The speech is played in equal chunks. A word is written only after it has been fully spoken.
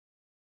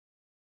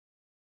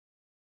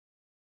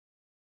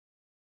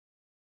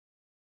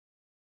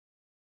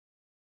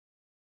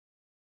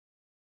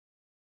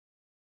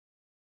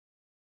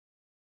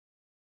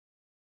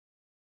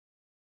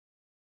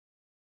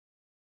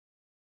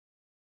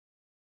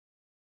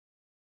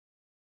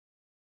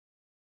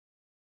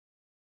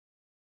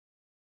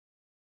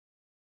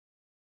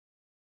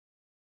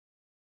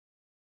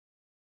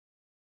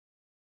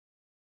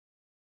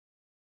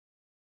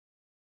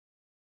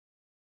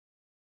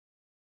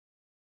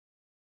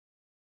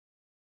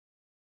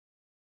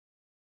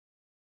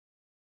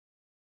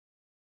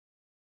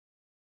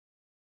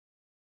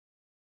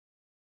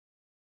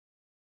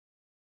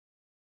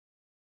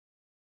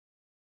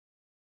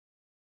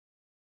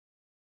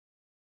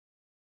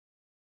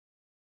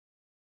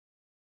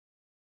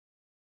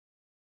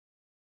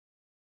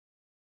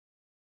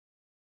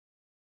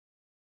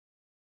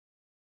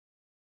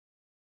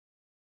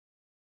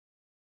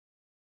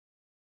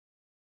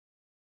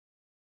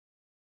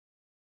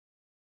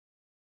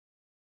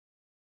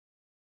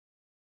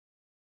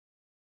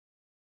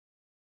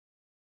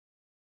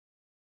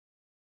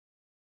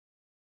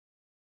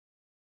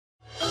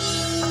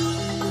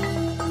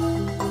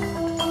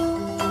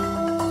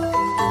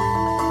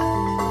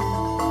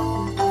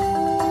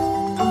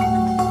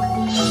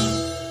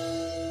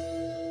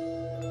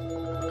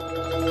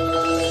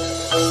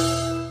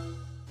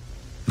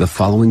The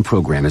following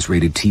program is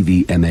rated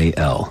TV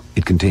MAL.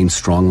 It contains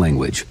strong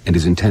language and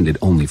is intended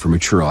only for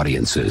mature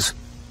audiences.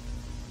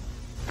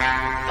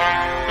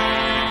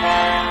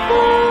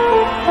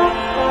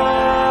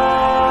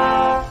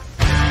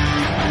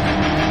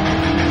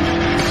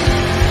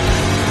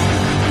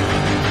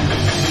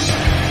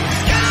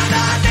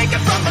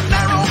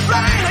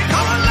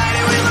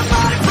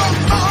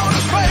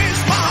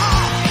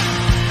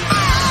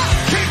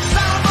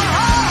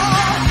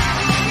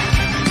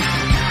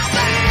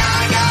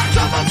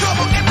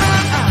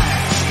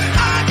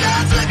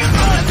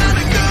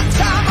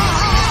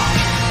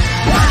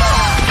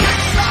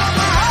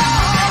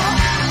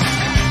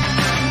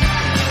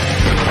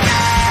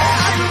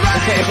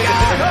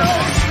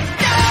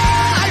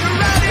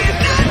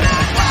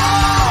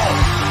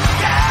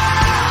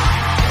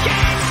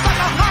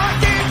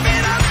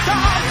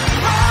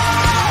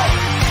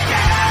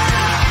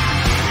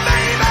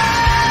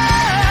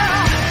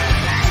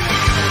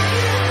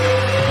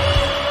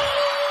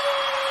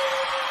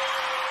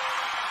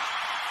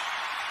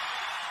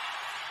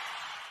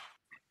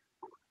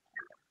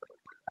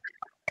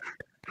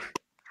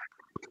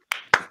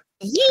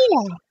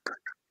 Yeah.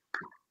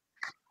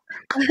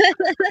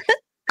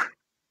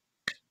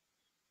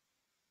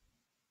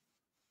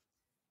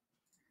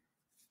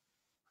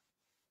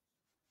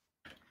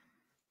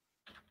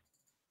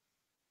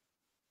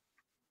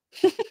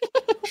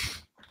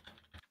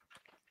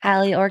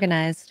 Highly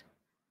organized.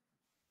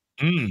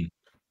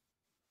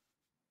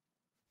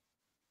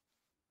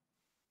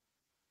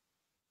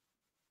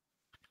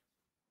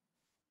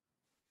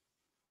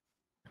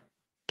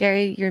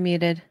 Gary, you're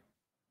muted.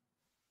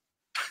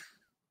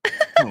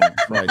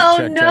 Right. Oh,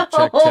 check,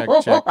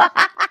 no. check.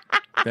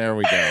 There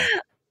we go.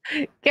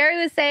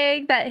 Gary was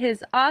saying that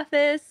his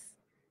office,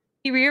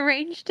 he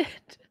rearranged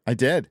it. I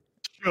did.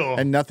 Sure.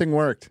 And nothing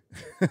worked.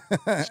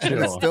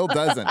 Sure. It still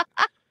doesn't.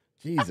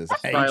 Jesus.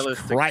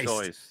 Stylistic Christ.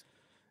 choice.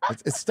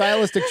 It's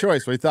stylistic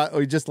choice. We thought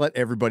we just let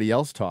everybody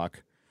else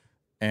talk.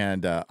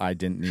 And I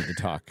didn't need to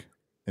talk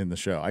in the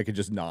show. I could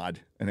just nod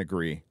and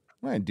agree.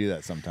 I can do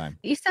that sometime.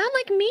 You sound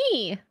like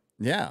me.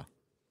 Yeah.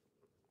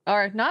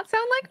 Or not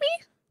sound like me?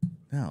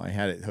 No, I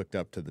had it hooked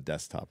up to the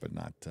desktop and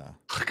not.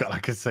 God, I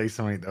could say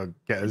something that'll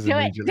get us Do it,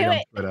 immediately do on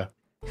it. Twitter.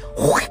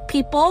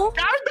 People.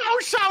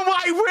 Don't show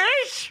my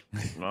wish!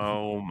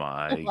 Oh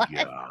my What?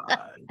 god.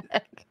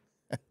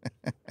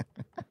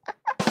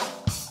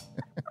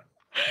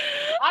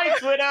 Hi,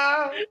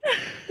 Twitter!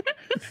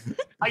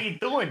 How you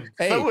doing?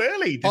 Hey. So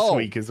early this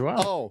week as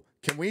well. Oh,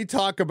 can we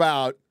talk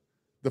about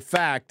the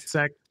fact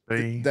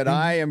Sexy. that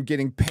I am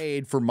getting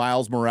paid for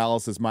Miles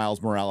Morales'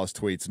 Miles Morales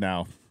tweets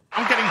now?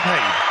 I'm getting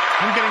paid.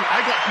 I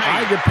got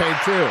paid. I get paid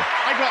too.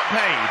 I got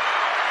paid.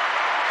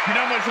 You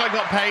know how much I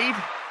got paid?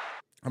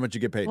 How much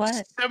you get paid?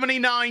 What?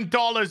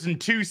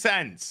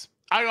 $79.02.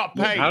 I got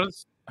paid. How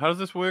does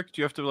this work?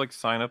 Do you have to like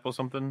sign up or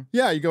something?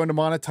 Yeah, you go into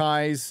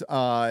monetize.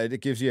 It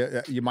gives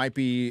you. You might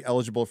be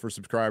eligible for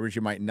subscribers.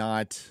 You might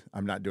not.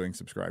 I'm not doing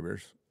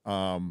subscribers.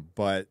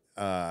 But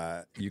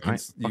you can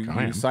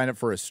you sign up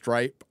for a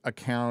Stripe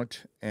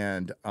account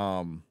and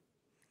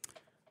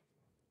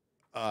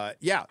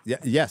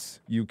yes,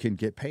 you can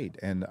get paid,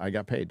 and I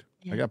got paid.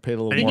 I got paid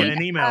a little And you more. get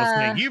an email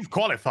saying you've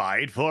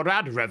qualified for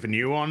ad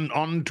revenue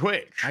on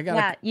Twitch. I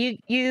got you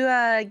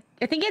I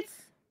think it's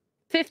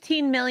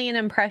 15 million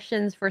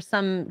impressions for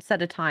some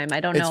set of time. I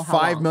don't know It's how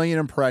 5 long. million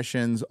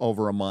impressions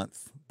over a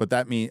month, but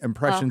that means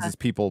impressions Okay. is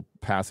people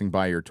passing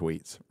by your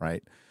tweets,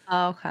 right?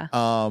 Oh, okay.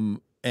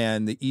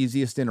 And the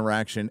easiest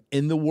interaction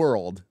in the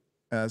world,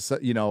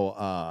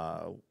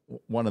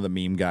 one of the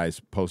meme guys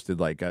posted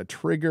like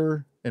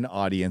trigger an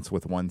audience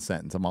with one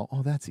sentence. I'm all,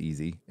 oh, that's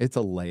easy. It's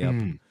a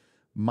layup.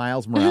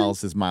 Miles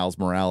Morales is Miles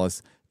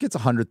Morales. Gets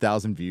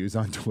 100,000 views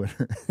on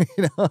Twitter.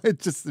 It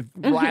just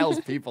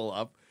riles people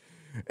up.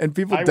 And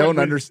people don't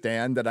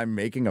understand that I'm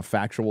making a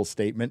factual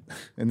statement,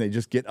 and they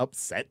just get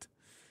upset.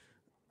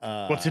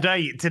 Well,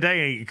 today,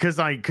 because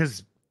I've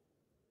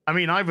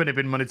only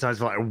been monetized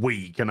for like a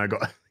week, and I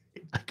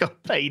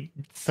got paid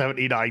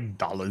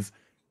 $79,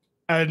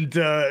 and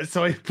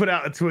so I put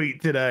out a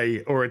tweet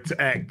today, or it's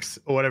X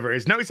or whatever it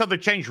is. Notice how they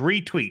changed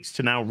retweets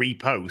to now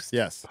repost.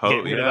 Yes. Oh,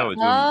 Get rid of yeah. that. we're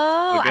doing-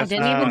 I guess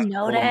didn't it's even just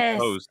full-on notice.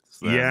 posts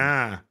then.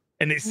 Yeah.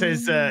 And it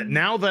says,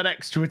 now that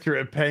X Twitter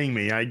are paying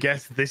me, I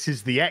guess this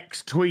is the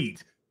X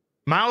tweet.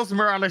 Miles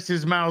Morales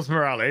is Miles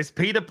Morales.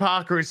 Peter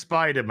Parker is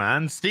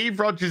Spider-Man. Steve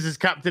Rogers is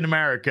Captain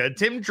America.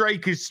 Tim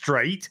Drake is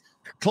straight.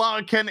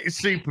 Clark Kent is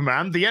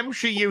Superman. The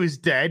MCU is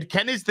dead.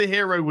 Ken is the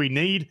hero we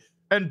need.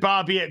 And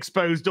Barbie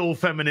exposed all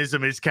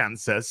feminism is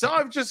cancer. So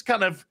I've just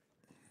kind of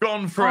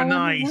gone for a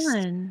nice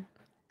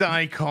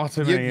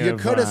dichotomy. You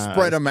could have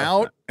spread them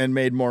out and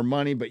made more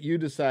money, but you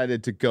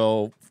decided to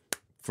go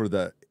for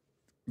the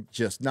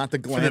not the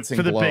glancing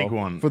for the blow, big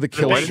one, for the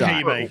kill big shot,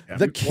 haymaker.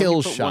 the kill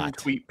Why don't you put one shot.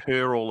 tweet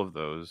per all of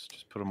those.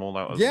 Just put them all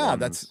out. As Yeah,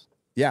 ones.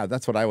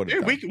 that's what I would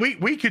have Dude,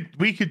 done.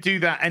 we could do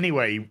that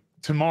anyway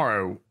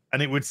tomorrow,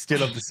 and it would still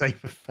have the same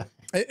effect.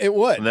 It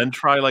would. And then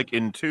try like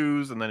in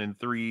 2s and then in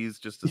 3s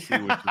just to see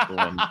which is the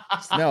one.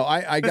 No,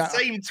 I the got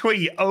same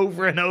tweet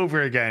over and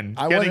over again,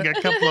 I getting went-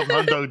 a couple of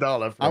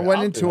 $100 for I it. went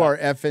I'll into do that. our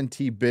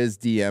FNT Biz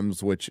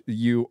DMs, which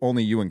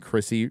only you and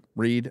Chrissy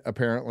read,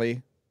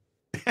 apparently.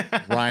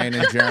 Ryan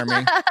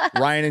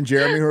and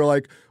Jeremy who are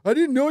like, I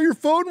didn't know your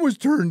phone was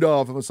turned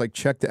off. I was like,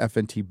 check the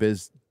FNT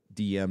Biz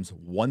DMs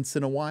once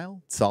in a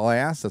while. That's all I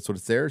ask. That's what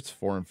it's there.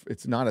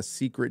 It's not a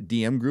secret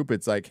DM group.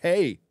 It's like,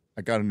 hey,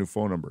 I got a new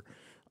phone number.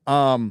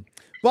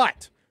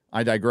 But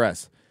I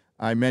digress.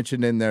 I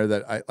mentioned in there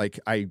that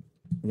I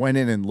went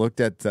in and looked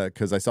at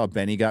because I saw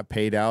Benny got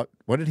paid out.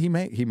 What did he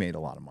make? He made a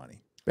lot of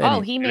money. Benny.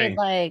 Oh, he made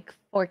like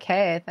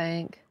 4K, I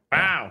think.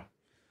 Wow.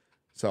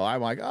 So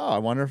I'm like, oh, I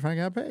wonder if I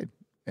got paid.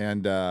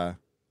 And I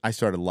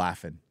started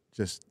laughing,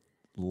 just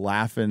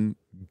laughing,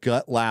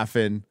 gut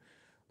laughing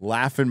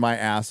my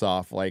ass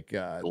off. Like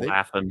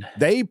Laughing.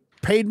 They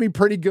paid me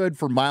pretty good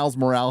for Miles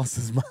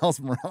Morales' Miles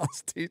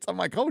Morales tweets. I'm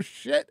like, oh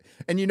shit.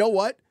 And you know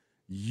what?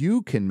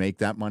 You can make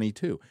that money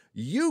too.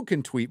 You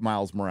can tweet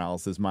Miles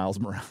Morales as Miles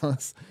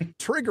Morales,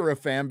 trigger a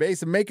fan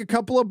base, and make a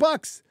couple of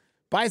bucks.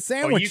 Buy a Or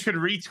sandwich. you could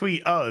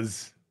retweet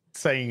us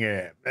saying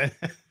it.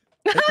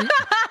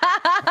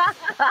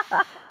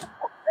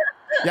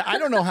 Yeah, I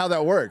don't know how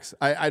that works.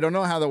 I don't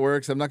know how that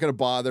works. I'm not going to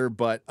bother,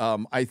 but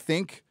I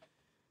think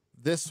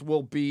this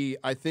will be,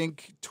 I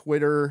think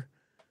Twitter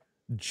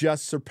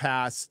just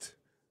surpassed,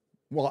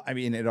 well, I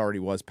mean, it already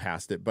was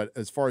past it, but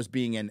as far as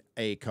being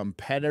a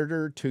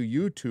competitor to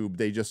YouTube,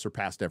 they just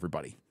surpassed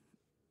everybody.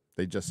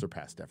 They just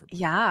surpassed everybody.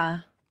 Yeah.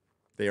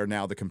 They are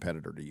now the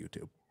competitor to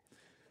YouTube.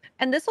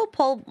 And this will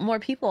pull more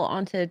people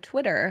onto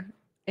Twitter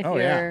if Oh,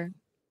 yeah. you're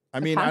I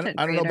a mean, I content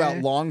don't know about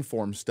creator. long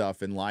form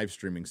stuff and live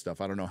streaming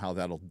stuff. I don't know how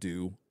that'll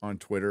do on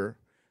Twitter.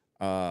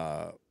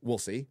 We'll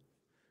see.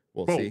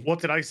 We'll Well, see. what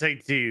did I say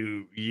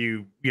to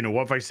you? You know,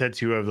 what have I said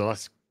to you over the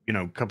last,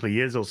 couple of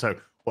years or so?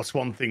 What's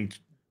one thing?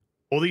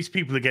 All these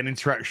people that get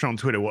interaction on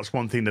Twitter, what's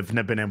one thing they've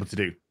never been able to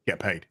do? Get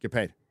paid. Get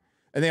paid.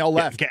 And they all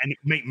left.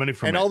 Make money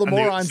from And it. all the they-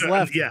 morons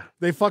left. Yeah.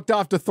 They fucked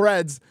off to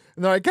Threads.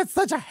 And they're like, it's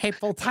such a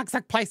hateful,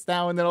 toxic place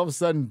now. And then all of a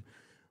sudden,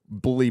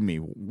 believe me,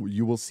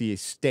 you will see a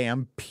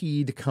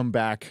stampede come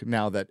back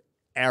now that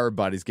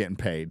everybody's getting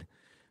paid.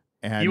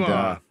 And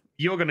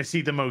You're going to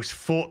see the most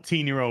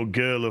 14-year-old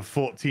girl of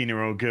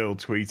 14-year-old girl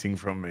tweeting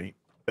from me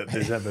that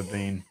there's ever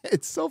been.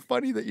 it's so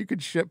funny that you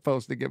could shit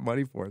post to get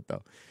money for it,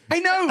 though. I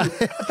know.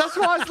 That's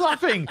why I was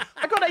laughing.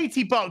 I got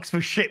 $80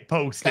 for shit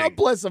posting. God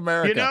bless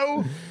America. You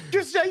know,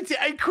 just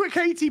a quick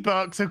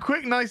 $80, a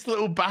quick nice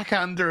little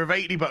backhander of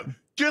 $80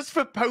 just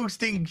for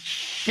posting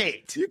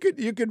shit. You could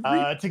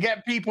To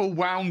get people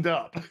wound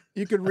up.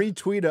 you could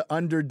retweet a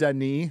under the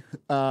knee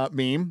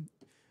meme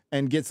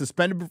and get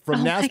suspended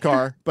from Oh my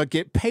NASCAR, but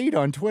get paid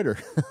on Twitter.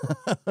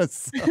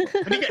 So-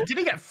 Did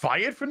he get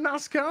fired from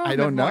NASCAR? I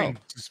don't Never mind,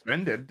 know.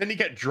 Suspended. Didn't he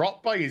get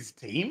dropped by his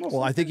team? Or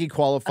well, I something? think he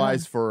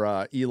qualifies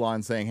for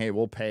Elon saying, "Hey,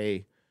 we'll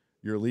pay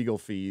your legal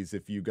fees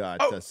if you got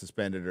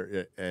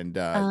suspended." And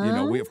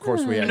we of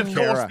course we had And of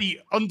course, Kara. the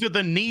under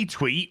the knee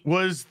tweet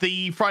was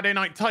the Friday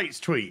Night Tights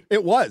tweet.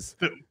 It was.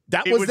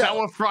 That It was was that.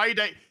 our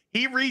Friday.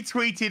 He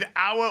retweeted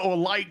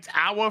liked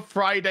our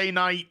Friday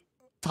Night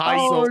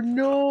Tights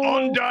no.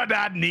 under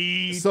that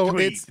knee. So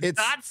tweet.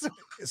 it's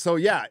so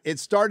yeah, it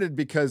started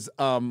because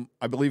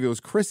I believe it was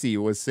Chrissy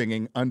was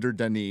singing Under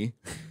the Knee.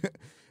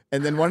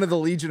 And then one of the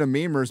Legion of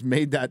Memers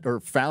made that or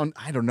found,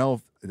 I don't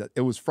know if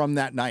it was from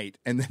that night,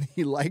 and then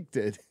he liked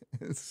it.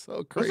 It's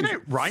so crazy.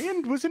 Wasn't it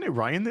Ryan? Wasn't it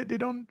Ryan that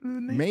did on the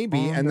knee?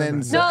 Maybe, and then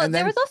No, and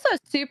there then was also a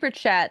super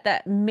chat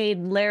that made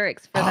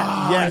lyrics for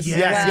that. yes, song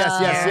yes, as yes,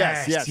 well.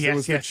 yes, yes, It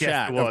was the yes,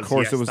 chat. it was. Of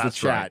course, Yes, it was the that's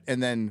chat, right.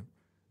 and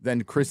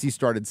then Chrissy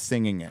started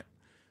singing it.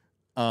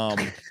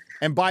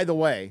 And by the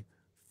way,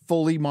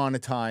 fully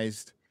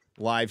monetized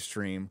live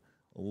stream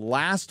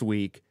last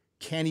week.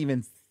 Can't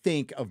even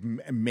think of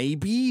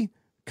maybe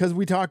because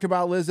we talked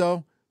about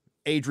Lizzo,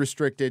 age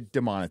restricted,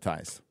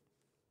 demonetized.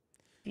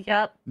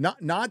 Yep.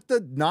 Not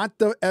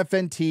the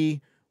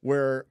FNT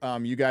where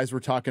you guys were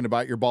talking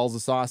about your balls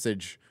of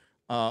sausage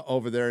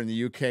over there in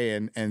the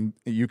UK and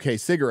UK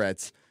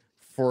cigarettes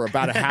for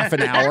about a half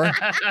an hour.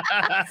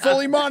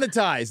 Fully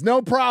monetized,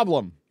 no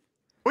problem.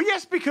 Well,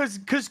 yes, because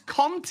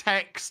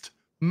context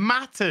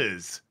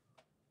matters.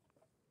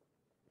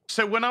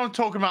 So when I'm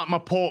talking about my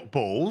pork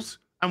balls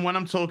and when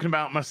I'm talking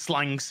about my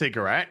slang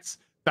cigarettes,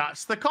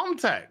 that's the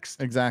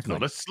context. Exactly.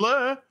 Not a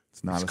slur.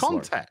 It's not It's a slur.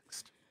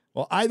 context.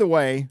 Well, either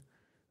way,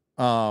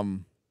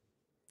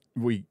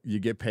 you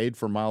get paid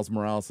for Miles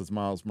Morales'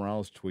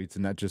 tweets,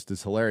 and that just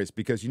is hilarious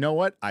because you know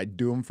what? I'd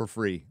do them for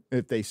free.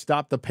 If they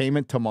stop the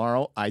payment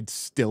tomorrow, I'd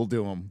still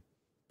do them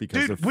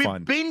because Dude, they're we've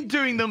fun. been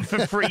doing them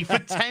for free for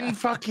 10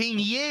 fucking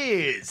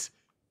years.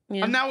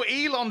 Yeah. And now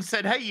Elon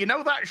said, hey, you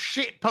know that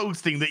shit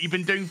posting that you've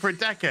been doing for a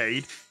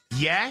decade?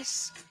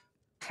 Yes.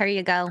 Here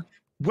you go.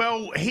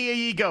 Well, here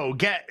you go.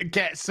 Get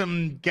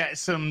some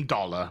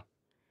dollar.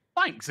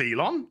 Thanks,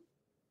 Elon.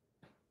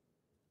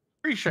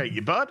 Appreciate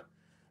you, bud.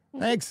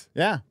 Thanks.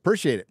 Yeah,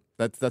 appreciate it.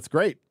 That's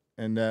great.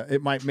 And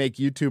it might make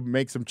YouTube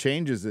make some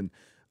changes. And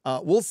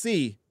we'll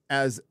see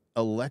as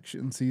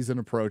election season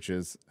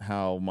approaches,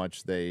 how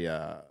much they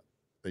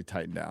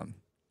tighten down.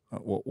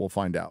 We'll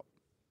find out.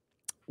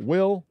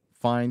 We'll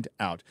find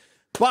out.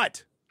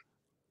 But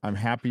I'm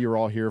happy you're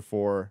all here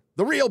for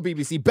the real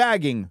BBC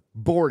bagging,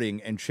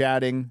 boarding, and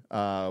chatting.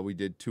 We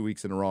did 2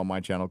 weeks in a row on my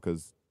channel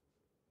because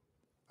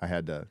I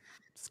had to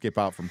skip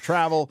out from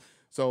travel.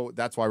 So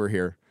that's why we're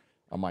here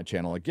on my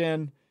channel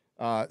again.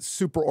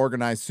 Super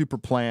organized, super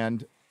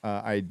planned.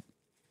 I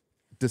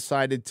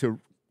decided to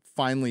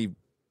finally,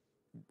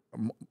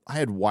 I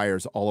had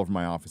wires all over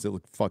my office. It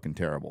looked fucking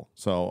terrible.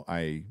 So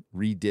I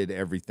redid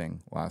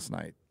everything last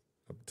night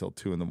up until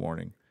 2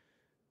 a.m.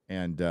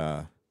 And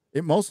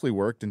it mostly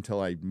worked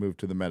until I moved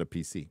to the Meta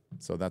PC.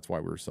 So that's why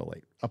we were so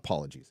late.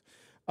 Apologies.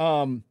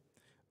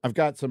 I've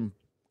got some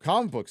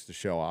comic books to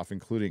show off,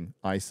 including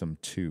Isom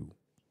 2.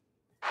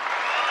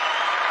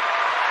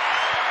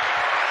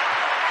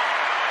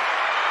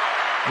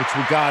 Which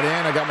we got in.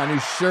 I got my new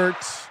shirt.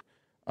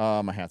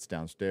 My hat's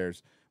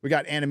downstairs. We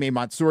got Anime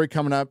Matsuri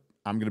coming up.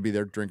 I'm going to be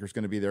there. Drinker's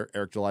going to be there.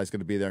 Eric July is going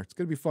to be there. It's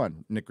going to be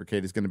fun. Nick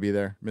Ricade is going to be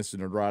there. Mr.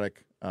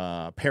 Neurotic.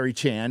 Perry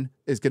Chan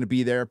is going to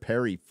be there.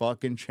 Perry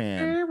fucking Chan.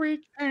 Perry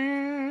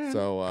Chan.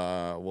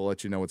 So we'll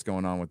let you know what's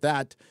going on with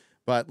that.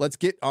 But let's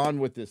get on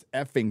with this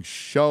effing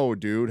show,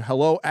 dude.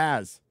 Hello,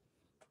 Az.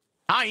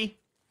 Hi.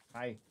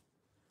 Hi.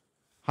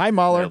 Hi,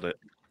 MauLer. Nailed it.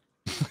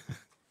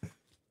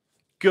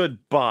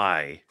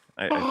 Goodbye.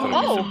 I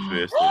thought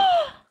you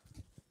subverted.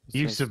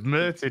 You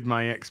subverted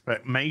my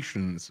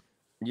expectations.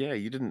 Yeah,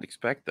 you didn't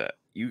expect that.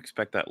 You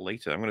expect that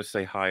later. I'm going to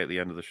say hi at the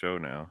end of the show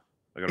now.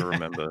 I got to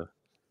remember.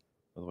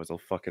 Otherwise, I'll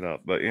fuck it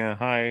up. But yeah,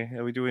 hi.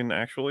 Are we doing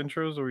actual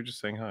intros or are we just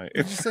saying hi? If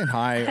you're just saying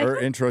hi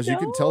or intros, you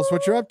can tell us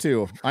what you're up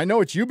to. I know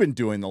what you've been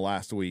doing the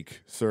last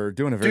week, sir.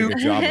 Doing a very good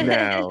job.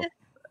 Now,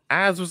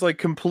 Az was like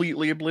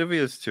completely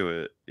oblivious to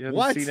it. He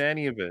hasn't seen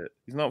any of it.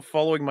 He's not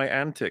following my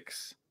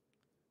antics.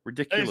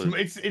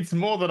 Ridiculous. It's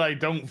more that I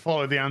don't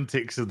follow the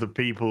antics of the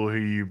people who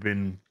you've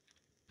been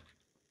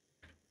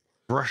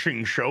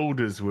brushing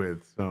shoulders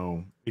with,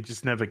 so it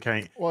just never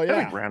came. Well,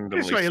 yeah,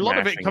 a lot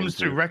of it comes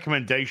through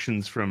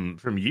recommendations from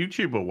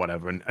YouTube or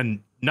whatever,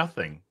 and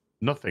nothing.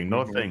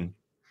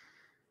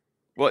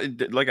 Well,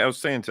 like I was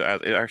saying to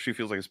Az, it actually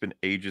feels like it's been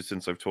ages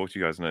since I've talked to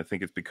you guys, and I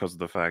think it's because of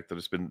the fact that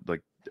it's been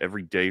like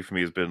every day for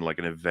me has been like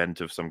an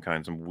event of some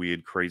kind. Some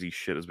weird, crazy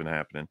shit has been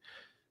happening.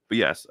 But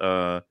yes,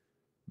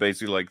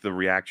 basically, like the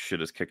React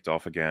shit has kicked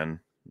off again.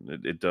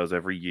 It does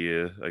every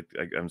year.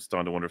 I'm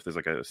starting to wonder if there's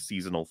like a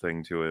seasonal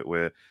thing to it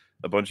where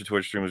a bunch of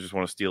Twitch streamers just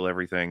want to steal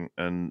everything,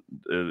 and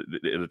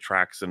it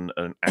attracts and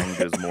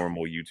angers more and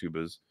more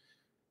YouTubers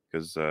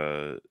because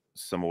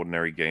some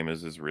ordinary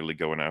gamers is really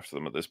going after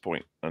them at this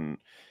point. And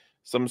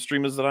some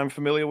streamers that I'm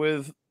familiar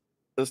with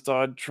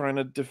started trying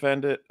to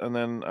defend it, and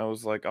then I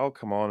was like, "I'll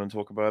come on and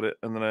talk about it."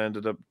 And then I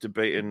ended up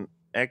debating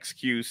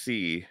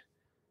XQC,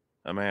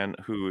 a man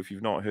who, if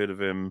you've not heard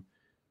of him,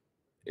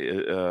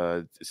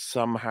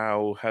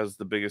 somehow has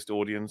the biggest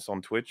audience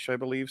on Twitch, I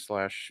believe.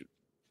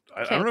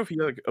 I don't know if he,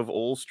 like, of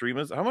all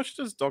streamers, how much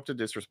does Dr.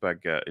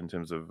 Disrespect get in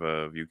terms of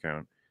view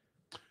count?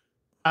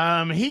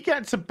 He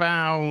gets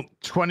about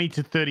 20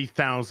 to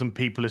 30,000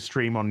 people a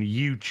stream on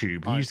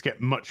YouTube. He used to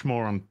get much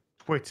more on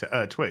Twitch,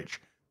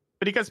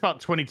 but he gets about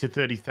 20 to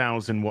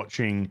 30,000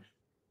 watching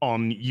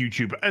on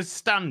YouTube as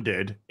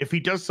standard. If he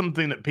does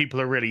something that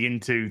people are really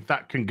into,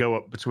 that can go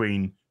up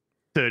between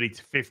 30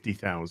 to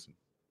 50,000.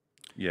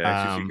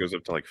 Yeah, XQC goes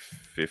up to like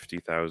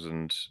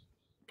 50,000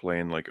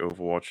 playing like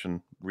Overwatch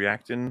and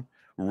reacting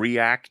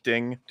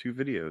to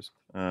videos.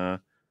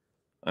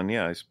 And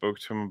yeah, I spoke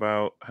to him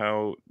about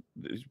how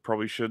you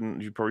probably should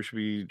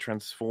be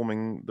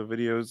transforming the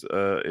videos.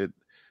 It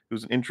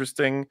was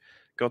interesting.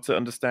 Got to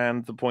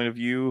understand the point of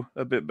view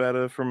a bit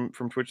better from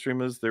Twitch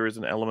streamers. There is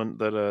an element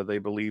that they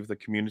believe the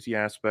community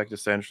aspect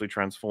essentially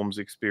transforms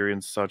the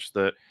experience such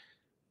that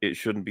it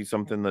shouldn't be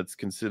something that's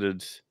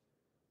considered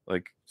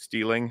like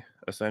stealing,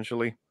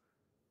 essentially,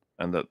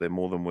 and that they're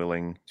more than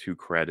willing to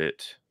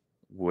credit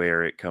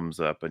where it comes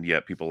up, and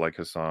yet people like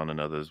Hassan and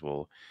others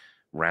will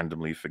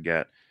randomly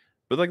forget.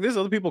 But like there's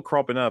other people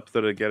cropping up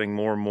that are getting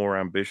more and more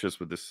ambitious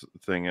with this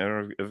thing. I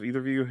don't know if either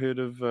of you heard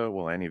of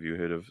any of you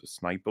heard of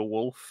Sniper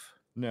Wolf?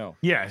 No.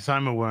 Yes,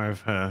 I'm aware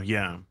of her.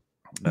 Yeah.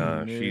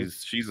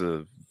 She's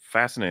a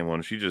fascinating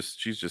one. She's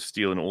just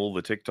stealing all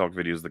the TikTok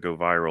videos that go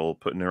viral,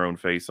 putting her own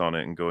face on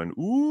it and going,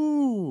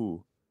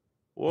 ooh,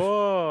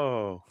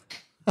 whoa,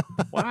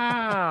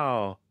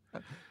 wow.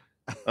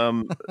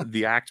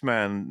 The Act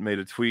Man made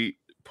a tweet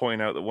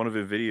pointing out that one of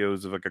her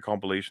videos of like a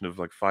compilation of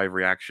like 5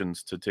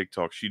 reactions to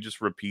TikTok, she just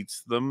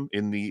repeats them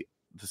in the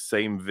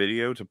same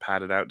video to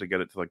pad it out to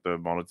get it to like the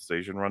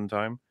monetization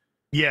runtime.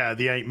 Yeah,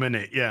 the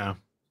 8-minute. Yeah.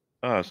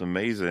 Oh, it's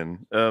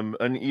amazing.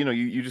 And you know,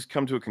 you just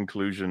come to a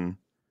conclusion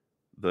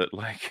that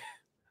like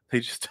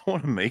they just don't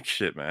want to make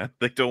shit, man.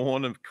 They don't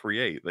want to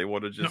create. They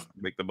want to just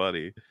make the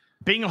money.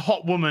 Being a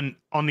hot woman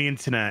on the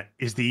internet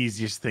is the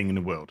easiest thing in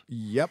the world.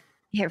 Yep.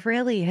 It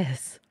really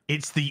is.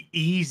 It's the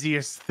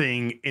easiest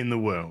thing in the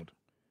world.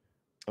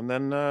 And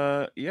then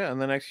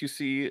and then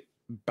XQC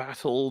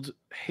battled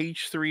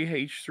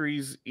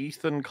H3H3's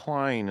Ethan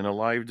Klein in a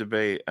live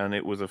debate, and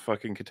it was a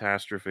fucking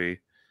catastrophe.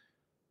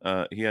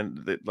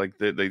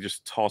 They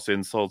just toss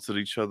insults at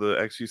each other.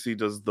 XQC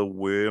does the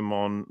worm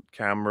on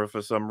camera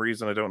for some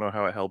reason. I don't know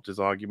how it helped his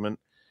argument.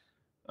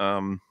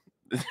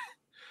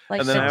 Like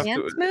and then the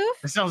dance move?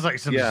 It sounds like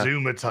some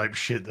Zoomer type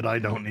shit that I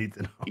don't need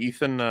to know.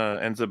 Ethan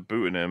ends up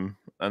booting him,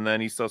 and then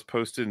he starts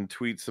posting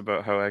tweets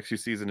about how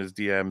XQC's in his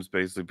DMs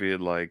basically being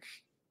like,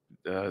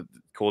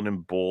 calling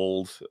him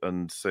bald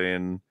and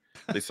saying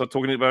they start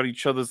talking about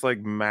each other's like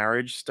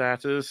marriage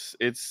status.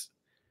 It's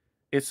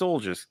all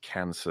just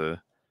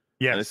cancer.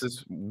 Yeah, it's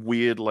this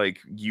weird like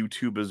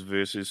YouTubers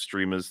versus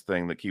streamers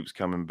thing that keeps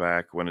coming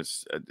back when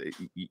it's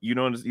you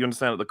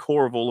understand at the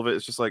core of all of it.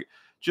 It's just like,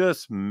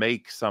 just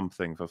make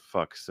something for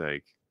fuck's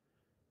sake.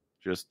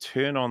 Just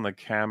turn on the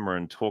camera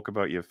and talk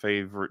about your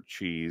favorite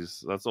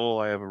cheese. That's all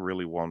I ever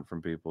really want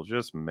from people.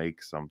 Just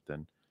make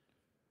something.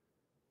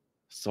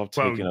 Stop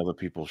taking other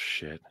people's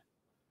shit.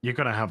 You're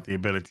gonna have the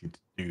ability to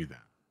do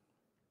that.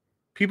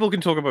 People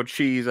can talk about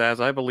cheese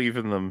as I believe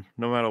in them,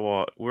 no matter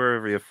what,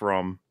 wherever you're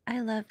from. I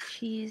love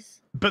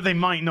cheese. But they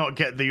might not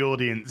get the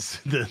audience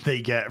that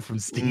they get from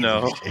Steve.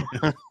 No.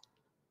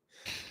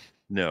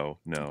 No.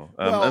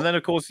 And then,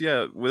 of course,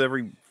 with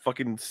every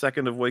fucking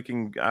second of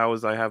waking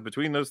hours I have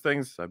between those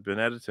things, I've been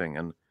editing,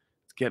 and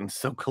it's getting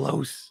so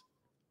close.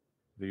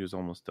 The video's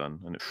almost done,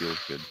 and it feels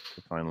good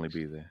to finally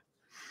be there.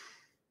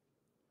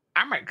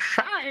 I'm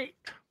excited.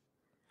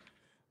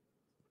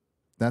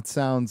 That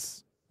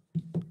sounds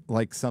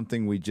like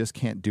something we just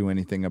can't do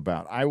anything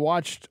about. I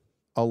watched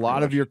a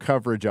lot of your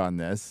coverage on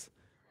this,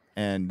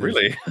 and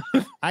really,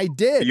 I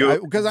did.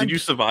 Did you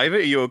survive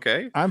it? Are you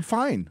okay? I'm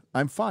fine.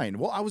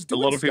 Well, I was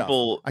doing a lot of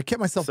people. I kept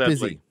myself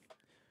busy. Like,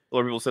 a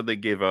lot of people said they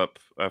gave up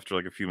after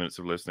like a few minutes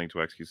of listening to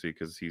XQC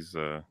because his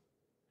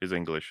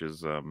English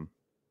is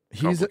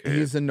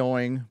he's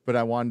annoying. But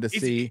I wanted to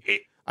see.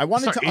 I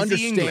wanted to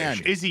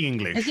understand. Is he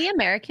English? Is he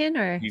American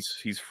or?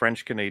 He's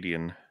French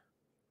Canadian.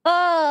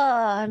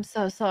 Oh, I'm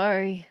so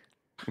sorry.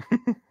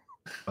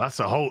 That's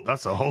a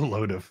whole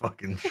load of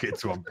fucking shit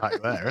to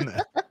unpack there, isn't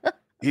it?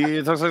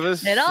 He talks like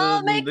this. It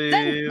all makes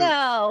sense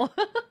now.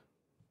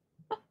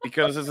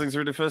 Because this thing's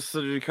really fast,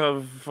 so you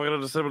can't fucking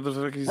understand what the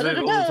fuck he said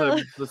all the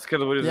time. That's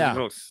kind of what he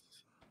talks.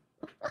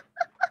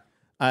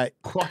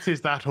 What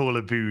is that all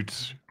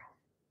about?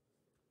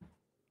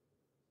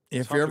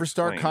 If you ever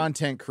start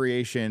content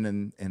creation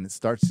and it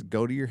starts to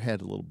go to your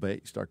head a little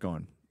bit, you start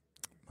going,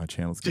 my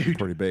channel's getting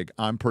pretty big.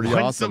 I'm pretty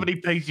awesome. When somebody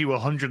pays you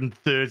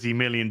 $130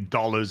 million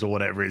or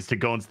whatever it is to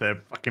go onto their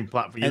fucking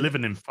platform, you're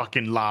living in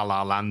fucking La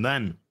La Land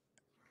then.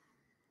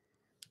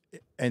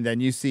 And then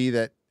you see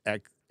that,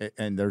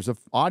 and there's an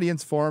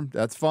audience for him.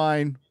 That's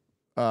fine.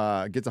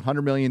 Gets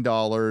 $100 million,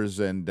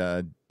 and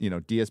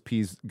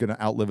DSP's gonna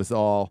outlive us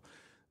all.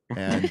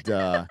 And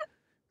the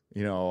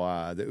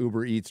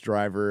Uber Eats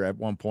driver at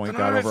one point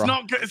got over.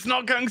 It's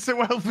not going so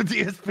well for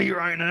DSP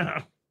right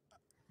now.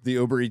 The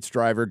Uber Eats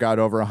driver got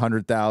over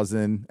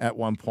 100,000 at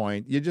one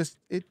point.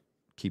 It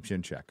keeps you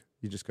in check.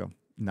 You just go,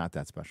 not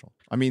that special.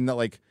 I mean,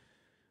 like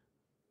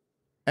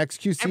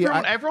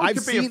XQC. Everyone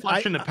could be a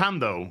flash in the pan,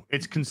 though.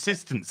 It's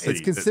consistency.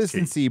 It's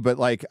consistency, but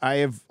like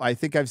I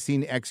think I've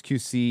seen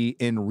XQC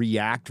in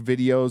react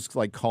videos,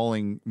 like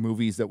calling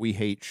movies that we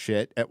hate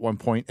shit at one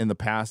point in the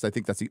past. I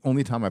think that's the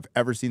only time I've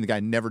ever seen the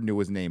guy. Never knew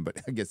his name,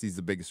 but I guess he's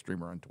the biggest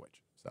streamer on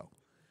Twitch. So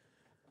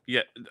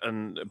yeah,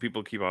 and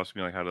people keep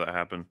asking me like, how did that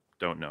happen?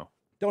 Don't know.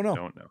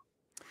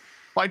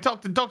 Like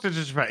Dr.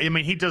 Disrespect, I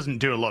mean, he doesn't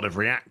do a lot of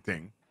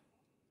reacting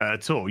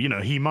at all.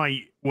 He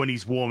might, when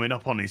he's warming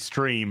up on his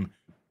stream,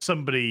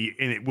 somebody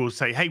in it will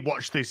say, hey,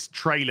 watch this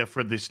trailer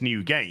for this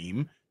new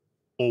game,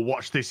 or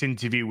watch this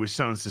interview with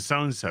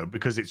so-and-so,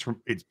 because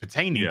it's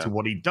pertaining to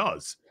what he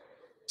does.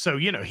 So,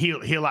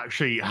 he'll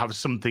actually have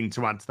something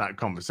to add to that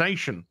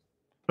conversation.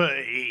 But,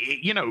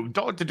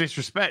 Dr.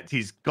 Disrespect,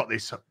 he's got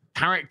this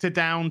character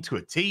down to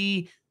a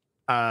T.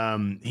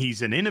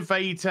 He's an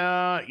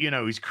innovator,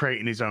 he's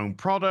creating his own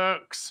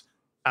products.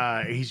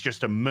 He's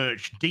just a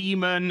merch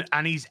demon,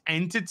 and he's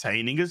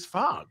entertaining as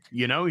fuck.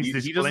 He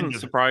doesn't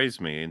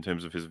surprise me in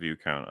terms of his view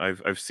count.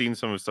 I've seen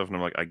some of his stuff, and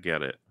I'm like, I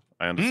get it.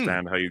 I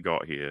understand how you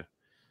got here.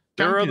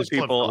 There are other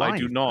people I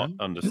do not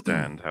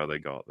understand how they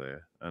got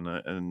there,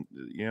 and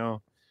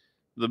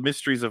the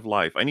mysteries of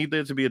life. I need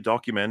there to be a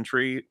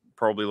documentary,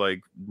 probably like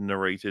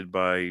narrated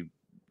by,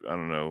 I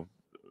don't know,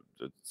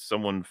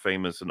 someone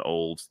famous and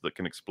old that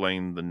can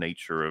explain the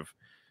nature of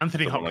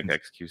Anthony Hopkins.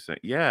 Like XQC.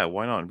 Yeah,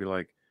 why not? And be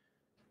like,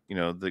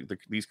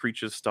 these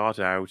creatures start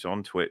out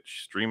on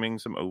Twitch streaming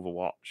some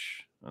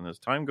Overwatch, and as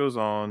time goes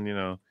on,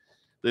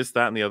 this,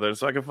 that, and the other,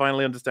 so I can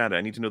finally understand it.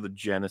 I need to know the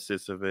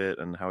genesis of it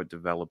and how it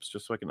develops,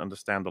 just so I can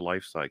understand the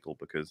life cycle.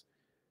 Because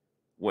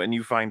when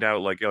you find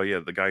out, like, oh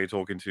yeah, the guy you're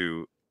talking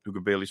to who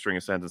could barely string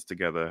a sentence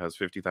together has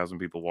 50,000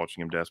 people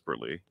watching him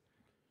desperately.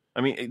 I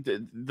mean,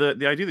 the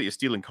idea that you're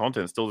stealing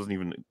content still doesn't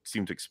even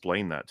seem to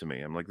explain that to me.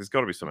 I'm like, there's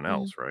got to be something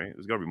else, right?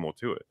 There's got to be more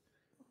to it.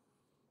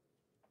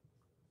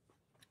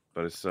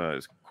 But it's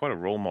quite a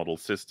role model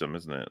system,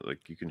 isn't it?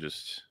 Like, you can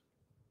just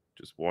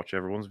just watch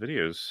everyone's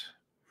videos.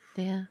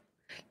 Yeah.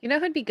 You know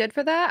who'd be good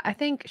for that? I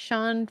think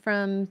Sean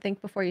from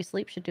Think Before You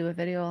Sleep should do a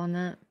video on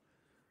that.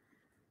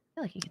 I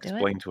feel like he could do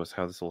Explain it. to us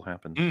how this all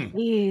happened.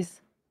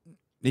 Please.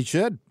 He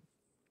should.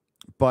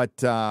 But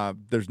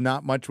there's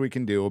not much we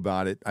can do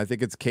about it. I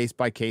think it's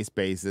case-by-case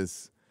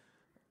basis.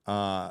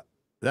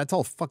 That's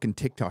all fucking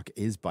TikTok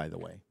is, by the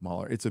way,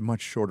 MauLer. It's a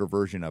much shorter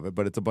version of it,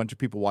 but it's a bunch of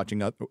people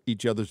watching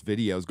each other's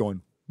videos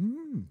going,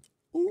 ooh.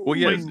 Well,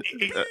 yeah,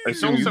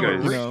 It's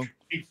also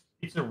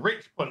it's a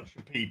rich bunch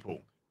of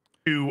people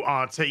who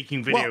are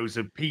taking videos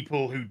of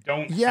people who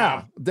don't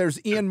have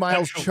there's Ian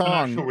Miles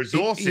Chong.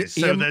 Resources.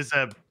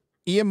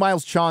 Ian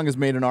Miles Chong has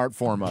made an art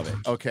form of it.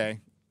 Okay.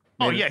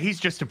 Oh, yeah, he's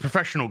just a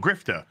professional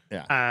grifter,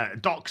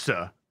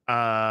 doxer,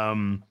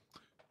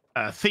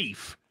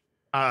 thief.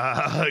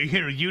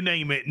 You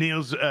name it.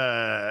 Niels,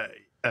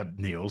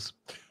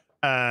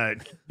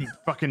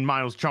 fucking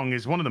Miles Chong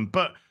is one of them.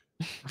 But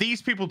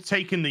these people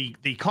taking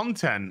the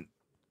content,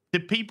 the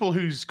people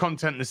whose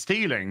content they're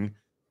stealing,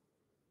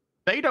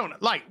 they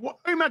don't like. What?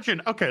 Imagine.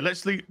 Okay,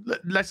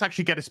 let's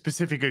actually get a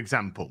specific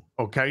example.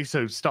 Okay,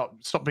 so stop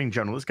being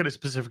general. Let's get a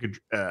specific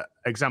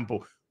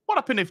example. What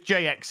happened if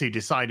JXE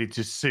decided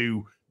to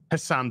sue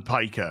Hassan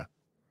Piker?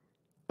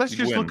 Let's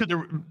just look at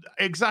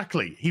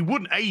exactly. He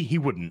wouldn't. He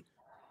wouldn't.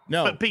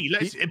 No. But B,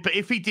 but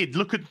if he did,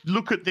 look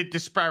at the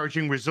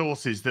disparaging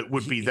resources that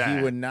would be there.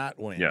 He would not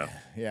win.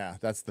 Yeah.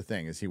 That's the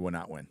thing, is he would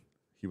not win.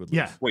 He would lose.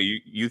 Yeah.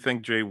 Wait, you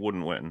think Jay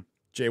wouldn't win?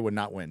 Jay would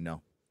not win.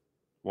 No.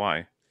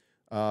 Why?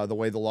 The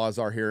way the laws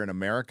are here in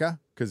America,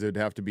 because it would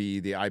have to be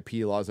the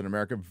IP laws in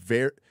America.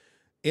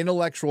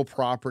 Intellectual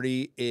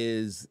property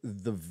is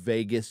the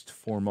vaguest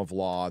form of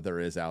law there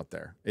is out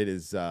there. It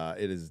is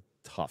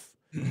tough.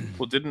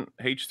 Well, didn't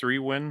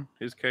H3 win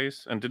his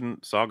case, and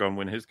didn't Sargon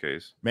win his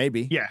case?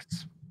 Maybe.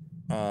 Yes.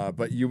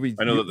 But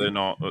I know that they're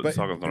not.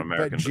 Sargon's not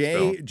American.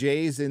 But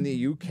Jay's in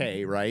the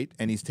UK, right?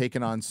 And he's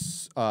taken on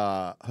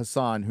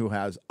Hassan, who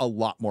has a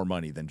lot more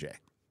money than Jay.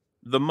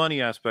 The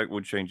money aspect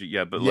would change it,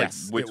 yeah. But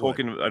yes, we're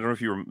talking. I don't know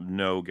if you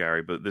know,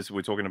 Gary, but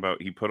we're talking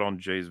about. He put on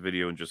Jay's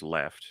video and just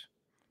left.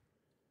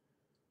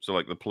 So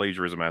the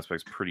plagiarism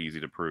aspect's pretty easy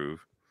to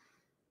prove.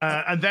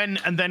 And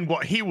then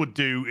what he would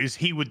do is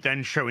he would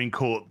then show in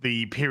court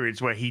the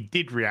periods where he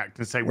did react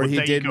and say, where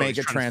he did make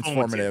it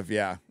transformative.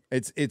 Yeah,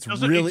 it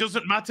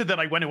doesn't matter that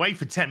I went away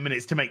for 10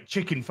 minutes to make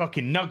chicken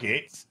fucking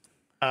nuggets.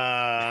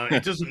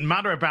 It doesn't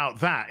matter about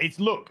that. It's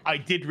look, I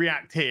did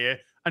react here,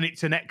 and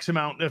it's an X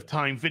amount of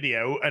time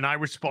video, and I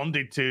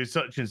responded to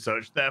such and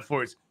such.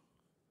 Therefore,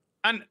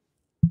 and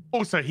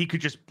also he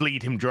could just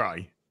bleed him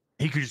dry.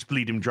 He could just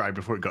bleed him dry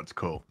before it got to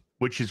court,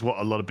 which is what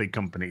a lot of big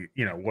companies,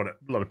 what a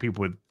lot of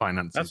people with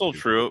finances. That's all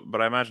true,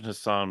 but I imagine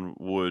Hassan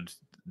would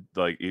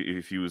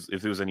if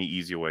there was any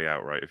easier way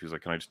out, right? If he was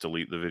like, "Can I just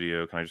delete the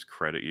video? Can I just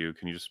credit you?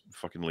 Can you just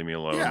fucking leave me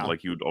alone?" Yeah.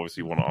 Like, you'd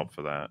obviously want to opt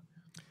for that.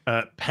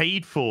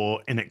 Paid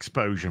for in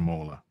exposure,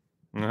 MauLer.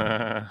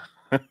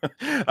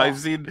 I've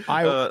seen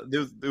there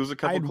was a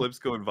couple clips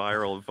going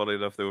viral, and funny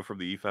enough, they were from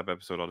the EFAB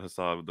episode on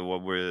Hassan, the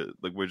one where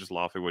we're just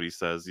laughing when he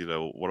says,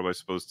 what am I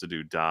supposed to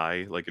do,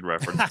 die, in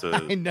reference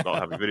to not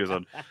having videos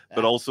on,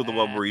 but also the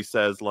one where he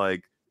says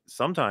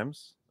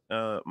sometimes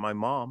my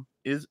mom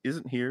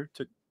isn't here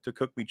to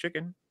cook me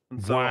chicken,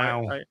 and so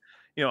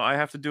I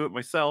have to do it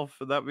myself,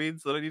 and that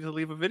means that I need to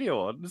leave a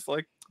video on. It's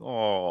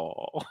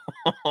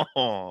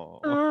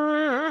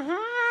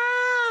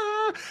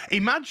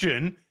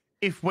Imagine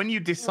if when you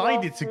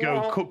decided to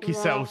go cook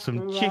yourself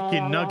some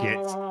chicken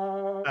nuggets,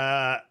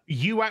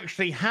 you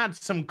actually had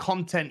some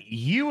content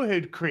you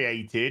had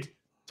created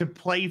to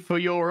play for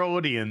your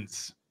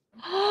audience.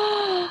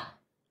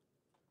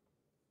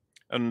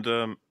 And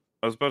I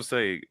was about to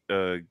say,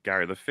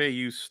 Gary, the fair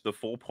use, the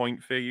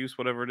 4-point fair use,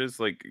 whatever it is,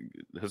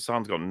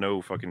 Hassan's got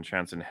no fucking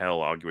chance in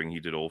hell arguing he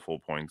did all 4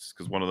 points,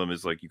 because one of them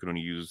is you can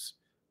only use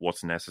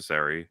what's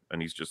necessary,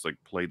 and he's just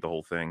played the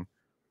whole thing.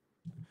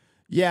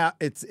 Yeah,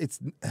 it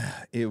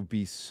would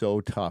be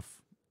so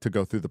tough to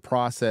go through the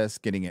process,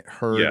 getting it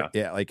heard.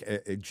 Yeah,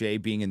 Jay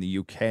being in the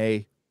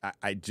UK,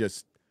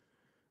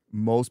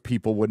 most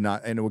people would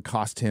not, and it would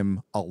cost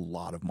him a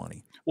lot of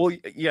money. Well,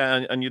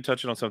 yeah, and you're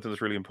touching on something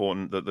that's really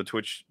important, that the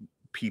Twitch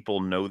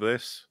people know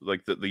this,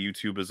 that the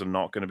YouTubers are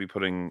not going to be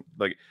putting,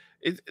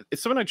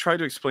 it's something I tried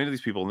to explain to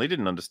these people, and they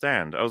didn't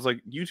understand. I was like,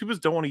 YouTubers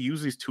don't want to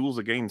use these tools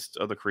against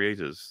other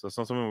creators. That's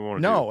not something we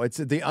want to do. No, it's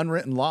the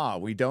unwritten law.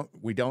 We don't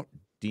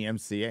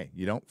DMCA.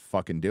 You don't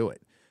fucking do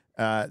it.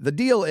 The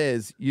deal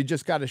is you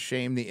just got to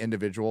shame the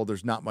individual.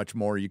 There's not much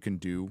more you can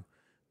do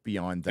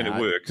beyond that. And it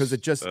works. Because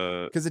it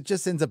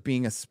just ends up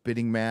being a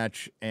spitting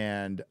match.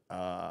 And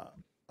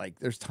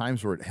there's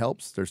times where it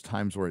helps. There's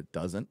times where it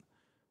doesn't.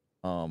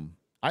 If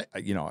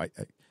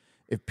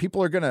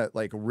people are going to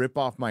rip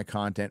off my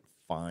content,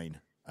 fine.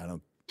 I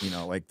don't,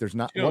 there's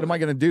not, what am I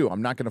going to do?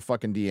 I'm not going to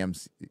fucking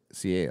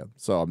DMCA them.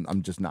 So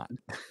I'm just not.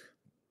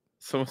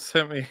 Someone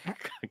sent me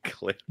a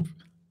clip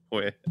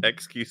where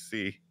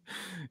XQC,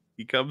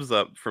 he comes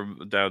up from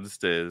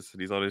downstairs and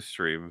he's on his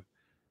stream.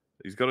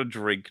 He's got a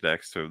drink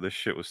next to him. This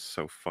shit was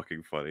so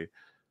fucking funny.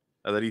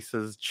 And then he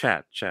says,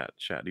 chat.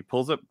 He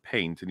pulls up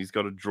paint and he's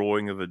got a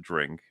drawing of a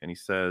drink. And he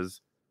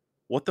says,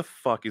 what the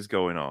fuck is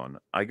going on?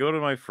 I go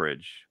to my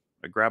fridge.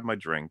 I grab my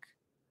drink.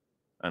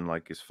 And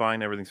like, it's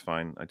fine. Everything's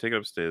fine. I take it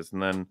upstairs.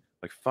 And then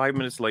like 5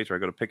 minutes later, I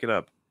go to pick it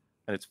up.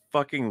 And it's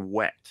fucking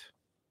wet.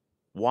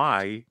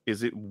 Why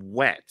is it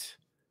wet?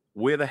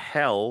 Where the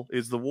hell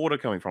is the water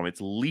coming from?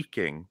 It's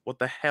leaking. What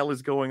the hell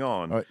is going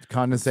on?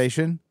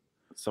 Condensation?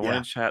 Someone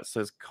in chat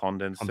says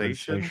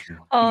condensation.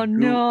 Oh,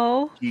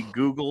 no. He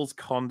Googles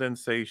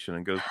condensation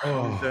and goes,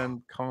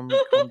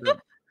 condensation.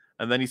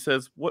 And then he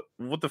says, what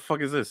the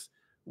fuck is this?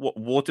 What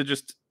water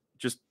just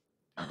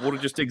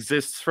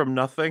exists from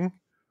nothing?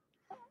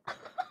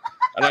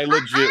 And I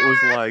legit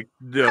was like,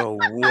 no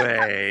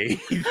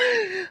way.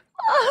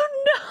 Oh,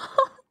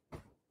 no.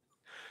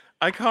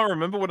 I can't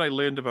remember when I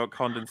learned about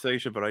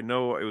condensation, but I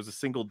know it was a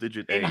single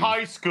digit in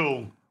high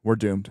school. We're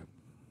doomed.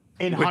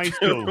 In high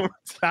school.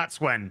 That's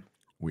when.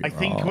 I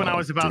think when I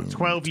was about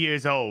 12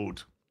 years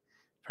old.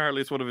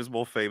 Apparently, it's one of his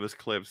more famous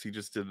clips. He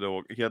just didn't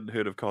know. He hadn't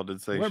heard of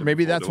condensation. Well,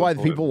 maybe that's why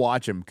the people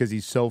watch him, because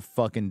he's so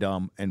fucking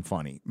dumb and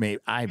funny.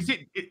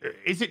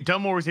 Is it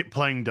dumb or is it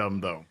playing dumb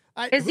though?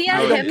 Is he a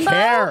I don't himbo?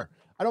 care.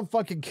 I don't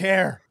fucking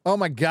care. Oh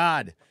my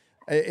god,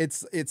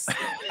 this is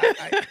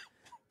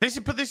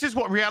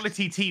what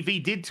reality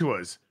TV did to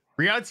us.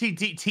 Reality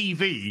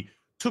TV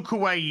took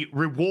away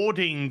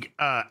rewarding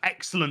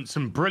excellence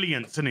and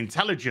brilliance and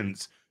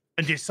intelligence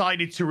and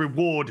decided to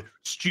reward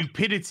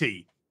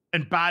stupidity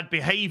and bad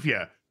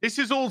behavior. This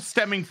is all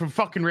stemming from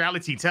fucking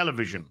reality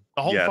television.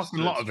 The whole fucking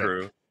lot of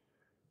it.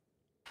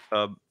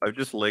 I've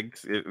just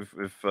linked,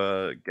 if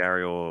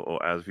Gary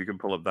or Az, if you can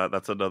pull up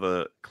that's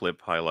another clip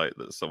highlight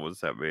that someone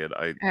sent me, and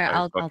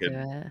I'll do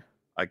it.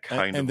 I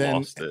kind of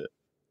lost it.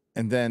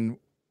 And then,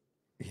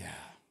 yeah.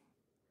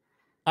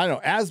 I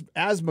don't know,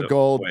 as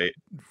McGold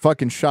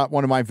fucking shot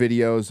one of my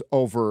videos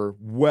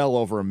well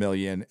over 1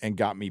 million and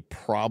got me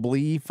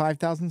probably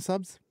 5,000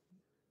 subs.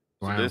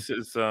 Wow. So this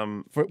is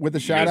with the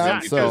shout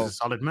out. So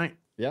solid, mate.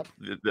 Yep.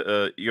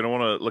 You're gonna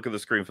want to look at the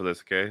screen for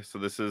this, okay? So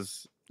this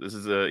is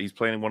he's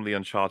playing one of the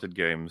Uncharted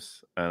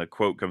games, and a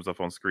quote comes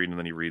up on screen, and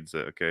then he reads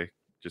it. Okay,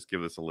 just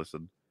give this a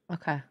listen.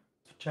 Okay.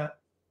 Chat.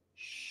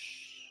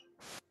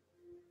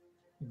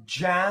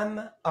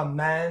 Jam, a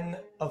man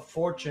of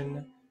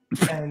fortune,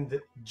 and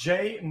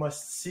Jay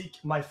must seek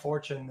my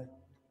fortune.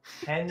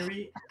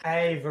 Henry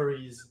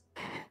Avery's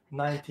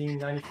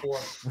 1994.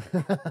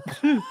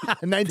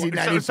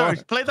 1994. Sorry,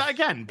 play that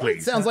again,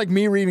 please. It sounds like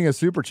me reading a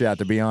super chat,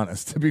 to be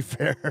honest, to be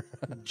fair.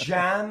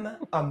 Jam,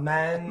 a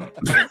man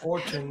of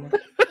fortune,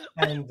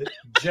 and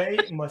Jay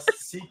must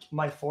seek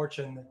my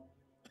fortune.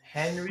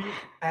 Henry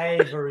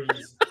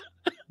Avery's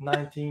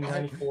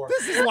 1994.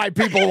 This is why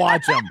people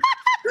watch him.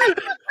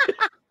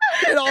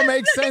 It all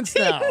makes sense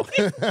now.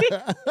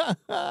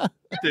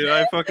 Dude,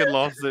 I fucking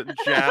lost it.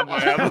 Jam, I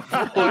have a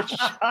fortune.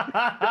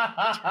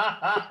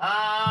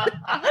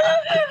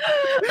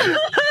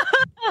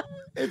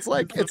 It's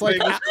like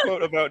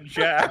quote about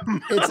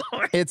Jam.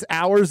 It's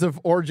hours of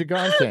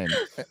Orgigante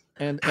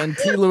and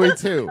T. Louis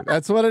too.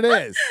 That's what it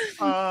is.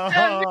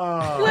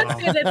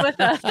 Let's get it with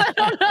us. I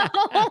don't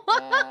know.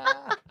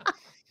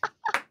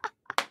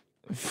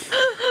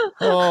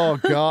 Oh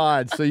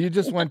God! So you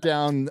just went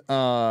down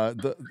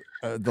the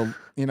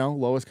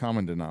lowest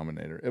common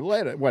denominator.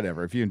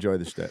 Whatever. If you enjoy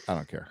the shit, I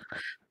don't care.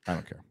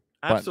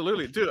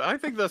 Absolutely, dude. I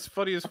think that's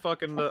funny as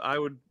fucking. I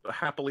would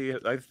happily.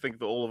 I think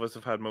that all of us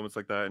have had moments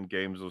like that in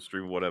games or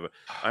stream or whatever.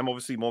 I'm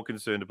obviously more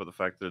concerned about the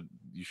fact that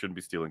you shouldn't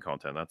be stealing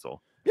content. That's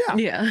all.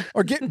 Yeah.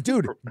 Or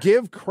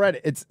give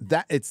credit. It's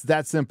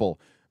that simple.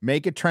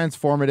 Make it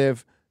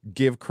transformative.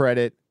 Give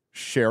credit.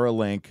 Share a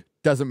link.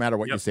 Doesn't matter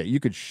what you say. You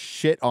could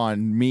shit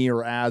on me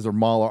or Az or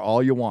MauLer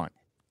all you want.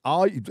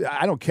 I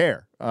don't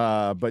care.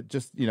 But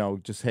just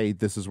hey,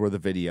 this is where the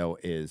video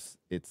is.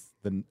 It's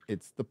the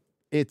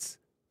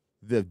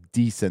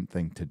decent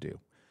thing to do.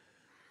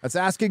 That's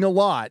asking a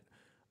lot.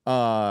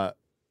 I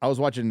was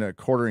watching a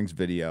Quartering's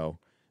video,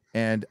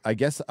 and I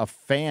guess a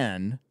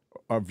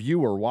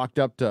viewer walked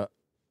up to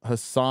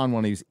Hassan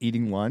when he was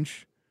eating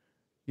lunch,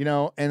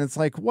 and it's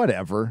like,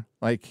 whatever.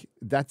 Like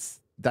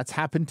that's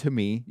happened to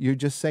me. You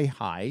just say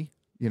hi,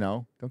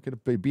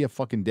 don't be a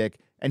fucking dick.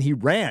 And he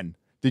ran.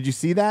 Did you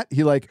see that?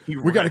 We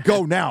got to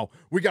go now.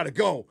 We got to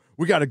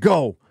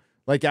go.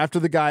 Like after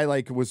the guy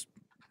was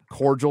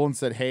cordial and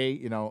said, hey,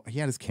 he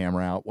had his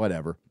camera out,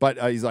 whatever.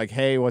 But he's like,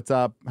 hey, what's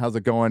up? How's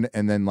it going?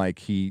 And then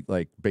he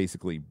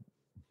basically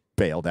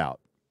bailed out,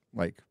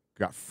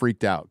 got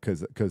freaked out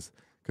because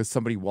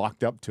somebody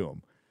walked up to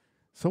him.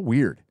 So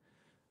weird.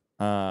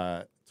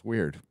 It's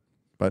weird,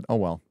 but oh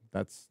well.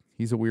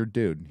 He's a weird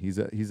dude. He's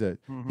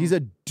a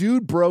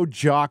dude, bro,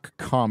 jock,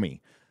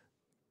 commie.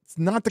 It's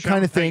not the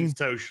kind of thing.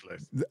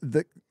 Socialist.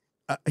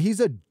 He's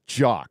a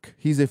jock.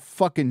 He's a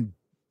fucking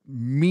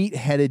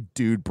meat-headed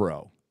dude,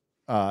 bro.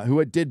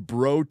 Who did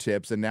bro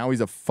tips, and now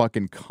he's a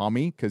fucking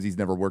commie because he's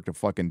never worked a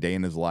fucking day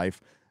in his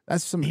life.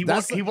 He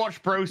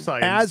watched Bro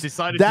Science,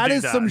 decided to do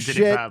that, some and shit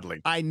did it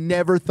badly. I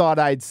never thought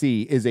I'd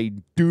see is a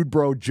dude,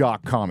 bro,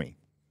 jock, commie.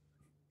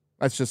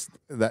 That's just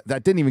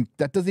that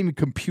doesn't even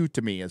compute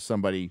to me as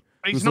somebody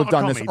He's who's not lived a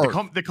on commie. this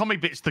earth. The commie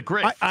bit's the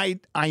grift. I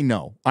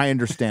know. I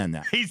understand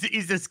that.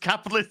 He's as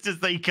capitalist as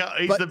they cut.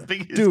 He's But, the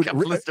biggest dude,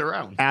 capitalist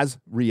around. As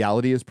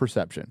reality is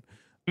perception.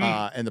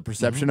 And the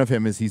perception of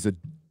him is he's a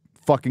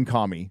fucking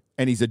commie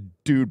and he's a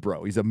dude,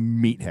 bro. He's a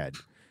meathead.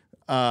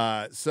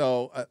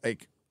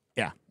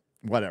 Yeah,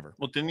 whatever.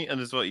 Well, didn't he? And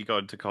as well, he got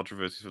into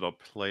controversies for not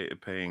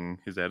paying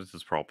his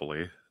editors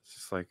properly. It's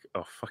just like,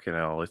 oh fucking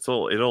hell! It's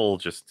all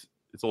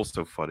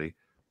so funny.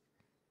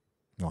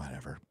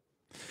 Whatever.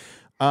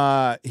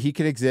 He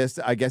could exist.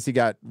 I guess he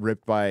got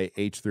ripped by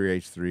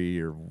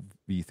H3H3 or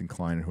Ethan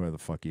Klein or whoever the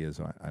fuck he is.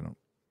 I don't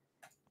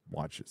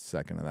watch a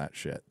second of that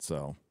shit.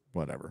 So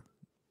whatever.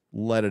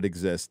 Let it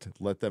exist.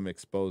 Let them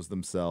expose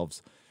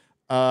themselves.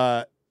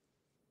 Let's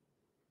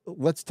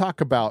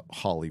talk about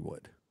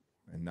Hollywood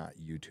and not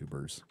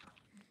YouTubers.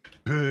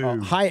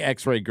 Hi,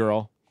 X-Ray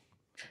Girl.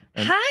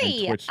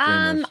 Hi.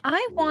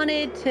 I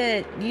wanted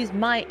to use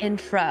my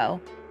intro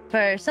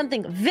for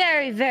something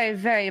very, very,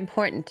 very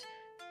important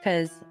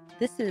because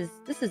this is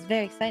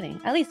very exciting.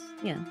 At least,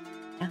 I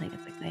think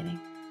it's exciting.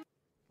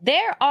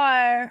 There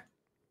are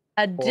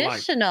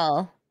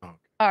additional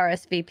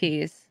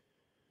RSVPs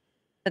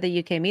for the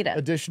UK meetup.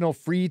 Additional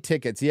free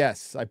tickets.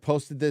 Yes, I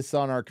posted this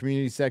on our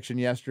community section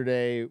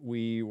yesterday.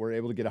 We were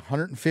able to get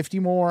 150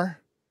 more.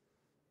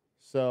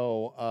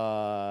 So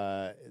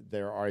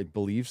there are, I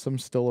believe, some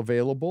still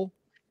available.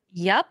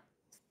 Yep.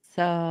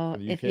 So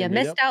if you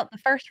missed out the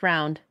first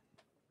round,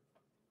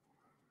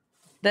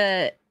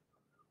 the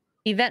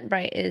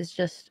Eventbrite is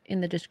just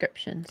in the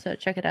description. So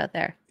check it out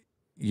there.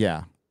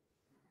 Yeah.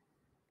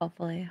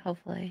 Hopefully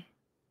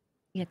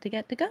you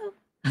get to go.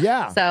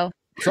 Yeah. So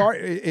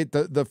sorry,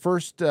 the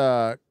first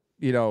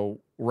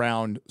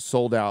round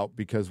sold out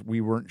because we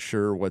weren't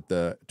sure what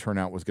the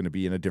turnout was going to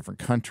be in a different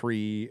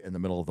country in the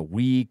middle of the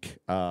week,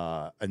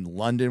 in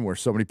London, where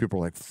so many people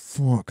are like,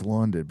 fuck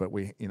London. But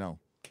we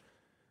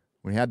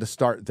had to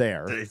start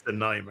there. It's a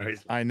nightmare.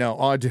 I know.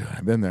 Oh, dude,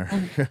 I've been there.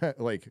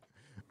 Like,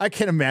 I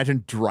can't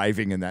imagine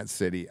driving in that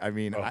city. I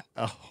mean,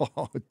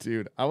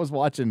 dude, I was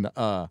watching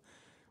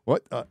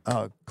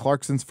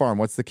Clarkson's Farm.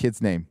 What's the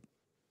kid's name?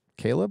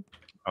 Caleb?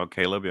 Oh,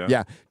 Caleb, yeah.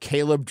 Yeah,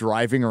 Caleb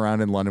driving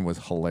around in London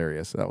was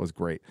hilarious. That was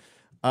great.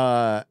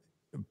 But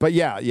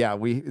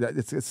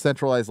it's a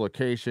centralized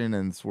location,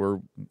 and it's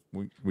where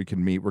we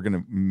can meet. We're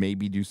gonna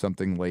maybe do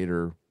something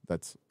later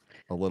that's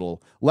a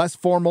little less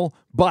formal,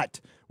 but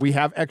we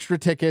have extra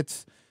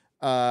tickets.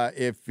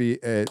 It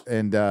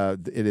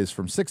is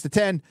from 6 to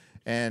 10,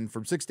 and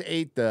from 6 to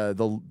 8,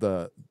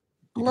 the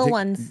little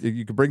ones.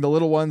 You can bring the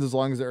little ones as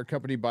long as they're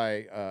accompanied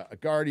by a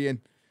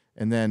guardian,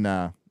 and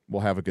then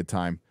we'll have a good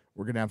time.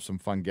 We're going to have some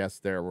fun guests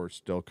there. We're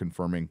still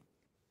confirming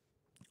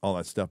all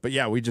that stuff. But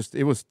yeah,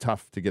 it was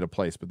tough to get a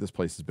place, but this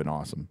place has been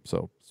awesome.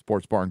 So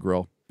Sports Bar and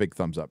Grill, big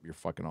thumbs up. You're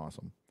fucking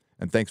awesome.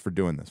 And thanks for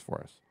doing this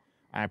for us.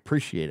 I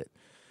appreciate it.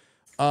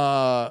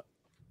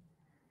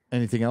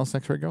 Anything else,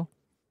 X-Ray Girl?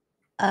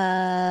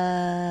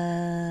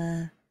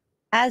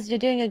 As you're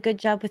doing a good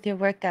job with your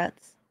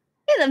workouts,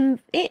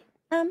 it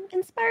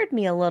inspired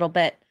me a little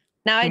bit.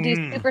 Now I do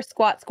super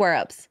squat square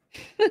ups.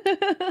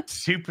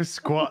 Super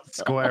squat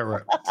square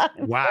ups.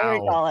 Wow. What do we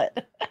call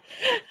it?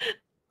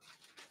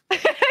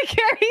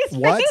 Carrie's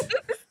what?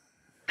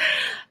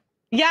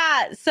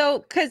 Yeah.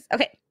 So,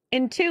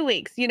 in 2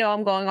 weeks,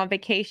 I'm going on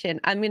vacation.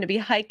 I'm going to be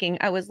hiking.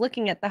 I was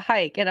looking at the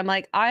hike and I'm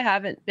like, I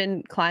haven't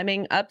been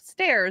climbing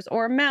upstairs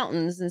or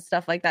mountains and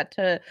stuff like that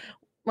to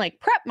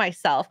prep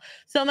myself.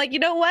 So I'm like, you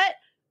know what?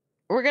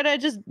 We're going to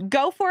just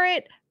go for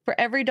it. For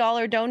every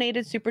 $1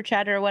 donated, super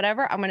chat or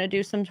whatever, I'm going to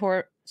do some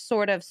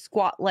sort of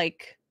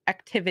squat-like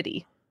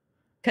activity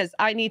because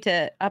I need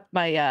to up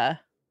my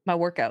my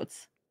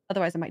workouts.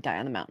 Otherwise, I might die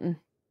on the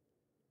mountain.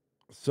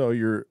 So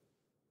you're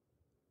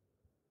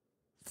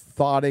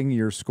thoughting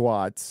your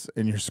squats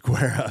and your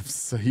square ups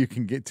so you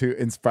can get to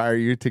inspire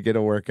you to get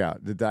a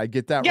workout. Did I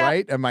get that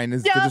right? Am I in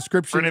the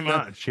description? Pretty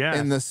much, yeah.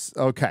 In this,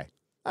 okay.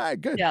 All right,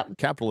 good. Yep.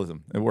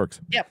 Capitalism. It works.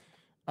 Yep.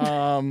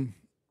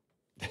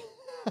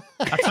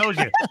 I told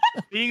you,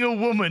 being a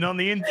woman on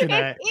the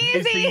internet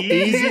is the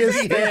easiest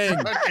thing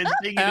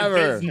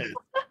ever. in business.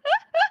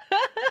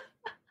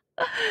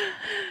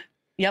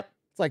 Yep.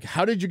 It's like,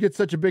 how did you get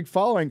such a big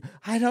following?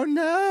 I don't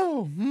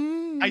know.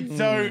 I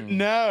don't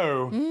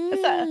know.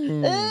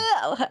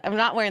 I'm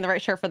not wearing the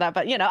right shirt for that,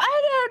 but I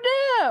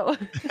don't know.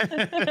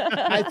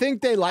 I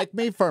think they like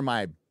me for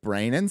my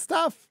brain and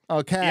stuff.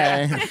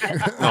 Okay.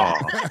 Yeah.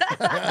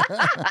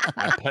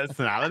 My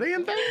personality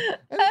and things.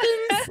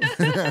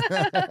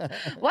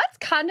 What's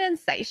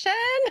condensation?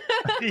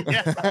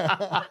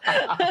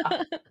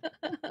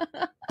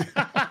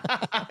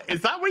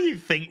 Is that where you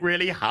think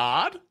really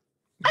hard?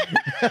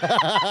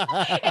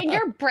 And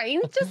your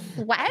brain just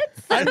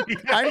sweats? I'm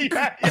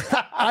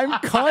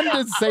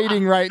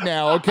condensating right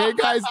now. Okay,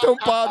 guys, don't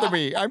bother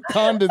me. I'm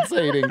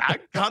condensating.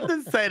 I'm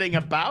condensating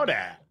about it.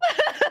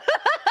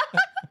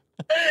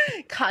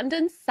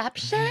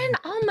 Condenception?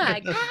 Oh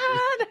my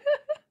god.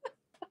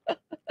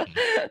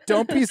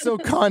 Don't be so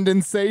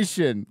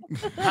condensation.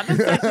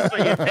 Condensation, so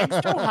you think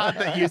so hard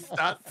that you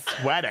start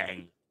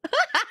sweating.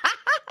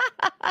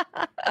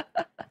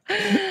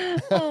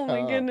 Oh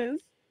my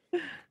goodness.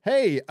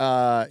 Hey, you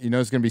know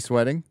who's going to be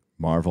sweating?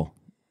 Marvel.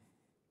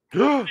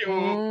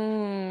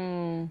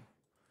 Mm.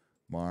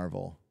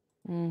 Marvel.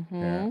 Mm-hmm.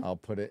 Here, I'll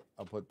put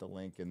the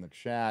link in the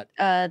chat.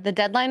 The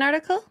Deadline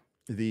article?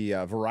 The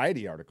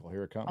Variety article.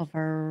 Here it comes. Oh,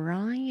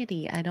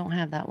 Variety. I don't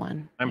have that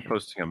one. I'm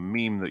posting a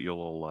meme that you'll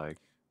all like.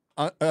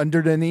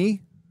 Under the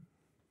knee?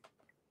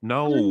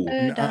 No,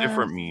 Under the-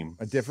 different meme.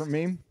 A different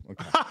meme?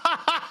 Okay.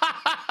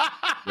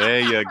 There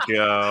you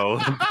go.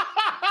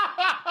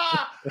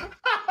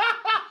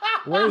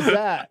 Where's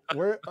that?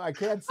 Where I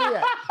can't see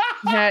it.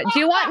 Yeah, do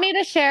you want me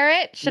to share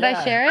it? Should I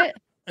Yeah. share it?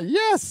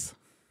 Yes.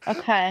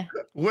 Okay.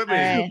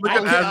 Women,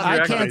 All right. I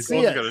Adam's can't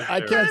see reaction. it.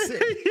 I can't see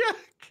it.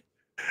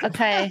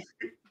 Okay.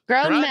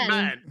 Grown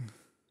men.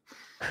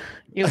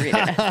 You read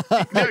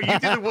it. No, you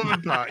did the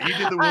woman part. You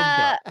did the woman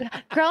part.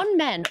 Grown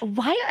men,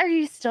 why are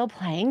you still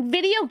playing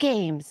video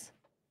games?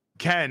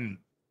 Ken,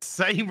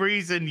 same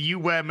reason you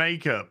wear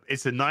makeup.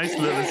 It's a nice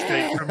little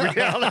escape from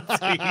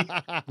reality.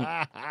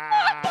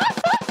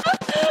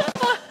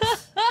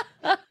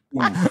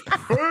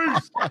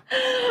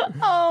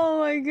 Oh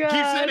my god.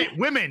 Keep saying it.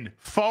 Women,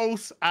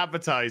 false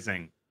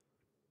advertising.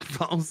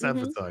 False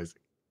advertising.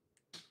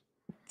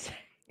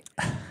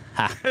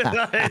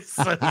 That is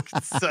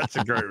such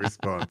a great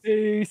response.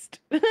 Boost.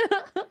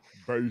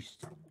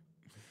 Boost.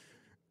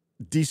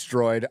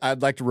 Destroyed.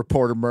 I'd like to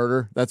report a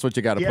murder. That's what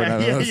you got to put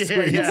on those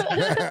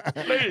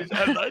tweets. Please,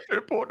 I'd like to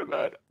report a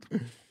murder.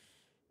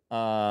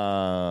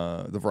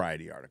 The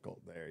Variety article.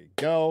 There you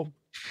go.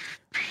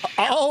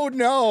 Oh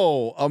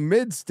no! A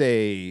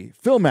Midstay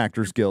Film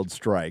Actors Guild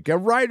strike, a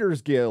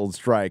Writers Guild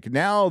strike.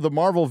 Now the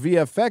Marvel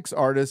VFX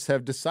artists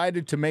have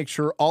decided to make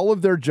sure all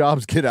of their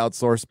jobs get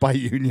outsourced by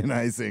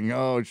unionizing.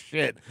 Oh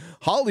shit!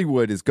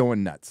 Hollywood is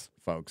going nuts,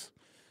 folks.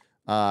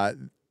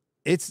 VFX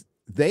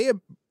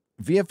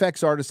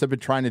artists have been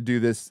trying to do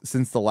this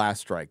since the last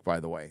strike, by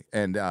the way,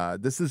 and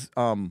this is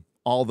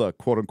all the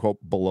quote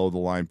unquote below the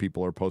line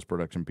people or post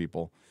production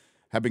people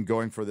have been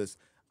going for this.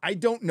 I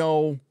don't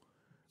know.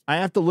 I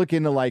have to look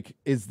into, like,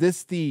 is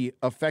this the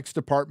effects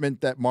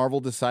department that Marvel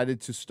decided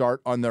to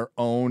start on their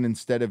own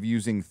instead of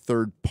using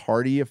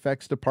third-party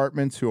effects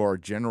departments who are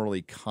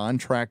generally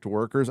contract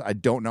workers? I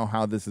don't know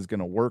how this is going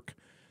to work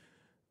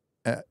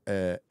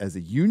as a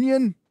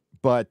union,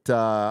 but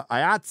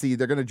IATSE,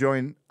 they're going to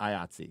join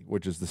IATSE,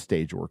 which is the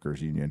stage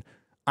workers union.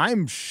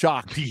 I'm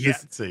shocked. The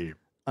Yahtzees.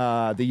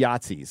 The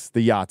Yahtzees.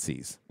 The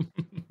Yahtzees.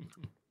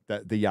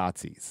 The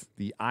Yahtzees.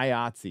 The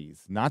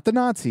IATSEs. Not the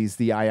Nazis,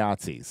 the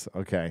IATSEs.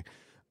 Okay.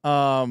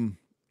 Even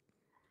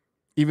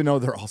though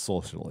they're all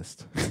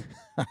socialist.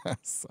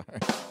 Sorry.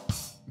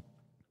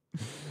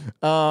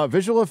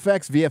 Visual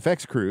effects,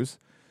 VFX crews.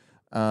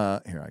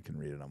 Here, I can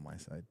read it on my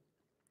side.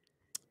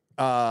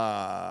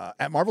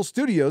 At Marvel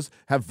Studios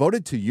have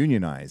voted to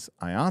unionize.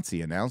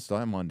 IATSE announced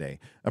on Monday.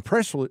 A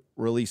press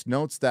release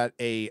notes that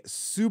a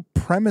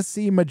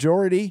supremacy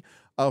majority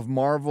of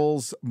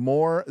Marvel's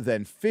more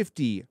than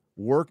 50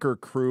 worker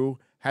crew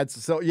had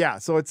so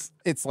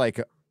it's like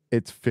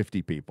it's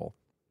 50 people.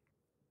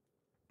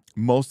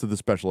 Most of the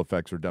special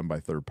effects are done by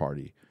third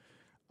party,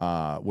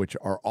 which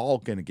are all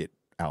going to get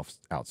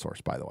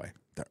outsourced, by the way.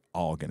 They're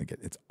all going to get,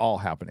 it's all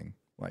happening.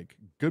 Like,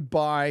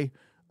 goodbye,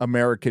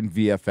 American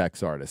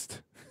VFX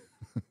artist.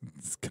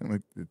 it's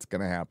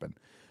gonna happen.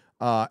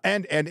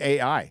 And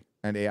AI.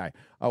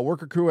 A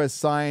worker crew has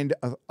signed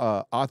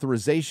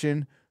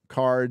authorization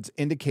cards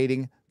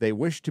indicating they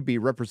wish to be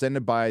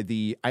represented by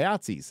the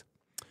IATSEs.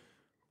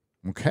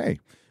 Okay.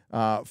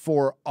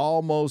 For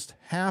almost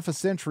half a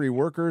century,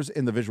 workers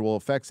in the visual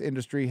effects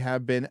industry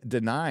have been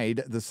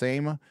denied the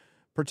same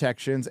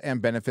protections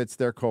and benefits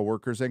their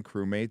coworkers and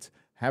crewmates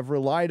have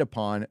relied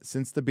upon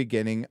since the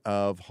beginning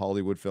of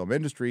Hollywood film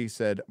industry,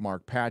 said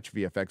Mark Patch,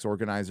 VFX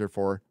organizer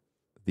for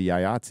the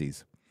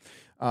IATSEs.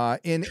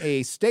 In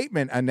a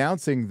statement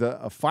announcing the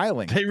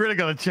filing. They really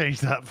got to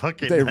change that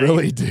fucking They name.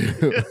 really do.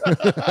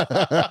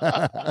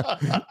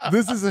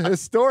 This is a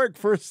historic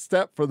first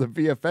step for the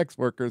VFX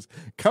workers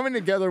coming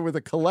together with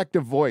a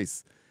collective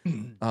voice.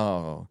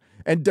 Oh,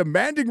 and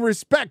demanding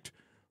respect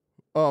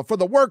for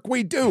the work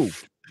we do.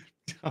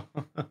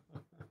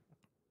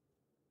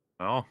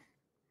 Well,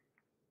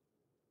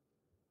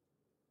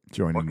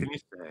 Joining what me. can you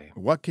say?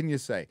 What can you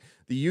say?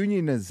 The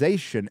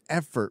unionization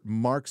effort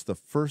marks the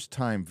first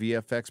time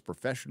VFX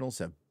professionals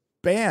have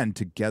band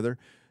together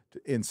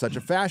in such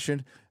a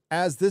fashion,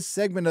 as this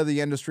segment of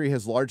the industry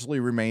has largely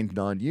remained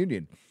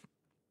non-union.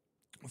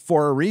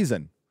 For a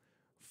reason,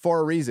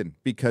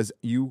 because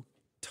you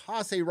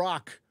toss a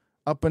rock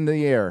up in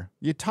the air.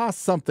 You toss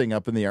something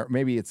up in the air.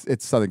 Maybe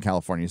it's Southern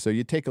California. So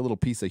you take a little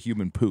piece of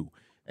human poo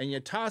and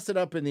you toss it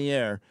up in the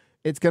air.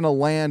 It's going to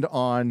land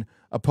on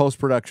a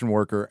post-production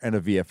worker and a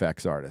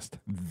VFX artist.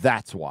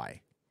 That's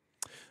why.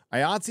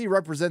 IATSE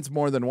represents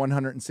more than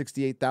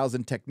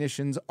 168,000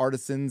 technicians,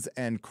 artisans,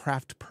 and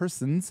craft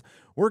persons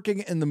working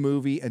in the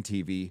movie and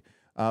TV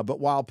But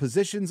while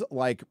positions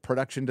like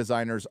production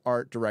designers,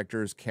 art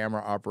directors,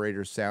 camera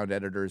operators, sound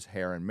editors,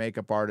 hair and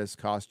makeup artists,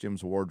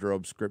 costumes,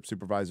 wardrobe, script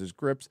supervisors,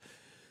 grips,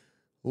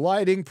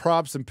 lighting,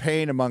 props, and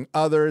paint, among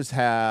others,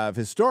 have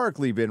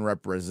historically been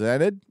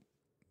represented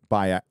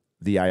by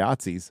the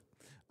IATSEs.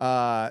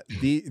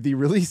 The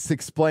release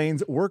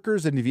explains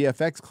workers and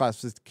VFX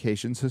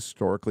classifications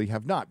historically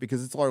have not,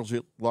 because it's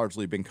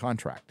largely been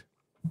contract.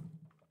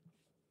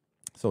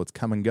 So it's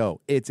come and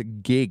go. It's a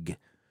gig.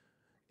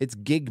 It's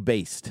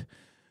gig-based.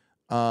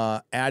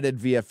 Added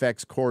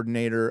VFX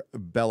coordinator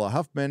Bella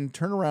Huffman.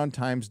 Turnaround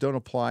times don't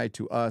apply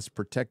to us.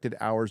 Protected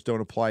hours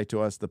don't apply to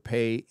us. The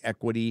pay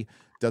equity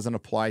doesn't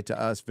apply to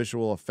us.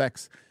 Visual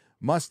effects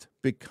must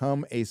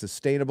become a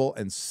sustainable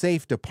and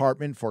safe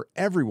department for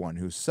everyone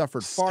who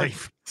suffered far.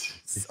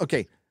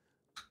 Okay.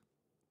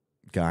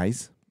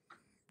 Guys,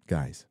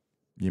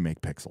 you make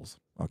pixels,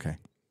 okay?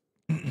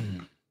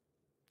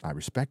 I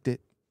respect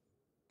it.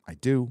 I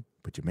do,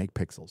 but you make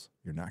pixels.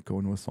 You're not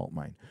going to a salt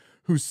mine.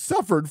 Who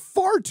suffered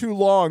far too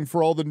long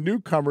for all the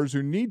newcomers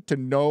who need to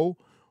know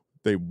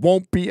they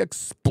won't be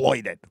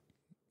exploited.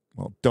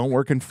 Well, don't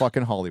work in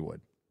fucking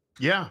Hollywood.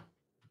 Yeah.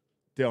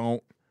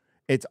 Don't.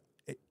 It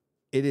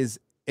is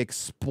it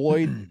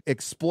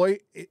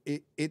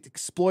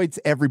exploits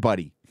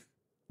everybody.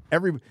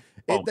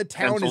 The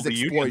town is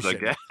exploitation. Unions, I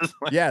guess.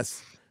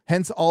 Yes.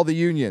 Hence all the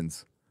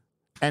unions.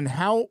 And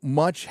how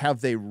much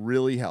have they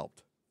really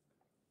helped?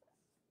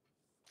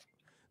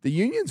 The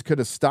unions could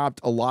have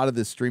stopped a lot of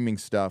this streaming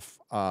stuff,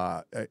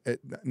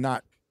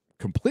 not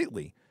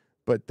completely,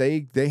 but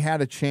they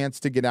had a chance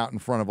to get out in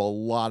front of a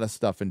lot of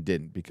stuff and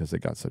didn't, because they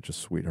got such a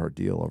sweetheart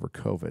deal over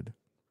COVID.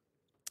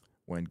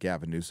 When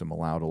Gavin Newsom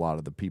allowed a lot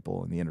of the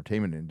people in the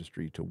entertainment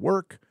industry to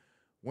work,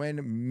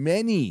 when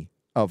many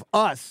of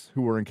us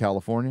who were in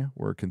California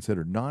were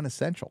considered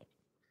non-essential.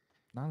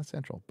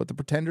 Non-essential, but the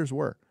pretenders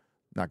were.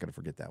 Not going to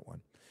forget that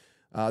one.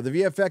 The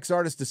VFX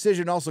artist's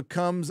decision also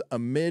comes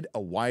amid a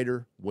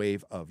wider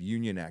wave of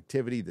union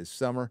activity this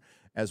summer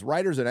as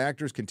writers and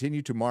actors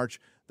continue to march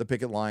the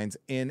picket lines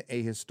in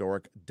a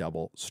historic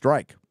double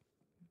strike.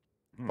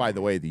 By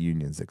the way, the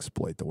unions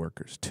exploit the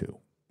workers too.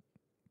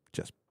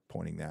 Just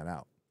pointing that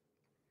out.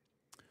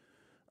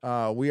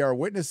 We are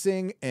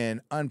witnessing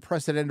an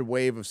unprecedented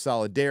wave of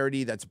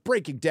solidarity that's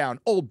breaking down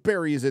old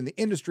barriers in the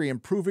industry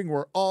and proving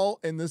we're all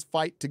in this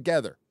fight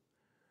together.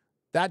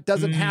 That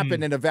doesn't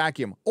happen in a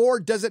vacuum. Or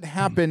does it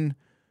happen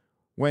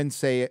when,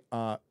 say,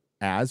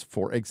 as,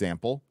 for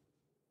example,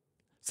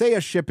 say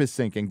a ship is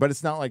sinking, but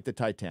it's not like the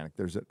Titanic.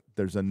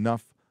 There's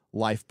enough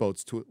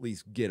lifeboats to at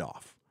least get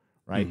off,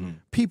 right?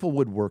 People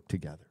would work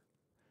together.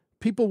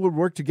 People would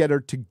work together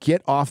to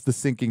get off the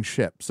sinking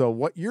ship. So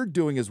what you're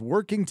doing is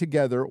working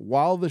together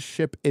while the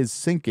ship is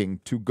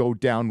sinking to go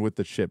down with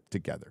the ship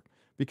together.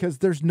 Because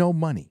there's no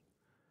money.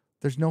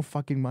 There's no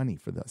fucking money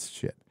for this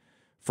shit.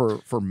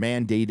 For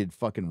mandated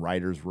fucking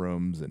writers'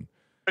 rooms. And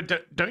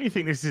But don't you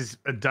think this is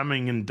a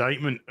damning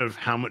indictment of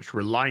how much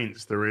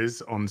reliance there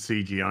is on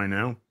CGI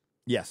now?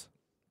 Yes.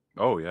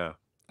 Oh, yeah.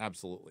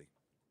 Absolutely.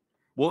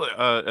 Well,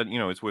 and,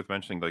 it's worth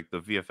mentioning, like,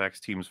 the VFX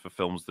teams for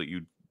films that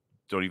you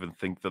don't even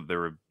think that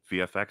there are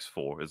VFX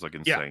for is, like,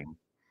 insane. Yeah.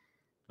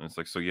 And it's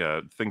like, so,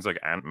 yeah, things like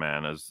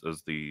Ant-Man, as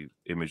the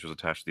image was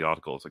attached to the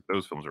article, it's like,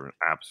 those films are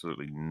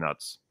absolutely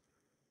nuts.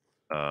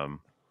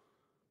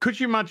 Could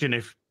you imagine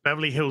if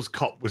Beverly Hills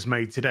Cop was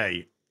made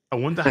today? I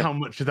wonder how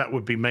much of that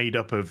would be made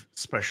up of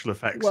special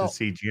effects and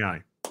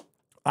CGI.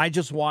 I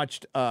just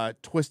watched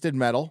Twisted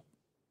Metal.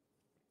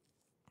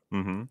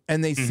 And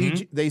they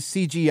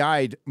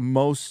CGI'd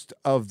most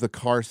of the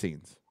car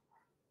scenes.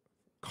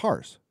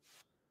 Cars.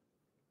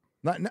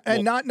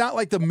 Not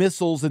like the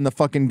missiles and the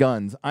fucking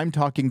guns. I'm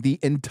talking the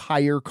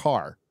entire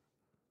car.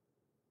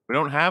 We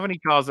don't have any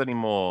cars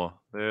anymore.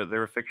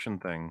 They're a fiction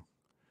thing.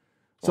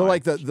 So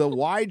like the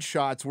wide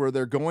shots where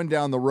they're going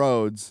down the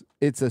roads,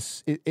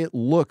 it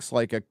looks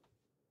like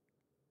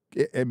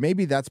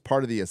maybe that's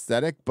part of the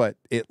aesthetic, but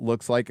it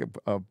looks like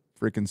a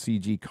freaking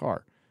CG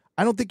car.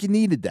 I don't think you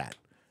needed that.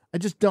 I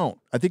just don't.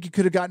 I think you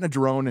could have gotten a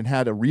drone and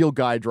had a real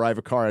guy drive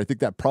a car. I think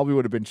that probably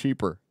would have been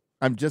cheaper.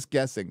 I'm just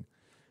guessing.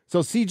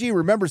 So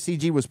remember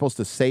CG was supposed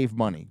to save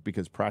money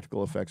because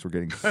practical effects were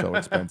getting so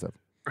expensive.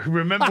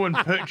 Remember when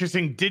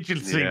purchasing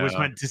digitally was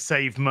meant to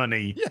save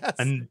money? Yes.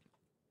 And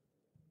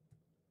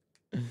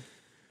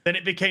then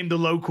it became the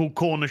local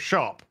corner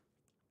shop.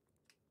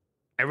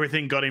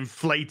 Everything got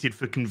inflated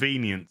for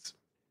convenience.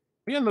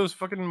 Yeah, and those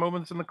fucking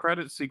moments in the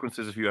credit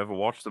sequences, if you ever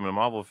watch them in a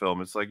Marvel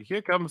film, it's like,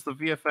 here comes the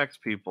VFX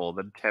people.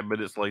 Then 10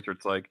 minutes later,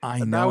 it's like,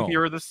 now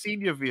here are the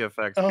senior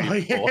VFX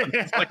people. Yeah.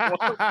 It's like, what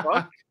the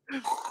fuck?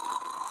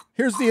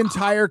 Here's the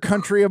entire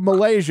country of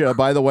Malaysia,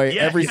 by the way.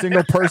 Every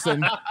single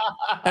person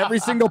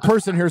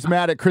here's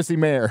mad at Chrissy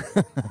Mayer. For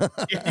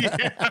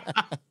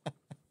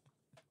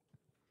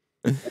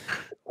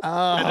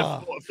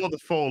the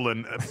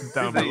fallen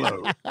down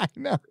below. I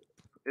know.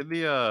 In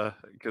the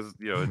because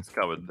it's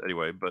coming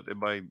anyway, but in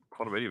my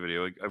Quantum Mania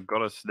video, I've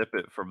got a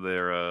snippet from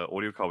their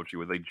audio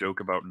commentary where they joke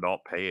about not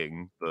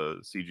paying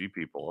the CG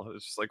people.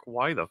 It's just like,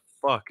 why the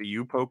fuck are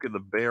you poking the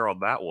bear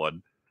on that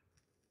one?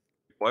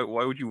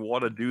 Why would you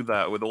want to do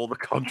that with all the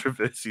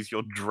controversies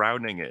you're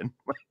drowning in?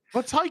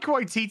 But Taika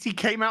Waititi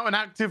came out and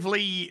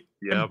actively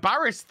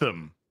embarrassed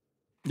them.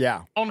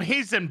 Yeah. On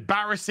his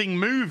embarrassing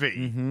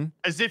movie,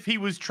 as if he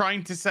was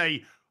trying to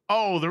say,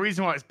 oh, the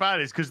reason why it's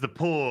bad is because the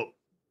poor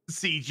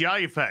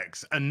CGI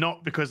effects and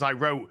not because I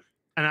wrote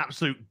an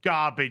absolute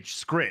garbage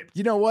script.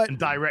 You know what? And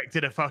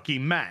directed a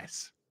fucking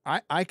mess.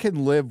 I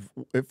can live,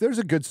 if there's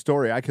a good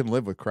story, I can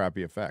live with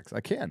crappy effects.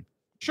 I can.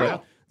 Sure.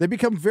 But they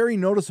become very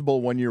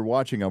noticeable when you're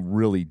watching a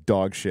really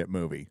dog shit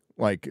movie,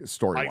 like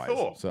story-wise. Like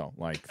Thor. So,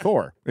 like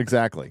Thor,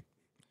 exactly.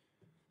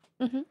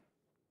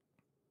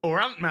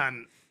 Or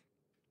Ant-Man.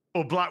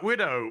 Or Black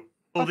Widow.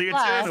 Or The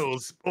Flash.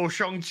 Eternals. Or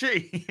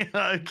Shang-Chi.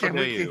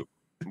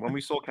 When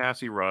we saw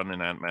Cassie run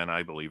in Ant-Man,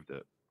 I believed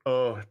it.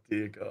 Oh,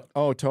 dear God.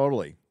 Oh,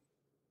 totally.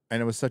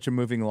 And it was such a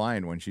moving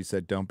line when she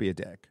said, "Don't be a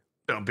dick."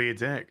 Don't be a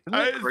dick. Isn't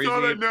I it just crazy?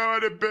 thought I know how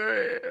to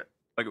be.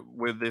 Like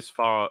we're this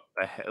far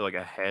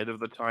ahead of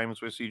the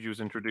times where CG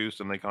was introduced,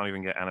 and they can't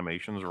even get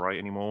animations right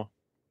anymore.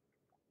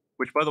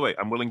 Which, by the way,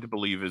 I'm willing to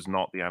believe is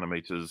not the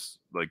animators'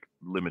 like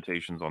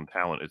limitations on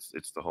talent.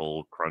 It's the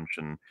whole crunch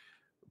and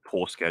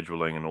poor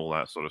scheduling and all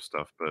that sort of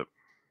stuff. But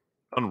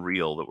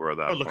unreal that we're at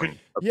that point.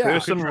 A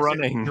person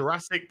running.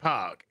 Jurassic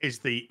Park is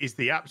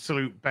the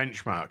absolute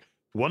benchmark.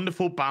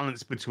 Wonderful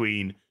balance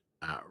between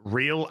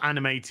real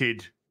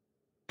animated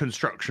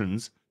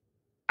constructions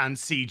and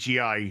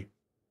CGI.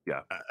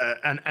 Yeah.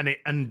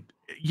 And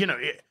you know,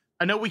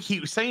 I know we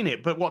keep saying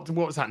it, but what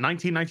was that?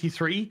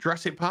 1993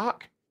 Jurassic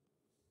Park?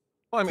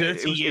 Well, I mean,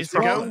 30 years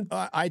from,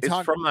 ago.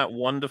 It's from that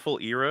wonderful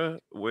era,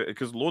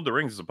 because Lord of the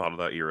Rings is a part of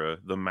that era.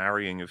 The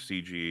marrying of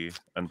CG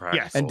and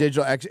practical. And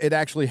digital. It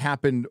actually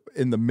happened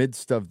in the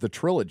midst of the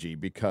trilogy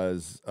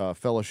because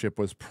Fellowship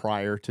was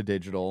prior to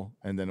digital,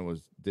 and then it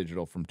was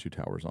digital from Two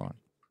Towers on.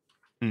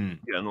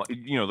 Yeah, and like,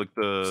 you know, like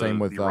the Same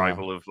with the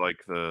arrival of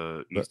like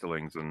the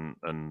Easterlings and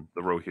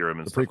the Rohirrim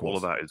and stuff. All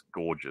of that is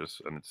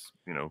gorgeous, and it's,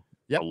 you know,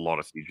 a lot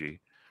of CG.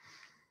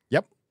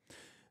 Yep.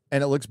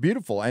 And it looks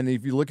beautiful. And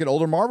if you look at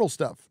older Marvel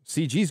stuff,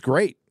 CG's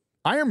great.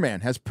 Iron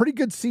Man has pretty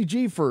good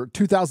CG for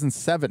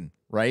 2007,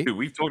 right? Dude,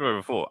 we've talked about it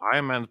before.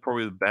 Iron Man's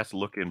probably the best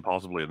looking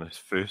possibly in his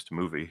first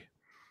movie.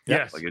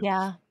 Yes. Like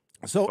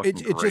So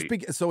it's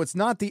just so it's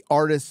not the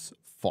artist's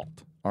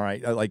fault. All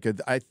right,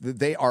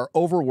 they are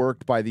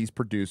overworked by these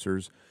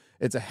producers.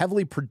 It's a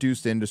heavily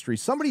produced industry.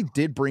 Somebody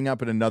did bring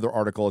up in another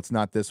article, it's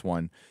not this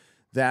one,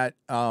 that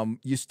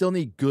you still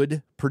need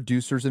good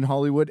producers in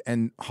Hollywood,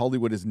 and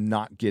Hollywood is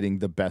not getting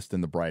the best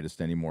and the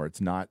brightest anymore.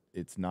 It's not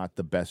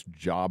the best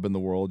job in the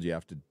world. You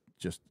have to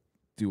just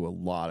do a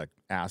lot of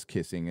ass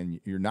kissing,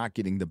 and you're not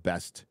getting the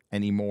best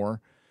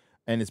anymore.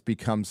 And it's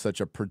become such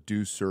a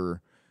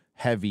producer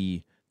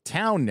heavy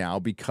town now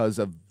because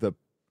of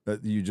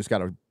you just got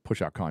to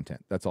push out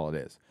content. That's all it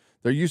is.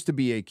 There used to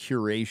be a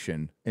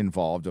curation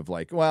involved of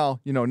like,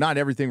 well, you know, not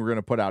everything we're going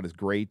to put out is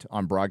great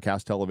on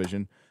broadcast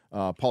television.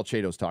 Paul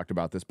Chato's talked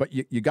about this, but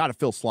you got to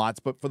fill slots.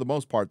 But for the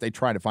most part, they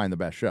try to find the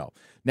best show.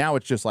 Now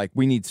it's just like,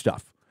 we need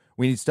stuff.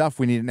 We need stuff.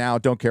 We need it now.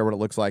 Don't care what it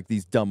looks like.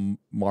 These dumb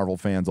Marvel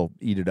fans will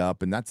eat it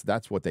up. And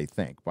that's what they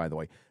think, by the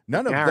way.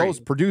 None of those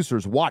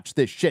producers watch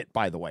this shit,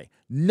 by the way.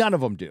 None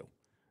of them do.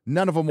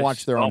 None of them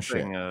watch their own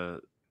shit.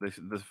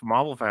 The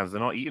Marvel fans,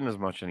 they're not eating as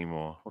much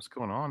anymore. What's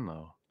going on,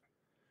 though?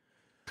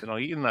 They're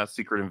not eating that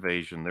Secret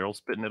Invasion. They're all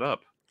spitting it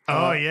up.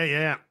 Oh,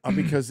 yeah.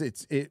 Because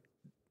it's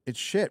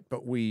shit,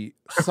 but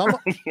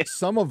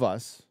some of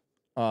us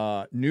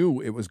knew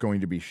it was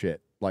going to be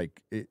shit.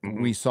 Like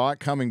we saw it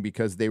coming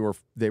because they were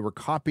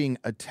copying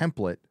a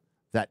template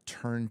that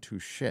turned to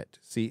shit.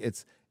 See,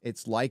 it's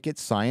like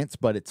it's science,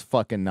 but it's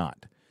fucking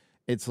not.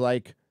 It's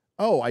like,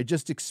 oh, I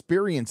just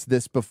experienced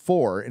this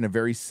before in a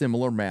very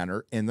similar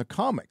manner in the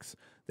comics.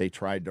 They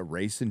tried to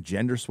race and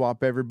gender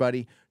swap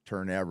everybody,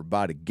 turn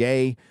everybody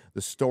gay.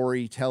 The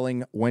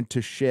storytelling went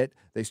to shit.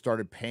 They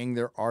started paying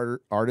their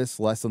artists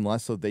less and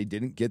less, so they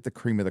didn't get the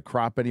cream of the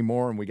crop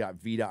anymore. And we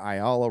got Vita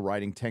Ayala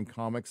writing 10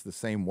 comics the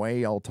same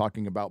way, all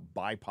talking about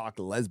BIPOC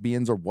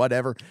lesbians or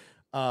whatever,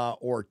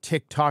 or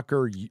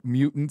TikToker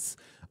mutants.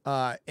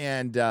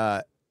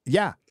 It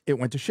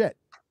went to shit.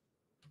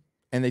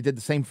 And they did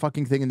the same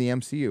fucking thing in the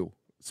MCU,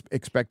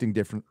 expecting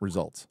different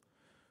results.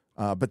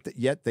 But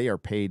yet they are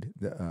paid.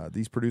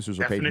 These producers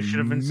are paid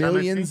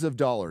millions of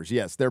dollars.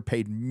 Yes, they're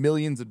paid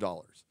millions of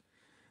dollars.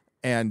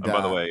 And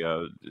by the way,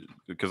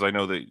 because I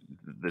know that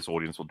this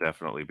audience will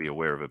definitely be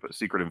aware of it, but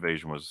Secret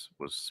Invasion was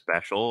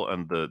special,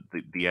 and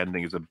the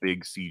ending is a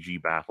big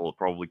CG battle. It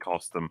probably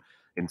cost them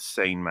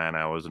insane man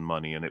hours and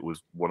money, and it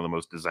was one of the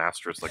most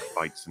disastrous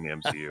fights in the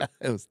MCU.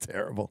 It was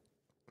terrible.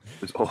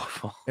 It was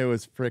awful. It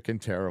was freaking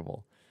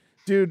terrible,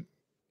 dude.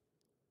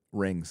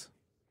 Rings,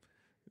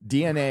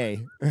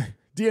 DNA.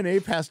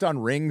 DNA passed on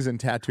rings and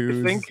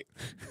tattoos. I think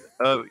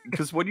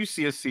because when you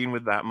see a scene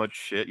with that much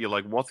shit, you're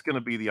like, what's going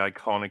to be the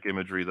iconic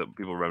imagery that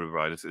people remember?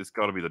 Right? It's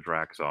got to be the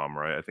Drax arm,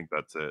 right? I think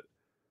that's it.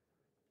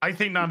 I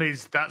think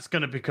that's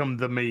going to become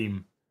the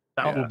meme.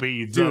 That will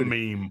be the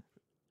meme.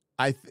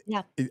 I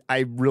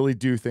really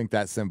do think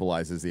that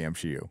symbolizes the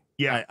MCU.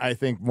 Yeah. I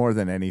think more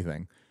than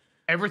anything.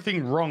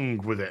 Everything wrong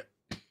with it.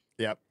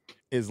 Yep.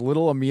 is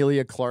little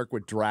Amelia Clark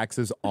with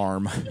Drax's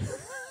arm.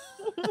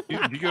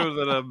 You go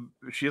that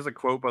she has a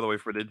quote, by the way,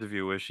 for an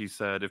interview where she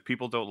said, "If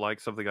people don't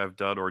like something I've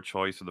done or a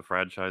choice in the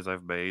franchise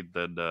I've made,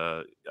 then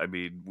I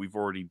mean, we've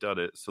already done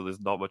it, so there's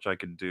not much I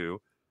can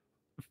do."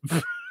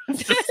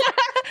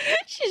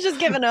 She's just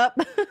given up.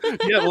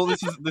 Yeah, well,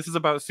 this is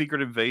about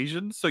Secret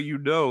Invasion, so you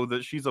know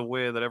that she's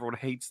aware that everyone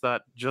hates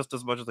that just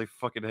as much as they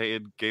fucking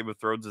hated Game of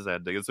Thrones'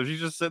 ending, and so she's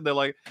just sitting there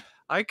like,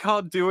 I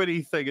can't do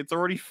anything. It's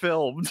already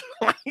filmed.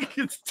 Like,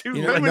 it's too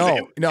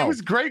late. It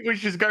was great when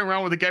she's going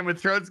around with the Game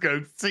of Thrones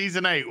going,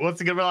 season 8. What's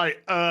it gonna be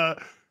like?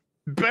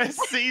 Best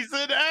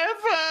season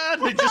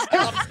ever. They just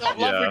can't stop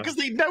laughing because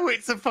they know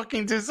it's a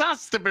fucking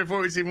disaster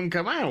before it's even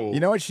come out. You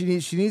know what she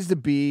needs? She needs to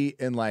be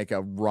in like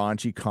a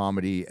raunchy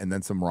comedy and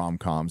then some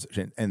rom-coms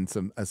and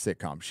a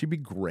sitcom. She'd be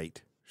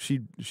great.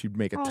 She'd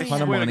make a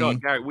ton of money.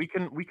 God, Gary, we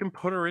can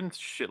put her in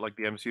shit like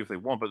the MCU if they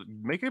want, but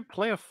make her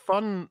play a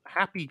fun,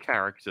 happy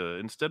character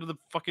instead of the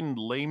fucking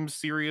lame,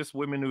 serious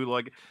women who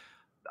like,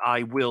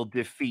 I will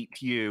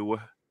defeat you.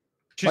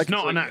 She's like,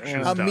 not an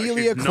action star.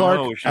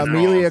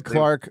 Amelia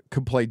Clark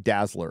could play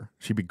Dazzler.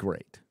 She'd be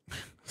great.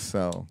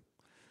 So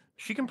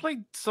she can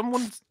play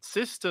someone's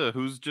sister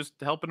who's just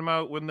helping them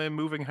out when they're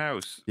moving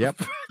house.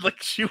 Yep.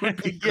 Like she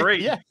would be great.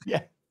 Yeah.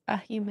 A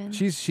human.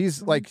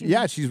 She's like,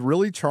 she's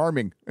really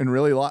charming in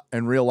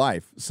real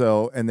life.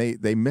 So, and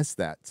they miss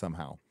that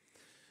somehow.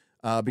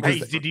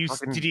 Because did you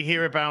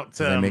hear about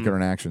they make her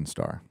an action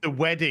star? The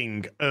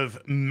wedding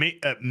of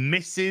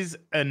Mrs.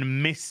 and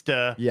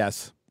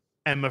Mr.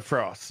 Emma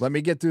Frost. Let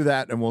me get through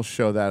that and we'll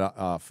show that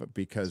off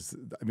because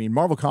I mean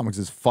Marvel Comics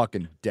is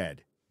fucking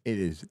dead. It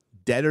is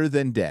deader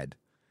than dead.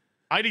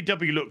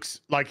 IDW looks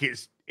like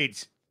it's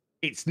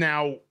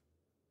now.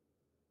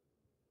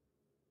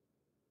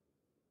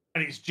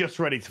 And it's just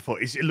ready to fall.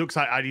 It looks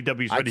like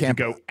IDW is ready to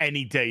go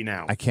any day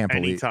now. I can't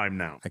believe anytime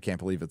now. I can't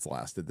believe it's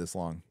lasted this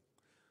long.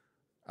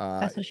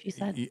 That's what she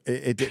said.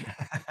 It did.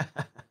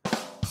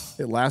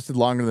 It lasted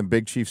longer than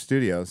Big Chief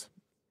Studios.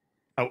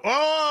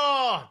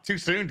 Oh, too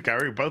soon,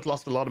 Gary. We both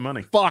lost a lot of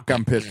money. Fuck,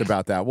 I'm pissed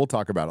about that. We'll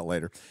talk about it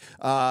later.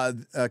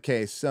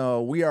 Okay,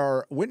 so we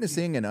are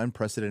witnessing an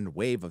unprecedented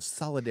wave of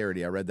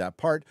solidarity. I read that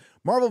part.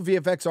 Marvel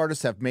VFX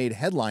artists have made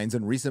headlines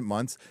in recent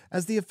months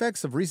as the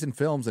effects of recent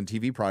films and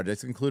TV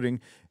projects,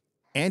 including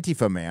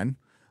Antifa Man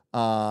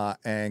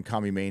and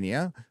Commie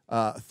Mania,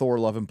 Thor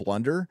Love and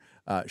Blunder,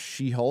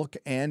 She-Hulk,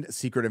 and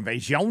Secret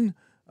Invasion,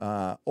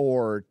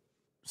 or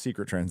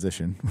Secret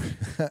Transition,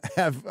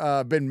 have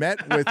been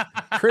met with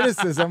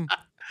criticism.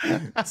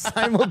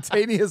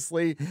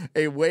 Simultaneously,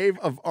 a wave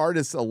of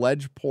artists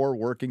allege poor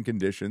working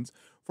conditions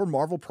for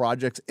Marvel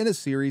projects in a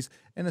series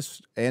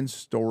and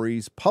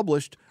stories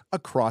published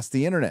across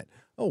the internet.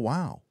 Oh,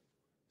 wow.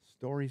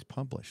 Stories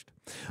published.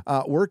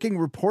 Workers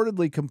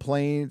reportedly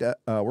complained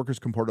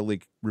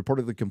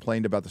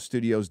about the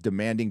studio's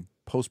demanding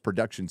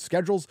post-production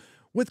schedules,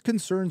 with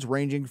concerns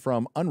ranging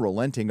from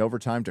unrelenting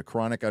overtime to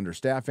chronic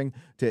understaffing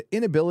to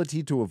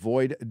inability to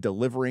avoid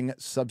delivering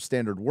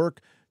substandard work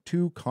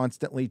to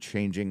constantly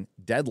changing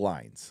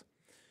deadlines.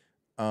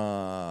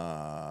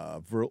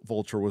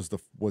 Vulture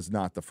was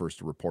not the first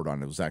to report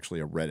on it. It was actually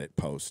a Reddit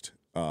post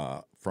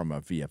from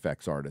a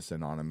VFX artist,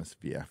 anonymous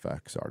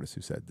VFX artist,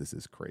 who said, "This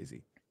is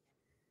crazy.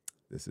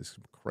 This is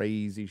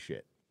crazy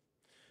shit."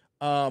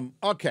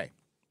 Okay.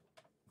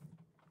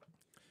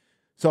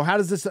 So how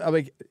does this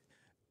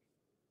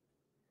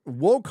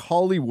woke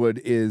Hollywood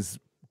is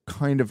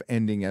kind of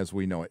ending as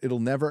we know it. It'll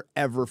never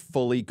ever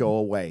fully go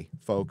away,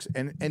 folks.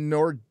 And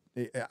nor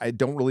I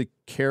don't really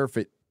care if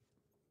it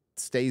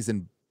stays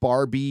in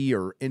Barbie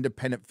or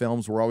independent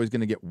films. We're always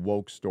going to get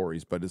woke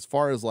stories, but as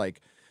far as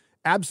like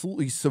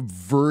absolutely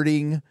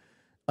subverting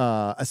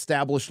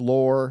established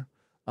lore,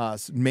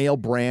 male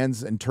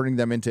brands and turning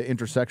them into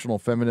intersectional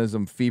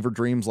feminism fever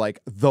dreams like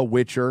The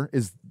Witcher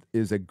is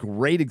a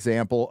great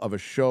example of a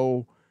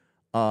showrunner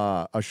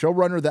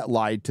that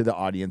lied to the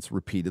audience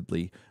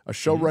repeatedly, a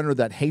showrunner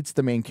that hates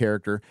the main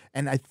character,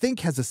 and I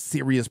think has a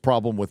serious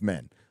problem with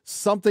men.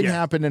 Something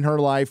happened in her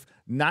life,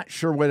 not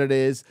sure what it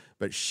is,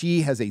 but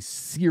she has a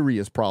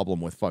serious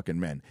problem with fucking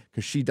men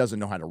because she doesn't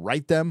know how to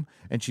write them,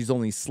 and she's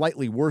only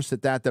slightly worse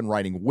at that than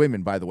writing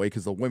women, by the way,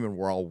 because the women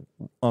were all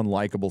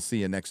unlikable.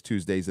 See you next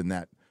Tuesdays in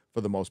that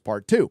for the most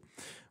part, too.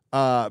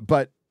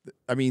 But,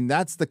 I mean,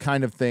 that's the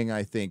kind of thing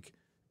I think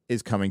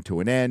is coming to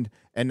an end.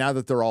 And now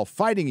that they're all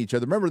fighting each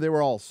other, remember they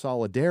were all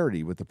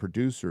solidarity with the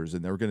producers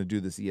and they were going to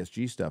do this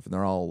ESG stuff. And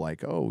they're all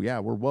like, oh yeah,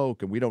 we're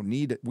woke and we don't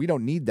need it. We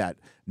don't need that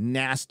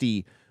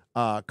nasty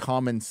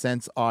common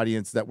sense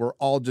audience that we're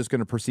all just going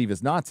to perceive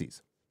as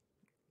Nazis.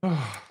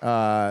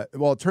 Well,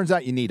 it turns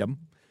out you need them.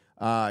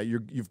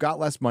 You've got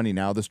less money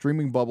now. The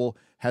streaming bubble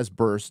has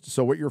burst.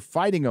 So what you're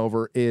fighting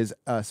over is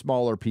a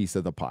smaller piece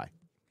of the pie.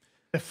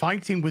 They're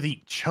fighting with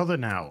each other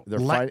now.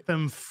 Let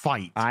them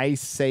fight. I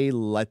say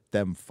let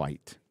them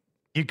fight.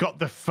 You got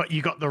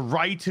the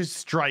writers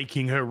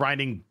striking who are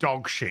writing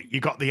dog shit.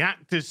 You got the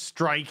actors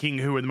striking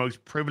who are the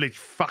most privileged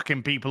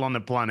fucking people on the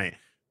planet.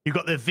 You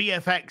got the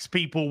VFX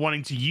people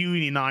wanting to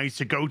unionize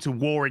to go to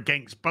war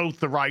against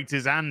both the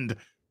writers and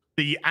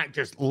the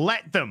actors.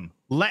 Let them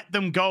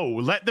go.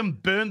 Let them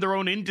burn their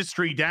own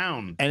industry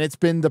down. And it's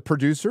been the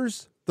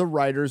producers, the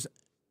writers,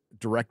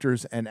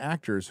 directors, and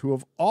actors who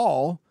have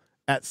all,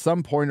 at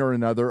some point or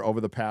another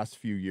over the past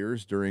few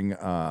years during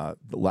The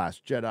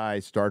Last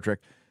Jedi, Star Trek,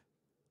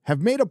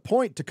 have made a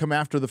point to come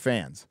after the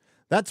fans.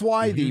 That's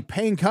why the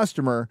paying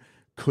customer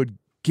could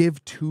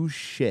give two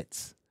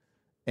shits.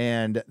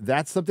 And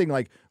that's something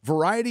like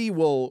Variety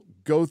will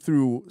go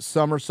through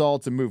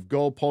somersaults and move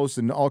goalposts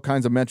and all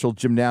kinds of mental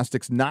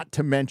gymnastics, not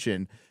to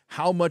mention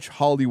how much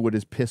Hollywood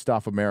is pissed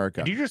off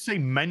America. Did you just say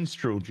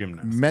menstrual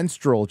gymnastics?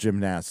 Menstrual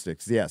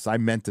gymnastics. Yes, I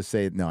meant to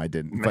say it. No, I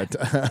didn't. But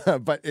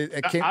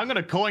it came. I'm going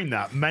to coin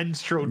that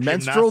menstrual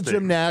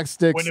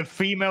gymnastics. When a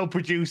female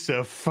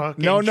producer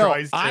fucking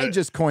tries to I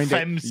just coined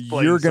it.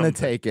 You're going to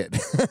take it.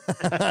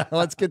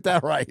 Let's get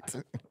that right.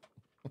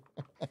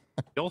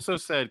 He also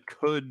said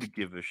could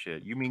give a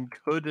shit. You mean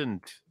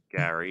couldn't,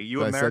 Gary.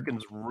 You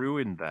Americans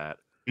ruined that.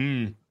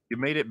 You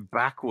made it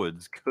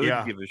backwards. Could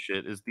give a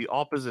shit is the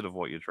opposite of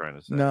what you're trying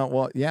to say. No,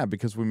 well, yeah,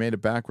 because we made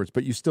it backwards.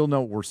 But you still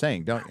know what we're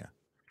saying, don't you?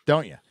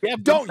 Don't you? Yeah,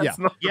 don't you?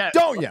 Yeah,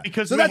 don't you?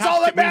 Because so that's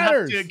all that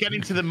matters. We have to get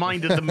into the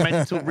mind of the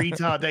mental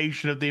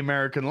retardation of the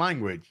American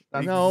language.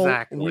 No,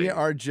 exactly. We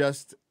are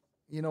just,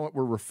 you know what?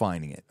 We're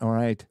refining it. All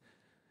right.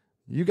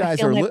 You guys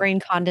I feel are my brain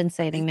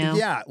condensating now.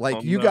 Yeah,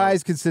 like you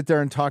guys can sit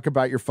there and talk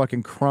about your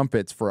fucking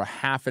crumpets for a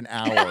half an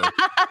hour.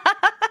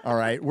 All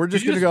right, we're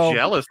just You're gonna go.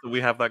 Jealous that we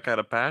have that kind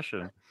of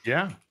passion.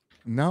 Yeah.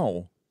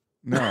 No.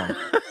 You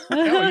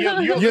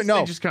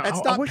know,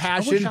 that's not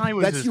passion.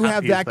 That's you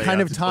have that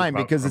kind of time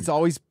because it's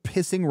always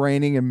pissing,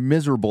 raining, and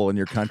miserable in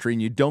your country,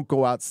 and you don't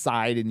go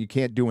outside and you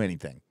can't do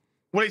anything.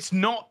 Well, it's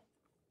not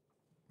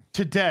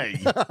today.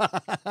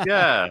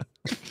 Yeah.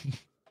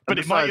 But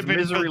it might have been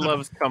misery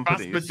loves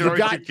company. It's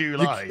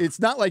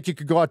not like you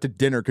could go out to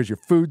dinner because your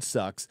food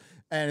sucks,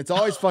 and it's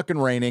always fucking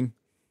raining.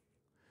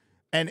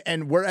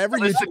 And wherever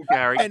Listen,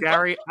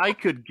 Gary, I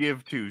could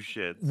give two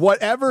shits.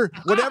 Whatever.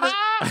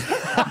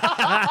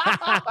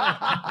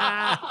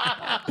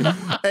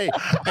 Hey,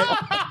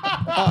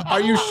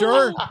 are you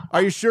sure?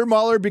 Are you sure,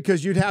 MauLer?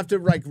 Because you'd have to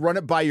like run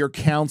it by your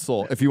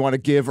counsel if you want to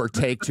give or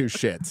take two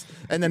shits,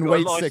 and then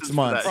wait 6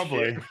 months.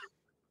 Probably.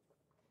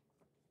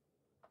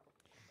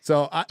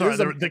 So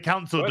the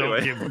council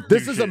don't give.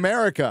 This is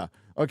America.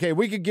 Okay,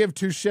 we could give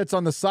two shits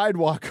on the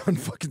sidewalk on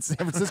fucking San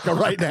Francisco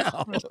right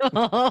now.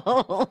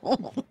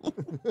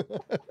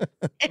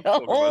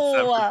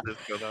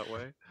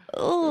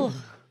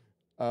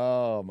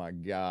 Oh my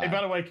God. Hey,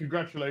 by the way,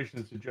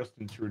 congratulations to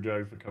Justin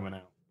Trudeau for coming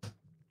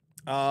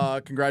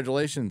out.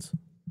 Congratulations.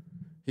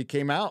 He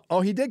came out. Oh,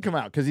 he did come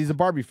out because he's a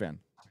Barbie fan.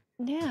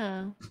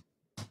 Yeah.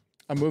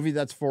 A movie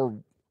that's for.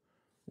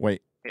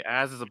 Wait. Hey,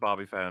 Az is a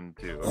Barbie fan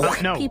too.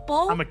 No,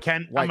 people? I'm a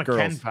Ken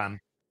fan.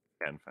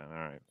 Ken fan. All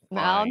right.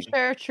 Well, I'm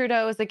sure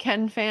Trudeau is a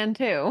Ken fan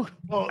too.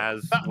 Well,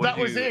 that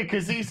was it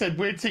because he said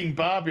we're Team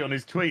Barbie on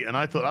his tweet, and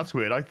I thought that's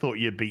weird. I thought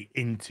you'd be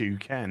into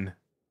Ken.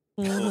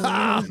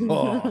 I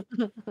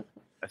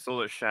saw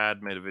that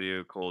Shad made a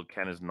video called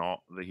 "Ken is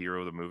not the hero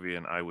of the movie,"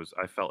 and I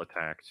felt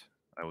attacked.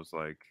 I was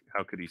like,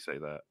 "How could he say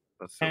that?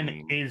 That's so Ken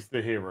mean." is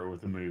the hero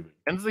of the movie.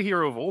 Ken's the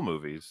hero of all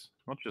movies,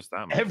 not just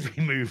that movie.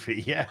 Every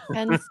movie, yeah.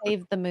 Ken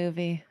saved the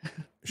movie.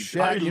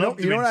 Shad, you know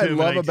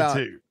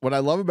what I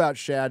love about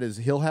Shad is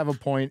he'll have a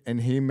point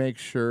and he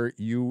makes sure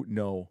you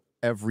know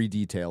every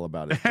detail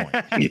about his point.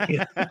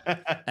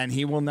 And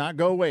he will not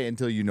go away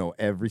until you know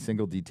every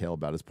single detail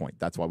about his point.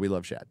 That's why we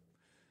love Shad.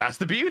 That's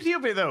the beauty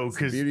of it, though,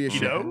 because you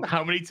know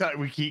how many times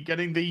we keep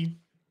getting the,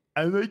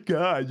 oh my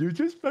God, you're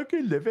just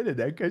fucking living in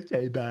echo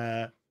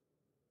chamber.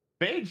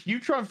 Bitch,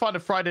 you try and find a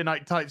Friday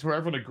Night Tights where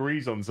everyone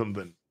agrees on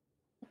something.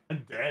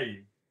 And dare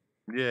you.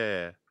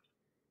 Yeah.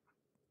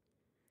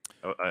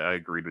 Oh, I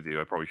agreed with you.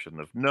 I probably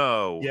shouldn't have.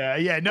 No.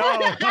 Yeah, no.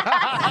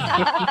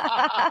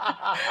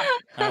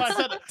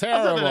 That's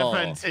terrible.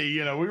 I said FNT,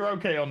 you know, we were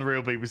okay on the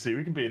real BBC.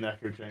 We can be an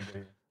echo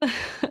chamber here.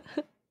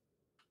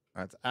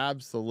 That's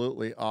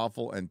absolutely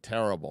awful and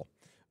terrible.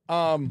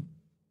 That's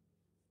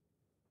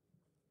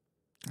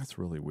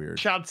really weird.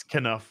 Shad's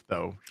Knuff,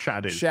 though.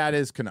 Shad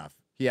is Knuff.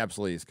 He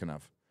absolutely is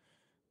Knuff.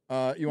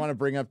 You want to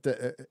bring up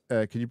the?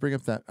 Can you bring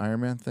up that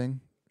Iron Man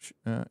thing,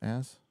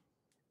 Az?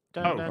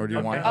 Or do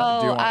you want? Do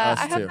you want us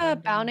I have to? a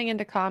Bounding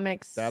into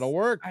Comics. That'll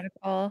work.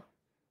 Article.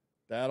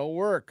 That'll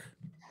work.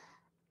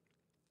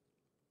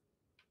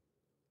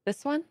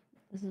 This one?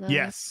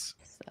 Yes.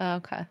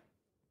 Okay.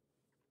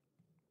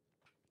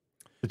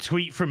 The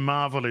tweet from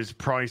Marvel is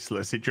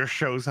priceless. It just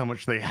shows how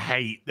much they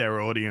hate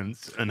their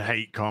audience and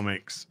hate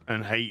comics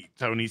and hate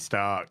Tony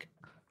Stark.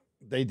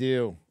 They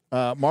do.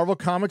 Marvel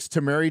Comics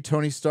to marry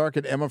Tony Stark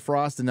and Emma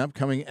Frost in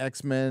upcoming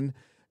X-Men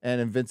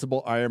and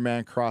Invincible Iron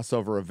Man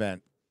crossover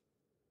event.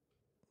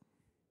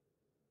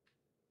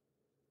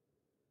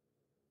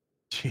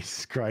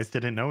 Jesus Christ, I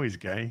didn't know he's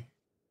gay.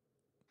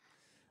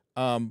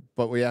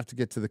 But we have to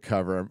get to the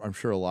cover. I'm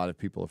sure a lot of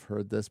people have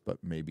heard this, but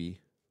maybe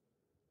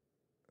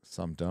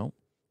some don't.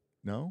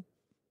 No?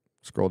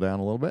 Scroll down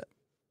a little bit.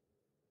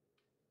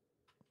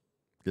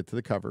 Get to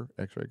the cover,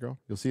 X-Ray Girl.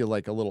 You'll see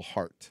like a little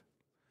heart.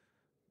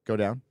 Go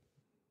down.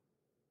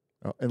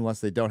 Oh, unless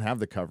they don't have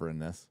the cover in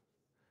this.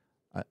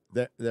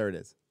 There it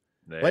is.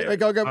 There. Wait,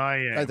 go. Oh,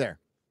 yeah. Right there.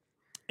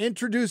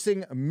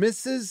 Introducing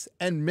Mrs.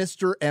 and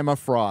Mr. Emma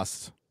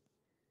Frost.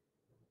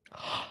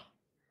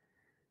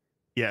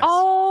 Yes.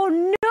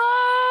 Oh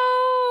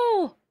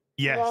no!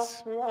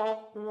 Yes.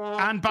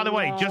 And by the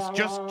way,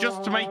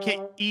 just to make it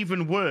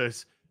even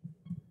worse,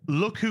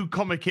 look who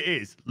comic it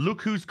is.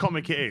 Look whose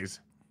comic it is.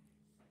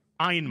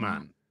 Iron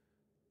Man.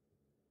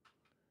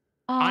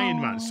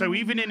 Iron Man. So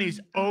even in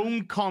his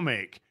own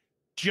comic,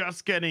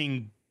 just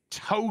getting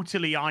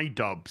totally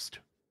eye-dubbed.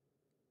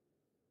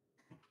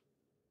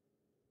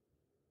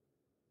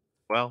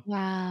 Well,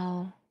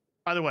 Wow.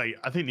 By the way,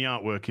 I think the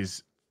artwork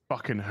is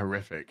fucking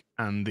horrific,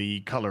 and the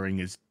coloring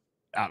is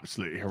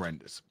absolutely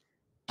horrendous.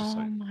 Just Oh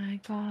saying. my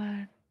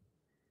god.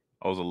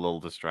 I was a little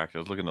distracted.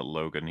 I was looking at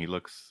Logan. He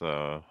looks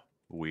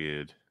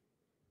weird.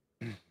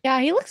 Yeah,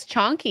 he looks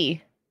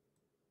chonky.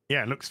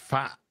 Yeah, it looks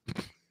fat.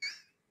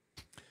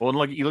 Well, and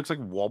like he looks like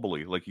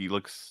wobbly. Like he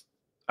looks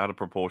out of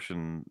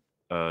proportion.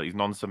 He's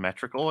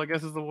non-symmetrical, I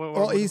guess is the word.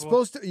 Well, he's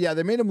supposed to. Yeah,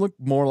 they made him look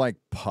more like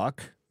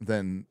Puck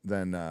than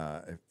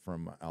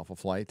from Alpha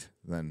Flight.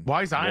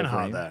 Why is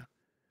Ironheart Wolverine.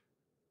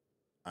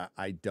 there?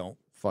 I don't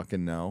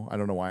fucking know. I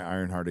don't know why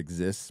Ironheart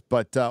exists,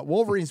 but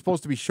Wolverine's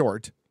supposed to be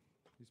short.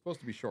 He's supposed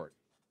to be short.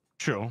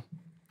 Sure.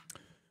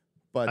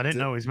 But I didn't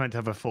know he's meant to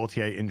have a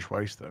 48-inch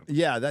waist, though.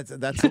 Yeah, that's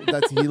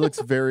he looks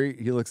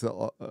a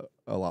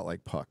lot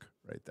like Puck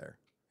right there.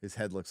 His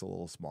head looks a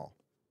little small.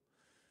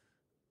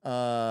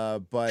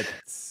 But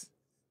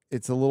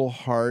it's a little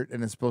heart,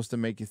 and it's supposed to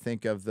make you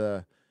think of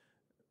the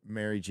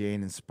Mary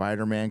Jane and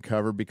Spider-Man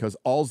cover, because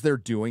all they're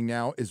doing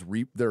now is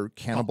they're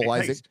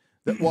cannibalizing.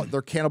 They're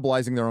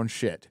cannibalizing their own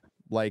shit,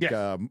 like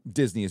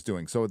Disney is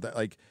doing. So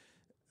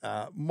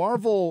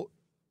Marvel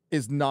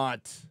is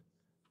not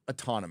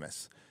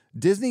autonomous.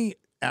 Disney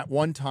at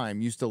one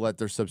time used to let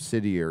their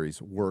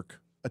subsidiaries work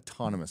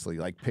autonomously,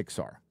 like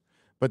Pixar.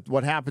 But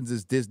what happens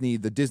is the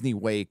Disney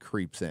way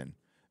creeps in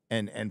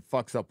and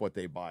fucks up what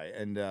they buy,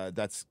 and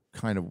that's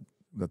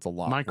a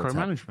lot.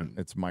 Micromanagement.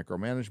 It's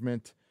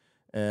micromanagement.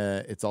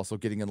 It's also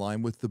getting in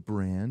line with the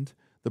brand,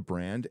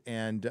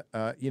 and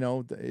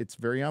it's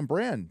very on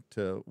brand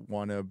to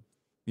want to,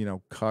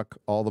 cuck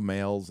all the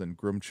males and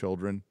groom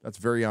children. That's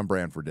very on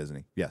brand for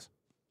Disney. Yes,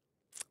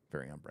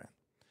 very on brand.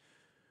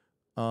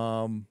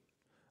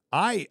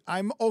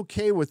 I'm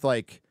okay with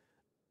like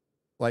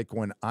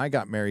when I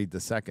got married the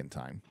second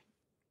time.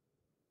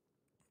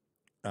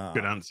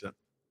 Good answer.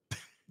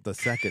 The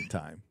second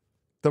time,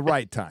 the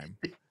right time.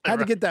 Had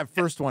to get that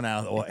first one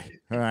out of the way.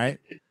 All right.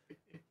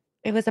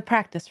 It was a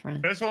practice run.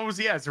 First one was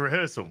it's a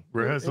rehearsal.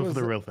 Rehearsal for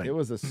the real thing. It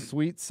was a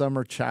sweet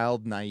summer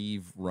child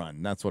naive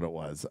run. That's what it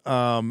was.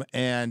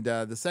 And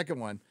the second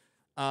one,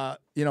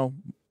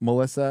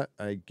 Melissa,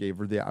 I gave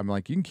her I'm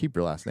like, you can keep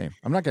your last name.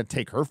 I'm not gonna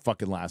take her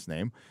fucking last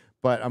name,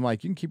 but I'm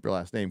like, you can keep your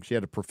last name. She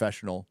had a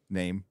professional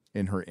name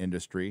in her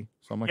industry,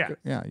 so I'm like,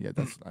 yeah,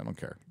 that's I don't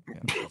care. Yeah,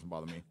 it doesn't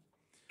bother me.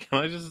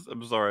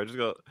 I'm sorry. I just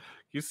got.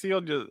 You see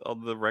on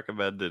the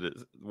recommended,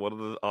 one of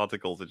the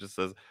articles, it just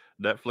says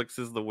Netflix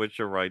is the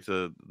Witcher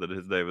writer that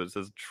his name. It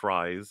says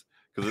tries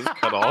because it's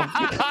cut off.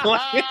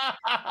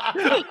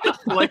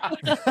 like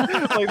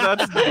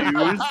that's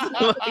news.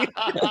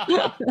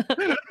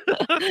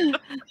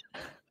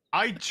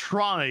 I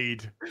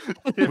tried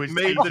It with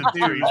made season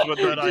the news,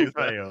 but I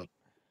failed.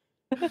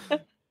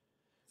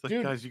 It's like,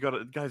 Dude, guys, you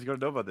gotta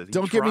know about this. He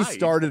Don't get me tried.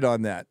 started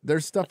on that.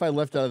 There's stuff I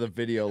left out of the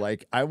video.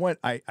 Like I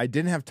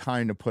didn't have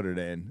time to put it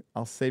in.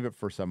 I'll save it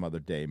for some other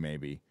day,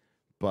 maybe.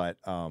 But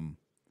do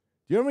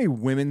you know how many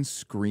women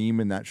scream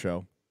in that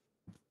show?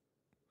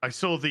 I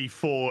saw the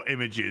 4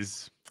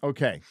 images.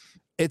 Okay.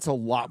 It's a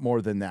lot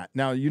more than that.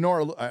 Now, I don't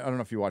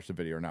know if you watched the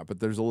video or not, but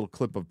there's a little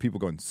clip of people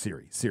going,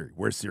 Siri,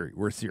 where's Siri?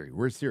 Where's Siri?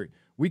 Where's Siri?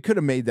 We could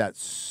have made that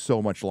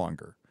so much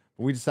longer.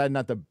 We decided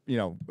not to,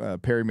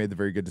 Perry made the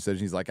very good decision.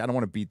 He's like, I don't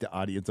want to beat the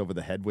audience over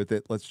the head with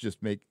it. Let's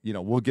just make,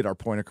 we'll get our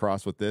point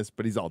across with this.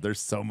 But he's all,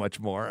 there's so much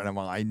more. And I'm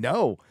all, I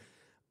know.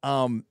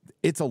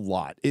 It's a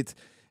lot.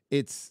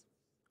 It's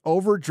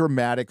over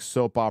dramatic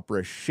soap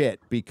opera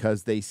shit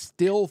because they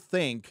still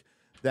think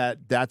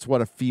that that's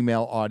what a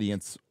female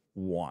audience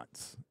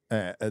wants.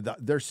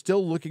 They're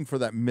still looking for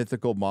that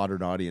mythical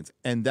modern audience.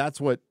 And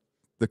that's what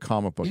the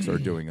comic books are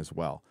doing as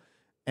well.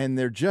 And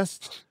they're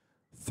just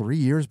 3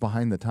 years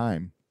behind the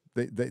time.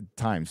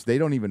 They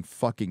don't even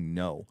fucking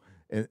know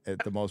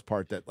at the most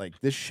part that like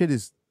this shit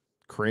is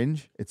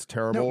cringe. It's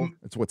terrible.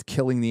 It's what's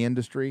killing the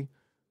industry.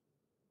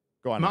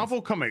 Go on.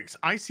 Marvel Comics.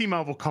 I see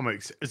Marvel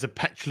Comics as a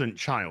petulant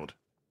child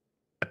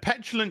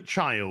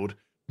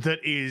that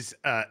is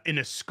in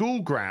a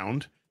school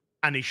ground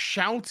and is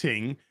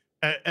shouting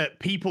at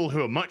people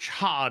who are much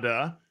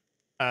harder,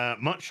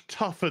 much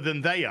tougher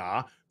than they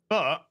are,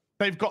 but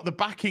they've got the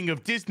backing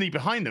of Disney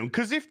behind them.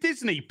 Because if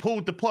Disney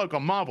pulled the plug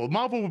on Marvel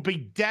would be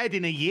dead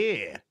in a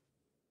year.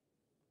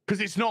 Because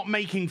it's not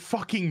making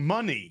fucking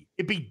money.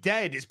 It'd be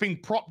dead. It's being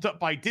propped up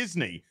by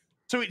Disney.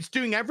 So it's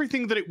doing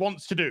everything that it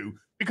wants to do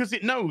because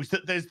it knows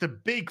that there's the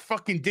big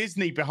fucking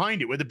Disney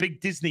behind it with the big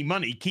Disney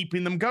money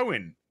keeping them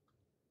going.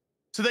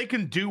 so they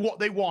can do what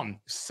they want,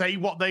 say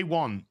what they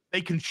want.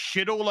 They can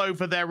shit all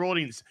over their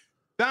audience.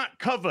 That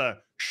cover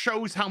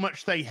shows how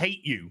much they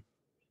hate you.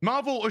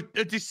 Marvel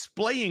are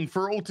displaying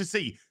for all to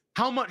see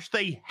how much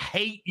they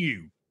hate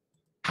you,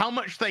 how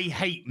much they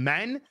hate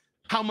men,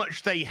 how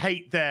much they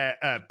hate their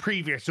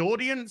previous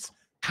audience,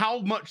 how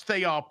much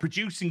they are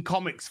producing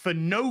comics for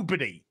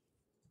nobody.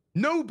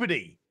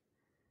 Nobody.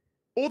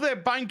 All they're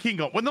banking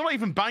on, well, they're not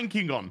even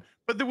banking on,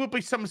 but there will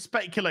be some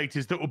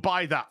speculators that will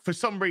buy that for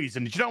some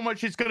reason. Do you know how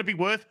much it's going to be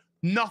worth?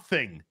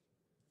 Nothing.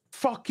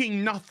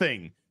 Fucking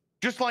nothing.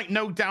 Just like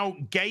no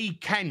doubt Gay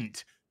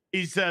Kent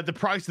is the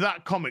price of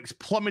that comic's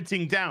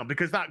plummeting down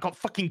because that got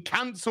fucking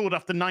cancelled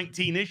after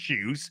 19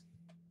 issues.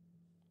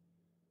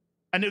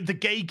 And the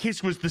Gay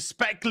Kiss was the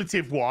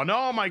speculative one.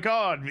 Oh my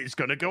God, it's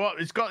going to go up.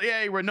 It's got,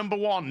 yeah, we're number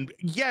one.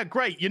 Yeah,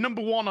 great. You're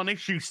number one on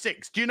issue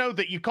 6. Do you know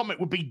that your comic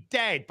would be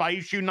dead by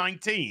issue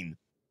 19?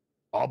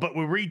 Oh, but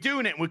we're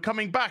redoing it. We're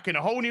coming back in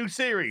a whole new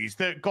series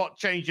that got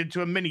changed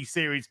into a mini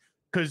series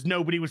because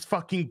nobody was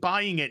fucking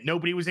buying it.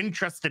 Nobody was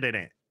interested in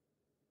it.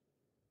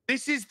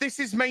 This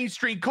is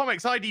mainstream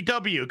comics.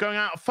 IDW going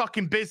out of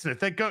fucking business.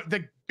 They're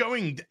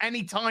going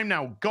any time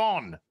now.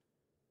 Gone.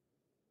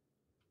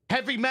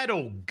 Heavy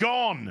Metal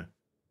gone.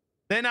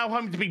 They're now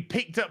having to be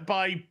picked up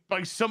by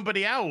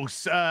somebody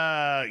else.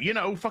 You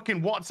know,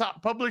 fucking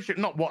WhatsApp publisher,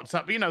 not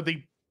WhatsApp. You know,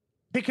 they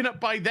picking up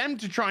by them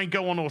to try and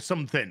go on or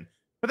something.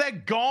 But they're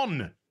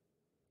gone.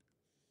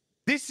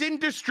 This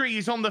industry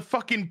is on the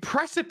fucking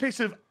precipice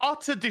of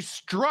utter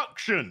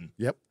destruction.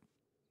 Yep.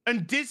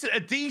 And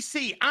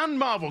DC and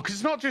Marvel, because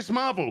it's not just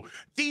Marvel,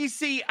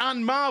 DC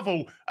and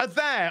Marvel are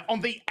there on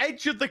the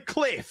edge of the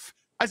cliff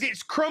as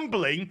it's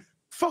crumbling,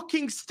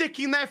 fucking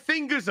sticking their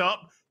fingers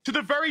up to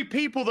the very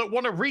people that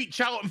want to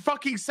reach out and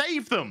fucking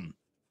save them.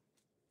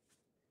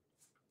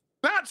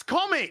 That's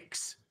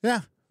comics.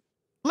 Yeah.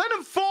 Let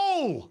them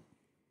fall.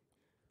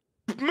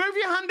 Move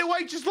your hand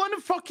away. Just let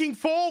them fucking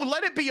fall.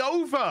 Let it be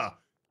over.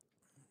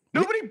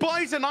 Nobody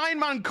buys an Iron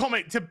Man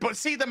comic to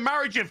see the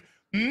marriage of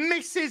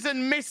Mrs.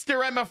 and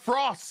Mr. Emma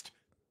Frost.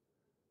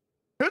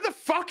 Who the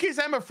fuck is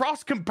Emma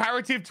Frost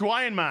comparative to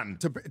Iron Man?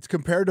 It's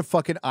compared to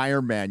fucking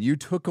Iron Man. You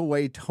took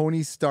away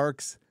Tony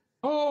Stark's.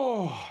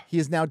 Oh. He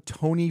is now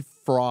Tony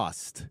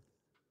Frost.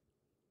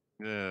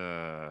 He's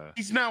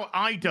now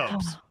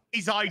iDubbbz.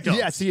 He's iDubbbz.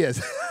 Yes, he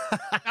is.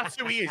 That's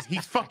who he is.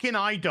 He's fucking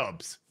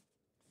iDubbbz.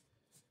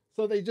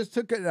 So they just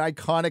took an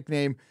iconic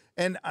name,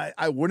 and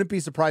I wouldn't be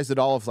surprised at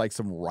all if like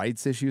some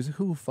rights issues.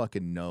 Who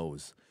fucking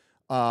knows?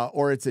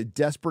 Or it's a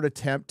desperate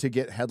attempt to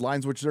get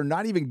headlines, which they're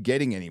not even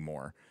getting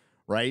anymore,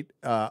 right?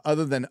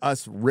 Other than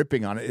us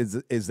ripping on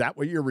it. Is that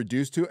what you're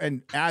reduced to?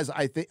 And as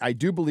I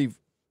do believe,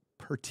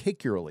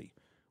 particularly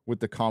with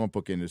the comic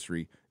book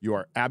industry, you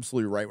are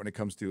absolutely right when it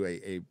comes to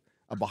a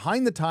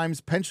behind the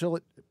times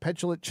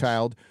petulant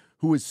child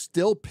who is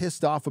still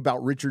pissed off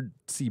about Richard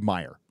C.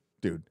 Meyer,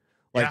 dude.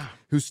 Like,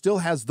 who still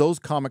has those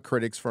comic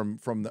critics from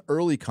the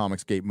early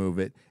Comicsgate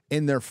movement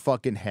in their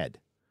fucking head.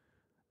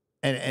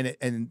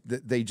 And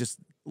they just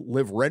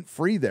live rent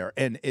free there,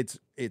 and it's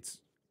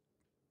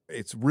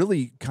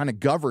really kind of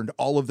governed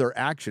all of their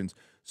actions.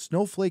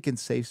 Snowflake and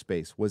Safe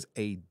Space was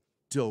a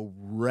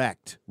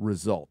direct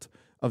result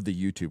of the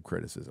YouTube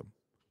criticism,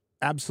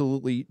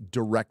 absolutely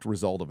direct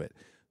result of it,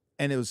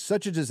 and it was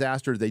such a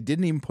disaster they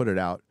didn't even put it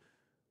out.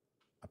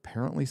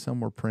 Apparently, some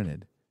were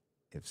printed.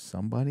 If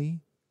somebody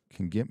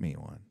can get me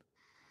one,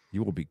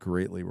 you will be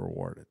greatly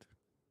rewarded.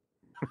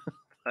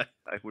 I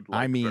would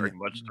like very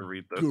much to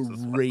read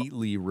those.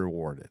 Greatly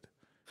rewarded.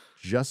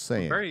 Just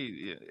saying.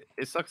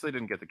 It sucks they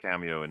didn't get the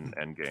cameo in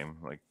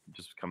Endgame. Like,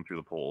 just come through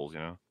the polls, you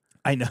know?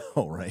 I know,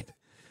 right?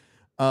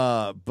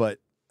 But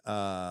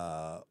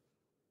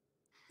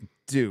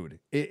dude,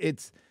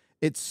 it's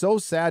so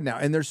sad now.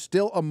 And there's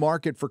still a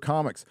market for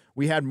comics.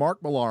 We had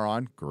Mark Millar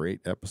on.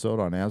 Great episode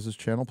on Az's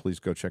channel. Please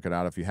go check it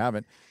out if you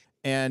haven't.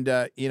 And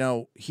you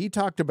know, he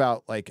talked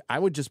about, like, I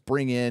would just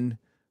bring in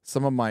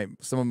some of my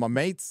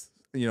mates,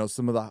 you know,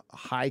 some of the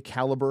high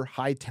caliber,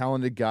 high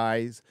talented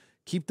guys,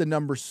 keep the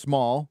numbers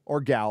small, or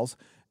gals.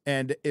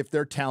 And if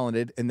they're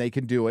talented and they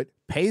can do it,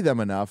 pay them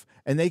enough,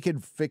 and they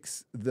could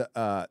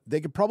they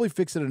could probably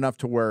fix it enough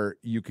to where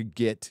you could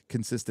get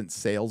consistent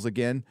sales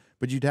again,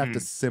 but you'd have to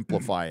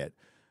simplify it.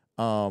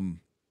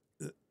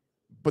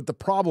 But the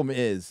problem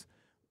is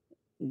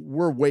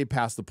we're way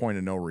past the point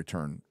of no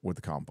return with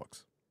the comic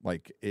books.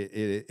 Like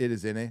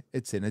it's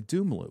in a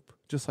doom loop,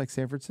 just like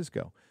San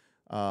Francisco.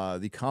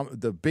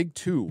 The big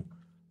two,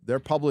 they're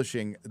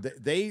publishing.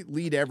 They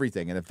lead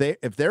everything, and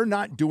if they're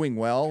not doing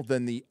well,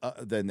 then the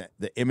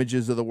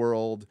Images of the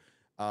world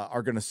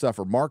are going to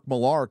suffer. Mark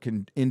Millar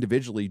can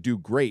individually do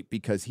great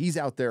because he's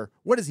out there.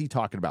 What is he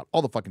talking about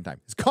all the fucking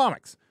time? His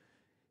comics.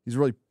 He's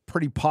really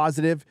pretty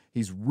positive.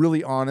 He's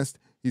really honest.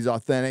 He's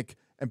authentic,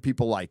 and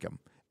people like him.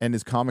 And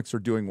his comics are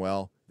doing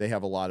well. They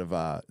have a lot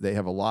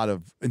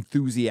of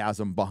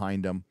enthusiasm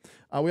behind them.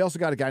 We also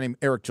got a guy named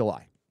Eric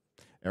July.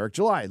 Eric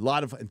July, a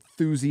lot of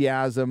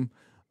enthusiasm.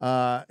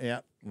 Yeah,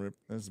 this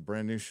is a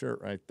brand new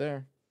shirt right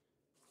there.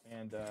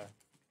 And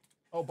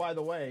oh, by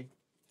the way,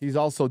 he's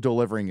also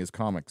delivering his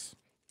comics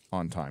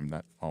on time.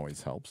 That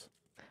always helps.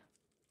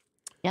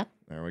 Yep.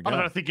 There we go.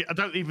 I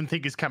don't even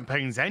think his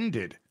campaign's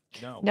ended.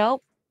 No.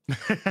 Nope.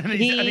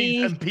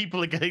 and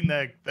people are getting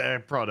their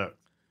product.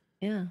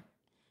 Yeah.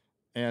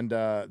 And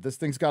this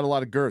thing's got a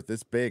lot of girth.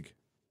 It's big.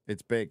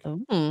 It's big.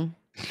 Ooh.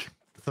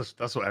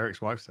 That's what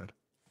Eric's wife said.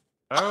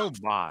 Oh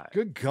my!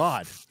 Good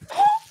God.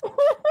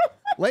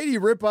 Lady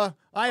Ripa,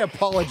 I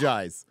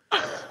apologize.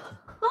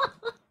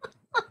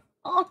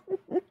 Oh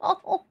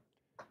no.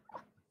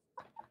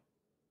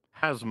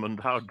 Hasmond,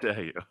 how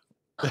dare you?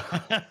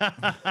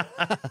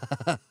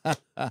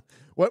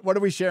 What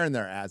are we sharing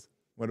there, Az?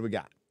 What do we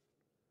got?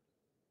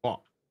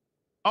 What?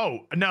 Oh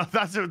no,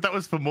 that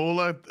was for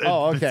MauLer.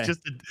 Oh, okay.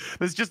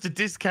 There's just a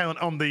discount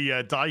on the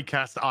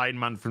diecast Iron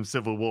Man from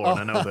Civil War, and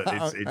I know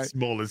that it's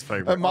MauLer's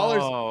favorite.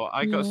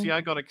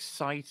 I got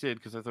excited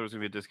because I thought it was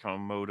gonna be a discount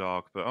on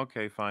MODOK, but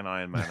okay, fine,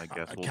 Iron Man, I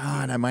guess.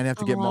 God, I might have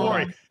to get Don't more.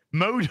 worry,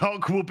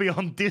 MODOK will be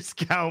on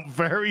discount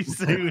very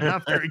soon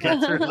after it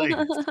gets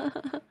released.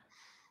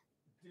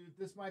 Dude,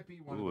 this might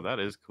be one Ooh, of the that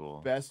is cool.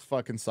 best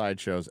fucking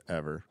sideshows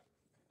ever.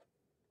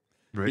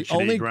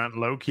 Richard E. Grant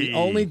Loki. The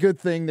only good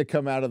thing to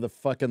come out of the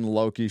fucking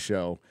Loki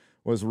show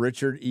was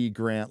Richard E.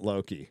 Grant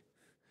Loki.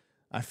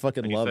 I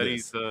fucking love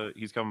this.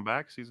 He's coming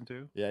back, season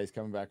 2. Yeah, he's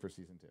coming back for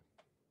season 2.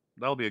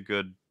 That'll be a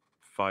good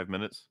 5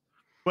 minutes.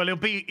 Well,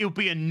 it'll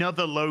be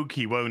another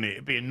Loki, won't it?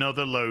 It'll be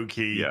another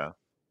Loki. Yeah.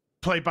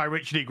 Played by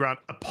Richard E. Grant,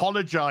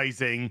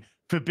 apologizing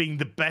for being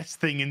the best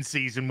thing in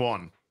season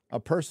 1. A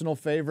personal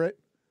favorite,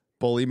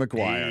 Bully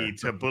McGuire. Hey,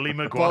 to Bully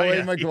McGuire.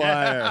 Bully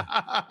McGuire.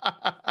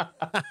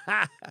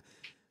 Yeah.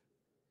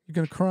 You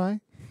gonna cry?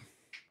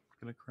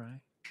 Gonna cry.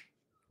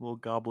 Little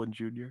Goblin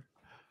Jr.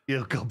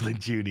 Little Goblin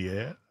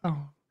Jr.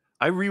 Oh.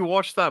 I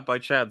rewatched that by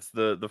chance.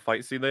 The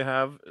fight scene they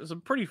have is a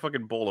pretty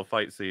fucking baller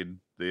fight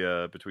scene.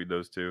 Between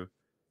those two.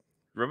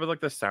 Remember like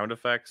the sound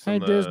effects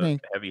and the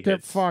Disney, heavy get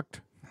hits. fucked.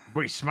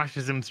 Where he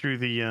smashes him through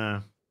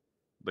the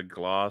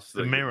glass,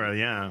 the mirror.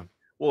 Yeah.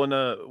 Well, and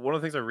one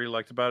of the things I really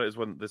liked about it is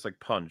when there's like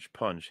punch,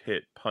 punch,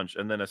 hit, punch,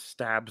 and then a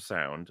stab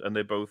sound, and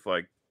they both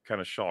like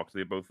kind of shocked.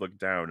 They both look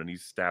down, and he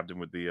stabbed him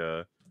with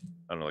the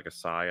I don't know, like a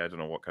sai. I don't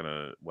know what kind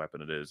of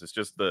weapon it is. It's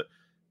just that,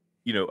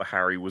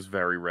 Harry was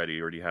very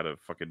ready, or he had a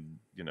fucking,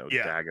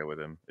 dagger with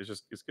him.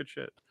 It's good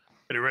shit.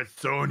 But Red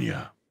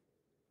Sonja.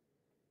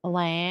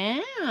 Wow.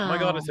 Oh my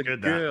God, it's a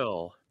Good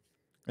girl.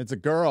 It's a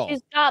girl.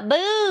 She's got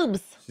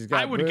boobs. She's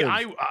got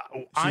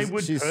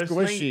boobs. She's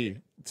personally,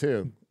 squishy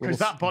too. because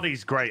that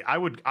body's great. I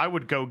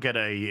would go get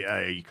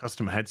a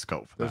custom head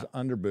sculpt for There's that.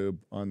 underboob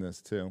on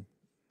this too.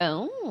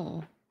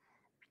 Oh.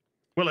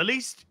 Well, at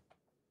least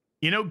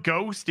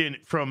Ghost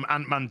from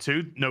Ant-Man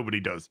 2. Nobody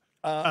does.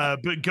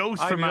 But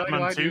Ghost from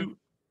Ant-Man 2,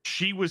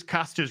 she was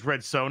cast as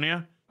Red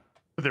Sonja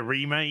for the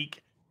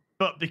remake,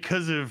 but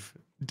because of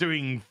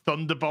doing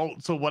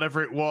Thunderbolts or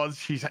whatever it was,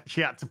 she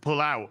had to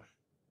pull out.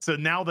 So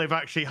now they've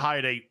actually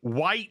hired a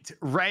white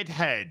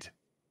redhead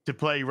to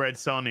play Red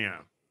Sonja.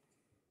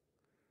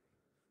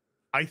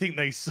 I think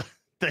they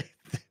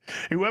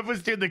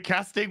whoever's doing the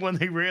casting, when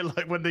they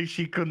realized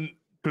she couldn't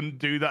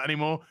do that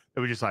anymore,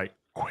 they were just like,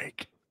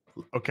 quick,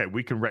 okay,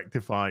 we can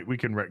rectify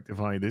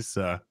this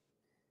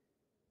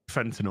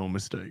fentanyl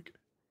mistake.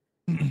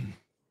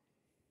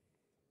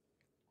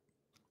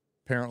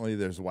 Apparently,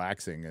 there's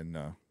waxing in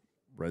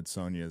Red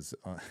Sonja's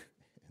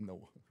in the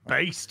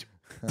Based.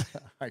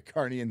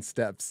 Icarnian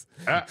steps.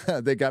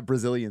 They got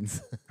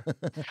Brazilians.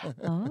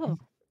 Oh.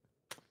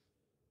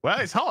 Well,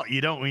 it's hot.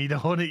 You don't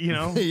want it,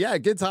 Yeah,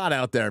 it gets hot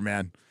out there,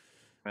 man.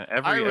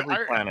 Every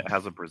planet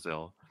has a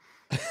Brazil.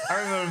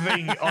 I remember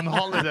being on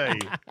holiday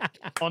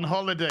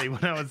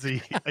when I was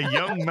a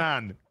young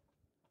man,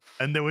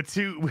 and there were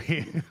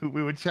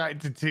we were chatting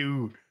to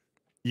two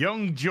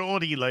young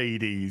Geordie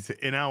ladies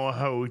in our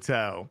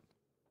hotel,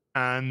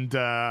 and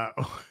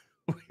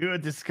we were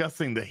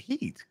discussing the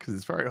heat because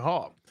it's very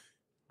hot.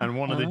 And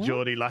one of the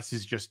Geordie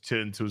lasses just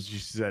turned to us. She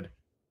said,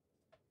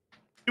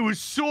 "It was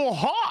so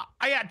hot,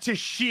 I had to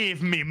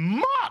shave me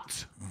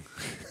mutt."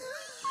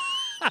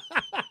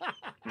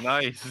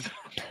 Nice.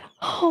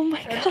 Oh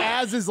my God.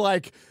 Az is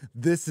like,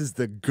 this is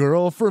the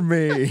girl for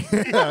me.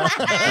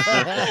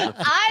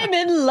 I'm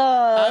in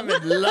love. I'm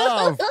in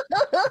love.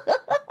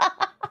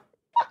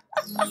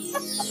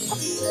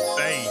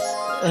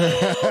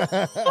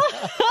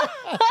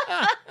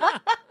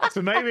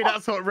 So maybe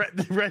that's what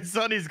Red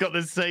Sonny's got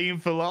the same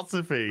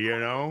philosophy,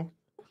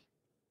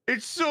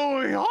 It's so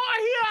hot,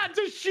 he had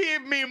to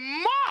shave me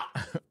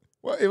mutt.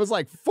 Well, it was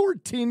like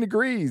 14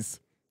 degrees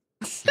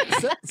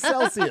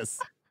Celsius.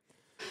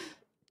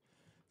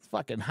 It's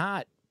fucking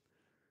hot.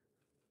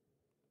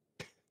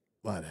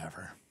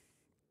 Whatever.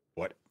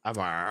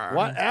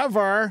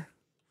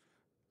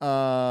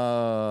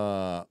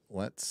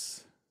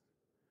 Let's.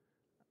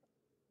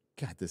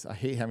 God, I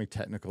hate having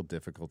technical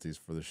difficulties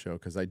for the show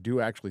because I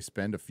do actually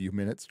spend a few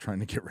minutes trying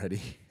to get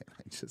ready.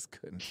 I just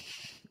couldn't.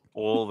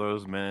 All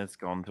those minutes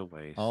gone to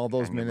waste. All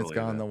those minutes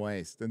gone to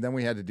waste. And then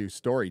we had to do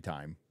story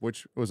time,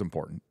 which was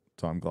important.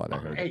 So I'm glad I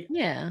heard it.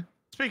 Yeah.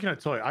 Speaking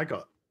of toy, I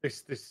got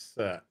this. This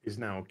is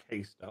now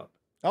cased up.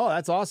 Oh,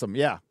 that's awesome.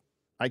 Yeah.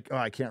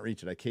 I can't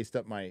reach it. I cased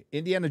up my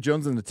Indiana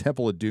Jones and the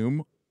Temple of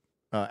Doom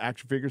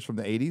action figures from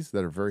the 80s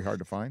that are very hard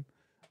to find.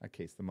 I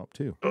cased them up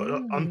too.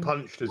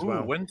 Unpunched as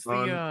well. When's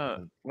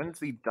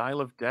the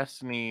Dial of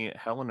Destiny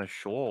Helena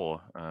Shaw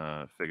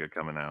figure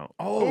coming out?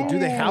 Oh, do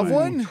they have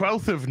one?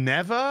 12th of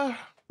Never?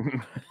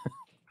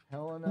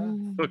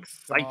 Helena. So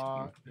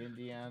exciting.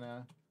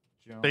 Indiana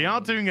Jones. They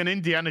are doing an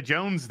Indiana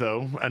Jones,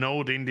 though. An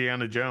old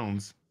Indiana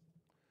Jones.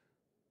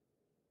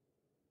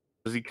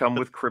 Does he come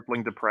with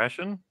crippling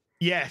depression?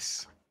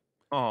 Yes.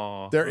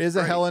 Oh, There is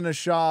a Helena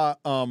Shaw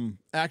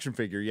action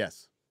figure,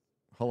 yes.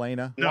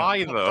 Helena. No,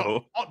 Why,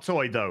 though? Hot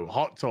toy, though.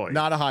 Hot toy.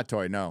 Not a hot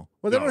toy, no.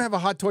 Well, they No. don't have a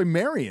hot toy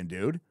Marion,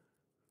 dude.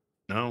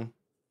 No.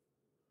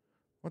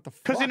 What the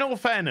fuck? Because in all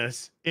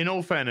fairness,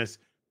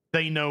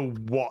 they know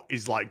what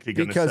is likely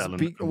going to sell.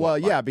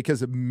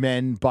 Because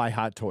men buy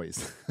hot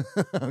toys.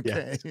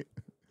 Okay. Yes.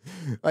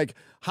 Like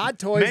hot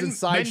toys and men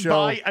sideshow.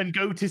 buy and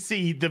go to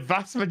see the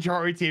vast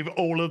majority of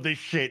all of this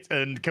shit,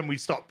 and can we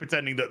stop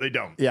pretending that they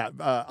don't? Yeah,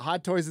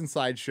 hot toys and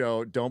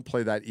sideshow don't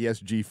play that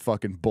ESG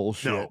fucking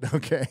bullshit. No.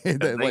 Okay,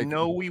 They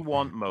know we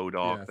want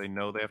MODOK. Yes. They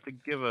know they have to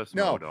give us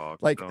no, MODOK.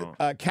 like so.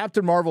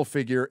 Captain Marvel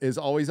figure is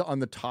always on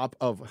the top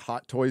of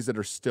hot toys that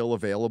are still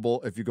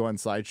available if you go on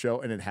sideshow,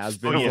 and it has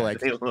been for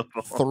like available.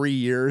 3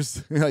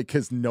 years, like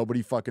because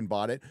nobody fucking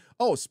bought it.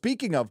 Oh,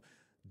 speaking of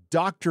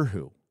Doctor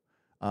Who.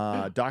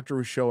 Doctor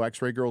Who show,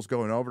 X-Ray Girl's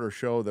going over to a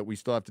show that we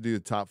still have to do the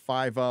top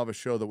 5 of, a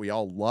show that we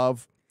all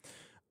love.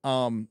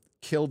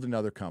 Killed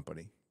another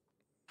company.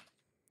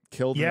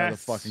 Killed another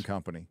fucking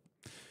company.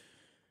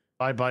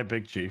 Bye,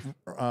 Big Chief.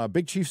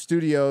 Big Chief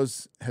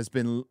Studios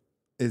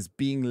is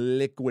being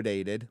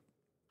liquidated.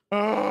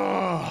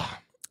 Oh.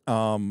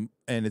 And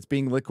it's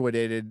being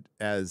liquidated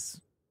as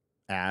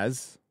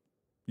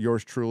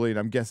yours truly, and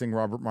I'm guessing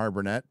Robert Meyer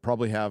Burnett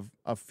probably have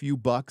a few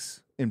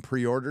bucks in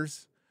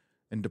pre-orders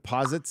and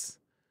deposits.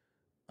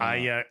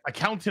 I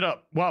counted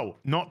up. Well,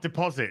 not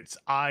deposits.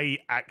 I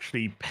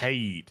actually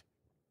paid.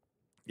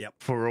 Yep.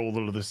 For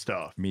all of the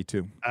stuff. Me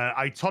too.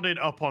 I totted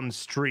it up on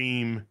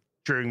stream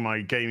during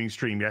my gaming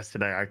stream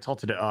yesterday. I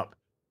totted it up,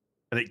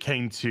 and it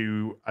came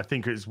to, I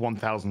think it was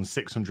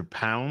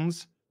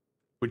 £1,600,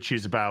 which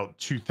is about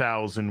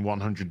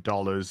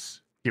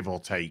 $2,100, give or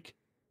take.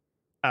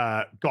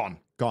 Gone.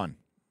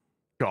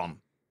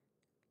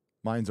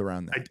 Mine's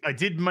around that. I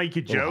did make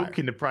a joke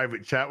in the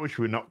private chat, which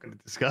we're not going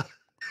to discuss.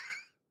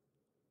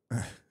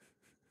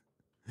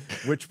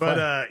 Which, but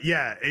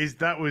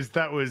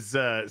that was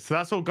so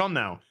that's all gone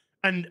now.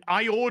 And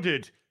I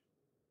ordered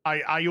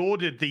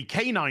the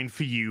canine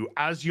for you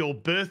as your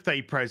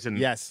birthday present.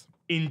 Yes,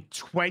 in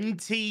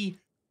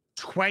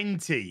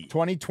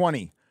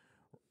 2020.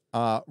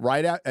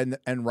 Right out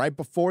and right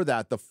before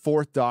that, the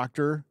Fourth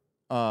Doctor,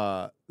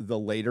 the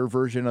later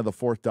version of the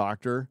Fourth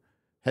Doctor,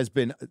 has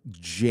been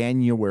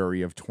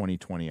January of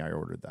 2020. I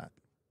ordered that.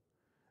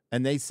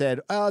 And they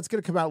said, oh, it's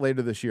going to come out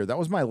later this year. That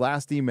was my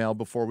last email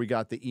before we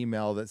got the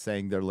email that's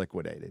saying they're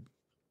liquidated.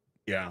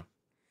 Yeah.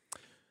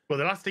 Well,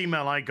 the last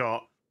email I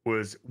got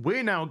was,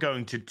 we're now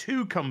going to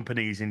 2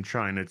 companies in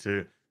China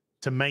to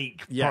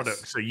make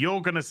products. So you're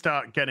going to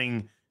start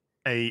getting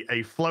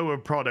a flow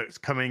of products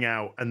coming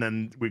out. And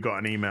then we got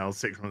an email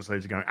 6 months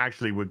later going,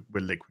 actually, we're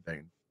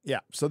liquidating. Yeah.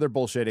 So they're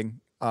bullshitting.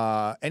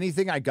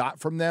 Anything I got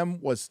from them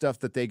was stuff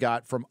that they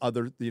got from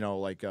other,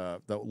 like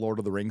the Lord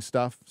of the Rings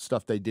stuff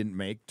they didn't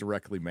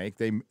directly make.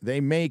 They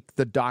make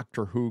the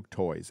Doctor Who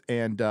toys.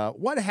 And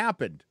what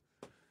happened?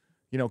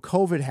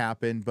 COVID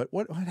happened, but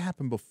what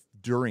happened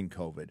during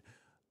COVID?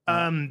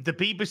 The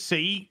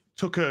BBC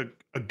took a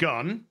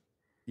gun.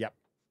 Yep.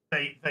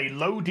 They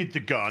loaded the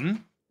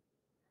gun.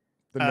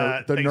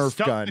 The they Nerf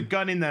stuck gun. the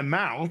gun in their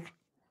mouth,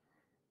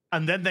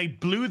 and then they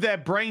blew their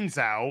brains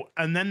out,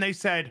 and then they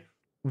said,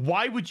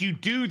 why would you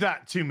do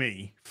that to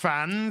me,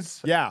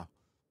 fans? Yeah.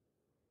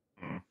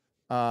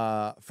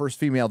 First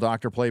female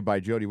Doctor played by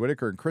Jodie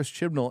Whittaker and Chris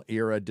Chibnall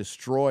era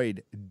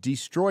destroyed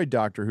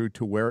Doctor Who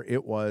to where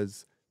it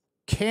was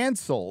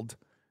canceled,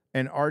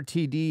 and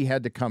RTD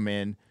had to come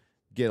in,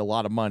 get a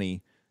lot of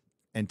money,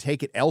 and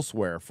take it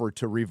elsewhere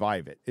to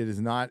revive it. It is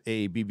not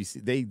a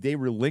BBC. They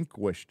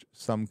relinquished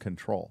some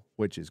control,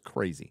 which is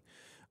crazy,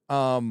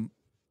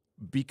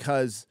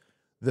 because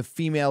the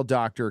female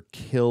Doctor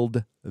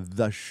killed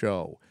the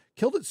show.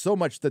 Killed it so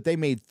much that they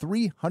made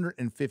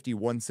 350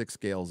 1/6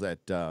 scales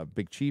at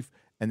Big Chief,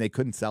 and they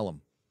couldn't sell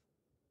them.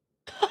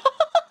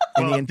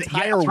 In the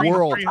entire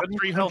world.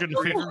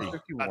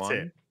 350. That's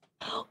it.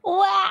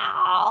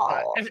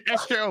 Wow.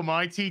 Esther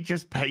Almighty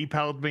just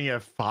PayPal'd me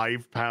a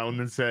 £5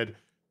 and said,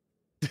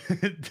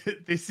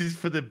 this is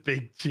for the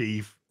Big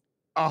Chief.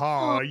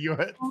 Oh,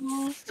 you're a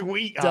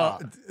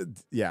sweetheart.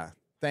 Yeah.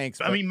 Thanks.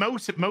 I mean,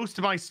 most of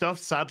my stuff,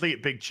 sadly,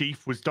 at Big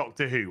Chief was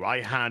Doctor Who.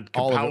 I had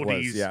All of it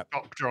Capaldi's was,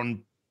 Doctor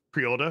on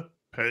pre-order,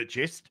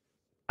 purchased.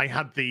 I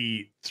had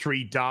the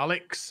 3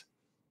 Daleks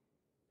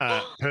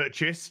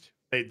purchased.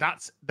 They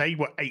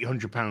were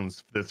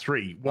 £800 for the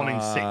 3, 1 in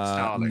 6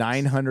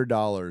 Daleks.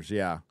 $900,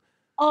 yeah.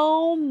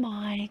 Oh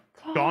my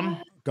god. Gone.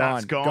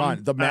 That's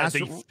gone. The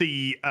master,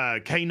 the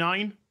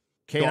K9.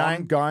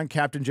 K9 gone.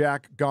 Captain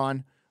Jack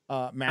gone.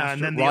 Master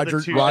and then the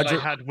other two that I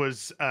had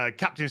was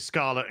Captain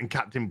Scarlet and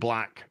Captain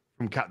Black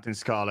from Captain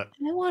Scarlet.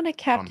 I want a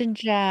Captain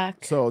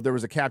Jack. So there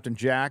was a Captain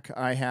Jack.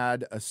 I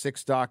had a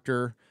 6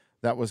 Doctor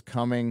that was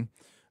coming.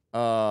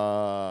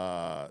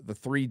 The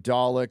 3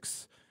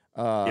 Daleks.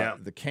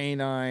 The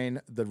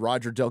Canine. The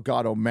Roger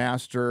Delgado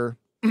Master.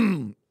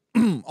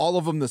 All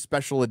of them the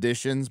special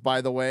editions,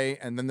 by the way.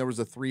 And then there was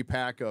a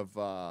 3-pack of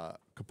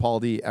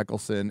Capaldi,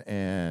 Eccleston,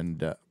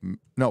 and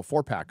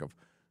 4-pack of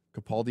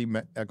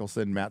Capaldi,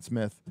 Eccleston, Matt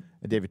Smith,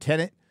 and David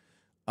Tennant.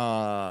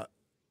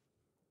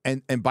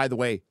 And by the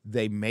way,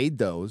 they made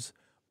those,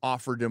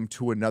 offered them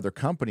to another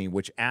company,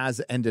 which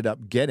ended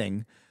up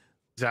getting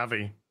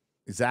Zavi.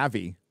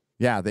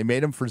 Yeah, they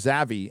made them for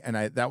Zavi, and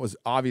that was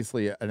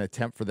obviously an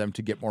attempt for them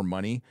to get more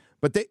money.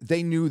 But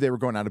they knew they were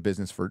going out of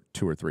business for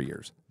 2 or 3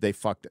 years. They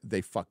fucked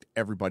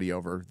everybody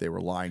over. They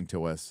were lying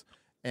to us,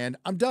 and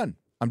I'm done.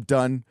 I'm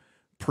done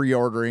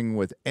pre-ordering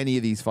with any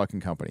of these fucking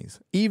companies.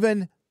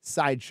 Even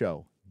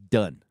Sideshow,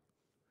 done.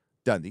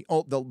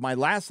 My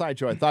last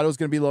Sideshow, I thought it was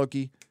going to be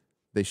Loki.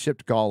 They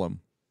shipped Gollum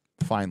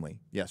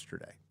finally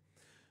yesterday.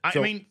 I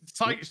mean,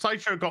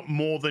 Sideshow got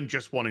more than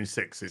just 1 in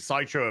 6s.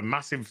 Sideshow a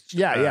massive.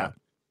 Yeah.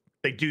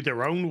 They do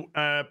their own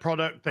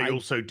product. They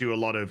also do a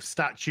lot of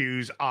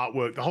statues,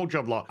 artwork, the whole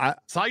job lot.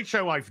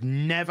 Sideshow, I've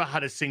never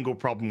had a single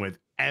problem with,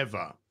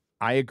 ever.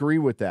 I agree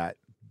with that,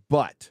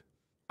 but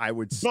I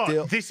would still.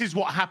 But this is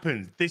what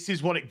happens. This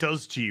is what it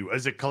does to you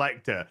as a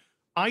collector.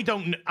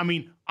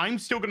 I'm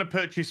still going to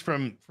purchase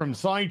from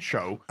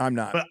Sideshow. I'm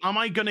not. But am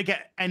I going to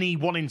get any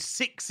 1 in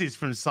 6s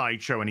from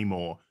Sideshow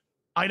anymore?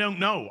 I don't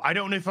know. I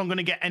don't know if I'm going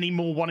to get any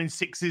more 1 in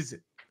 6s.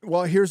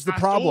 Well, here's the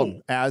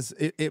problem, as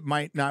it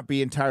might not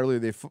be entirely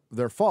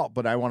their fault,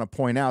 but I want to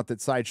point out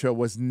that Sideshow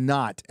was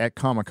not at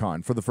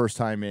Comic-Con for the first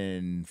time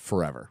in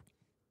forever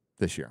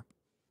this year.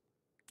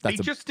 They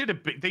did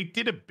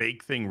a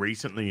big thing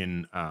recently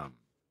in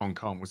Hong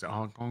Kong. Was it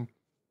Hong Kong?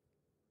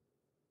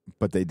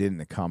 But they didn't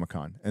at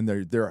Comic-Con, and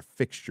they're a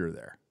fixture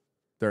there.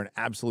 They're an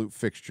absolute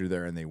fixture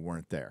there, and they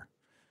weren't there.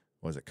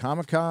 Was it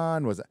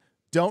Comic-Con? Was it?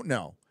 Don't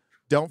know.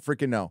 Don't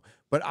freaking know.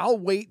 But I'll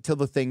wait till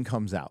the thing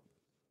comes out.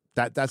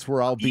 That's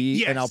where I'll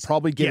be, and I'll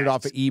probably get it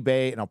off of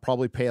eBay, and I'll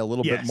probably pay a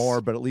little bit more,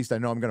 but at least I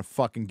know I'm going to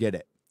fucking get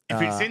it.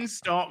 If it's in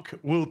stock,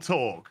 we'll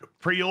talk.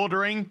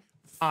 Pre-ordering,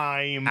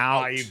 I'm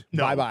out.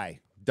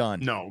 Bye-bye. Done.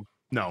 No.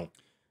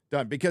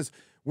 Done. Because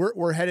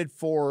we're headed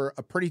for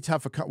a pretty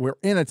tough. We're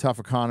in a tough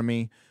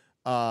economy.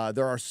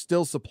 There are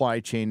still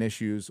supply chain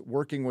issues.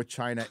 Working with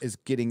China is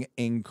getting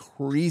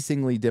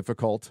increasingly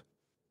difficult,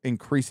 and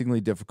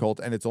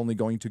it's only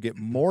going to get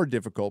more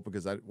difficult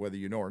because whether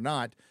you know or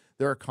not,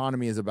 their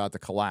economy is about to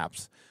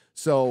collapse.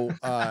 So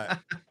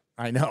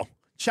I know.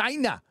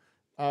 China.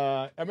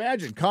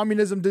 Imagine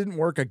communism didn't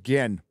work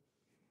again.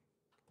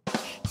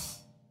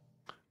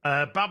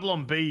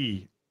 Babylon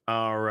B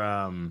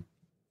are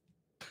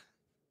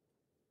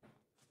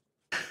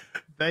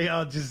they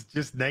are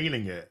just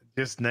nailing it.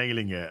 Just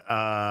nailing it.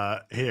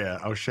 Here,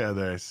 I'll share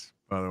this,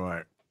 by the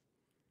way.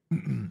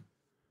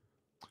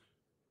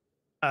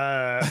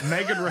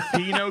 Megan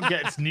Rapinoe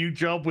gets new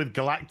job with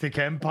Galactic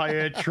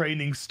Empire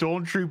training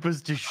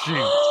stormtroopers to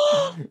shoot.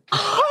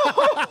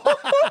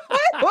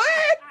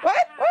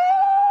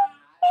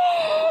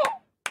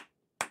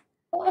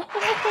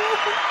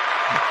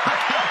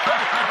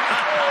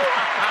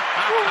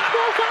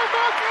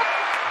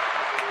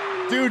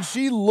 Dude,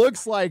 she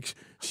looks like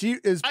she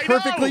is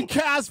perfectly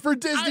cast for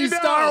Disney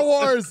Star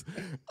Wars.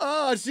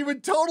 Oh, she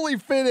would totally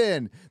fit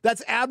in.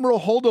 That's Admiral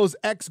Holdo's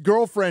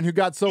ex-girlfriend who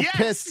got so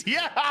pissed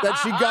that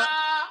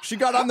she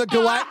got on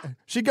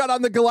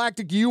the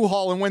Galactic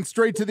U-Haul and went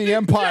straight to the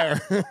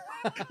Empire.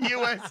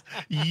 U.S.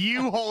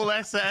 U-Haul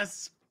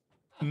SS.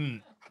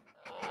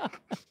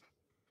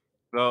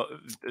 Well,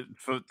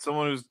 for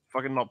someone who's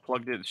fucking not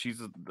plugged in,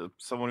 she's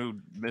someone who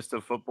missed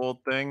a football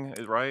thing,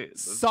 right?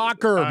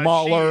 Soccer,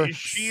 MauLer.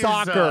 She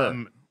Soccer.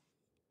 Is,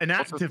 an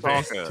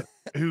activist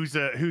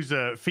who's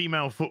a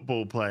female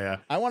football player.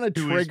 I want to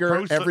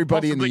trigger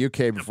everybody in the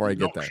UK before I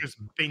get there.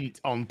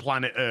 Bint on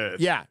planet Earth.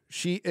 Yeah,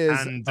 she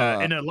is. And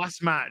in her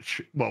last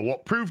match, well,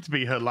 what proved to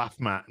be her last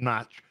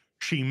match,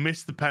 she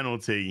missed the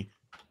penalty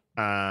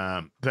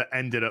that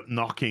ended up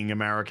knocking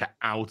America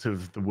out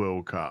of the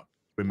World Cup.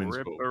 Women's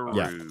football.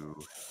 Yeah.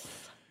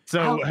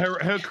 So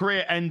her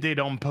career ended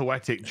on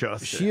poetic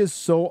justice. She is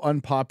so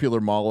unpopular,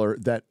 MauLer,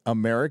 that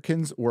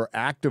Americans were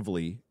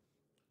actively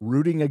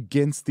rooting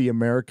against the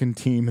American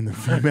team in the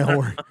female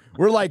world.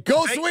 We're like,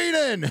 go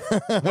Sweden!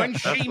 When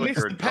she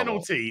missed the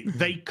penalty,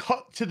 they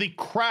cut to the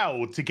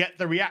crowd to get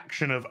the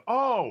reaction of,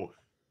 oh.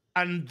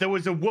 And there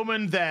was a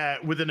woman there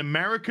with an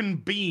American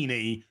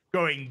beanie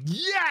going,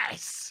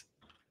 yes!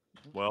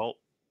 Well.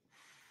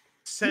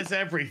 Says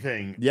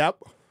everything. Yep.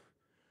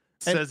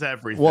 Says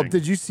everything. Well,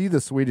 did you see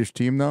the Swedish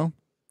team, though?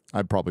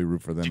 I'd probably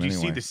root for them anyway. Did you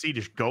see the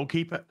Swedish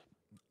goalkeeper?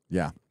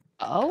 Yeah.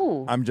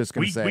 Oh. I'm just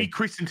going to say. We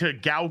christened her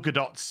Gal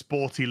Gadot's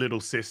sporty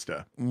little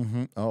sister.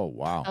 Mm-hmm. Oh,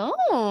 wow.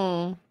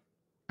 Oh.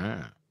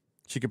 Yeah.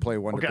 She could play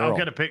Wonder Girl. I'll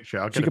get a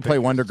picture. She could play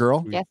Wonder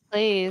Girl? Yes,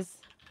 please.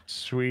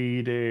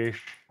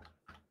 Swedish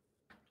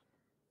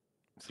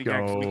So you can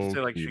actually say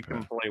like she Goalkeeper.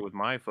 can play with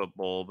my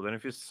football, but then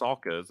if it's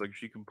soccer, it's like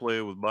she can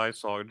play with my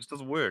soccer. It just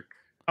doesn't work.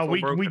 Oh,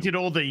 It's all we broken. did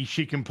all the.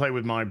 She can play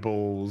with my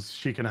balls.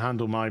 She can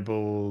handle my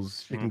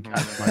balls. She can Mhm.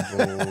 catch my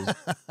balls.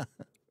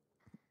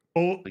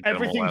 All, They got 'em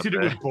all everything out to do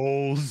there. with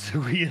balls.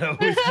 You know,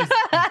 it's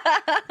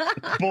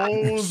just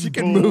balls, She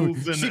can move.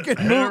 balls, and She can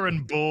hair move.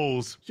 and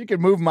balls. She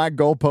can move my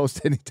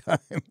goalpost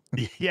anytime.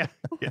 Yeah,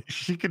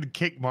 she can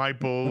kick my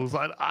balls.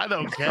 I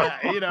don't care.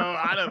 You know,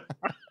 I don't.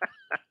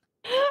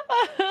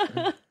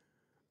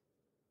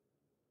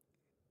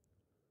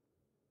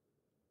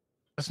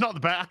 It's not the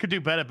best. I could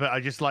do better, but I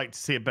just like to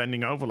see it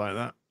bending over like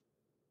that.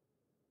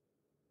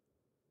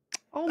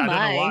 Oh I don't know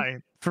my. why.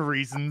 For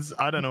reasons.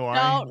 I don't know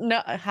why.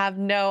 No, I have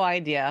no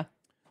idea.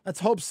 That's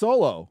Hope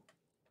Solo.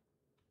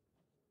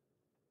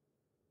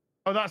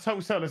 Oh, that's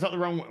Hope Solo. Is that the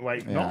wrong way?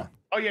 Wait, Yeah. no.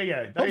 Oh,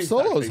 yeah. that Hope is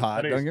Solo's actually-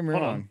 hot. that Don't is. get me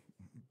Hold wrong. on.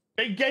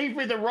 They gave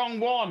me the wrong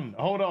one.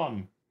 Hold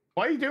on.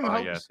 Why are you doing Oh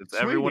Hope yes, it's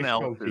everyone Swedish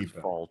else's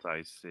goalkeeper? fault.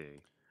 I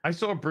see. I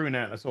saw a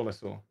brunette. That's all I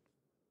saw.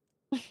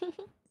 I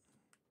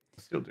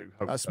still do.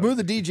 Hope so. Smooth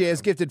the DJ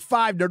has gifted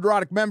 5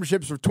 Nerdrotic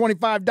memberships for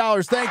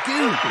 $25. Thank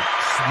you.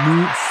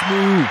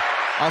 Smooth.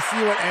 I'll see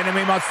you at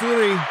Anime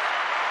Matsuri.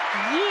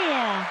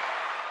 Yeah.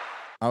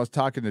 I was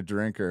talking to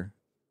Drinker,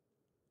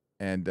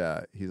 and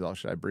he's all,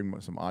 should I bring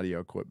some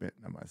audio equipment?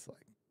 And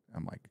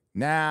I'm like,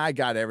 nah, I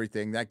got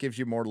everything. That gives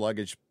you more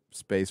luggage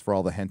space for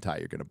all the hentai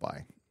you're gonna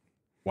buy.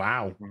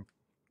 Wow.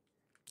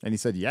 And he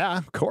said, yeah,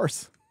 of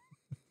course.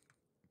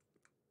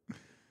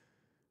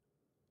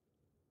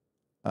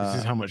 This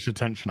is how much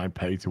attention I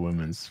pay to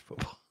women's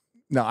football.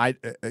 No,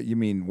 you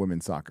mean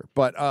women's soccer,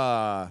 but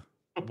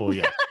Football,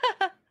 yeah.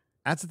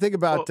 that's the thing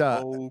about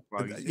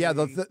Crazy. yeah.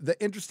 The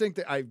interesting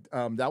thing,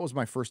 that was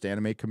my first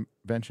anime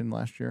convention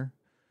last year,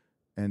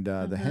 and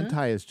the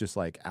hentai is just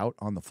like out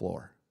on the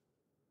floor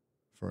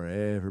for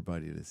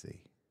everybody to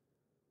see.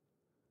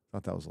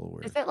 Thought that was a little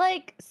weird. Is it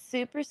like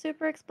super,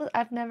 super explicit?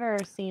 I've never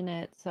seen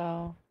it,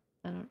 so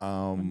I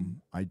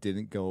don't. I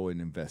didn't go and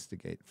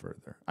investigate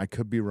further. I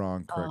could be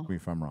wrong. Correct me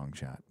if I'm wrong,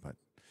 chat. But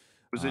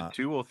Was it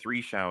 2 or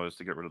 3 showers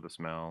to get rid of the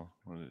smell?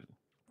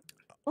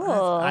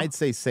 I'd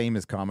say same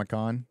as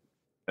Comic-Con.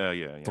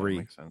 Yeah, 3.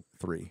 Makes sense.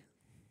 3.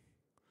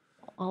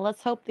 Well,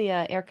 let's hope the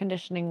air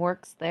conditioning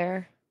works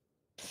there.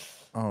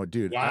 Oh,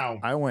 dude. Wow.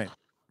 I went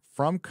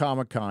from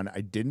Comic-Con. I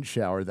didn't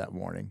shower that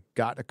morning.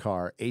 Got in a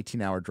car.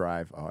 18-hour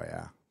drive. Oh,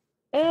 yeah.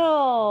 Ew.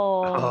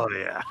 Oh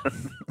yeah.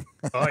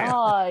 Oh, yeah.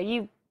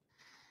 Oh,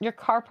 your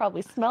car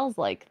probably smells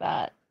like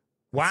that.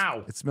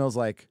 Wow. It smells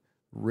like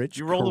rich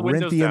You roll the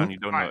windows Corinthian. down, you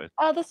don't know it.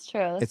 Oh, that's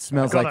true. It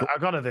smells I like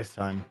got it this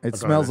time. I it got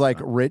smells this like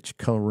time. rich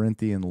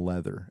Corinthian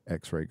leather.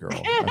 X-ray girl.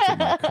 That's what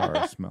my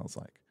car smells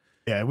like.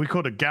 Yeah, we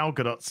called it Gal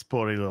Gadot's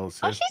sporty little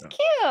sister. Oh, she's cute.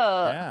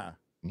 Yeah.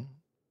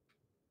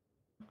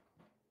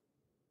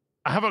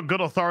 I have a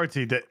good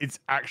authority that it's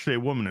actually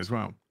a woman as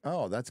well.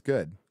 Oh, that's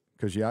good.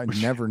 Because you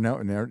never know.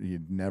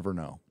 You never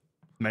know.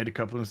 Made a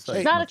couple of mistakes.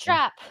 It's not a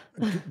trap.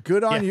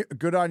 Good on you.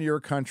 Good on your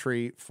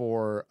country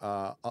for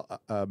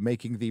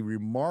making the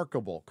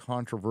remarkable,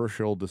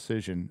 controversial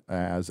decision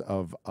as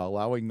of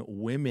allowing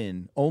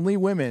only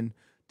women,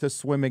 to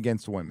swim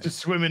against women. Just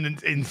swimming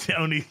in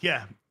only,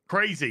 yeah,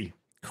 crazy.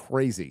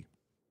 Crazy.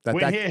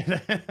 We're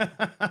here.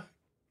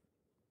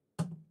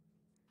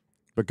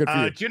 But good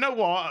for you. Do you know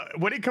what?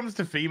 When it comes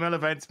to female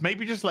events,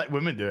 maybe just let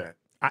women do it.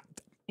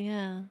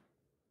 Yeah.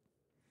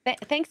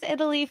 Thanks,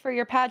 Italy, for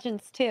your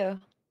pageants too.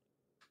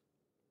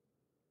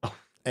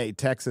 Hey,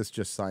 Texas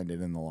just signed it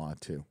in the law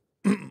too.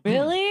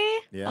 Really?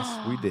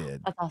 Yes, we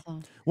did. That's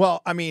awesome.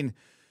 Well, I mean,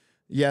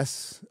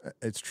 yes,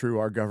 it's true.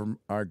 Our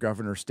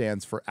governor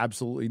stands for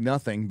absolutely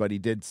nothing, but he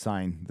did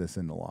sign this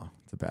into law.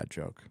 It's a bad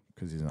joke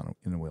because he's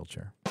in a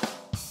wheelchair.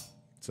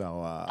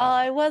 So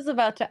I was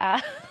about to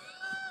ask.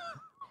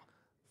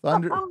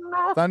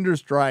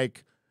 Thunderstrike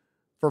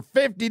for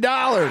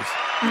 $50.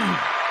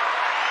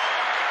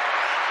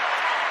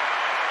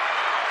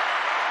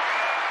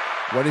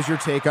 What is your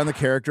take on the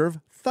character of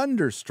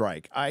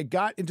Thunderstrike? I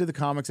got into the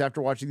comics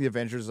after watching the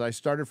Avengers. I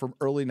started from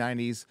early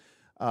 90s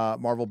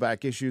Marvel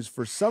back issues.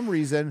 For some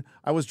reason,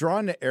 I was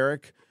drawn to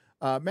Eric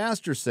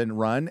Masterson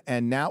run,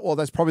 and now, well,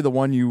 that's probably the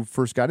one you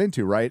first got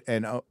into, right?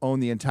 And own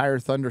the entire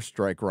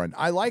Thunderstrike run.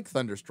 I like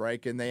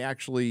Thunderstrike, and they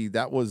actually,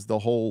 that was the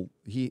whole,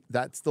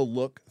 that's the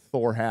look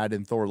Thor had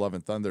in Thor Love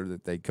and Thunder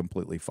that they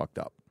completely fucked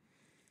up.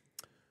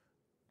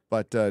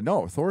 But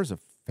no, Thor is a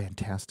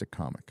fantastic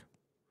comic.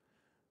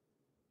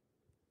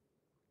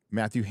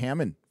 Matthew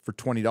Hammond for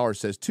 $20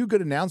 says, 2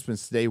 good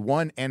announcements today.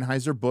 One,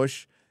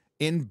 Anheuser-Busch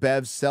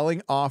InBev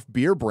selling off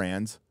beer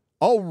brands.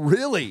 Oh,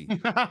 really?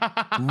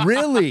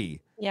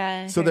 Really?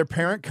 Yeah. So their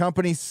parent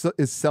company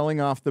is selling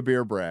off the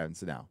beer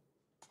brands now.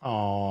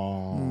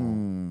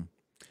 Oh.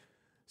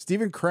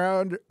 Stephen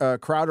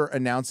Crowder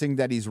announcing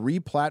that he's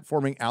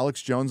re-platforming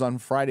Alex Jones on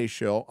Friday's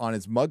show on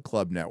his Mug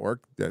Club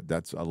network.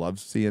 That's I love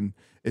seeing.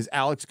 Is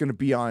Alex going to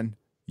be on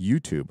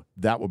YouTube?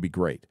 That would be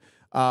great.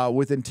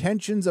 With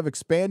intentions of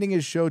expanding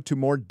his show to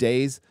more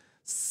days.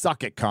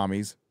 Suck it,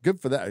 commies. Good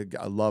for that.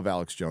 I love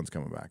Alex Jones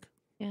coming back.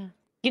 Yeah.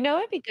 You know,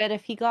 it'd be good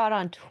if he got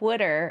on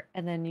Twitter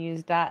and then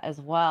used that as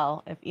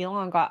well. If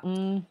Elon got,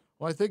 Well,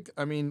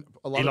 I mean,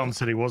 a lot Elon of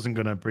said he wasn't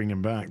going to bring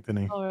him back,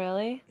 didn't he? oh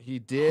really? he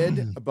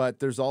did, but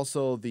there's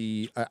also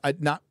the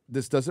not.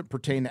 This doesn't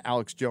pertain to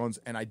Alex Jones,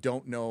 and I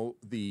don't know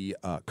the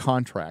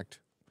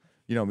contract.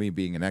 You know me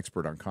being an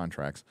expert on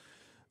contracts.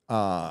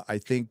 I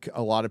think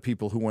a lot of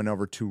people who went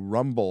over to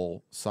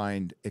Rumble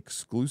signed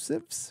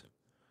exclusives.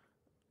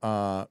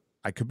 I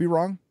could be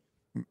wrong.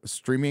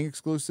 Streaming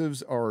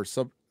exclusives or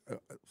sub.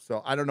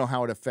 So I don't know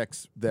how it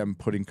affects them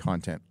putting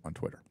content on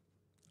Twitter.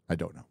 I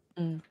don't know.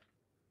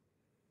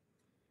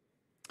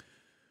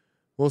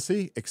 We'll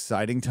see.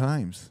 Exciting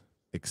times.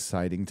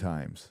 Exciting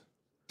times.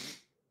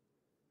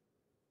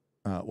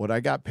 What I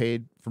got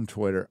paid from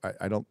Twitter,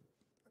 I don't.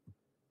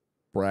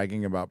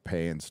 Bragging about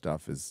pay and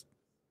stuff is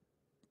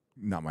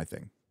not my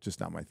thing.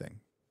 Just not my thing.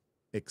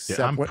 Except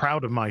I'm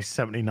proud of my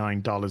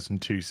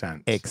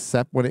 $79.02.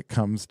 Except when it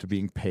comes to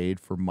being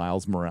paid for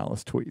Miles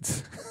Morales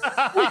tweets.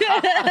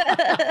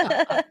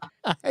 I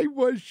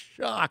was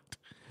shocked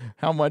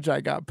how much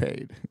I got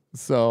paid.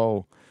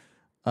 So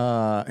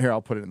here,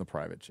 I'll put it in the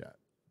private chat.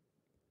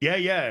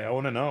 Yeah, I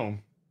want to know.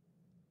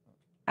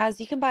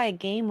 As you can buy a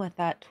game with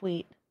that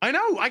tweet. I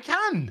know, I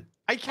can.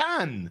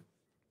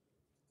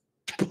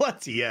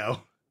 Bloody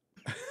hell.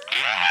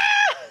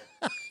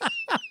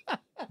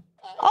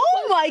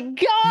 Oh my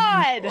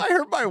god! I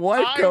heard my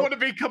wife I want to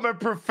become a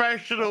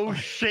professional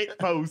shit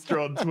poster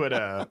on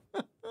Twitter.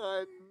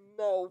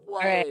 No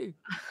way.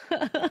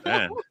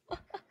 Man.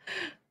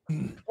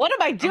 What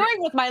am I doing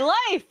with my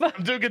life?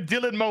 I'm doing a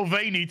Dylan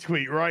Mulvaney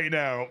tweet right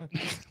now.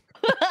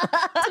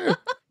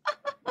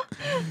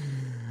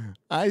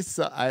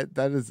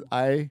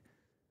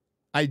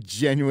 I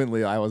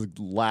genuinely, I was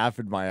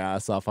laughing my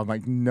ass off. I'm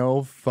like,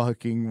 no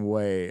fucking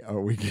way are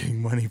we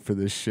getting money for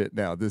this shit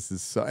now. This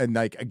is so, and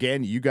like,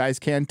 again, you guys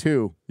can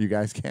too. You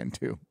guys can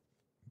too.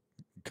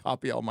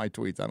 Copy all my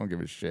tweets. I don't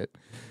give a shit.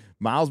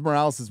 Miles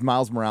Morales is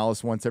Miles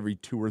Morales. Once every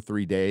 2 or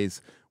 3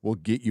 days will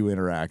get you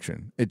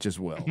interaction. It just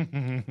will.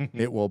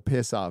 It will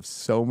piss off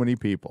so many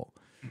people.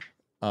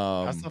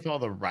 That's not all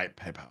the right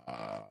paper.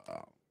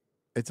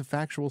 It's a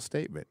factual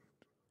statement.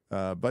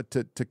 But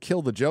to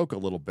kill the joke a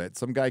little bit,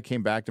 some guy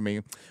came back to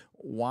me.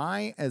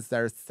 Why is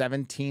there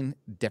 17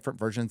 different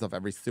versions of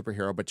every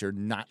superhero, but you're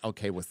not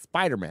okay with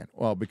Spider-Man?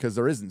 Well, because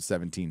there isn't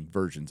 17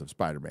 versions of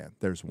Spider-Man.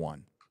 There's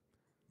one,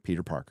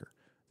 Peter Parker.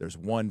 There's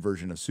one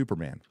version of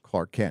Superman,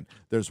 Clark Kent.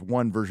 There's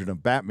one version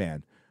of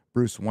Batman,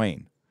 Bruce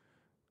Wayne.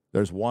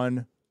 There's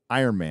one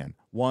Iron Man,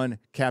 one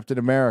Captain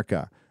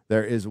America.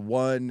 There is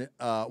one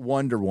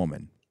Wonder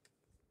Woman.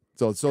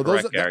 So Correct,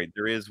 those are, Gary.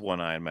 There is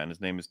one Iron Man.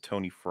 His name is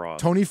Tony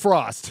Frost. Tony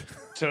Frost.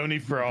 Tony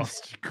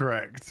Frost,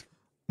 correct.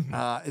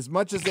 As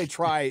much as they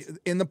try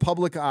in the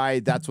public eye,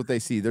 that's what they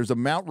see. There's a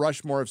Mount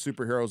Rushmore of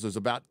superheroes. There's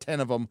about 10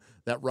 of them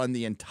that run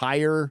the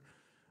entire.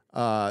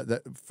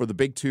 For the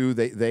big two,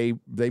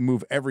 they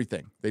move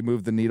everything. They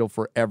move the needle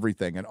for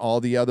everything, and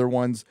all the other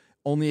ones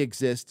only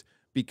exist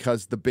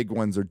because the big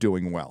ones are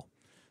doing well.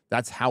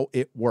 That's how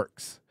it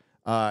works.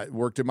 It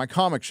worked in my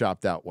comic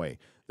shop that way.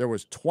 There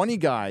was 20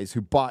 guys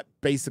who bought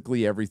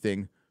basically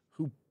everything,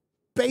 who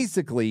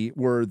basically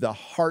were the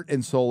heart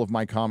and soul of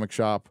my comic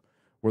shop,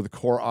 were the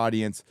core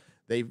audience.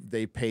 They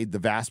paid the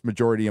vast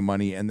majority of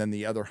money, and then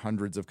the other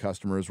hundreds of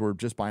customers were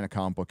just buying a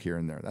comic book here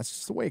and there. That's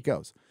just the way it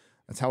goes.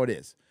 That's how it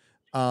is.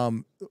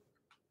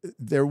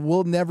 There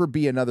will never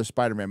be another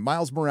Spider-Man.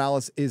 Miles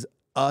Morales is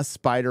a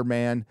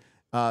Spider-Man.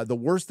 The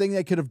worst thing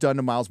they could have done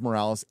to Miles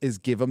Morales is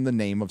give him the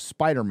name of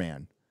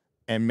Spider-Man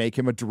and make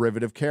him a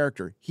derivative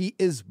character. He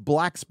is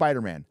Black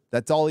Spider-Man.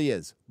 That's all he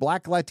is.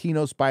 Black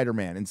Latino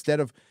Spider-Man.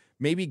 Instead of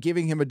maybe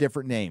giving him a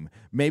different name,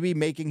 maybe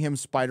making him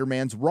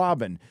Spider-Man's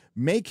Robin,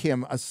 make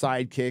him a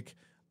sidekick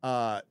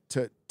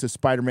to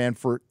Spider-Man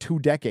for 2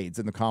 decades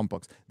in the comic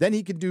books. Then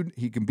he can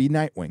be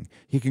Nightwing.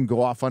 He can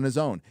go off on his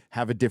own,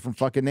 have a different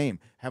fucking name,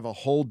 have a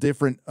whole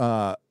different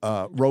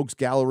rogues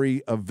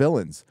gallery of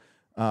villains.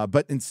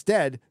 But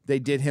instead, they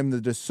did him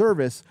the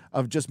disservice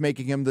of just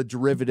making him the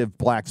derivative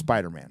Black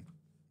Spider-Man.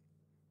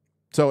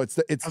 So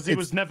he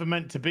was never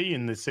meant to be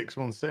in the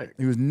 616.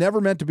 He was never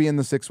meant to be in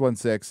the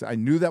 616. I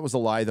knew that was a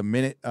lie the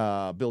minute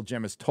Bill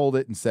Jemas told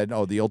it and said,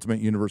 "Oh, the Ultimate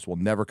Universe will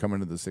never come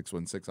into the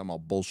 616." I'm all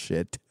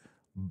bullshit.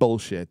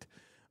 But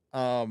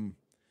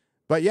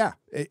yeah,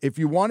 if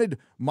you wanted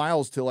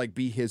Miles to like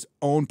be his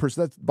own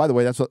person, by the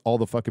way, that's what all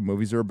the fucking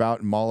movies are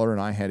about. And MauLer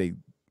and I had a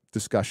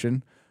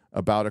discussion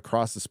about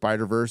Across the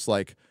Spider-Verse.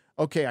 Like,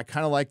 okay, I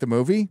kind of like the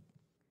movie,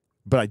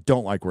 but I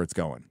don't like where it's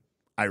going.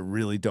 I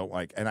really don't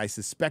like. And I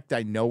suspect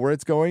I know where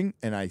it's going.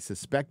 And I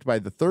suspect by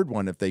the third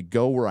one, if they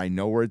go where I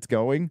know where it's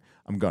going,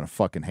 I'm going to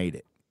fucking hate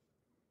it.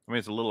 I mean,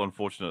 it's a little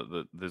unfortunate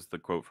that there's the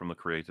quote from the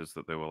creators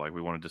that they were like,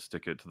 we wanted to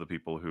stick it to the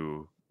people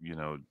who, you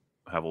know,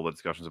 have all the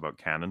discussions about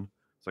canon.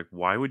 It's like,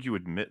 why would you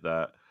admit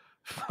that?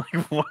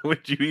 Why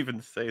would you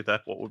even say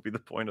that? What would be the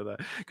point of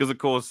that? Because, of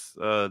course,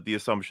 the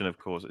assumption, of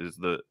course, is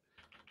that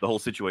the whole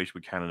situation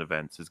with canon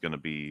events is going to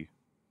be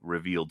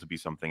revealed to be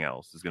something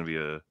else. There's going to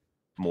be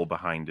more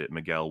behind it.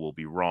 Miguel will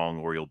be wrong,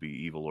 or he'll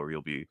be evil, or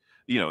he'll be,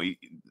 you know,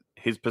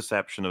 his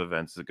perception of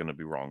events is going to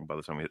be wrong by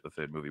the time we hit the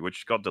third movie,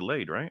 which got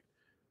delayed, right?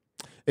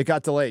 It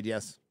got delayed,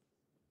 yes.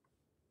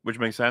 Which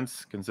makes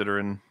sense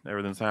considering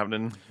everything's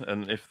happening,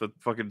 and if the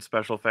fucking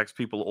special effects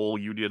people all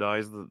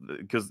unionize,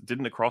 because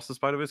didn't Across the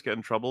Spider-Verse get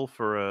in trouble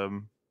for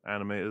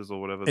animators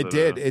or whatever? It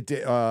did. It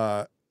did.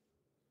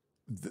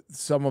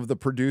 Some of the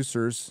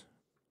producers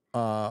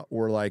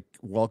were like,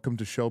 "Welcome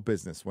to show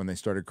business" when they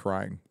started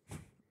crying.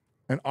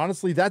 And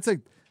honestly, that's a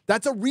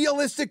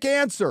realistic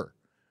answer.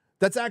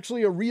 That's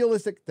actually a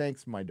realistic.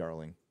 Thanks, my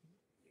darling.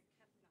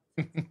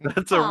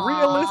 That's a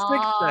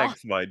realistic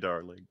thanks, my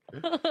darling.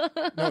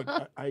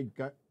 No, I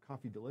got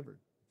coffee delivered.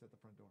 It's at the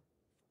front door.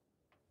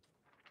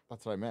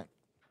 That's what I meant.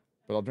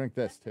 But I'll drink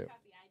this too.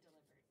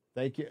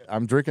 Thank you.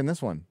 I'm drinking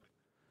this one.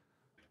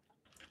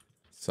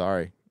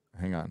 Sorry.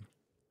 Hang on.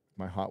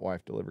 My hot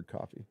wife delivered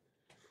coffee.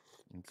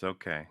 It's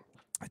okay.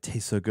 It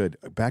tastes so good.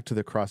 Back to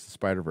the Across the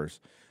Spider-Verse.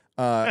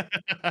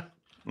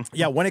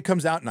 Yeah, when it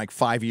comes out in like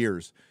 5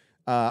 years,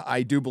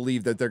 I do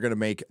believe that they're going to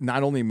make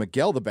not only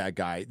Miguel the bad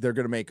guy, they're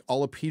going to make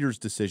all of Peter's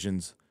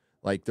decisions.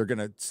 Like they're going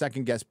to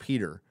second guess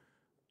Peter.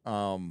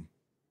 And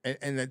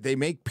they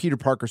make Peter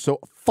Parker so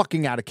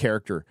fucking out of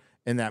character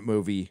in that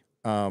movie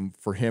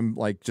for him,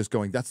 like just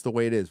going, that's the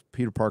way it is.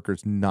 Peter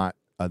Parker's not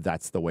a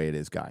that's the way it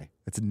is guy.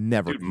 It's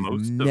never,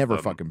 never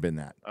fucking been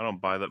that. I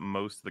don't buy that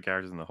most of the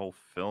characters in the whole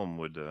film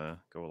would go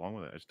along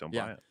with it. I just don't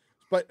buy it.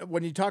 But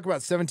when you talk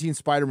about 17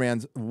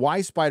 Spider-Mans,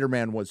 why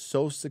Spider-Man was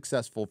so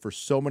successful for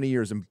so many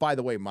years, and by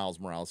the way,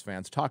 Miles Morales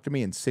fans, talk to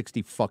me in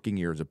 60 fucking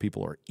years if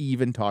people are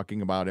even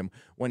talking about him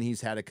when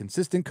he's had a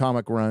consistent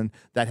comic run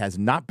that has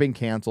not been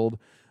canceled,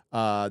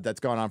 that's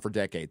gone on for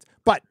decades.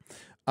 But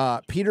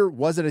Peter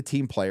wasn't a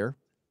team player.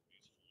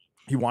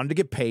 He wanted to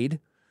get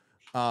paid.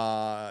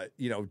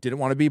 Didn't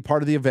want to be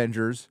part of the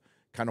Avengers,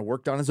 kind of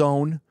worked on his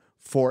own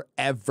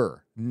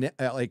forever.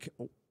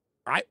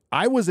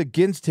 I was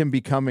against him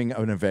becoming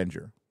an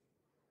Avenger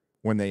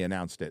when they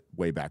announced it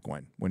way back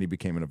when he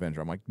became an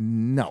Avenger. I'm like,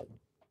 no.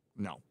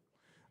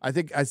 I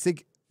think,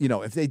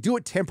 if they do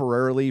it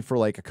temporarily for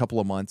like a couple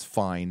of months,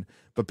 fine.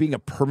 But being a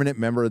permanent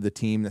member of the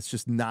team, that's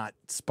just not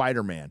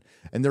Spider-Man.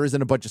 And there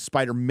isn't a bunch of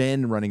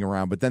Spider-Men running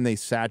around, but then they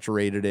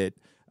saturated it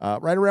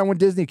right around when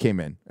Disney came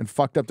in and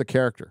fucked up the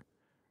character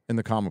in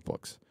the comic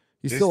books.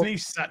 Disney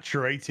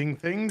saturating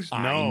things? No.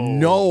 I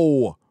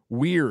know.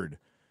 Weird.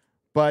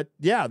 But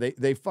yeah,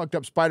 they fucked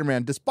up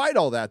Spider-Man. Despite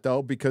all that,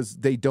 though, because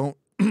they don't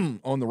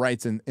own the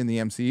rights in the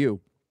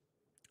MCU,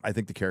 I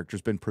think the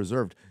character's been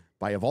preserved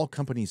by, of all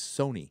companies,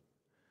 Sony.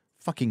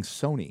 Fucking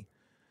Sony.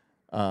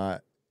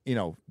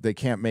 They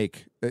can't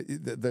make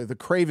the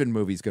Craven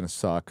movie's gonna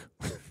suck.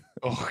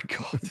 Oh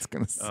God, it's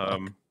gonna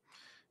suck.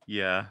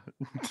 Yeah.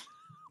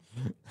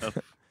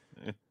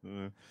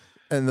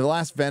 And the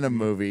last Venom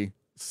movie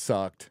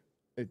sucked.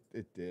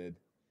 It did.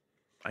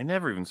 I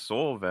never even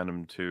saw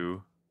Venom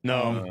 2.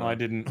 No, I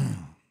didn't.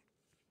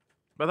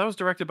 But that was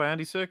directed by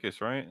Andy Serkis,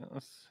 right?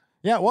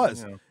 Yeah, it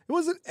was. Yeah. It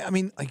wasn't. I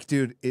mean, like,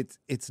 dude,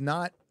 it's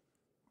not.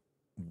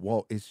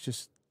 Well, it's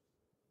just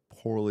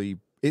poorly.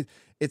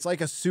 It's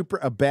like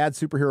a bad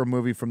superhero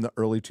movie from the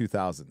early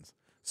 2000s.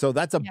 So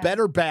that's a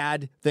better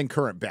bad than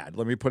current bad.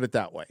 Let me put it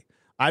that way.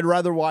 I'd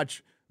rather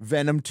watch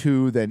Venom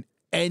 2 than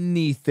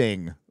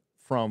anything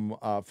from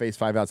Phase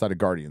 5 outside of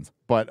Guardians.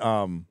 But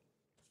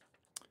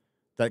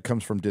that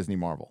comes from Disney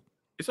Marvel.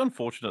 It's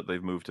unfortunate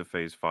they've moved to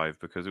Phase 5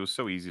 because it was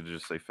so easy to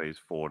just say Phase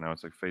 4. Now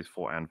it's like Phase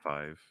 4 and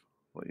 5.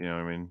 You know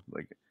what I mean?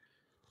 Like,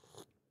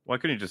 why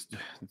couldn't you just?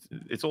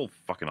 It's all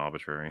fucking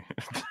arbitrary.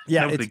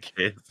 Yeah, nobody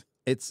cares.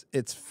 It's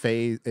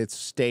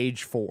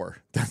stage 4.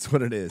 That's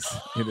what it is.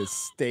 It is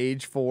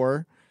stage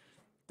 4.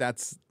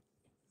 That's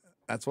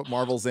what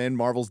Marvel's in.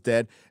 Marvel's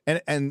dead.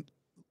 And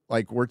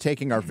like, we're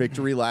taking our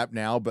victory lap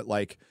now, but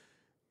like,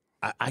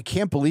 I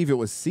can't believe it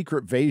was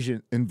Secret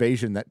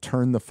Invasion that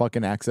turned the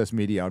fucking Access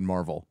Media on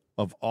Marvel.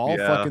 Of all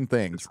fucking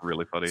things. It's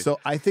really funny. So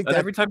I think that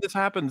every time this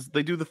happens,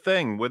 they do the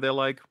thing where they're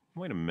like,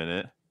 wait a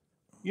minute.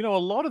 A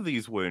lot of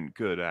these weren't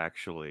good,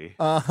 actually.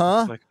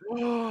 Uh-huh. It's like,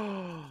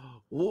 oh,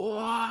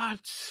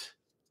 what?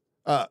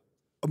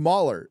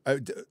 MauLer,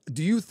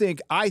 do you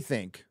think,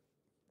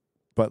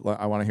 but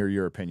I want to hear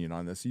your opinion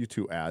on this, you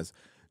two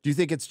do you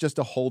think it's just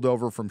a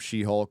holdover from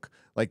She-Hulk?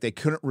 Like, they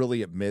couldn't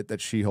really admit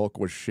that She-Hulk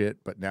was shit,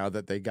 but now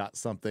that they got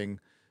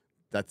something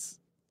that's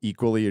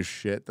equally as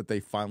shit, that they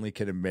finally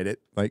can admit it,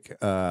 like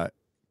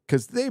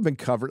because they've been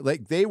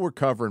they were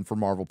covering for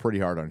Marvel pretty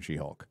hard on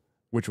She-Hulk,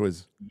 which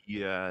was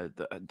the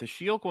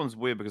She-Hulk one's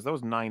weird because that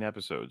was 9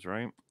 episodes,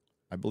 right?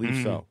 I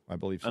believe so.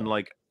 And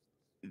like,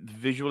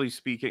 visually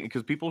speaking,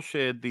 because people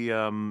shared the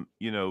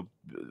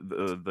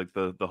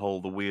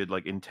the weird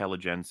like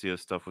intelligentsia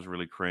stuff was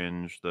really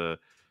cringe, the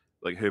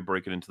like her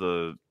breaking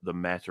into the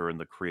meta and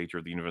the creator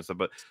of the universe.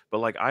 But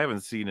like, I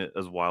haven't seen it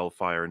as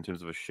wildfire in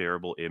terms of a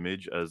shareable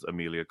image as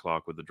Amelia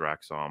Clark with the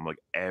Drax arm. Like,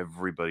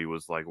 everybody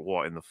was like,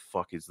 what in the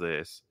fuck is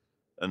this?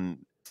 And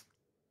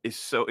it's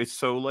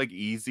so like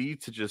easy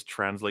to just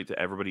translate to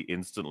everybody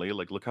instantly.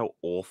 Like, look how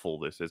awful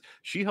this is.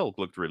 She-Hulk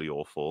looked really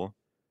awful.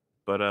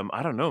 But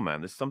I don't know,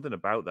 man. There's something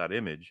about that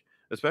image.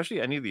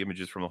 especially any of the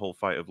images from the whole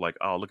fight of like,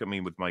 oh, look at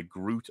me with my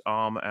Groot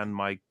arm and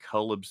my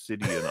Cull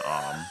Obsidian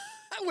arm.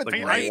 With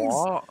Like, rings.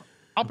 what?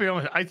 I'll be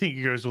honest. I think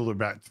it goes all the way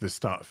back to the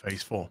start of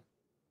Phase 4.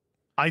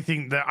 I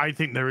think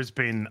there has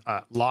been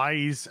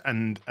lies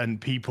and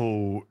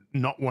people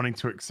not wanting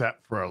to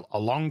accept for a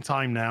long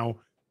time now.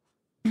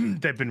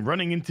 They've been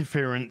running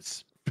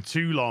interference for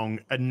too long,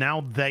 and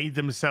now they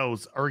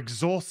themselves are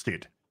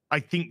exhausted. I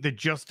think they're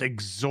just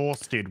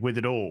exhausted with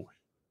it all.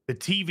 The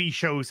TV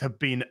shows have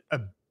been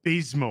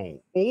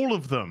abysmal. All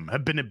of them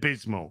have been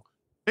abysmal.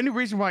 The only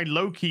reason why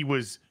Loki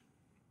was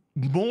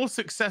more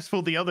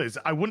successful than the others,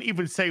 I wouldn't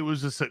even say it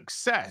was a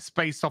success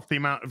based off the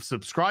amount of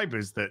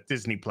subscribers that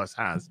Disney Plus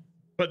has.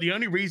 But the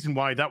only reason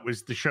why that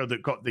was the show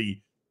that got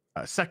the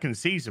second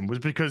season was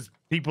because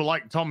people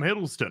like Tom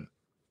Hiddleston.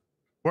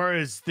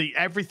 Whereas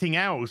everything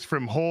else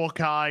from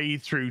Hawkeye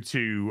through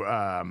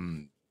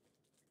to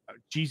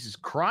Jesus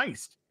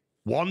Christ,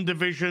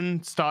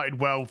 WandaVision started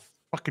well,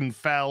 fucking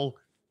fell.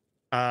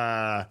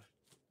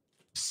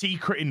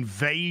 Secret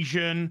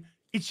Invasion.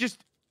 It's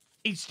just,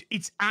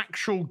 it's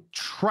actual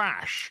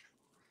trash.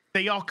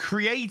 They are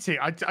creating.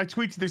 I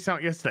tweeted this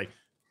out yesterday.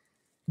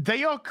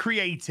 They are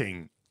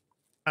creating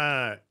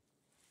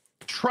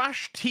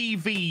trash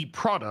TV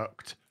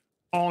product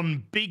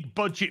on big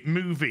budget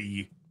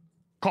movie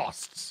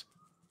costs,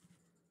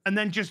 and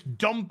then just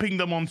dumping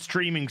them on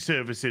streaming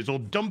services, or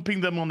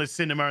dumping them on the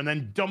cinema, and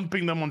then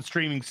dumping them on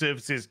streaming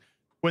services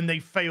when they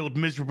failed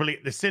miserably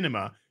at the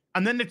cinema.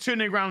 And then they're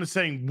turning around and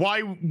saying,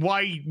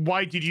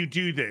 why did you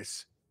do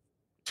this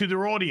to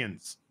their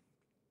audience?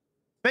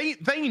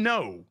 They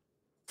know.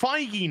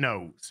 Feige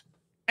knows.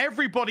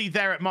 Everybody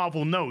there at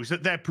Marvel knows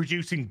that they're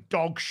producing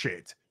dog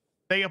shit.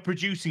 They are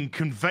producing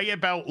conveyor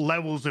belt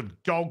levels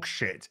of dog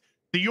shit.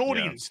 The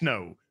audience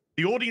know.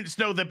 The audience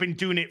know they've been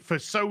doing it for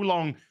so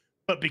long,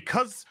 but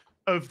because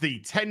of the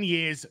 10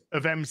 years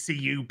of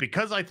MCU,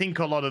 because I think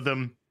a lot of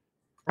them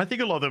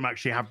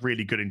actually have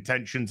really good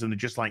intentions, and they're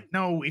just like,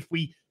 no, if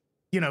we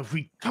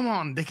come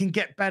on, they can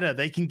get better.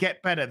 They can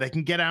get better. They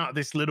can get out of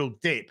this little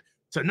dip.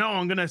 So no,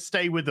 I'm going to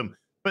stay with them.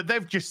 But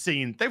they've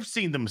seen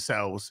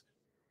themselves.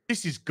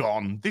 This is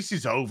gone. This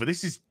is over.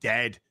 This is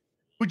dead.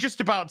 We're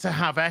just about to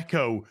have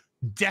Echo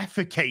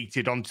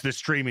defecated onto the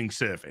streaming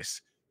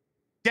service.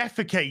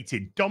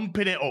 Defecated,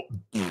 dumping it up.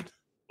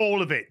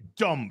 All of it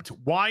dumped.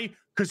 Why?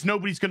 Because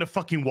nobody's going to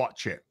fucking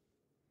watch it.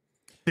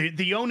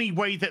 The only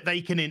way that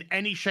they can in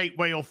any shape,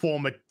 way, or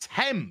form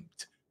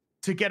attempt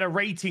to get a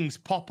ratings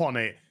pop on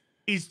it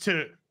is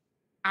to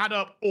add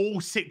up all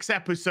 6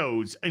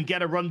 episodes and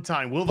get a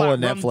runtime. Will that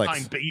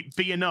runtime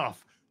be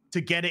enough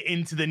to get it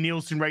into the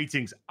Nielsen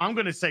ratings? I'm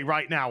going to say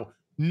right now,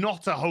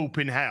 not a hope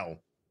in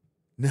hell.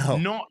 No.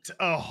 Not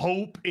a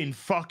hope in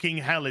fucking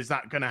hell is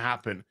that going to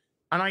happen.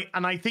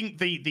 And I think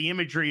the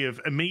imagery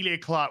of Emilia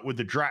Clarke with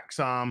the Drax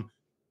arm,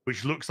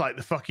 which looks like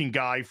the fucking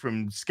guy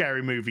from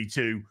Scary Movie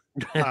 2.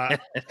 I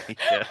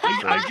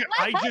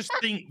just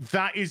think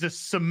that is a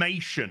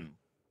summation.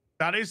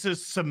 That is a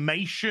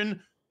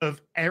summation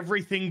of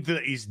everything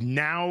that is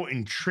now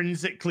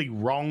intrinsically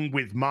wrong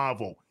with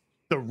Marvel.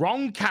 The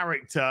wrong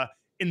character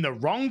in the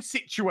wrong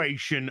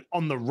situation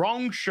on the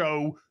wrong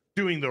show,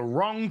 doing the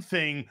wrong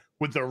thing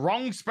with the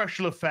wrong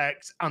special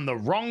effects and the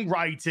wrong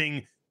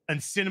writing and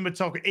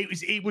cinematography.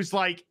 It was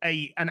like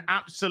an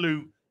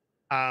absolute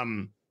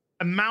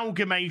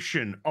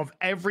amalgamation of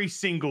every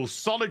single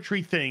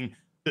solitary thing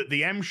that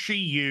the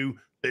MCU,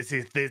 this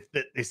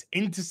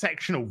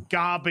intersectional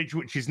garbage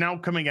which is now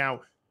coming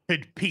out,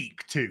 had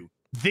peaked to.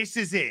 This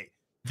is it.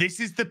 This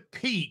is the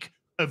peak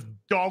of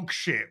dog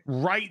shit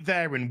right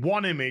there in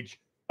one image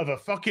of a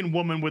fucking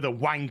woman with a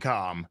wank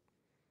arm.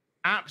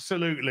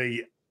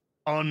 Absolutely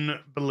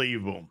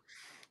unbelievable.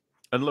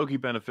 And Loki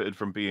benefited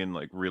from being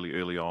like really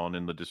early on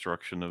in the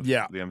destruction of the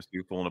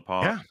MCU falling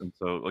apart. Yeah. And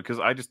so, because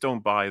I just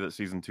don't buy that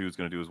season 2 is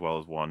going to do as well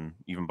as 1,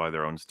 even by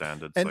their own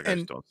standards. I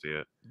just don't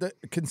see it.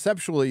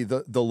 Conceptually,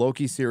 the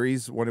Loki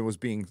series, when it was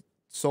being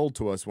sold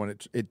to us, when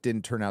it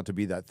didn't turn out to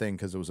be that thing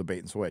because it was a bait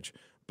and switch,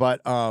 but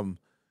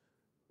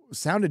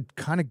sounded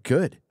kind of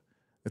good.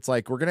 It's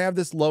like, we're gonna have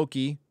this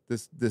Loki,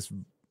 this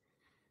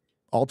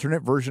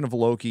alternate version of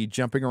Loki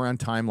jumping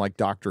around time like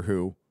Doctor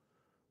Who.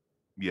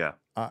 Yeah.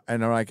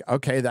 And I'm like,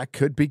 okay, that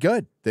could be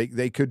good.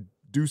 They could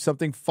do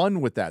something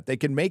fun with that. They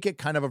can make it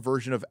kind of a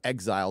version of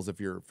Exiles, if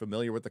you're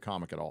familiar with the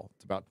comic at all.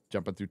 It's about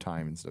jumping through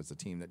time, and so it's a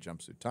team that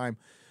jumps through time.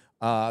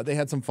 They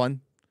had some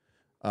fun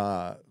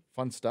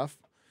stuff,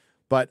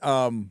 but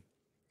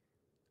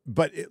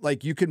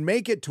like, you can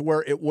make it to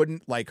where it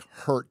wouldn't like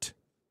hurt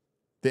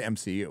the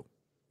MCU.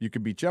 You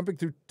could be jumping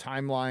through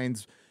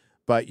timelines,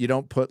 but you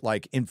don't put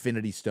like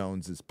Infinity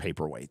Stones as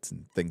paperweights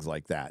and things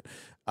like that.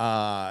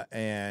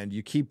 And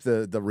you keep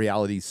the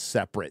realities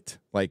separate.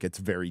 Like, it's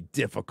very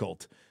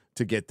difficult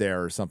to get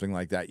there or something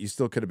like that. You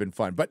still could have been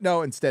fun, but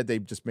no, instead they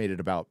just made it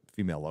about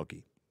female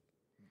Loki.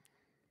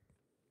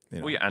 You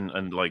know? Well, yeah,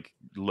 and like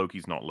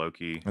Loki's not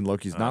Loki. And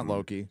Loki's not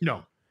Loki.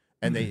 No.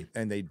 And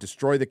they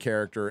destroy the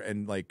character,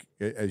 and like,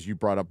 as you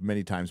brought up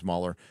many times,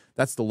 MauLer,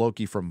 that's the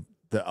Loki from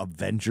the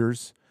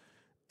Avengers.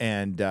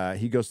 and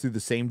he goes through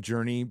the same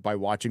journey by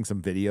watching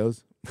some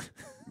videos.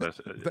 That's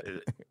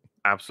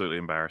absolutely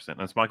embarrassing.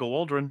 And it's Michael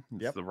Waldron.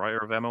 It's Yep. the writer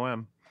of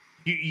MOM.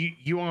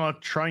 You are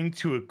trying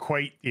to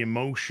equate the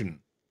emotion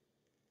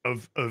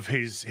of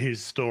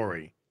his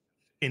story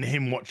in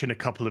him watching a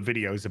couple of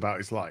videos about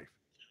his life.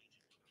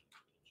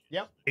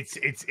 Yep.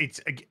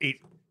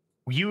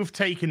 You have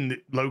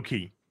taken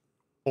Loki,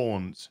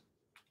 Horns,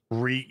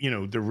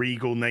 the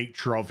regal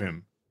nature of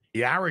him,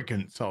 the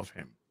arrogance of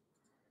him,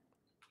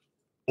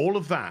 all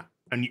of that,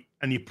 and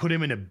you put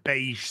him in a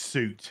beige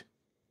suit.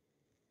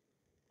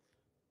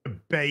 A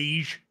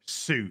beige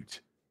suit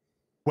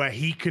where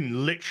he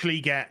can literally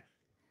get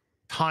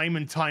time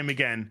and time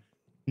again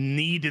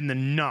kneed in the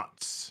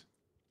nuts.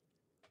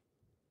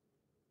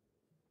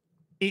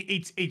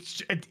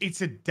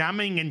 It's a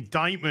damning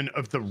indictment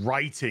of the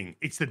writing.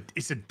 It's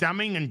a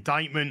damning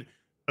indictment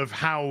of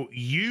how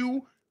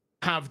you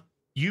have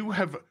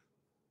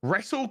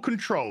wrestled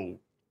control.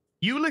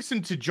 You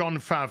listened to Jon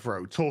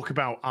Favreau talk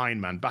about Iron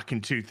Man back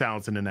in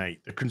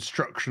 2008, the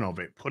construction of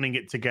it, putting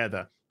it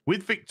together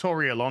with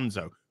Victoria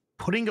Alonso,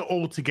 putting it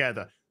all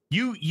together.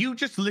 You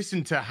just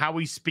listen to how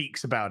he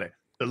speaks about it,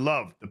 the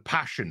love, the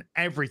passion,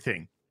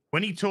 everything.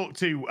 When he talked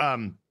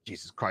to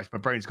Jesus Christ, my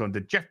brain's gone.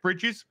 The Jeff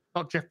Bridges,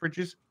 not Jeff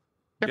Bridges.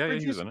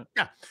 Bridges? He was in it.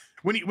 Yeah,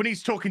 when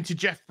he's talking to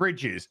Jeff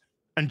Bridges,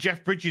 and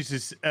Jeff Bridges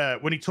is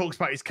when he talks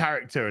about his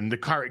character and the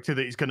character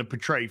that he's going to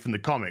portray from the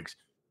comics,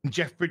 and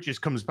Jeff Bridges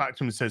comes back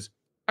to him and says,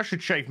 "I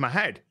should shave my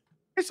head."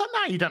 It's like,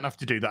 no, you don't have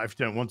to do that if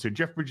you don't want to.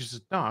 Jeff Bridges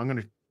says, "No, I'm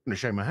going to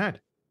shave my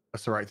head.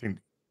 That's the right thing."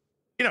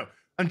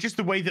 And just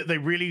the way that they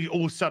really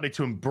all started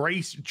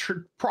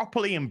to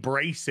properly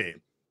embrace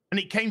it, and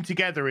it came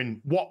together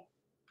in what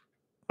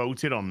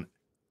voted on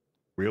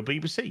Real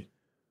BBC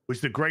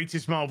was the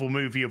greatest Marvel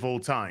movie of all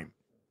time.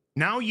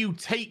 Now you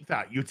take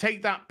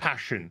that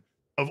passion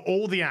of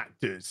all the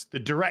actors, the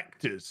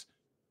directors,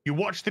 you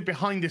watch the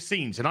behind the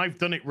scenes, and I've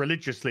done it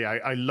religiously.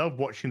 I love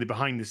watching the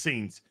behind the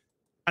scenes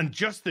and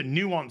just the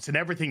nuance and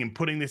everything in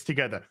putting this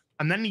together.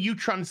 And then you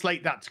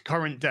translate that to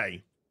current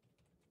day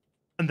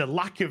and the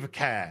lack of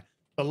care,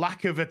 the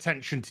lack of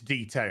attention to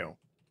detail,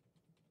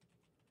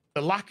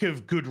 the lack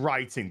of good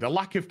writing, the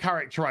lack of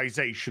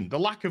characterization, the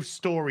lack of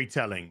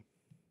storytelling.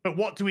 But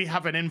what do we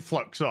have an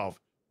influx of?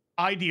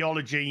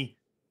 Ideology,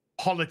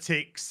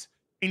 politics,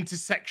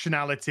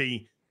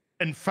 intersectionality,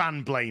 and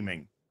fan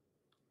blaming.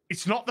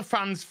 It's not the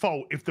fan's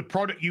fault if the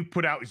product you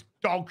put out is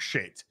dog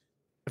shit.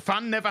 The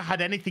fan never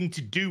had anything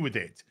to do with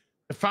it.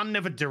 The fan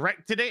never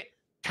directed it,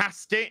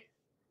 cast it,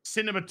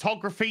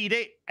 cinematographied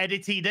it,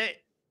 edited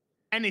it,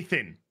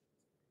 anything.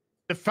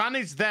 The fan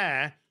is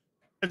there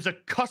as a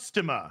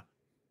customer.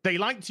 They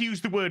like to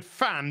use the word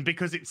fan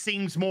because it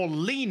seems more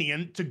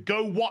lenient to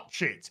go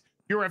watch it.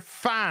 You're a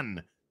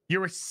fan.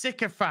 You're a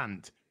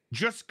sycophant.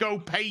 Just go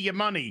pay your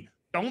money.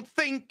 Don't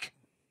think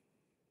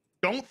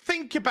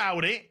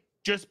about it.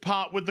 Just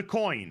part with the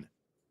coin.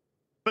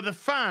 But the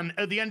fan,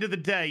 at the end of the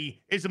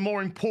day, is a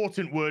more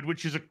important word,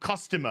 which is a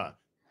customer.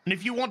 And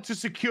if you want to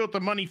secure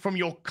the money from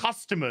your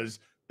customers,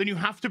 then you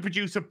have to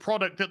produce a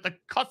product that the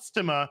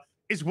customer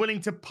is willing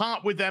to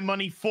part with their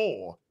money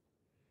for.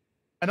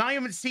 And I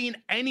haven't seen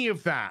any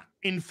of that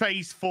in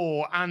Phase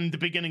 4 and the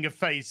beginning of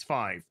Phase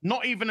 5.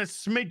 Not even a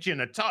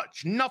smidgen, a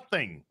touch,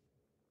 nothing.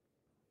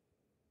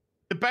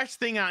 The best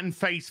thing out in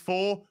Phase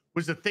 4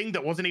 was a thing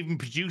that wasn't even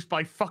produced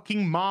by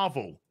fucking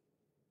Marvel.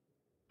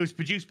 It was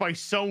produced by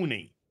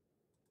Sony.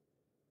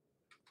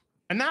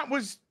 And that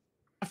was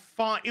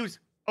it was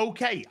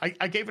okay.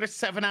 I gave it a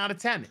 7 out of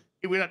 10.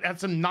 It had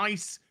some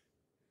nice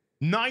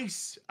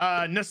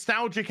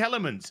nostalgic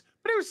elements,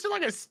 but it was still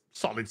like a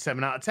solid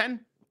 7 out of 10.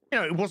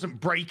 It wasn't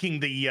breaking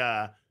the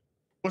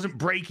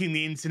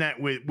internet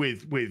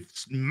with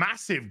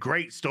massive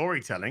great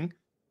storytelling.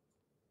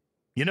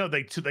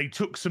 They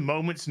took some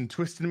moments and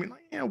twisted them,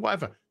 like,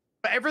 whatever.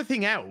 But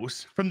everything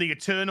else, from the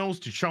Eternals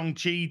to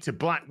Shang-Chi to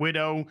Black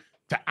Widow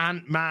to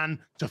Ant-Man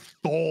to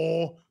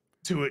Thor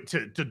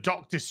to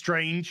Doctor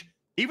Strange,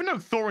 even though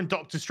Thor and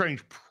Doctor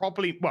Strange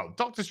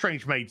Doctor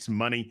Strange made some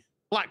money.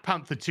 Black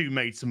Panther 2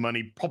 made some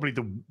money, probably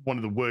one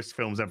of the worst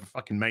films ever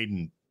fucking made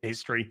in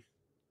history.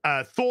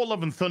 Thor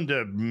Love and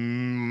Thunder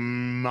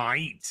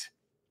might,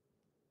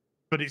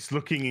 but it's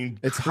looking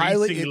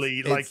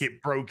increasingly like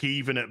it broke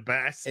even at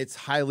best. It's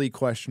highly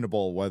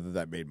questionable whether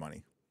that made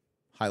money.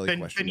 Highly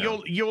questionable.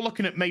 Then you're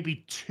looking at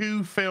maybe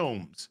 2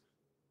 films,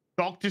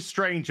 Doctor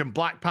Strange and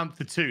Black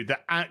Panther 2,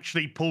 that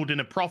actually pulled in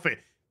a profit,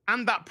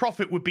 and that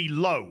profit would be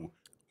low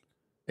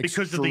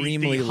because of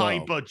the high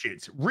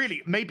budgets.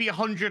 Really, maybe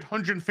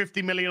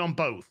 150 million on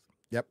both.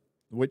 Yep.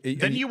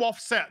 Then you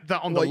offset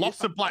that on the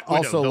loss of Black Widow.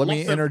 Also, let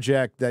me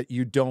interject that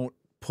you don't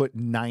put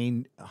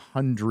you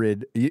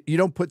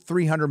don't put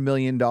 $300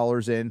 million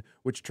in,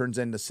 which turns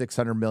into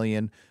 $600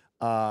 million,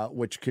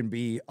 which can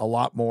be a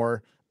lot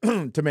more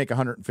to make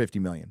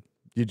 $150 million.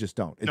 You just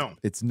don't.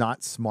 It's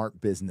not smart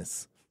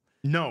business.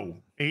 No,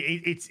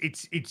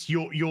 it's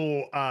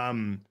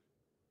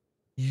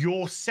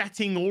you're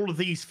setting all of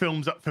these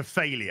films up for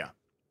failure.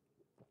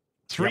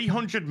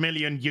 300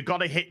 million, you got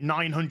to hit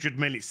 900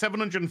 million,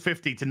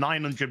 750 to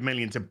 900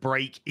 million to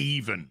break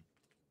even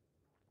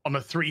on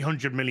a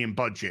 300 million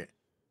budget.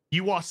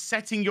 You are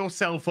setting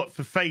yourself up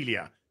for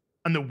failure.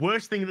 And the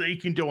worst thing that you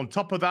can do on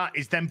top of that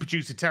is then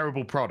produce a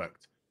terrible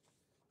product.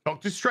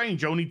 Doctor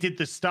Strange only did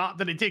the start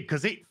that it did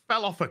because it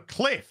fell off a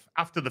cliff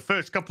after the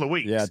first couple of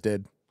weeks. Yeah, it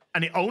did.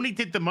 And it only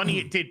did the money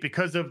it did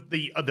because of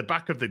the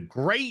back of the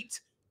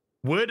great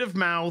word of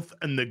mouth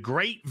and the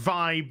great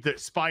vibe that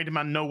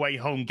Spider-Man No Way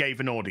Home gave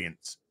an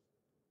audience.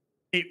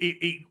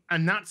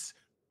 And that's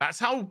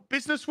how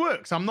business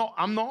works. I'm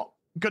not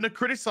going to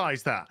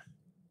criticize that.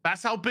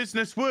 That's how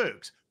business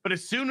works. But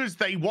as soon as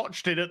they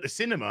watched it at the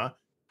cinema,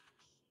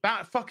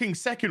 that fucking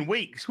second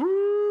week,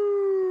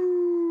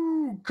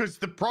 because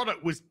the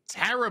product was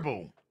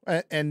terrible.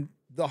 And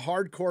the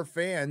hardcore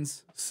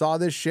fans saw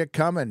this shit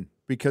coming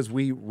because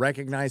we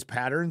recognize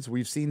patterns.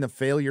 We've seen the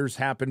failures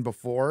happen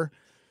before.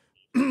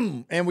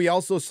 And we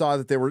also saw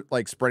that they were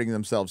like spreading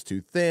themselves too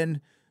thin.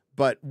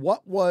 But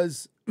what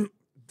was,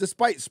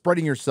 despite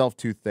spreading yourself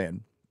too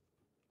thin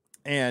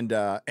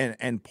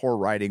and poor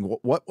writing,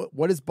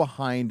 what is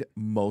behind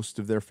most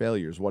of their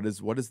failures? What is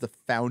the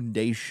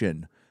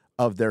foundation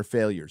of their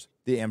failures?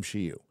 The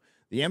MCU.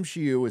 The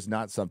MCU is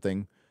not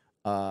something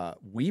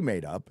we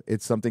made up.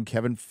 It's something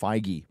Kevin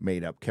Feige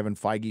made up. Kevin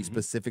Feige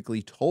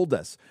specifically told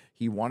us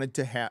he wanted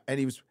to have, and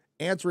he was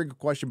answering a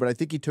question, but I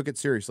think he took it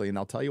seriously, and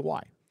I'll tell you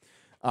why.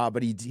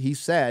 But he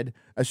said,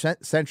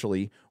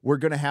 essentially, we're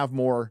going to have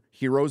more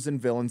heroes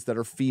and villains that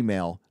are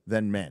female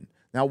than men.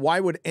 Now, why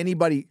would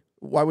anybody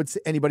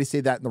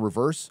say that in the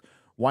reverse?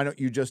 Why don't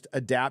you just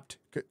adapt?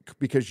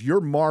 Because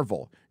you're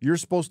Marvel. You're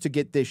supposed to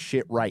get this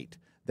shit right.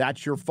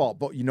 That's your fault.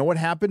 But you know what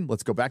happened?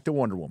 Let's go back to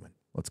Wonder Woman.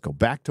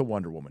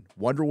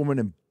 Wonder Woman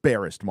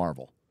embarrassed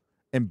Marvel.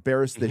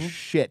 Embarrassed the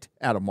shit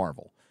out of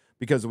Marvel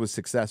because it was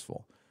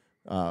successful.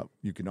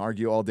 You can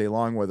argue all day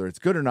long whether it's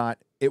good or not.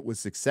 It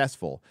was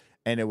successful.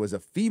 And it was a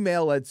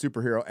female-led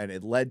superhero, and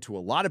it led to a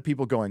lot of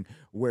people going,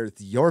 where's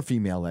your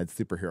female-led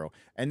superhero?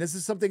 And this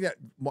is something that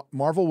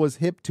Marvel was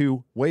hip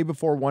to way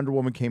before Wonder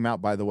Woman came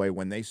out, by the way,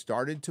 when they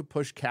started to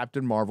push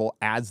Captain Marvel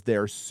as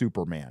their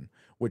Superman,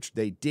 which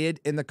they did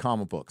in the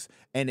comic books,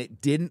 and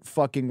it didn't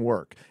fucking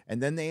work.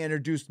 And then they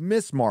introduced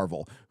Miss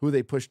Marvel, who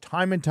they pushed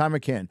time and time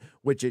again,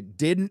 which it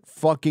didn't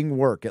fucking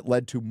work. It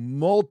led to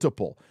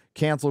multiple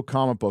canceled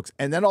comic books.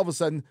 And then all of a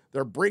sudden,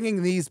 they're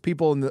bringing these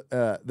people in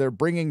they're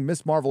bringing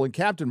Miss Marvel and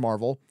Captain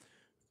Marvel,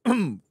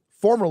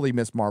 formerly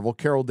Miss Marvel,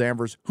 Carol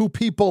Danvers, who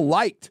people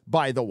liked,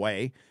 by the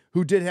way,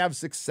 who did have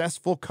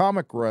successful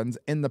comic runs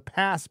in the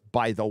past,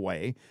 by the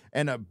way,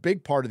 and a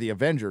big part of the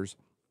Avengers,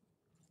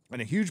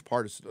 and a huge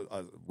part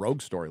of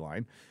Rogue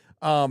storyline,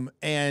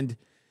 and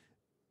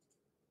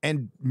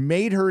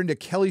made her into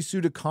Kelly Sue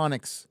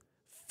DeConnick's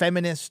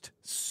feminist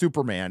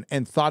Superman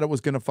and thought it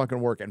was going to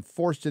fucking work and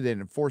forced it in,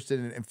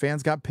 and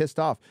fans got pissed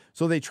off.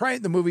 So they try it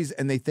in the movies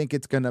and they think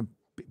it's going to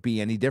be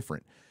any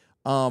different.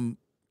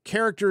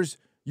 Characters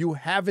you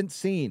haven't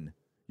seen.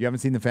 You haven't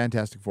seen the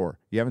Fantastic Four.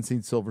 You haven't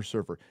seen Silver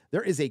Surfer.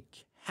 There is a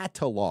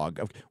catalog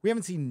of, we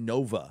haven't seen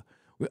Nova.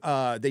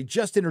 They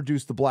just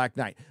introduced the Black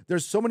Knight.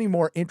 There's so many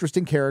more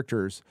interesting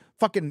characters.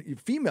 Fucking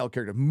female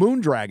character.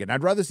 Moondragon.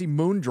 I'd rather see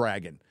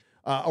Moondragon.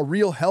 A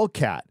real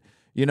Hellcat.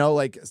 You know,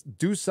 like,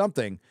 do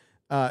something.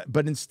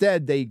 But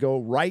instead, they go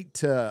right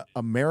to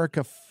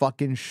America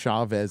fucking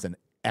Chavez and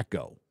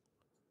Echo.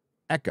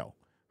 Echo,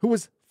 who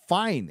was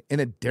fine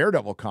in a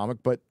Daredevil comic,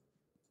 but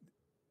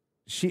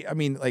she, I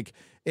mean, like,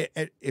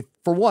 if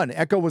for one,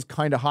 Echo was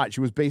kind of hot.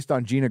 She was based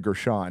on Gina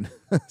Gershon.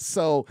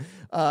 So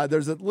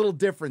there's a little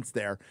difference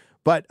there.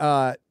 But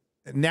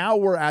now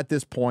we're at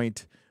this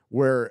point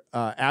where,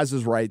 as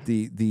is right,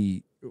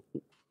 we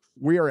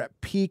are at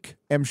peak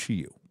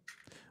MCU.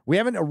 We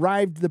haven't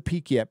arrived at the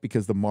peak yet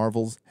because the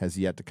Marvels has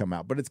yet to come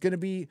out, but it's going to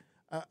be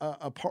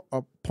a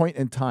point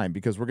in time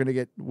because we're going to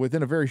get,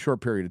 within a very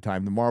short period of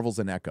time, the Marvels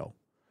and Echo.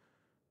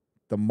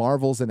 The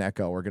Marvels and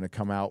Echo are going to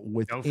come out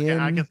within. Don't forget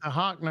Agatha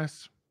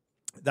Harkness.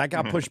 That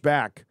got pushed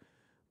back,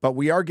 but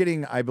we are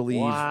getting, I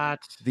believe,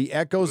 the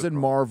Echoes and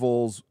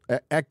Marvels,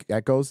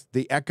 Echoes,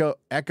 the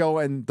Echo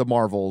and the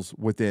Marvels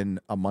within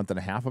a month and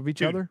a half of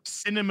each other.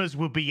 Cinemas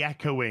will be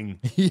echoing.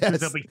 Yes,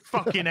 they'll be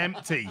fucking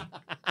empty.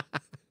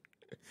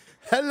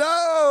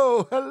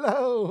 Hello.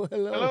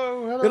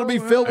 It'll be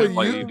filled with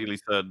you. you. Immediately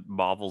said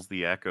Marvel's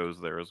the Echoes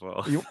there as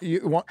well.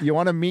 You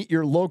want to meet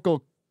your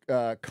local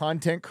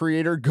content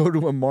creator? Go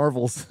to a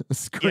Marvel's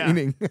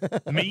screening. Yeah.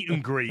 Meet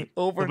and greet.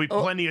 There'll be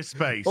plenty of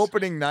space.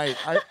 Opening night.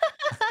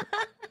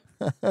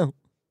 That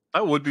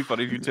would be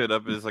funny if you turned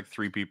up and there's like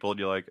 3 people and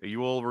you're like, are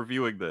you all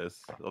reviewing this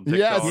on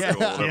TikTok? Yes. Or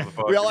whatever the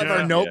fuck? We all have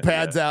our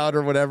notepads out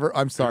or whatever.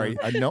 I'm sorry.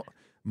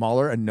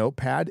 MauLer, a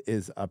notepad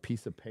is a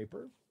piece of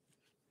paper.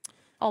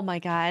 Oh my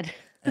God.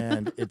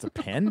 And it's a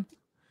pen.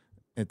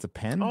 It's a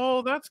pen.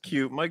 Oh, that's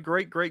cute. My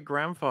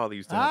great-great-grandfather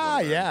used to have one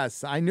of those.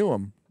 Yes. I knew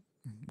him.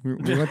 We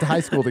went to high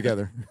school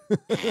together.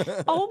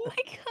 Oh my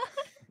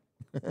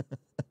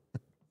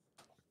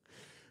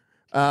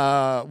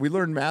God. We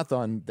learned math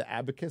on the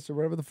abacus or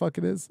whatever the fuck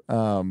it is.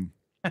 Oh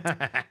my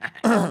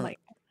God.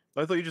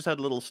 I thought you just had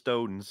little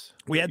stones.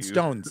 We that had you-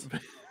 stones.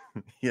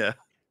 Yeah.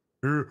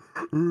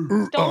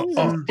 Stones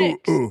and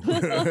sticks.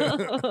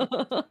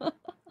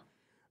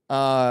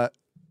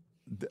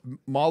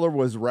 MauLer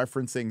was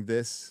referencing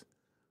this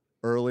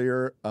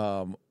earlier.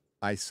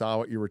 I saw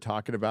what you were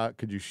talking about.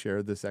 Could you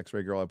share this,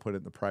 X-Ray Girl? I put it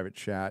in the private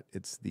chat.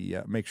 It's the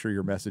make sure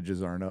your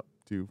messages aren't up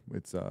too.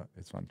 It's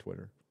on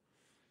Twitter.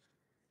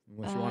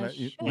 Unless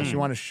you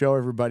want to show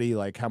everybody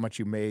like how much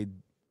you made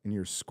in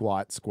your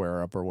squat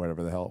square up or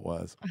whatever the hell it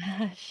was.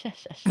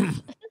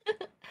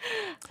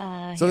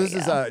 So this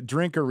is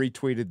Drinker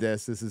retweeted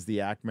this. This is the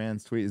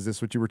Ackman's tweet. Is this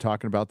what you were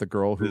talking about? The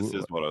girl who? This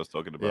is what I was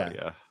talking about.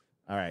 Yeah.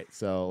 All right.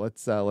 So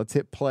let's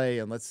hit play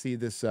and let's see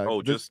this.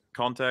 Just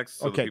context.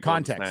 So okay,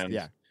 context. Understand.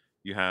 Yeah.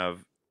 You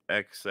have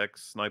XX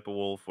Sniper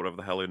Wolf, whatever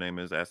the hell her name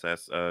is,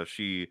 SS.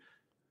 She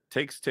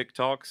takes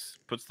TikToks,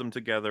 puts them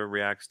together,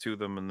 reacts to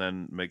them, and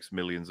then makes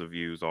millions of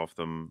views off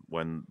them.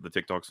 When the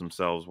TikToks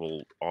themselves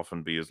will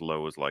often be as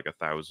low as like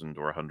 1,000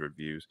 or 100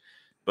 views.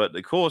 But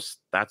of course,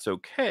 that's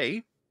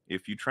okay.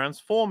 If you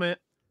transform it,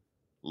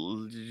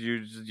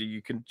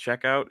 you can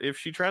check out if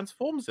she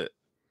transforms it.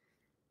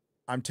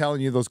 I'm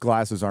telling you, those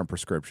glasses aren't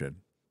prescription.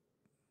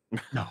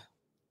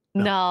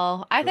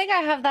 No, I think I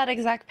have that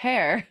exact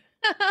pair.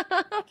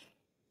 All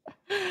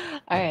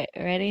right,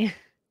 ready?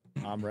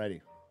 I'm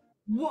ready.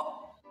 What?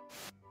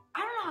 I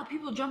don't know how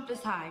people jump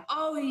this high.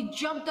 Oh, he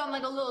jumped on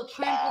like a little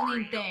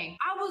trampoline thing.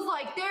 I was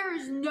like, there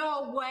is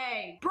no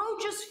way. Bro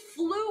just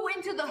flew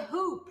into the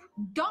hoop.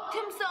 Dunked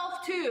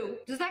himself too.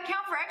 Does that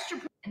count for extra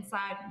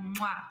inside?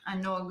 Mwah. I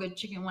know a good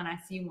chicken when I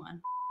see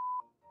one.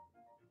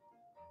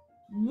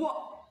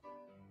 What?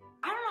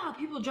 I don't know how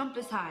people jump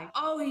this high.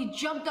 Oh, he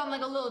jumped on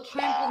like a little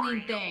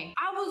trampoline thing.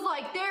 I was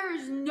like, there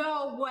is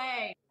no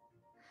way.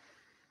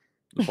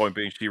 The point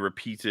being, she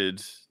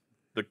repeated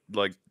the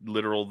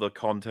the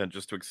content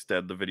just to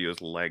extend the video's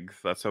length.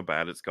 That's how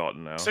bad it's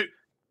gotten now. So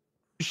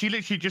she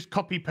literally just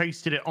copy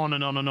pasted it on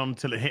and on and on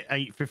until it hit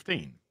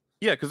 8:15.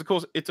 Yeah, because of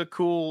course it's a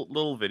cool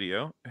little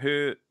video.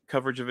 Her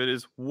coverage of it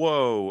is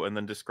whoa, and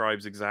then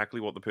describes exactly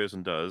what the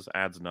person does,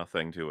 adds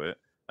nothing to it,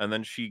 and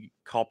then she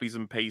copies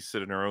and pastes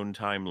it in her own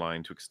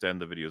timeline to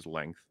extend the video's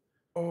length.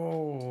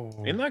 Oh,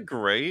 Isn't that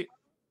great?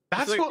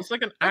 That's it's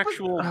like an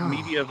actual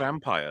media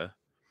vampire.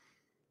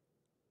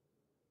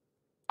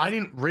 I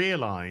didn't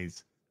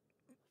realize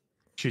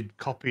she'd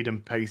copied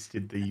and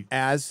pasted the.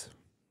 As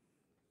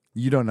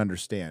you don't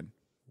understand,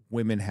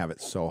 women have it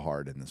so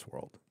hard in this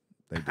world.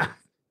 They do.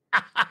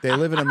 They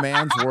live in a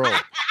man's world.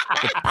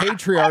 The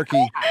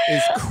patriarchy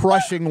is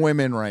crushing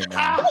women right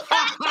now.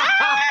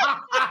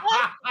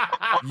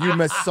 You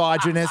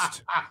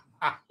misogynist.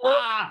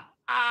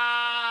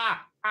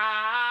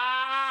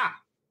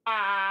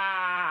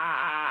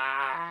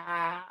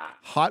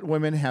 Hot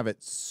women have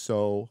it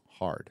so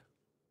hard.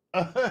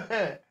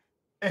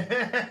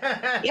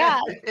 Yeah.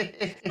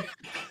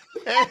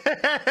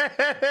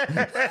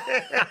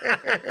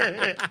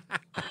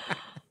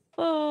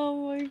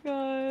 Oh my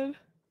god.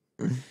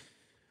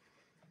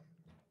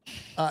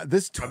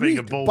 This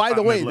tweet, by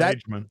the way,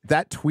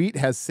 that tweet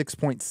has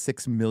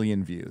 6.6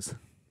 million views.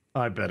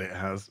 I bet it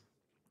has.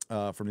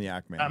 From the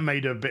Ackman. That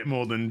made a bit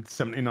more than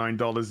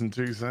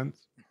 $79.02.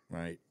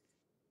 Right.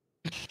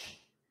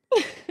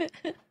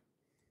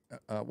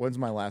 When's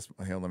my last?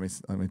 Here, let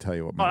me tell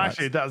you what. Oh,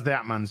 actually, that's the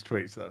Ackman's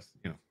tweet. So that's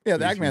yeah,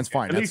 the Ackman's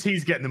fine. At least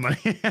he's getting the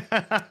money.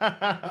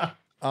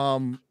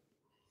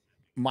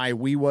 My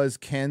We Was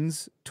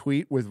Ken's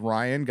tweet with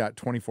Ryan got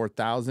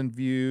 24,000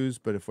 views,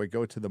 but if we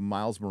go to the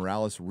Miles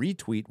Morales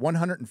retweet,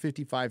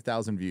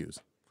 155,000 views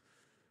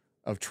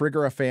of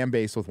trigger a fan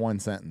base with one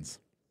sentence.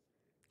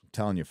 I'm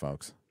telling you,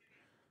 folks.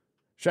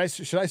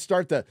 Should I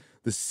start the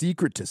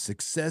secret to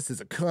success as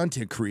a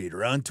content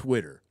creator on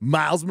Twitter?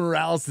 Miles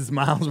Morales is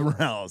Miles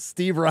Morales.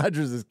 Steve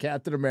Rogers is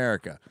Captain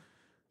America.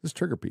 Just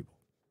trigger people.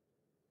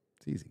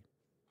 It's easy.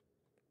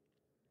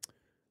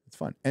 It's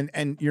fun.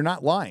 And you're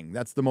not lying.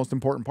 That's the most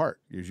important part,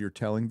 is you're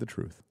telling the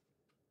truth.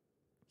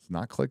 It's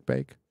not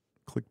clickbait.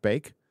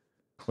 Clickbait?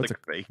 What's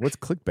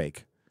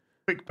clickbait?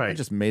 Clickbait. I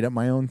just made up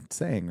my own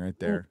saying right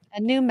there.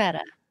 A new meta.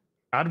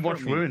 I'd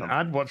watch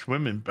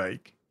women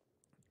bake.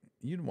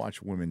 You'd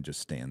watch women just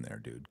stand there,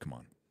 dude. Come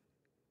on.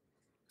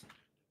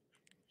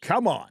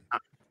 Come on.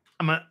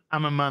 I'm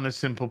a man of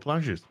simple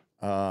pleasures.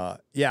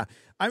 Yeah.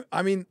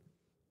 I mean,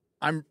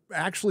 I'm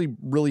actually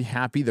really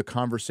happy the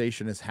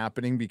conversation is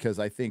happening, because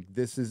I think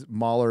this is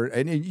MauLer,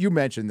 and you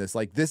mentioned this,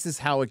 like, this is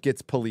how it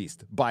gets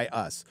policed by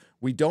us.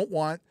 We don't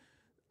want,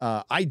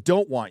 I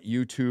don't want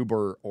YouTube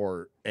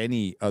or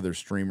any other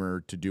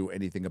streamer to do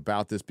anything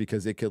about this,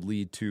 because it could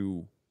lead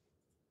to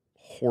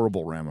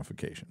horrible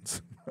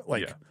ramifications,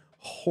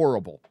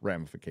 horrible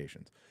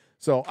ramifications.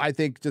 So I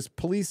think just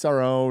police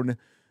our own,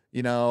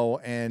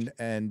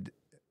 and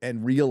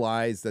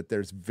realize that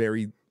there's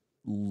very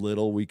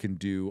little we can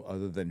do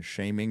other than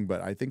shaming, but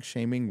I think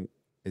shaming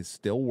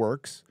still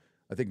works.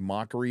 I think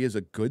mockery is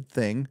a good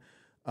thing.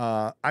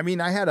 I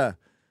mean, I had a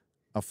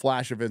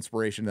flash of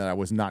inspiration that I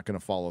was not going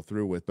to follow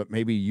through with, but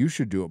maybe you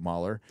should do it,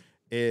 MauLer,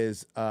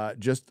 is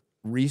just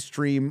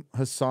restream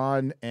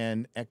Hassan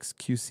and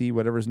XQC,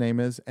 whatever his name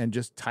is, and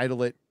just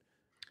title it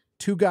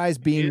 "Two Guys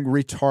Being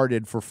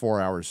Retarded for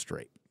 4 Hours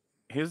Straight."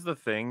 Here's the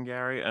thing,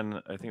 Gary, and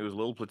I think it was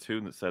Lil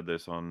Platoon that said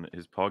this on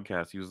his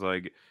podcast. He was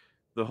like,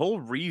 the whole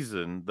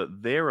reason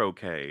that they're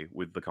okay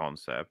with the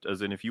concept,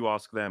 as in if you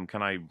ask them,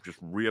 can I just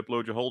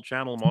re-upload your whole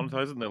channel,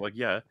 monetize it? And they're like,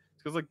 yeah.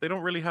 It's because like they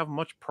don't really have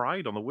much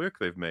pride on the work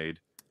they've made.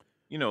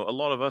 You know, a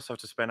lot of us have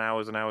to spend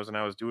hours and hours and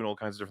hours doing all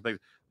kinds of different things.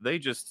 They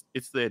just,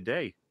 it's their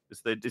day.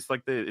 It's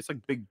like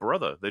Big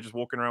Brother. They're just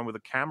walking around with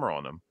a camera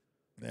on them.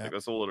 Yeah. Like,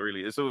 that's all it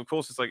really is. So of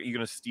course it's like, you're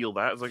gonna steal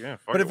that. It's like, yeah,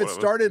 fuck But if it whatever.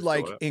 started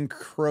like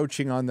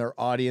encroaching on their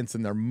audience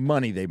and their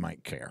money, they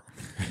might care.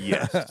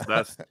 Yes,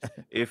 that's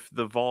if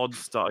the VODs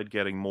started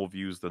getting more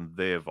views than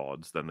their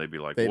VODs, then they'd be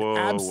like, They'd whoa,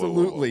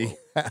 absolutely whoa,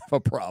 whoa. have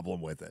a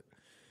problem with it.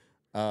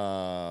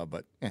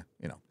 But yeah,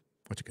 you know,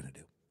 what you gonna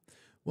do?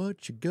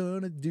 What you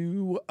gonna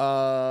do?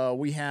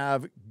 We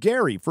have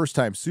Gary, first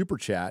time super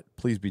chat.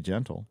 Please be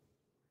gentle.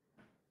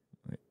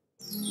 Wait.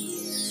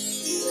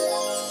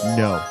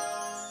 No.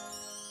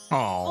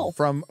 Oh,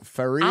 From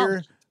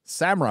Farir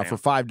Samra for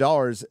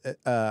 $5.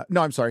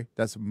 No, I'm sorry.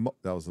 That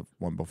was the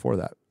one before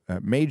that.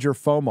 Major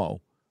FOMO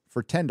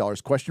for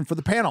 $10. Question for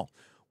the panel: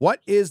 what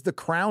is the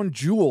crown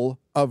jewel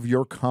of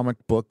your comic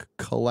book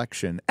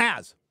collection?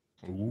 As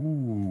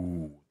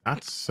ooh,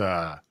 that's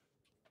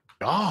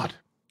God.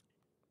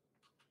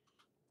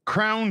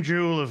 Crown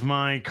jewel of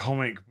my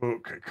comic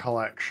book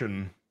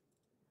collection.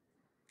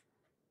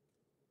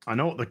 I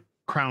know what the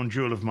crown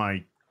jewel of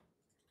my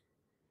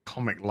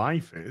comic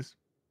life is.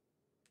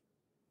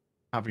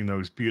 Having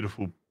those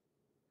beautiful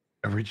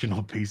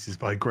original pieces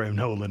by Graham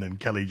Nolan and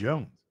Kelly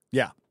Jones.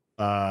 Yeah.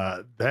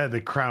 They're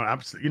the crown.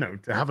 Absolutely. You know,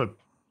 to have a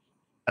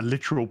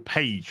literal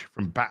page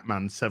from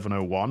Batman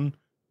 701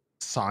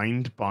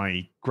 signed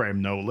by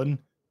Graham Nolan,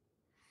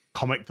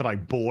 comic that I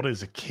bought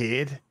as a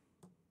kid,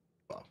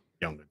 well,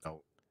 young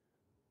adult,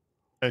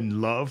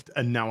 and loved,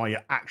 and now I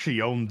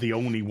actually own the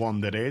only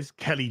one that is.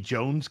 Kelly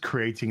Jones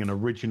creating an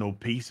original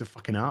piece of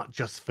fucking art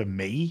just for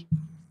me.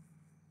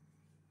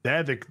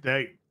 They're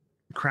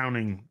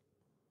crowning.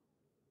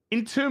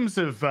 In terms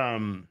of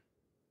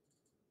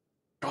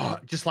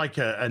just like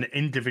an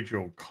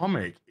individual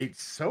comic,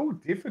 it's so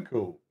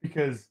difficult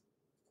because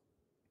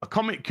a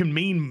comic can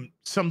mean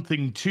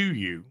something to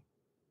you.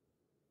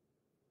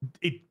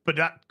 But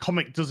that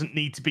comic doesn't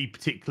need to be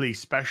particularly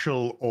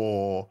special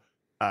or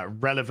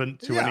relevant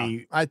to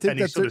any. I think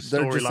any that's sort of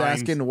they're just storylines.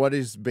 asking what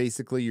is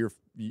basically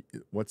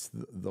what's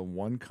the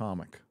one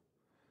comic?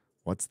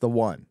 What's the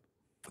one?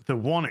 The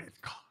one.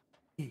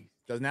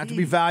 Doesn't have to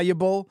be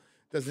valuable.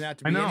 Doesn't have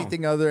to be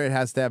anything other. It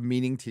has to have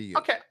meaning to you.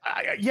 Okay.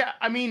 Yeah.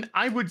 I mean,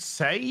 I would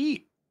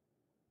say.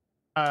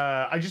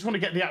 I just want to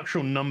get the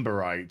actual number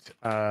right.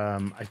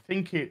 I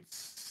think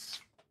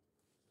it's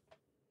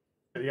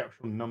get the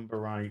actual number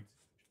right.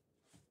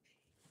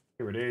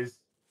 Here it is.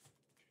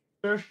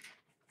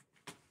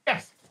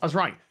 Yes, I was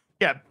right.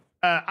 Yeah,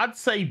 I'd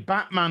say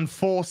Batman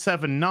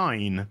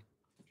 479,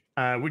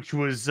 which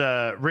was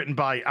written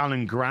by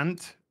Alan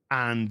Grant,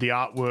 and the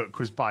artwork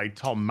was by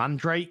Tom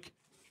Mandrake,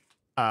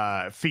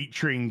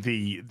 featuring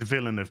the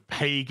villain of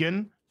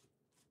Pagan.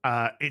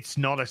 It's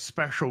not a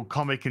special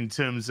comic in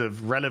terms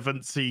of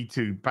relevancy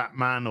to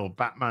Batman or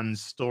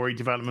Batman's story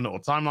development or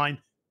timeline,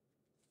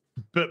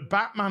 but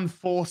Batman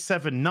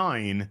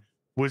 479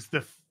 was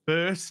the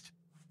first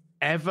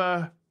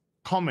ever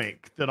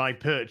comic that I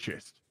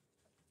purchased.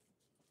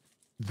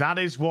 That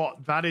is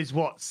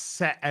what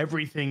set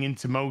everything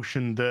into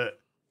motion that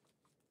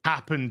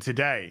happened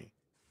today.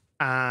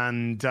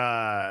 And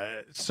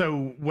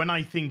so when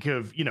I think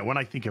of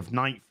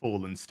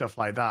Nightfall and stuff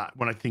like that,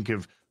 when I think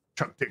of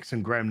Chuck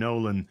Dixon, Graham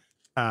Nolan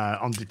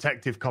on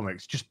Detective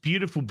Comics, just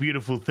beautiful,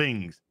 beautiful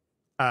things.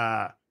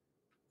 But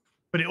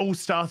it all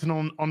started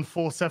on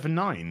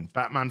 479,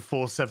 Batman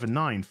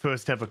 479,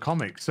 first ever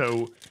comic.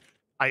 So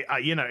I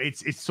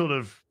it's sort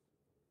of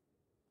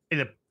in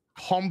a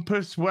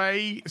pompous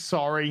way,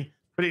 sorry,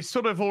 but it's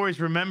sort of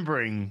always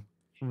remembering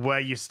where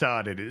you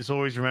started. It's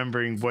always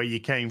remembering where you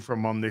came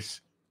from on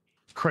this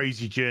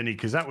crazy journey,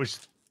 because that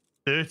was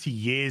 30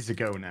 years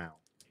ago now.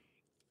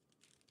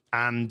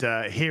 And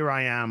here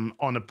I am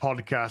on a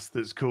podcast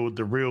that's called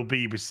The Real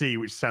BBC,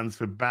 which stands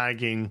for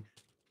Bagging,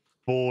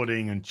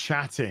 Boarding, and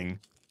Chatting.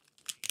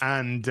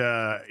 And,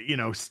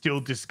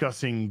 still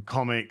discussing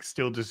comics,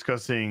 still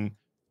discussing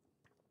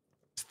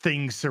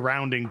things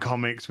surrounding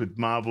comics with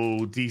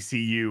Marvel,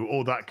 DCU,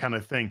 all that kind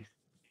of thing.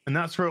 And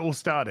that's where it all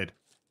started,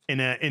 in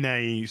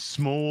a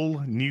small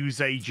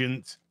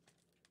newsagent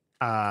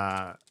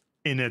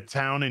in a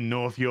town in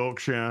North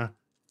Yorkshire,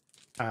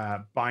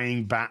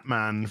 buying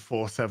Batman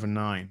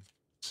 479.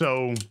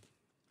 So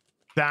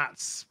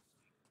that's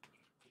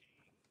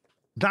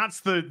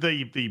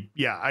the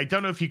yeah, I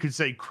don't know if you could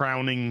say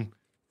crowning,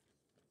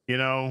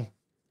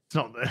 it's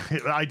not,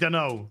 I don't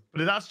know,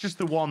 but that's just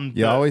the one.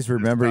 You always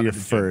remember your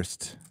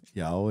first.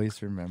 You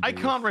always remember. I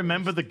can't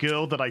remember the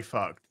girl that I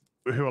fucked,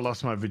 who I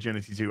lost my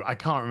virginity to. I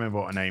can't remember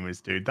what her name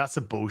is, dude. That's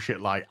a bullshit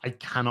lie. I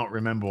cannot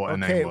remember what her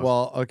name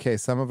was. Okay,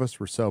 some of us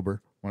were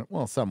sober.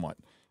 Well, somewhat.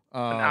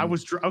 And I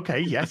was okay.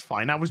 Yes,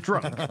 fine. I was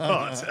drunk, but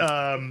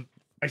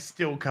I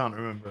still can't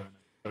remember.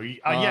 So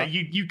yeah,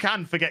 you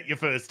can forget your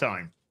first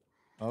time.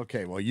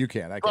 Okay, well you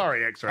can. I can.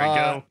 Sorry, X-Ray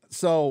Girl.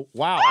 So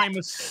wow, I'm a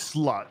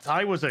slut.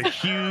 I was a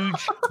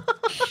huge,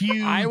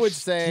 huge I would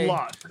say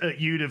slut at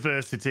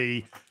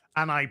university,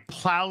 and I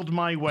plowed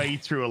my way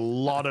through a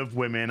lot of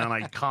women, and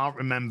I can't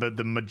remember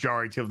the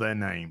majority of their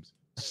names.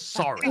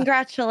 Sorry.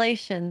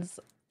 Congratulations.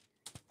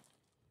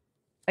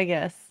 I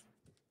guess.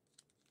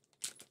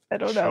 I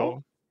don't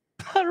know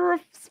how to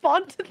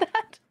respond to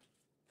that.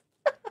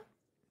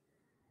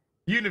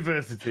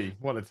 University,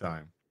 what a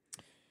time.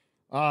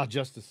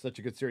 Justice, such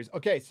a good series.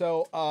 Okay,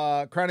 so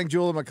crowning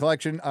jewel of my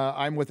collection,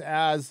 I'm with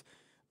Az.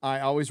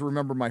 I always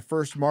remember my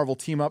first Marvel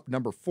team up,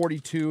 number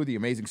 42, The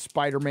Amazing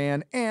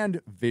Spider-Man,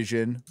 and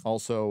Vision.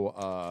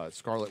 Also,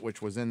 Scarlet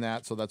Witch was in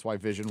that, so that's why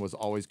Vision was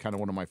always kind of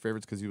one of my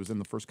favorites, because he was in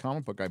the first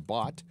comic book I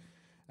bought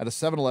at a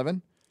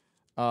 7-Eleven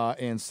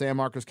in San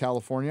Marcos,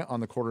 California, on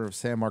the corner of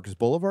San Marcos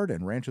Boulevard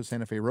and Rancho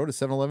Santa Fe Road. A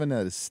 7-Eleven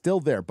that is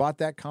still there. Bought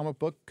that comic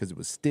book because it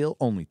was still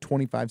only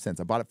 25 cents.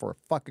 I bought it for a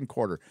fucking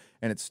quarter,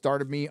 and it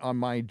started me on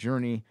my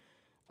journey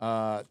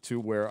to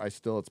where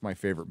it's my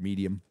favorite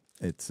medium.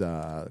 It's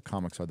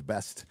comics are the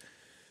best.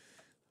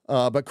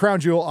 But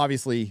Crown Jewel,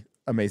 obviously,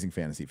 Amazing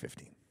Fantasy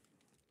 15.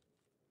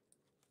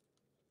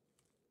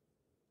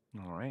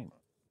 All right.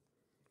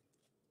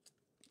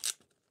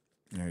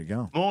 There you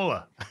go.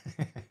 MauLer.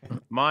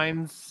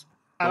 Mine's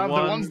the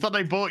ones that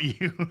I bought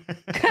you.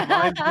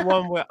 Mine's the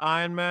one where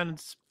Iron Man and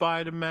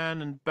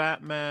Spider-Man and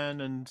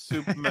Batman and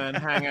Superman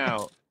hang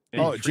out.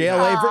 Oh,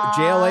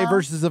 JLA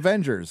versus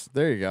Avengers.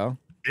 There you go.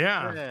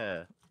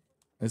 Yeah.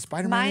 Is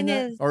Spider-Man in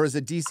that? Or is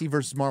it DC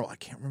versus Marvel? I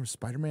can't remember.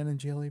 Spider-Man and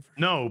JLA?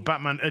 No,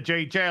 Batman.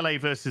 JLA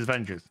versus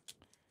Avengers.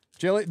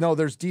 JLA? No,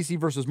 there's DC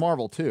versus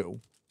Marvel too,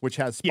 which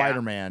has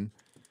Spider-Man.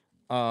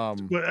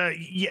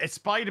 Yeah,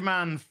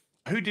 Spider-Man.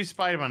 Who did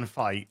Spider-Man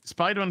fight?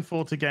 Spider-Man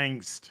fought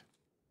against...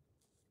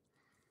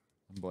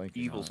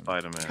 Evil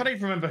Spider-Man. I can't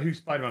even remember who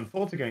Spider-Man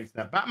fought against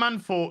that. Batman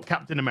fought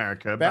Captain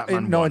America.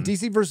 In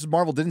DC versus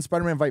Marvel, didn't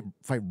Spider-Man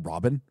fight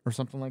Robin or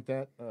something like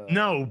that?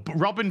 No,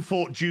 Robin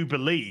fought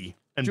Jubilee.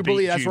 And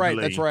Jubilee, beat that's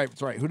Jubilee.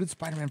 right. Who did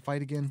Spider-Man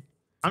fight again?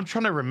 I'm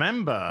trying to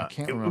remember. I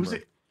can't remember. Was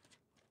it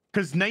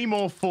because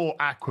Namor fought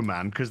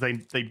Aquaman because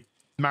they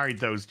married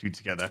those two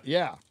together.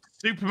 Yeah.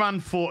 Superman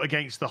fought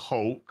against the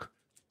Hulk.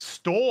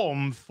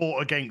 Storm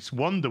fought against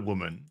Wonder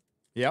Woman.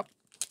 Yep.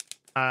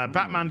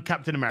 Batman,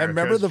 Captain America. And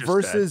remember the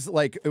verses?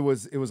 Like it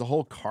was a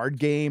whole card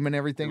game and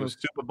everything. It was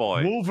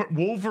Superboy.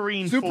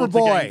 Wolverine Superboy.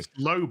 fought against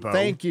Lobo.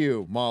 Thank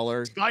you,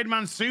 MauLer.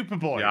 Spider-Man,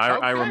 Superboy. Yeah,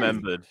 I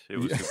remembered. It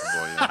was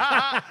Superboy.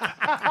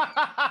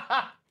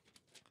 Yeah.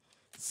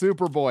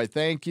 Superboy.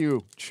 Thank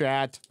you,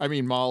 chat. I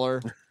mean,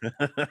 MauLer.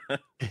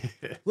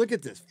 Look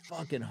at this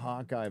fucking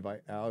Hawkeye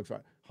by Alex.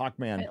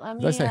 Hawkman. Wait,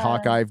 Did I say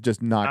Hawkeye? I've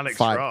just knocked Alex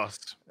five.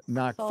 Ross.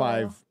 Knocked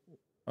 5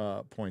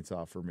 points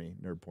off for me.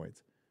 Nerd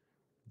points.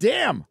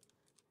 Damn.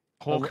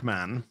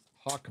 Hawkman.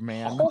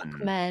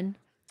 Hawkman.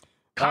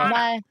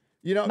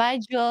 My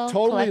jewel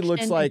totally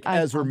looks like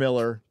collection is Ezra awesome.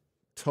 Miller.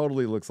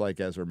 Totally looks like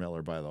Ezra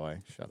Miller, by the way.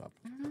 Shut up.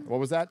 What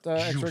was that,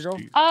 extra girl?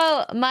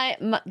 Oh,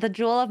 the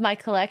jewel of my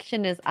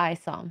collection is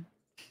ISOM.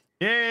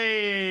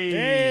 Yay!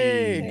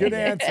 Hey, good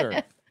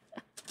answer.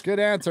 Good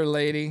answer,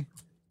 lady.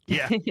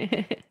 Yeah.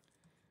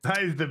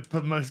 That is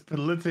the most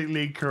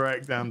politically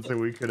correct answer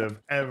we could have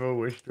ever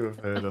wished to have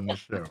heard on the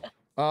show.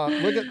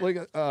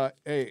 Look at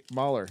hey,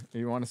 MauLer,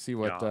 you want to see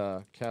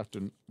what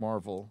Captain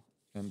Marvel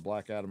and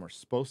Black Adam are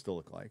supposed to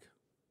look like?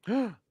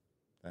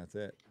 That's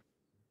it.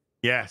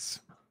 Yes.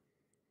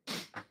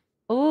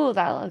 Ooh,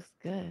 that looks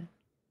good.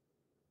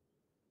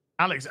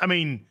 Alex, I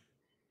mean,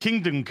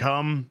 Kingdom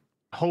Come,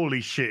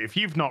 holy shit. If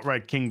you've not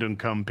read Kingdom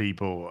Come,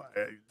 people,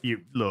 you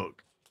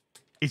look,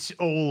 it's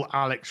all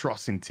Alex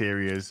Ross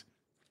interiors.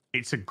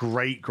 It's a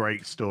great,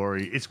 great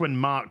story. It's when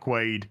Mark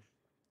Waid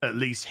at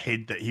least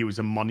hid that he was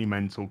a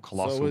monumental,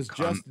 colossal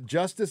cunt.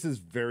 Justice is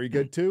very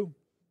good too.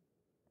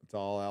 It's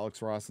all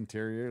Alex Ross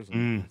interiors.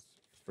 And it's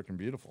freaking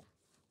beautiful.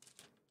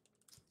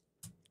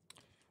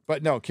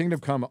 But no,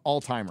 Kingdom Come,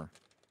 all-timer.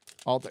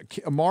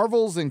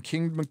 Marvels and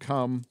Kingdom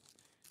Come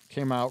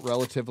came out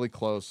relatively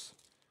close.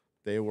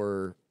 They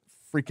were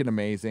freaking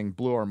amazing.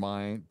 Blew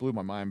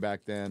my mind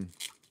back then.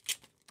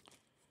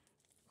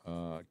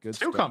 Good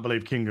Still stuff. can't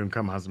believe Kingdom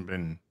Come hasn't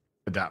been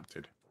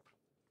adapted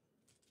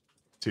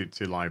to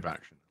live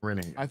action.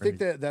 Really, I think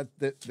that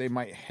they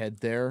might head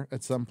there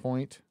at some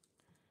point.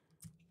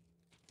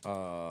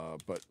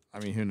 But I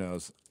mean, who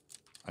knows?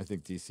 I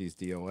think DC's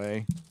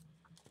DOA.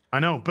 I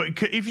know, but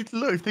if you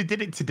look, if they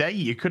did it today,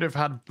 you could have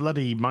had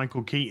bloody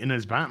Michael Keaton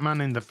as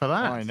Batman for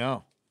that.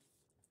 Oh,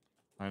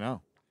 I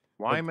know.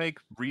 Why make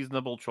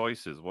reasonable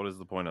choices? What is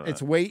the point of that?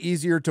 It's way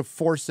easier to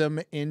force him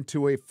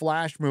into a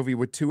Flash movie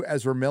with 2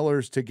 Ezra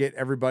Millers to get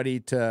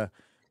everybody to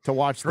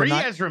watch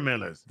Ezra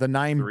Millers. the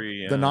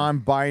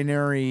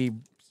non-binary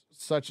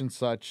such and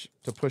such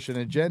to push an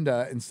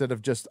agenda instead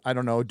of just, I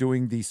don't know,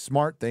 doing the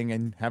smart thing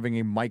and having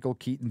a Michael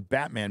Keaton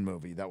Batman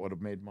movie that would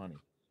have made money.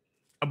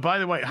 By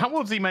the way, how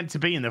old is he meant to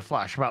be in the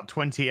Flash? About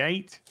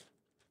 28?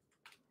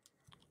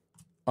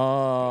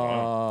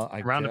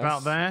 I Round guess,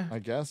 about there. I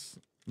guess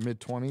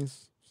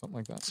mid-20s, something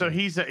like that. So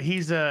he's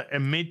a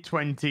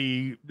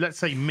mid-20, let's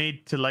say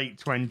mid to late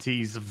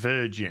 20s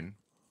virgin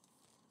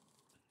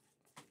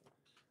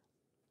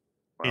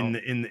Well,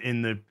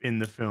 in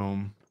the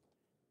film.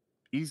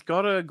 he's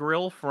got a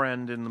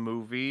girlfriend in the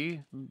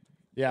movie.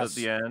 Yes. At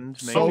the end,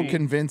 So maybe.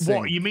 convincing.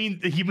 What you mean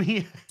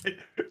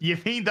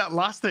that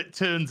lass that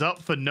turns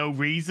up for no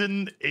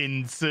reason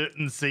in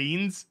certain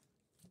scenes?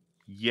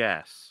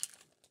 Yes.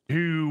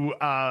 Who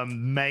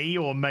may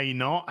or may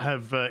not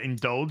have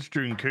indulged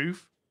during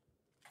Coof?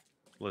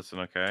 Listen,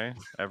 okay.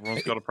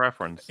 Everyone's got a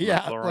preference. Yeah,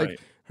 That's all right. like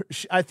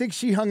I think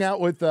she hung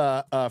out with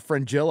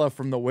Frangilla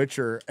from The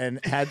Witcher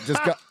and had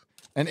just got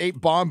and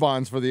ate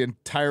bonbons for the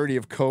entirety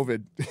of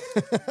COVID.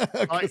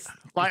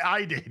 like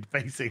I did,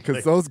 basically.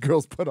 Because those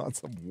girls put on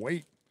some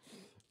weight.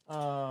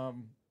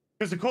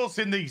 Because of course,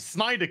 in the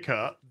Snyder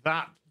Cut,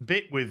 that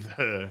bit with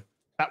her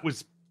that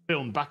was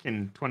filmed back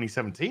in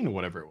 2017 or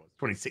whatever it was,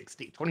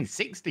 2016.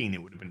 2016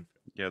 it would have been.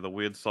 Yeah, the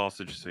weird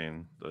sausage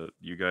scene that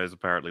you guys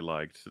apparently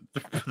liked.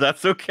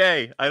 That's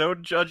okay. I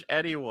don't judge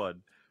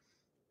anyone.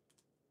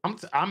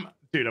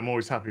 Dude, I'm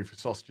always happy for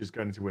sausages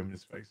going into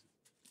women's faces.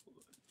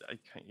 I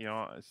can't,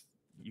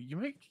 you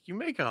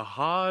make a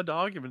hard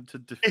argument to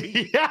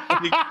defeat.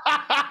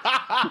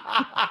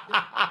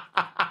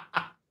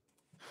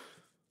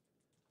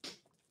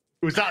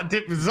 Was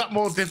that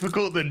more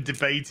difficult than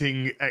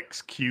debating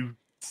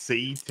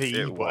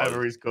XQCT,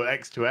 whatever it's called,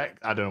 X2X?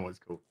 I don't know what it's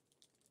called.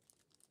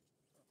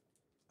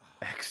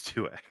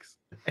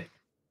 X2X.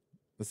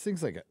 This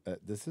thing's like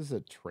this is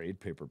a trade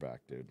paperback,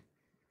 dude.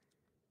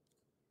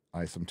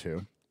 ISOM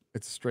 2.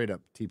 It's straight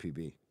up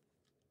TPB.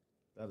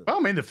 Well, I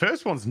mean, the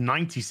first one's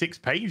 96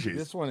 pages.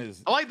 This one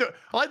is. I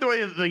like the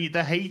way that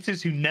the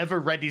haters who never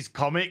read his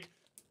comic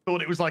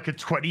thought it was like a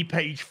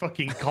 20-page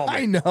fucking comic.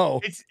 I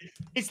know.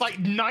 It's like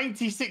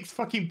 96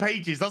 fucking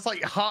pages. That's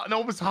like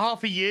almost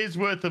half a year's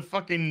worth of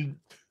fucking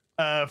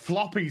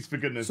floppies, for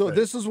goodness sake. So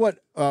this is what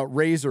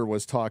Razor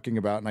was talking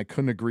about, and I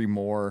couldn't agree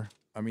more.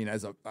 I mean,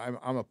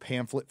 I'm a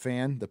pamphlet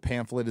fan. The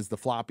pamphlet is the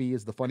floppy,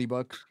 is the funny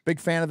book. Big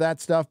fan of that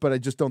stuff, but I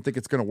just don't think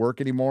it's going to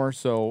work anymore.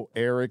 So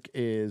Eric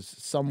is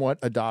somewhat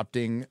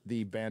adopting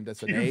the bande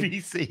dessinée.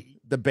 QVC.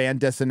 The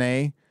bande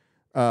dessinée,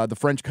 the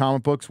French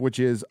comic books, which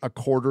is a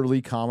quarterly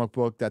comic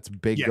book that's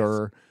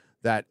bigger,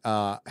 that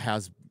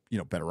has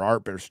better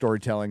art, better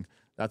storytelling.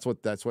 That's what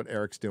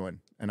Eric's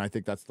doing, and I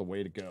think that's the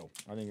way to go.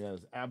 I think that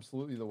is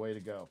absolutely the way to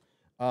go.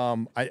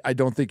 I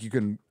don't think you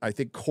can. I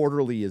think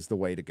quarterly is the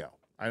way to go.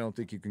 I don't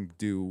think you can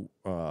do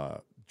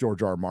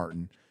George R.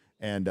 Martin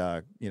and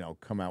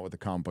come out with a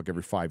comic book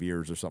every 5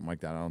 years or something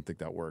like that. I don't think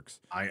that works.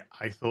 I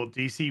thought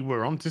DC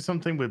were onto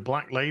something with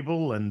Black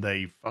Label, and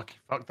they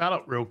fucked that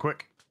up real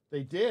quick.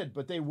 They did,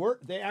 but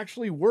they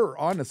actually were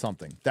onto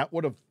something that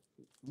would have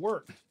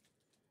worked.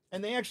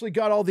 And they actually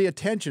got all the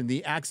attention.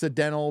 The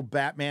accidental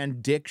Batman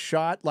dick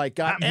shot, got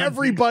Batman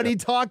everybody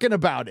talking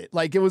about it.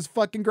 Like, it was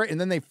fucking great.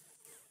 And then they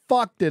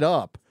fucked it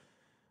up.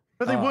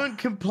 But they weren't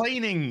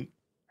complaining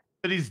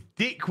that his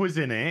dick was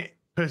in it,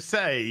 per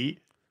se.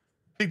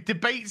 The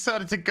debate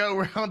started to go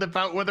around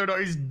about whether or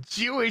not he's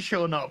Jewish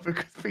or not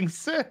because of being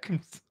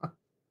circumcised.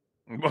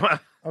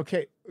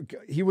 Okay,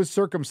 he was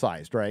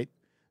circumcised, right?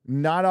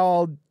 Not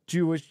all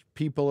Jewish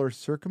people are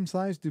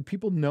circumcised. Do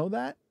people know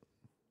that?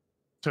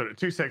 So,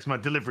 2 seconds, my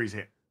delivery's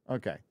here.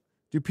 Okay.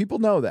 Do people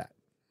know that?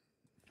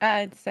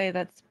 I'd say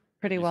that's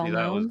pretty well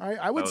known.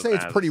 I would say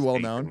it's pretty well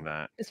known.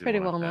 It's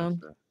pretty well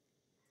known.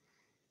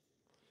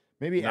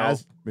 Maybe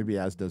Az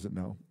doesn't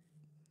know.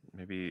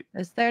 Maybe.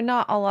 Is there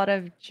not a lot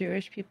of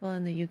Jewish people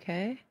in the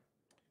UK?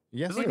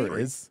 Yes, There's there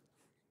is.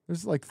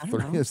 There's like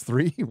three. There's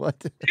three. What?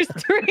 There's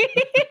three.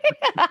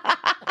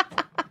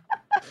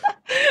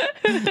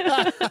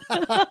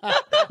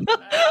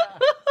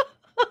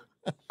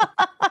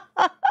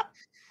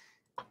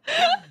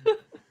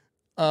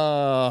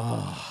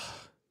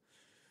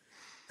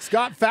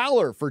 Scott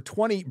Fowler for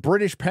 20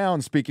 British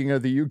pounds. Speaking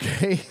of the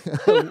UK,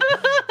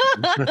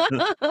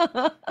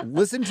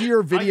 listen to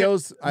your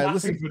videos. I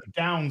listen from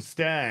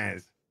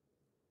downstairs.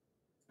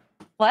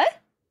 What?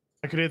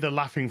 I could hear the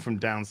laughing from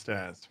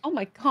downstairs. Oh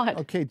my god!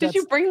 Okay, did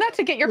you bring that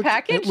to get your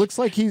package? It looks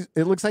like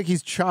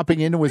he's chopping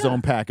into his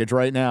own package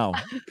right now.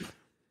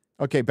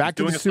 Okay, back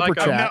to the super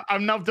chat.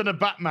 I'm now done a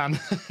Batman.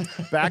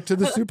 Back to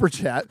the super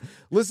chat.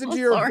 Listen to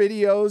your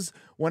videos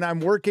when I'm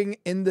working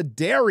in the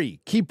dairy.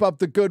 Keep up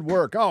the good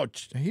work. Oh,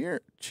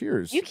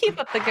 cheers. You keep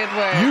up the good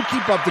work. You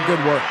keep up the good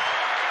work.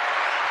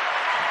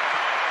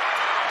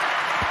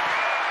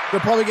 They're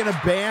probably going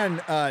to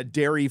ban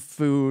dairy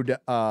food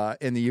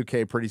in the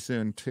UK pretty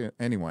soon, too.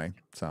 Anyway,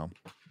 so.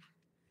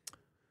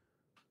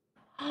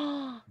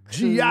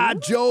 G.I.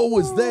 Joe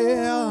was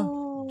there.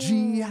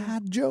 G.I.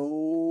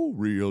 Joe,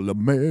 real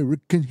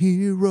American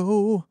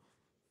hero.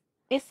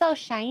 It's so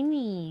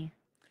shiny.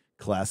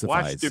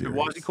 Classified. Why stupid?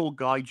 Why is he called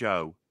Guy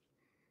Joe?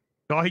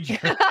 Guy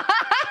Joe.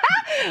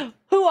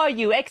 Who are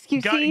you,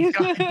 XQC?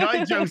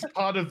 Guy Joe's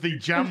part of the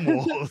Jam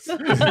Wars.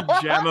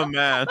 Jammer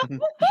Man.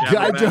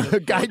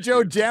 Guy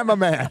Joe Jammer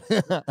Man.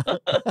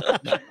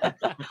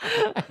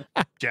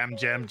 Jam.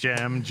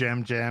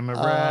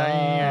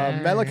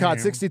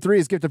 Melicot63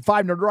 is gifted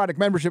 5 neurotic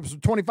memberships for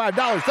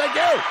 $25. Thank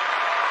you.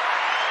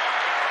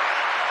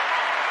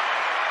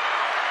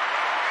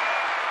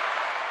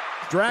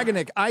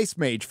 Dragonic Ice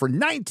Mage for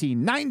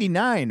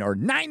 $19.99 or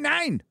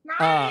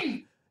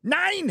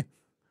 $9.99.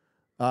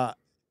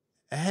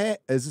 $9.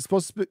 Is it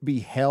supposed to be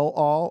Hell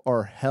All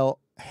or Hail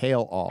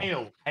All?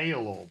 Hail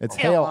all. It's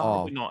Hail All.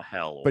 Probably not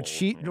hell. But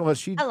she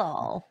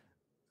Hello.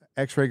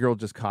 X-Ray Girl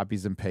just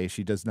copies and pastes.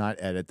 She does not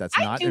edit. That's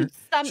I not. do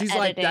some She's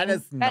like, that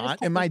is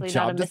not in my technically not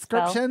job a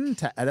misspell. description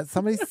to edit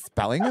somebody's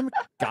spelling.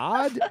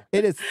 God,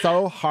 it is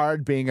so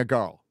hard being a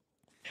girl.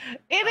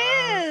 It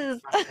is.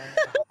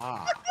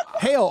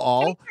 Hail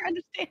all. Thanks for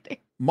understanding.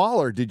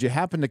 MauLer, did you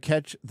happen to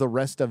catch the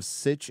rest of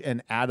Sitch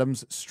and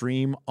Adam's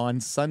stream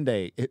on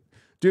Sunday?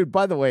 Dude,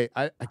 by the way,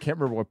 I can't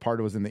remember what part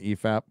it was in the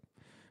EFAP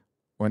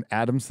when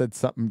Adam said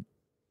something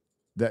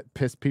that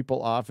pissed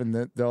people off, and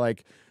they're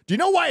like, do you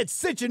know why it's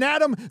Sitch and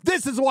Adam?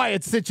 This is why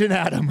it's Sitch and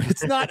Adam.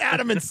 It's not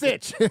Adam and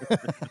Sitch.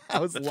 I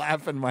was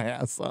laughing my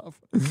ass off.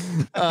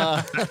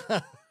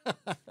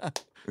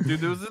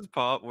 Dude, there was this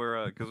part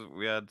where, because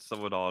we had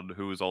someone on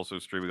who was also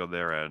streaming on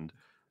their end,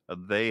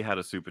 they had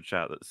a super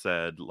chat that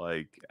said,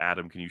 like,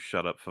 Adam, can you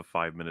shut up for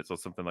 5 minutes or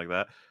something like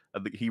that?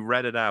 And he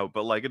read it out,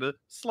 but like in a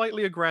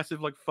slightly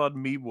aggressive, like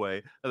fun meme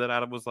way. And then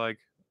Adam was like,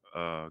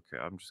 okay,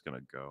 I'm just going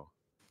to go.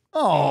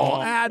 Oh,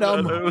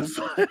 Adam.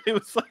 It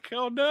was like,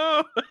 oh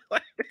no.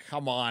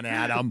 Come on,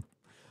 Adam.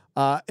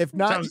 If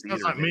not,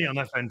 Sounds like me on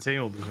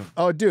FNT all the time.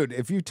 Oh, dude,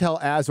 if you tell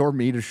Az or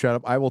me to shut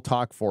up, I will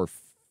talk for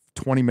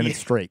 20 minutes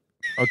straight.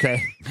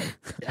 Okay?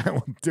 I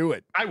will do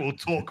it. I will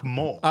talk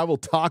more. I will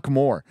talk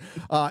more.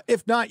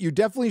 If not, you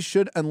definitely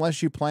should,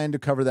 unless you plan to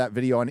cover that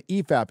video on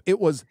EFAP.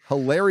 It was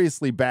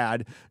hilariously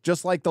bad,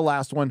 just like the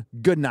last one.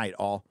 Good night,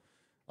 all.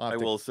 I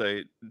will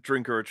say,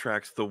 Drinker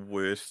attracts the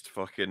worst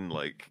fucking,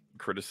 like,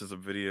 criticism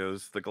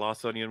videos. The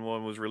Glass Onion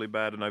one was really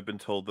bad, and I've been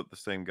told that the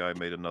same guy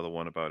made another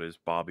one about his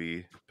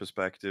Bobby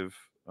perspective.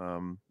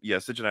 Yeah,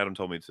 Sitch and Adam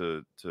told me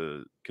to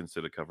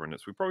consider covering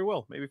this. We probably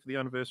will. Maybe for the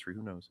anniversary.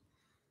 Who knows?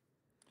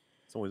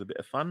 It's always a bit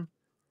of fun.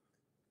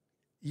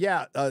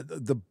 Yeah,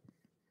 the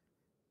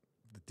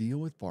deal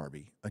with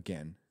Barbie,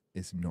 again,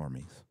 is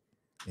normies.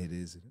 It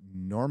is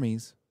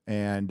normies.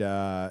 And,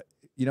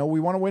 we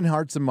want to win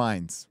hearts and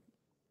minds.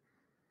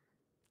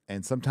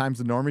 And sometimes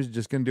the normies are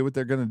just going to do what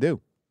they're going to do.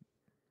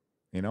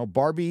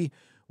 Barbie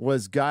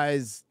was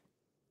guys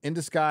in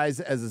disguise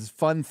as a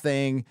fun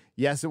thing.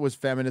 Yes, it was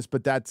feminist,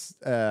 but that's,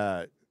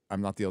 I'm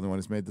not the only one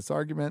who's made this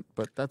argument,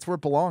 but that's where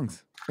it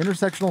belongs.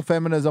 Intersectional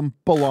feminism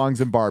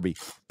belongs in Barbie.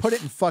 Put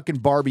it in fucking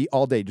Barbie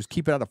all day. Just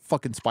keep it out of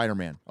fucking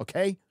Spider-Man,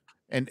 okay?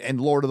 And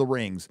Lord of the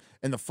Rings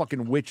and the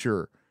fucking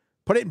Witcher.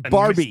 Put it in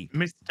Barbie.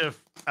 Mr.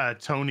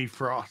 Tony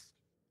Frost.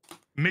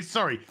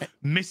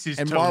 Mrs.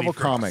 And Tony Marvel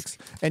Frost. Comics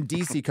and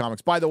DC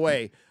Comics. By the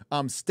way,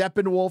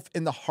 Steppenwolf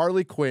in the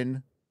Harley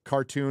Quinn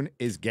cartoon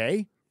is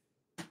gay.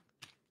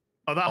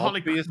 Oh, that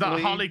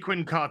Harley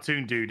Quinn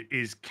cartoon, dude,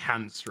 is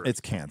cancerous. It's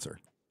cancer.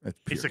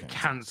 It's a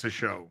cancer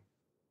show.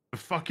 The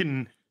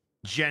fucking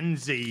Gen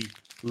Z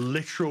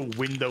literal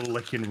window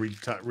licking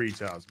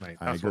retards, mate.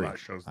 That's what that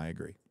shows. I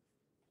agree.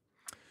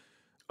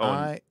 Oh,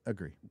 I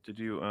agree. Did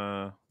you?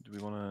 Do we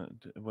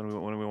want to?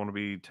 When we want to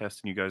be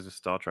testing you guys'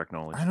 Star Trek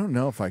knowledge? I don't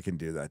know if I can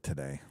do that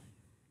today.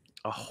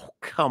 Oh,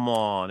 come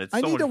on! It's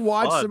I so need to much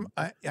watch fun.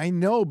 some. I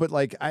know, but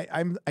like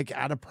I'm like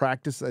out of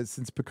practice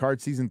since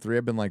Picard season 3.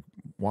 I've been like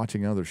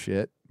watching other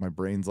shit. My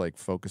brain's like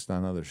focused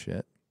on other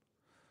shit.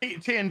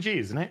 TNG,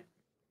 isn't it?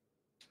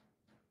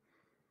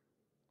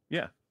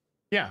 Yeah.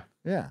 Yeah.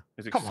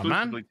 It's Come on,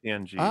 man. exclusively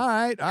TNG. All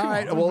right. Come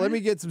on, Well, let man.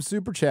 me get some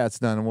super chats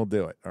done and we'll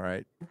do it. All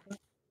right.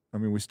 I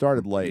mean, we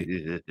started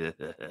late,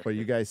 but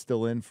you guys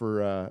still in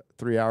for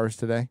 3 hours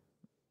today?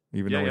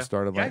 Even though we Yeah.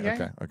 started late?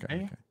 Yeah.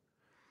 Okay.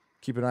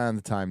 Keep an eye on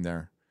the time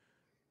there.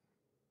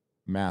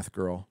 Math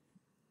girl.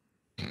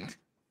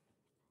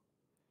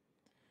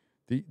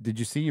 Did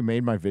you see you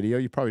made my video?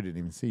 You probably didn't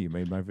even see you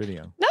made my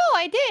video. No,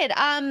 I did.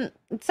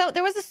 So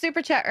there was a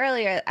super chat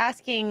earlier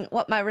asking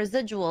what my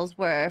residuals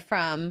were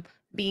from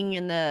being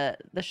in the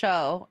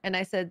show, and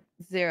I said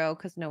 0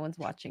 because no one's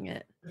watching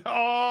it.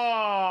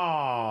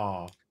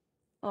 Oh.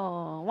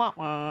 Oh, wah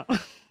wah.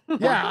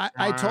 Yeah,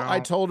 I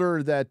told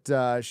her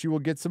that she will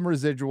get some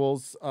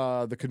residuals,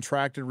 the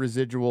contracted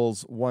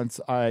residuals, once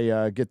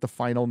I get the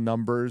final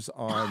numbers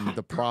on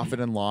the profit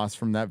and loss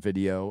from that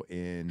video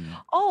in.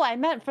 Oh, I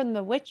meant from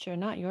The Witcher,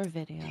 not your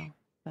video.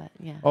 But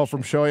yeah. Oh,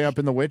 from showing up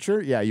in The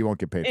Witcher? Yeah, you won't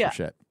get paid for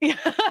shit.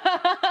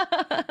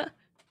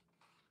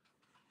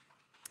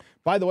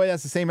 By the way,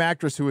 that's the same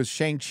actress who was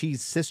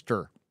Shang-Chi's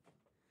sister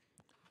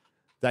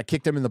that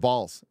kicked him in the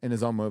balls in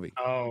his own movie.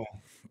 Oh.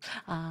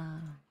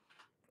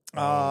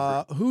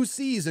 Who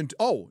sees and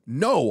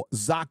no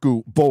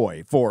Zaku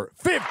boy for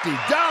 $50.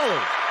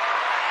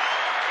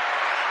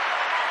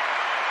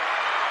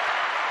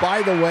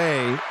 By the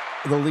way,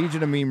 the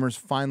Legion of Memers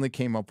finally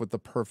came up with the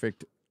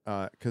perfect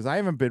because I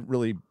haven't been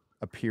really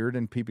appeared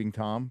in Peeping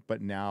Tom,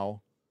 but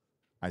now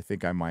I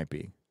think I might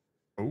be.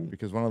 Ooh.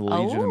 Because one of the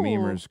Legion of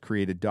Memers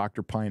created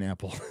Dr.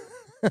 Pineapple.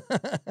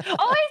 Oh,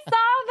 I saw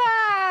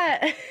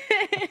that.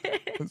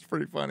 That's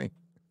pretty funny.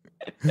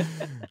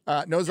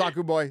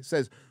 Nozaku Boy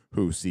says,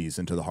 "Who sees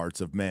into the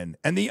hearts of men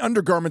and the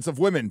undergarments of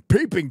women?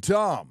 Peeping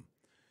Tom."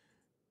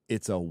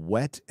 It's a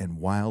wet and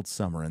wild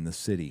summer in the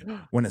city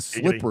when a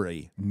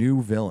slippery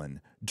new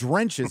villain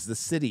drenches the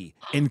city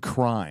in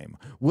crime.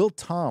 Will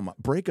Tom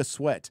break a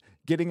sweat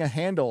getting a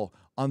handle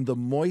on the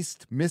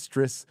moist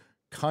mistress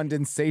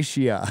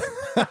Condensatia?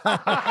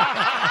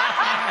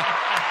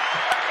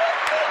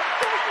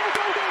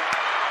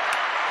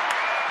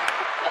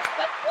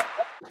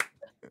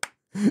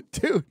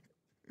 Dude,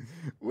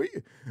 we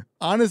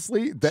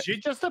honestly, she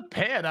just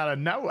appeared out of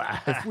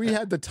nowhere. If we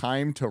had the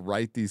time to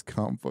write these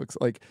comic books,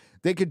 like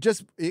they could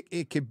just,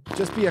 it could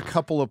just be a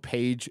couple of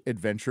page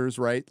adventures,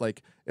 right?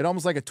 Like it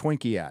almost like a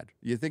Twinkie ad.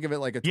 You think of it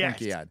like a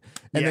Twinkie ad,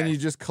 and then you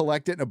just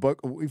collect it in a book.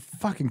 We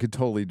fucking could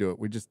totally do it.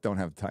 We just don't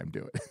have the time to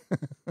do it.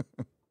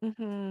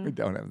 We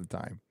don't have the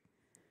time.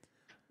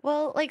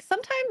 Well, like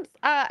sometimes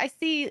I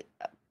see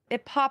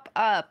it pop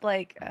up.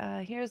 Like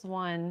here's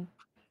one.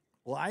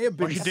 Well, I have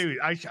been. What you do?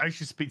 I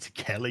should speak to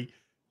Kelly.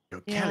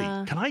 Yo, Kelly,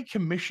 can I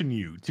commission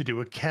you to do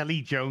a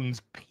Kelly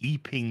Jones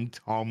Peeping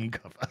Tom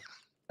cover?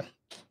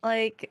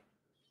 Like,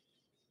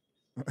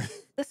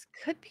 this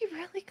could be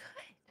really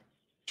good.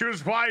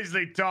 Choose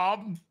wisely,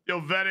 Tom.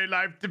 Your very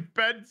life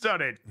depends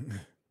on it.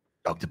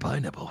 Dr.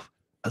 Pineapple,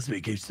 as we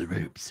go to the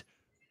ropes,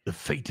 the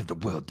fate of the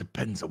world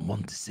depends on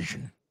one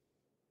decision.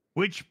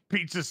 Which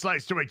pizza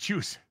slice do I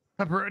choose?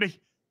 Pepperoni?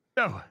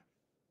 No.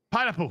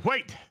 Pineapple,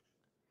 wait.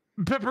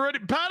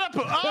 Pepperoni,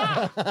 pineapple.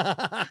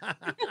 Ah!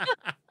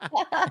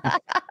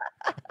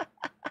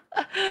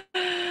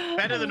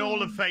 Better than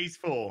all of Phase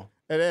 4.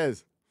 It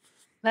is.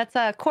 That's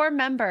a core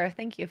member.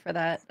 Thank you for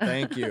that.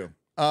 Thank you.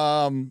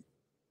 Yeah.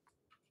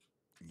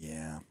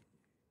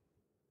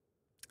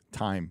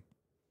 Time.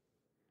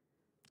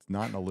 It's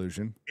not an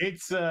illusion.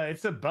 It's a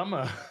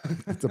bummer.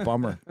 It's a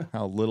bummer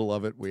how little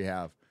of it we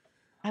have.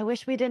 I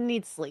wish we didn't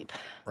need sleep.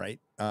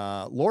 Right.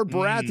 Lord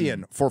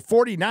Baratheon for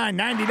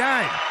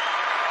 $49.99.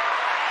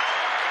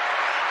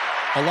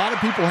 A lot of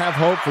people have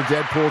hope for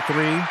Deadpool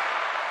 3,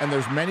 and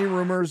there's many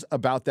rumors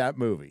about that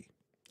movie.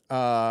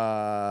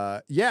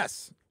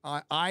 Yes,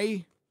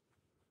 I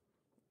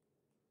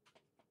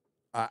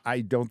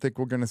don't think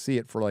we're going to see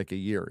it for like a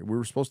year. We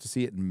were supposed to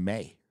see it in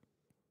May.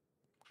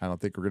 I don't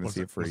think we're going to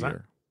see it for a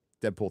year.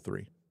 Deadpool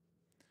 3.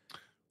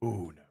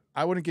 Ooh, no.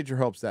 I wouldn't get your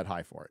hopes that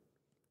high for it.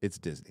 It's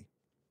Disney.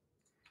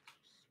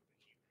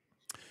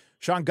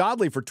 Sean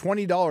Godley for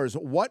 $20.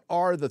 What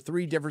are the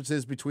three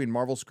differences between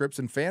Marvel scripts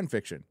and fan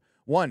fiction?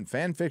 1,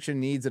 fan fiction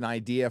needs an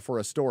idea for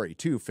a story.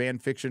 2, fan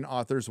fiction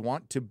authors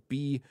want to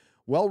be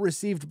well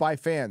received by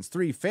fans.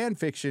 3, fan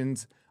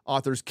fiction's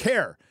authors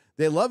care.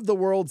 They love the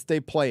worlds they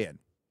play in.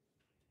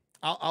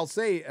 I'll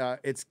say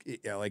it's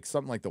like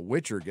something like The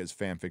Witcher gives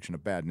fan fiction a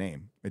bad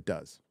name. It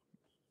does.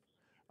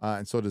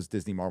 And so does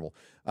Disney Marvel.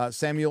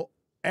 Samuel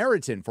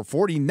Ayrton for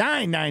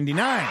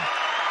 $49.99.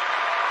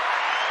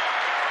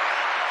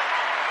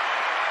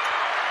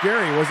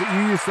 Gary, was it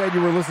you said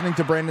you were listening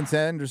to Brandon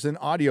Sanderson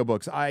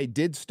audiobooks? I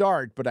did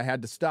start, but I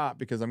had to stop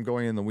because I'm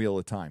going in the Wheel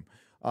of Time.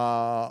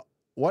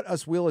 What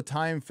us Wheel of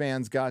Time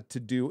fans got to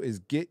do is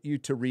get you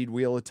to read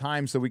Wheel of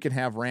Time so we can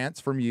have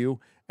rants from you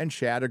and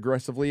Shad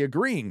aggressively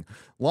agreeing.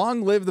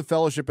 Long live the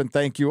fellowship and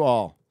thank you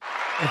all.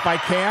 If I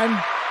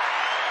can.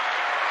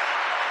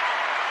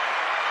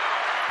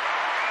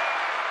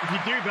 If you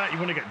do that, you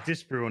want to get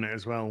Disbrew on it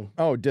as well.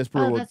 Oh,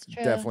 Disbrew will that's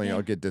true. definitely. Yeah.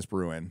 I'll get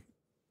Disbrew in.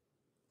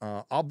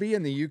 I'll be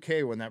in the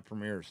UK when that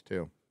premieres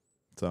too.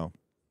 So,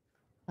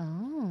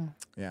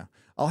 yeah,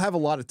 I'll have a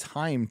lot of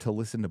time to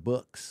listen to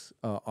books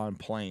on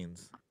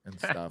planes and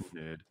stuff.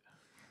 Yep.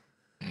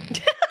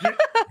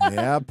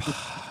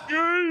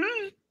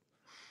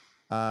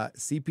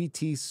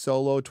 CPT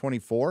Solo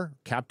 24,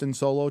 Captain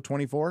Solo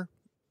 24.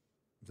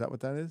 Is that what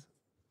that is?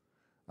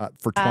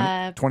 For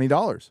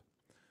 $20.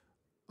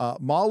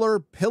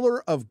 MauLer,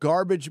 Pillar of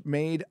Garbage,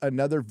 made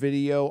another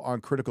video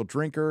on Critical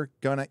Drinker.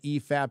 Gonna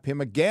EFAP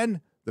him again.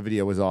 The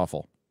video was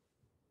awful.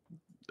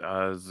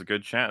 It's a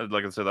good chance.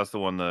 Like I said, that's the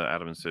one that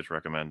Adam and Stitch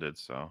recommended.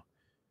 So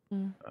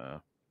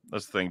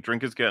that's the thing.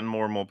 Drink is getting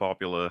more and more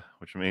popular,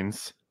 which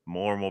means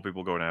more and more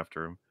people going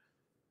after him.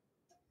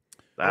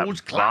 Those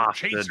cloud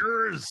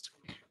chasers.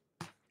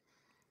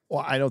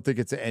 Well, I don't think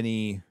it's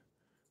any.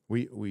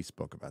 We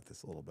spoke about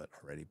this a little bit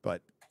already,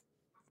 but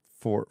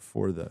for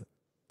the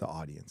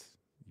audience.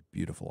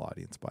 Beautiful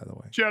audience, by the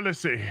way.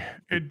 Jealousy.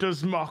 It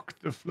does mock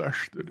the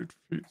flesh that it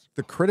feeds.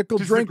 The Critical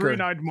Drinker. The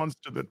green-eyed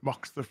monster that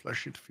mocks the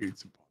flesh it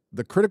feeds upon.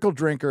 The Critical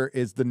Drinker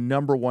is the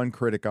 #1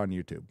 critic on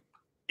YouTube.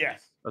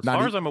 Yes. As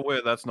far as I'm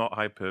aware, that's not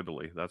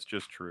hyperbole. That's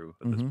just true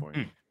at this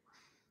point.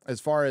 As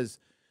far as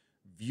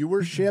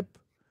viewership,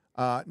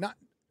 not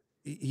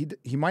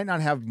he might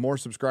not have more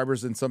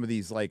subscribers than some of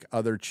these like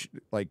other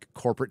like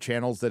corporate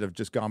channels that have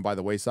just gone by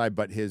the wayside,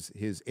 but his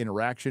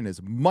interaction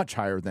is much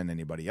higher than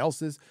anybody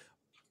else's.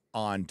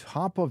 On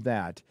top of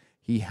that,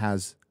 he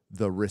has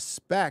the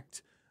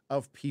respect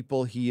of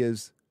people he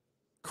is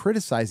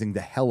criticizing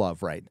the hell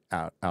of right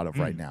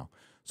now.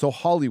 So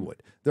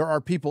Hollywood, there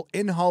are people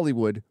in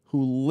Hollywood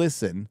who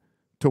listen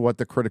to what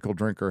the critical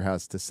drinker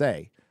has to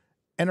say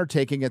and are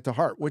taking it to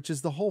heart, which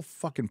is the whole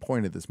fucking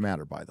point of this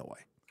matter, by the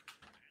way.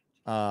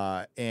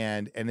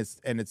 And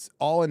it's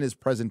all in his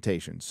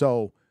presentation.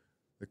 So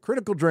the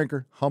critical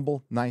drinker,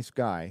 humble, nice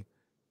guy,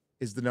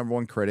 is the number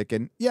one critic.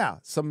 And yeah,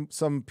 some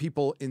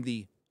people in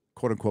the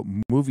quote unquote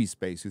movie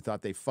space who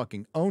thought they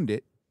fucking owned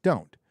it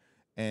don't.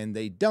 And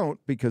they don't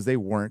because they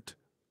weren't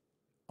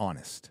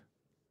honest.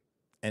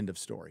 End of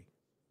story.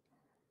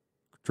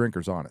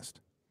 Drinker's honest.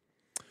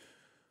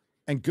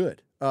 And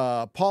good.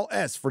 Paul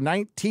S. for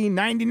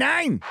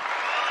 $19.99.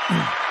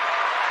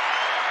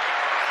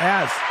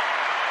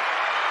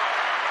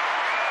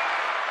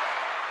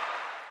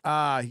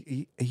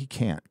 He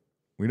can't.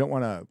 We don't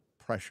want to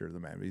pressure the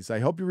man. I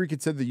hope you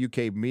reconsider the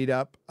UK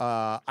meetup.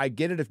 I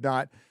get it. If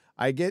not,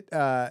 I get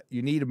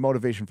you need a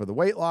motivation for the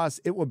weight loss.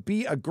 It would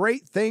be a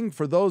great thing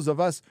for those of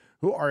us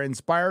who are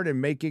inspired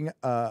and making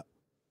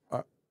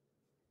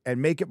and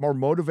make it more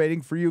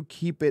motivating for you.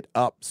 Keep it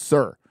up,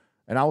 sir.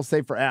 And I will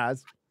say for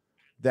Az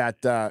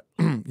that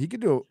he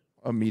could do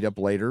a meetup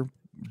later.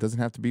 It doesn't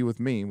have to be with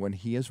me when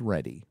he is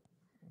ready.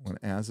 When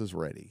Az is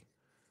ready.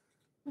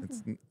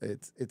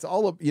 It's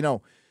all of, you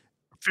know,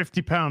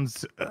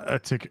 £50 a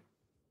ticket.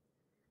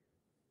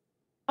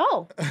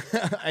 Oh.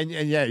 and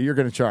yeah, you're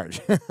going to charge.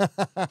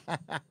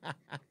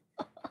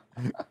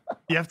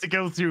 You have to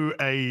go through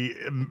a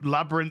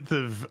labyrinth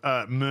of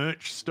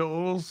merch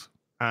stalls.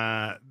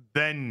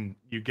 Then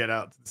you get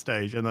out to the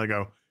stage and they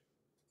go,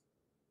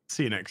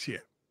 see you next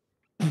year.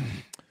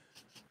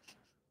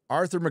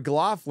 Arthur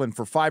McLaughlin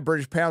for £5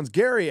 British.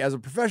 Gary, as a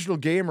professional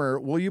gamer,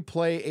 will you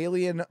play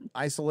Alien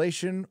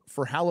Isolation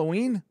for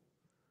Halloween?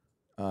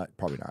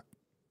 Probably not.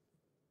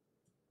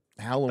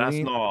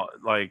 Halloween.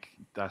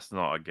 That's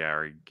not a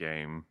Gary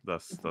game.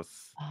 That's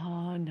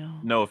Oh no.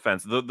 no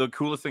offense. The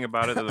coolest thing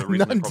about it, the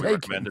reason I probably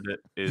recommended it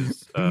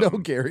is no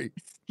Gary.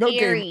 No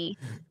Gary.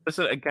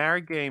 Listen, a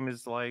Gary game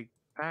is like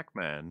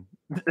Pac-Man.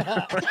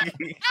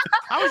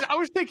 I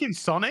was thinking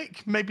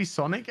Sonic. Maybe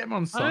Sonic. Get him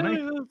on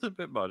Sonic. That's a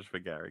bit much for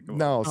Gary. Come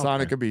No, on.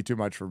 Sonic could be too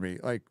much for me.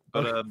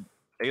 But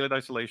Alien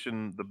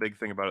Isolation, the big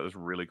thing about it that's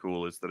really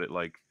cool is that it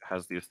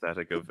has the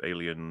aesthetic of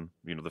Alien,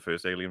 the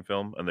first Alien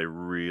film, and they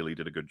really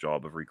did a good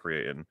job of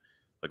recreating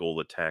all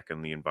the tech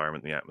and the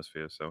environment and the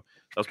atmosphere. So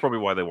that's probably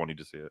why they wanted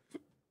to see it.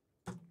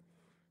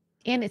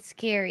 And it's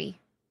scary.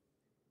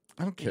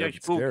 I don't care if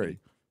it's scary.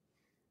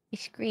 He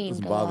screamed.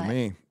 Doesn't bother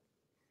me.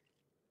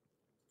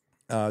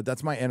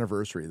 That's my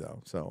anniversary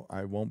though, so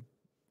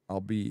I'll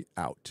be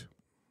out.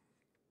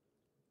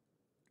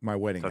 My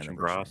wedding Touching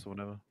anniversary. grass or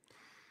whatever.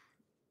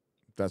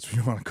 That's what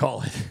you want to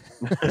call it.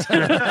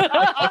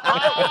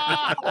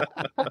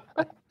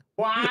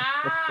 Wow.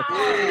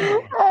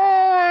 Oh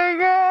my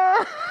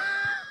god.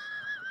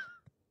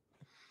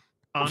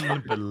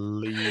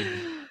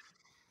 Unbelievable.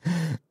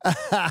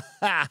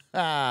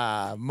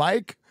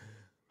 Mike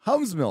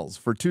Humsmills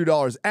for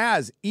 $2.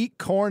 As eat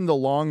corn the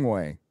long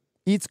way.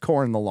 Eats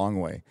corn the long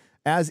way.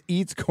 As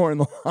eats corn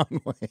the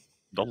long way.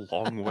 The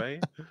long way?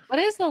 What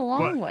is the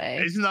long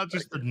way? Isn't that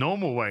just the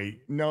normal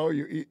way? No,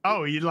 you eat.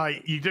 Oh, you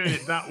doing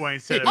it that way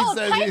instead of. Oh,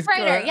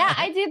 typewriter. Yeah,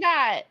 I do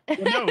that.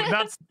 No,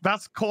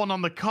 that's corn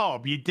on the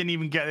cob. You didn't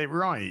even get it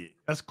right.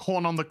 That's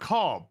corn on the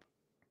cob.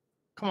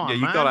 Come on, yeah,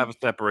 you man. gotta have a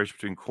separation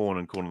between corn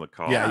and corn on the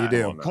cob. Yeah, you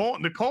do.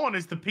 The corn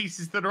is the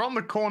pieces that are on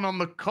the corn on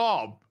the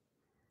cob.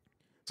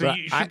 So But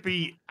you should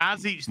be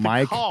as eats the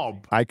Mike,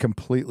 cob. I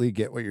completely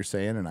get what you're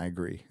saying, and I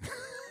agree.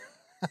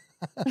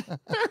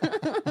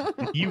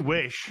 You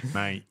wish,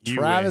 mate. You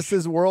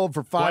Travis's wish. World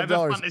for $5.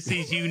 Whatever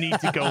fantasies you need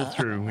to go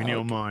through in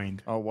your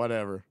mind. Oh,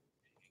 whatever.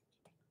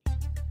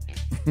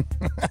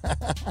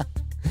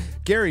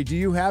 Gary, do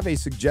you have a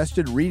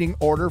suggested reading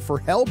order for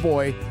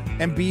Hellboy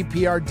and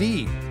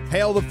BPRD?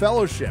 Hail the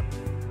Fellowship.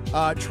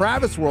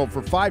 Travis World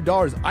for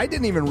 $5. I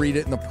didn't even read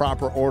it in the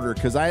proper order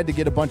because I had to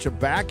get a bunch of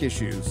back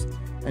issues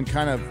and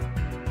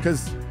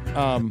because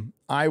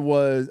I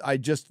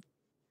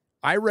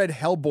read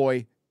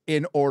Hellboy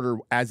in order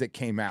as it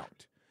came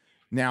out.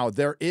 Now,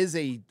 there is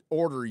a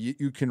order.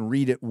 You can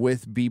read it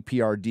with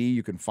BPRD.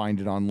 You can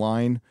find it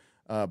online.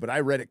 But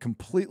I read it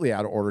completely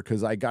out of order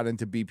because I got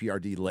into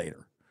BPRD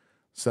later.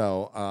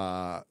 So,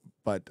 I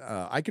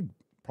could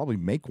probably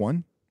make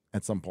one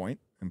at some point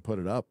and put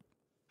it up.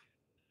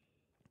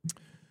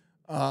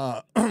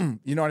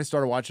 You know what I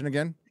started watching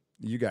again?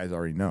 You guys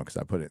already know because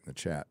I put it in the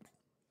chat.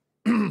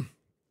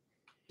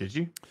 Did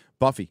you?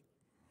 Buffy.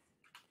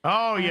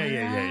 Oh,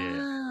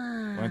 yeah.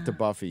 Went to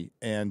Buffy.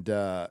 And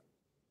God,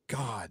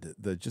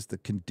 the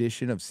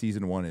condition of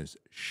season 1 is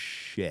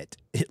shit.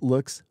 It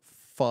looks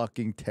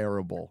fucking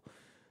terrible.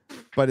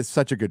 But it's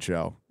such a good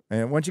show.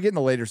 And once you get in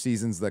the later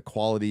seasons, the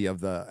quality of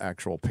the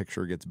actual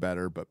picture gets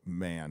better. But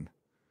man,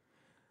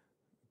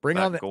 bring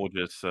on the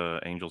gorgeous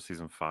Angel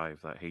season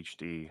 5, that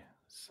HD.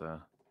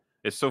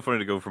 It's so funny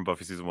to go from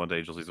Buffy season 1 to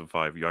Angel season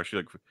 5. You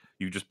actually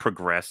you just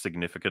progress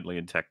significantly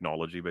in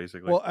technology,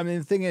 basically. Well, I mean,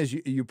 the thing is,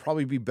 you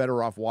probably be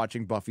better off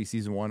watching Buffy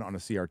season 1 on a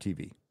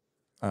CRTV,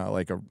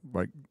 like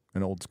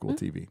an old school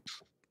TV.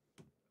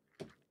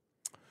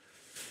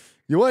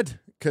 You would,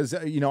 because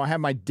I have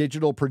my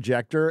digital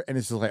projector, and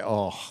it's just like,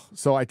 oh.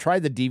 So I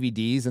tried the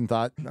DVDs and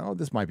thought, no,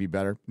 this might be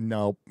better.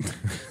 Nope.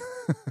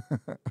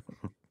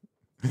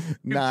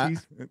 Not.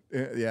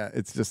 Yeah,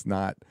 it's just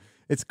not.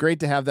 It's great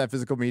to have that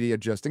physical media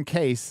just in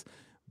case,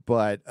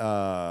 but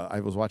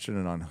I was watching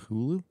it on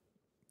Hulu,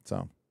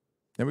 so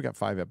then we got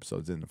 5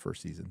 episodes in the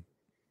first season.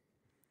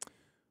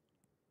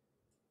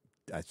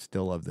 I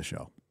still love the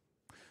show.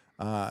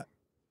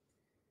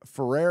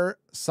 Ferrer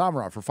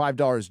Samra for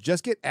 $5.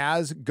 Just get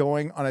Az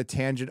going on a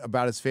tangent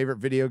about his favorite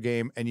video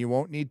game, and you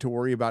won't need to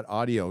worry about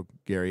audio,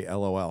 Gary.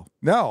 LOL.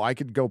 No, I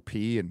could go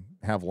pee and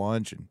have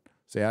lunch and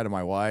say hi to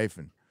my wife,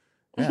 and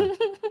yeah.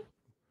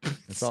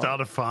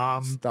 Start a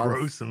farm,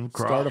 grow some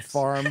crops.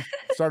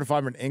 Start a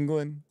farm in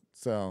England.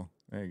 So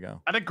there you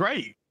go. I had a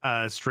great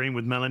stream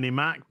with Melanie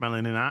Mack.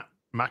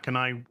 Mac and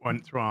I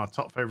went through our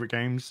top favorite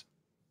games.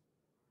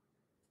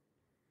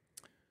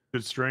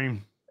 Good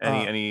stream.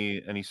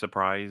 Any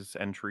surprise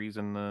entries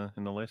in the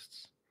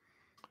lists?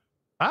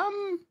 I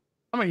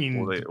mean,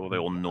 or they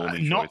all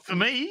normally not for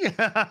me.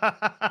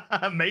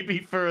 Maybe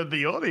for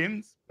the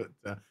audience, but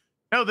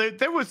no,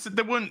 there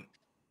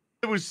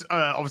was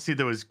obviously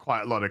there was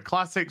quite a lot of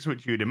classics,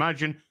 which you'd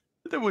imagine.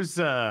 But there was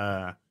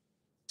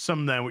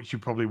some there which you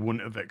probably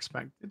wouldn't have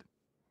expected.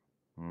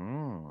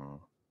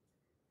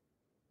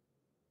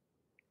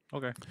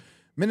 Okay.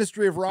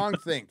 Ministry of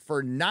Wrongthink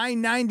for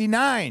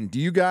 $9.99. Do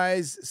you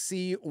guys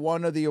see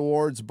one of the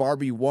awards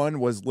Barbie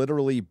won was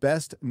literally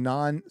best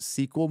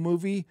non-sequel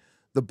movie?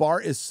 The bar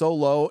is so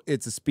low,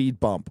 it's a speed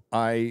bump.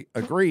 I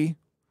agree.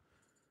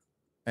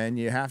 And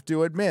you have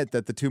to admit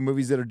that the 2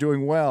 movies that are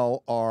doing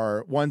well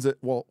are one's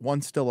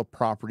still a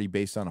property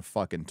based on a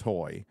fucking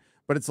toy,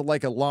 but it's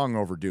like a long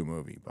overdue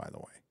movie, by the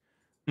way.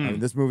 I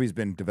mean, this movie's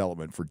been in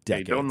development for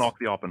decades. Hey, don't knock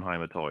the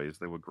Oppenheimer toys;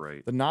 they were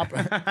great. I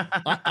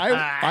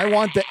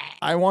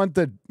want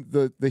the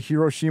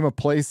Hiroshima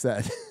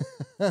playset.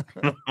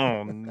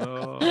 Oh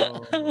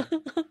no!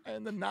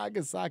 And the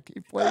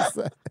Nagasaki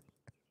playset.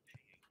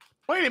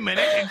 Wait a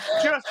minute!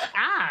 It's just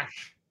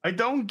Ash. I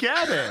don't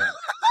get it.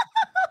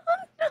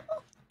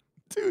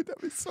 Dude,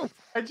 that was so.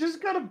 I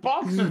just got a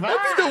box of Ash.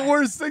 That'd be the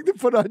worst thing to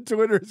put on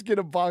Twitter is get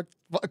a box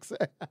of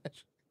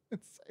Ash.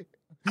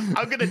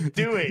 I'm gonna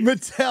do it.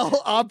 Mattel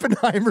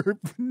Oppenheimer.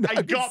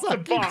 I got the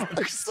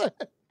box.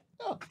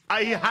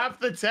 I have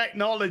the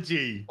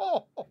technology.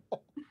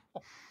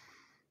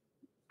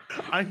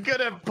 I'm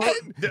gonna put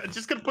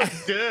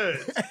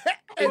dirt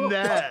in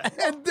there,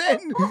 and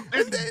then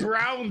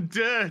brown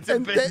dirt.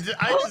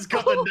 I just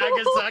got the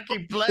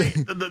Nagasaki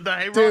plate,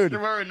 the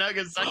Hiroshima and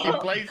Nagasaki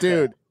plate.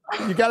 Dude,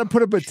 you got to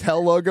put a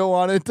Mattel logo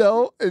on it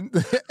though, and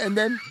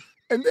then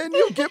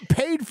you'll get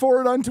paid for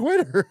it on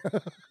Twitter.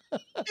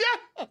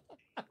 Yeah.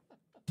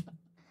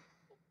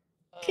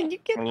 Can you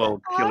get a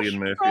little Cillian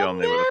Murphy on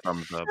there with a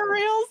thumbs up? For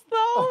reals,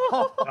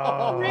 though?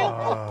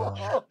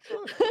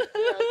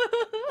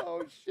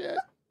 Oh shit.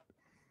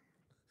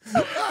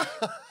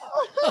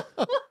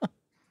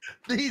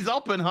 These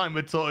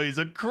Oppenheimer toys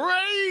are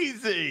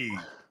crazy.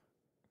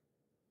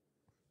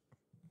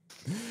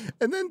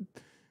 And then,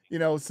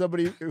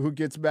 somebody who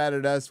gets mad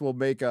at us will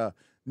make a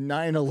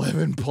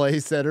 9/11 play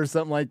set or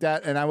something like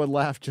that, and I would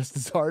laugh just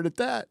as hard at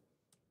that.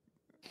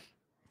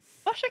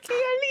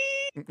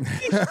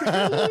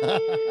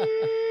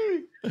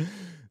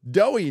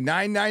 Doey,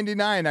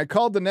 $9.99. I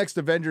called the next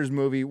Avengers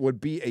movie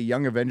would be a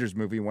Young Avengers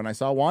movie when I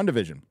saw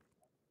WandaVision.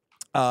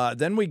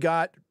 Then we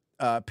got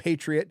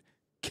Patriot,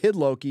 Kid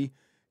Loki,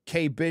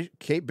 Kate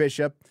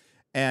Bishop,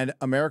 and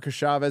America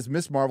Chavez,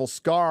 Miss Marvel,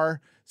 Scar,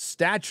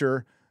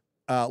 Stature,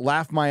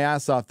 Laugh My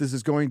Ass Off. This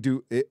is going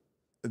to...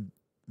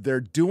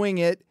 they're doing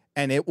it,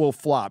 and it will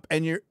flop.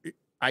 And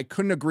I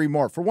couldn't agree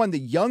more. For one, the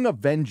Young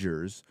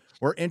Avengers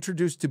were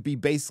introduced to be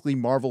basically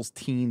Marvel's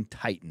Teen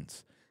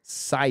Titans,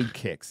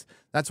 sidekicks.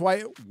 That's why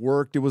it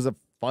worked. It was a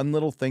fun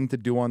little thing to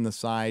do on the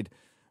side,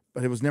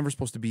 but it was never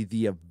supposed to be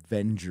the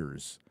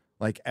Avengers,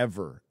 like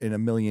ever in a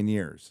million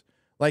years.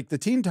 Like the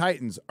Teen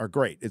Titans are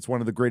great. It's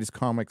one of the greatest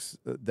comics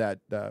that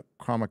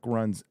comic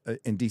runs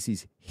in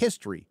DC's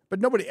history,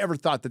 but nobody ever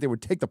thought that they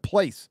would take the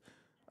place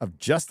of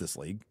Justice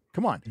League.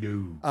 Come on.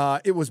 No.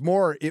 It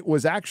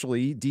was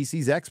actually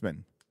DC's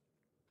X-Men.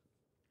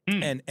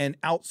 And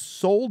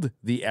outsold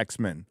the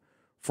X-Men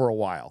for a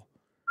while.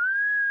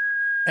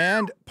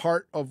 And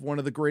part of one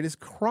of the greatest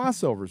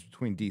crossovers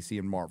between DC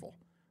and Marvel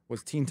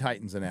was Teen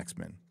Titans and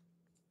X-Men.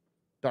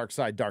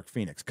 Darkseid, Dark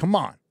Phoenix. Come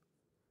on.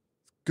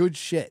 Good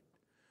shit.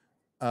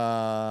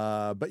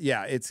 But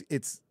yeah, it's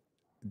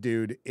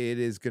dude, it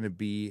is going to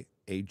be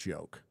a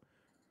joke.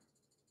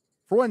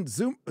 For one,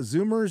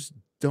 Zoomers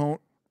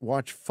don't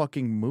watch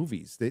fucking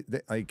movies. They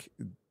like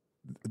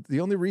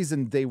the only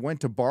reason they went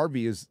to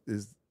Barbie is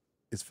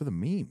for the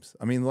memes.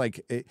 I mean,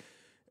 like,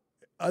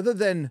 other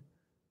than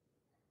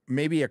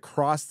maybe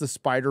Across the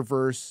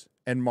Spider-Verse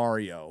and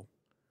Mario,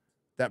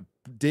 that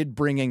did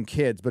bring in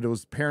kids, but it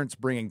was parents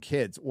bringing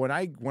kids. When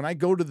I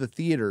go to the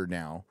theater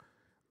now,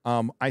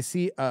 I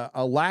see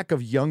a lack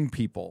of young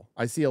people.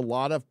 I see a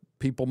lot of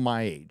people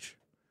my age.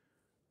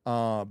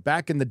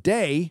 Back in the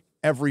day,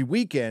 every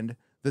weekend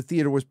the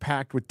theater was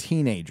packed with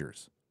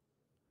teenagers,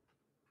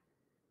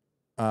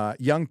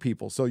 young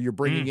people. So you're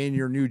bringing in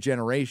your new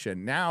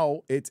generation.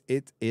 Now it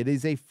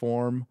is a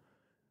form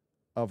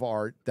of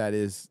art that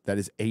is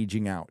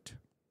aging out.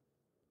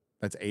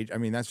 That's age. I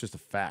mean, that's just a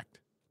fact.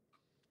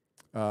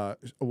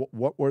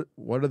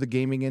 What are the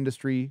gaming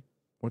industry?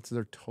 What's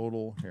their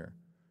total here?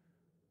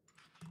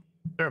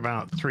 They're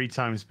about 3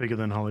 times bigger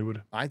than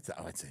Hollywood. I'd say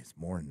it's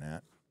more than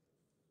that.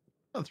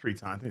 Not 3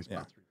 times. I think it's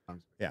about 3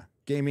 times. Yeah,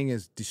 gaming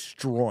is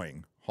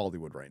destroying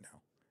Hollywood right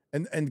now,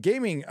 and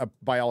gaming,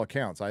 by all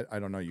accounts, I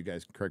don't know. You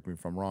guys can correct me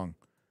if I'm wrong.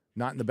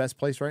 Not in the best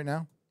place right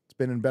now. It's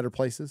been in better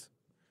places.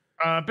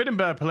 Been in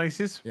better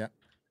places. Yeah.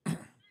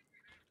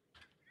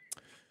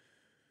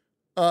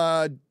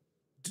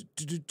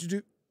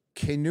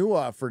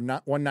 Kenua for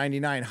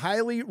 $199.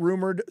 Highly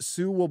rumored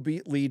Sue will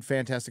beat lead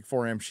Fantastic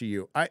Four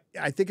MCU. I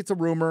think it's a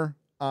rumor.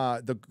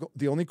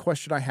 The only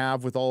question I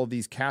have with all of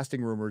these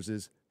casting rumors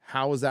is,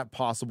 how is that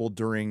possible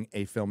during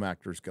a Film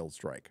Actors Guild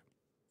strike?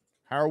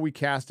 How are we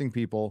casting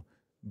people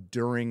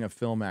during a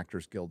Film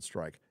Actors Guild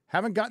strike?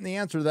 Haven't gotten the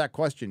answer to that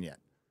question yet.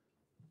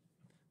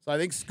 So I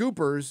think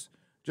scoopers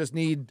just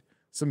need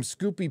some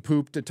scoopy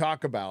poop to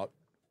talk about,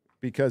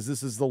 because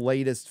this is the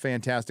latest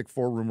Fantastic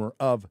Four rumor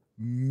of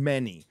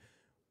many.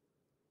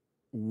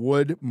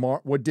 Would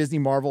Disney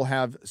Marvel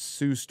have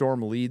Sue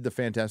Storm lead the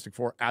Fantastic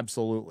Four?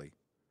 Absolutely.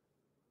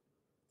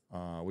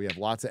 We have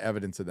lots of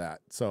evidence of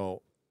that.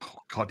 So,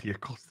 oh God, yeah,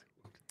 of course.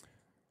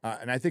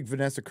 And I think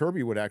Vanessa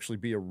Kirby would actually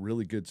be a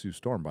really good Sue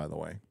Storm, by the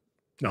way.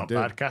 Not a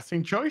bad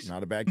casting choice.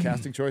 Not a bad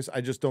casting choice.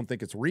 I just don't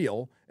think it's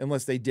real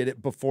unless they did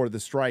it before the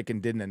strike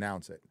and didn't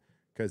announce it,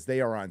 because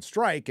they are on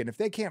strike. And if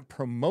they can't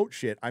promote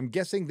shit, I'm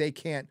guessing they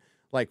can't,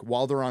 like,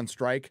 while they're on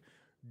strike,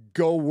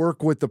 go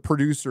work with the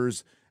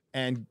producers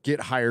and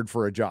get hired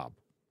for a job.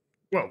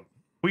 Well,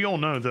 we all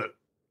know that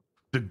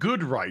the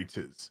good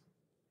writers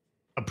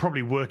are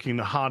probably working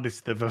the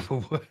hardest they've ever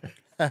worked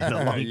in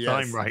a long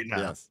time right now.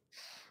 Yes.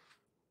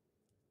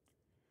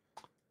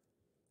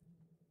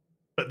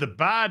 But the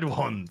bad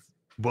ones,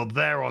 well,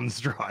 they're on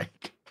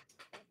strike.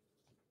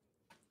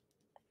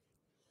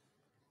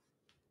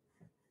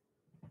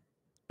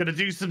 Gonna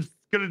do some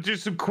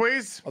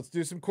quiz? Let's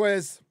do some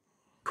quiz.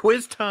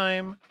 Quiz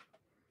time.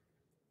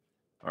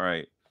 All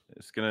right.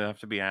 It's going to have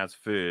to be Az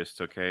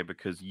first, okay?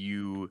 Because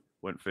you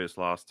went first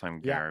last time,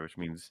 Gary, which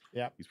means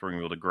he's probably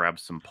able to grab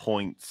some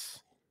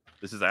points.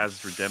 This is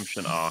Az's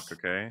redemption arc,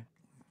 okay?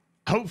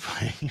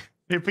 Hopefully.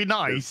 It'd be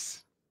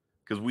nice.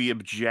 Because we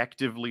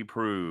objectively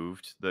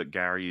proved that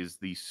Gary is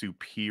the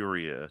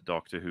superior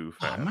Doctor Who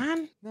fan. Oh,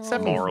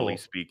 man. Morally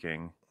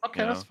speaking.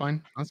 Okay, that's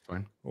fine. That's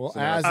fine. Well, So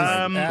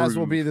Az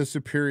will be the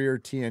superior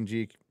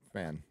TNG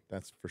fan.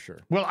 That's for sure.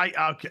 Well,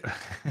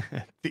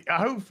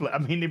 hopefully, I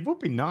mean, it would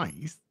be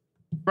nice.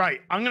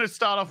 Right, I'm going to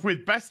start off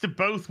with Best of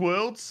Both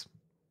Worlds.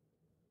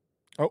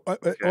 Oh,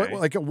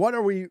 like, what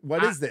are we?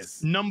 What is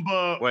this?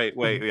 Number. Wait.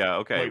 Yeah,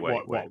 okay.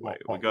 Wait.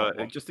 We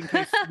got just in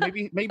case.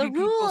 Maybe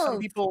some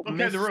people.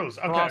 Okay, the rules.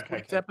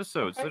 Okay.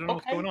 Episodes. They don't know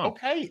what's going on.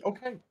 Okay.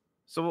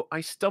 So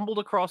I stumbled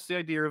across the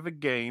idea of a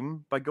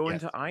game by going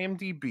to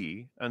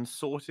IMDb and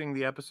sorting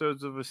the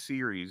episodes of a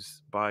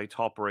series by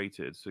top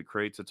rated. So it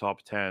creates a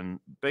top 10,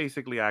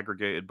 basically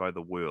aggregated by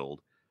the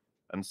world.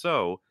 And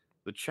so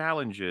the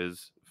challenge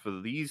is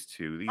for these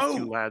two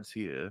lads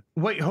here.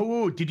 Wait,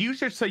 did you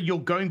just say you're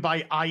going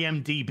by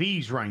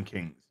IMDb's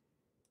rankings?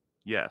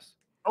 Yes.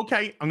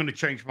 Okay, I'm going to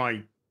change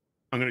my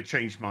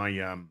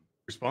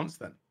response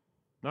then.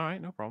 All right,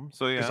 no problem.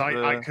 So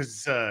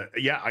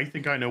I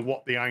think I know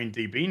what the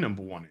IMDb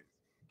number one is.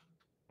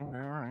 All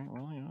right.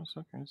 Well, it's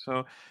okay.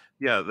 So,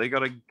 they got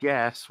to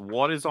guess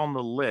what is on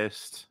the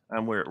list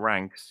and where it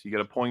ranks. You get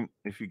a point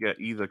if you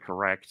get either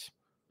correct,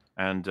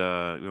 and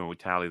we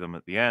tally them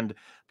at the end.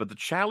 But the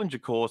challenge,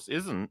 of course,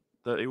 isn't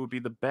that it would be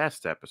the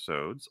best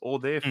episodes or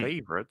their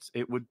favorites.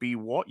 It would be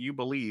what you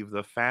believe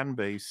the fan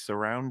base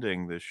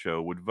surrounding this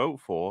show would vote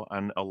for,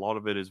 and a lot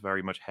of it is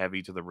very much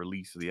heavy to the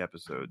release of the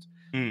episodes.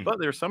 But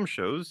there are some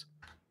shows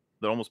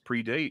that almost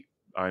predate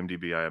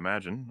IMDb, I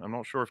imagine. I'm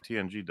not sure if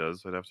TNG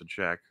does. I'd have to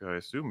check. I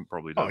assume it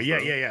probably does. Oh,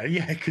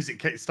 yeah, because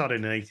it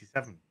started in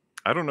 87.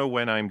 I don't know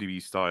when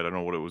IMDb started. I don't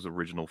know what its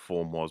original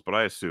form was, but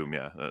I assume,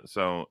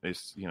 so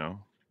it's,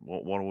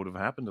 what would have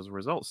happened as a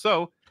result.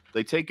 So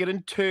they take it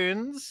in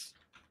turns,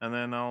 and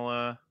then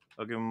I'll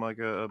give them like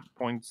a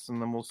points,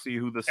 and then we'll see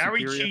who the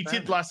Gary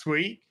cheated last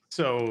week,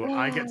 so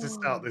I get to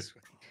start this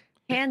week.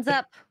 Hands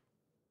up.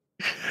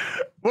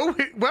 well,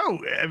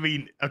 I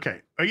mean,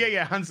 okay. Oh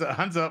yeah, hands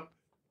up.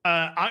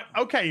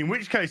 Okay, in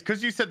which case,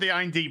 because you said the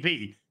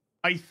IMDb,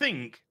 I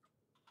think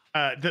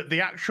that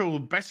the actual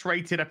best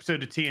rated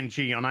episode of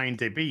TNG on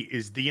IMDb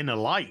is The Inner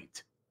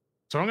Light.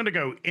 So I'm going to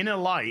go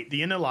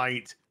The Inner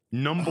Light,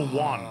 number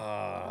one.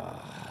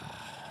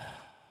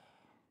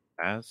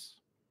 As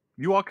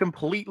you are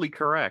completely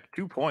correct.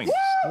 2 points.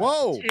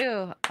 Whoa. 2.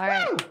 All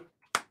right.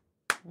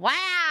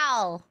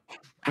 Wow.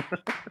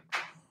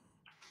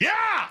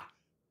 Yeah.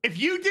 If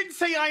you didn't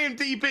say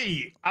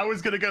IMDb, I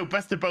was going to go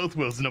Best of Both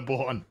Worlds, number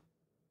one.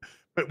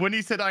 But when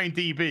you said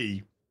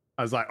IMDb,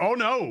 I was like, oh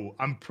no,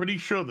 I'm pretty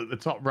sure that the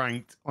top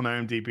ranked on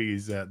IMDb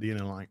is the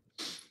Inner Light.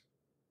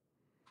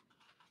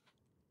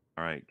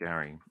 All right,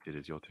 Gary, it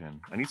is your turn.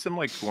 I need some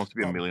like Who Wants to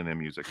Be a Millionaire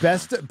music.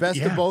 Best of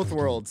both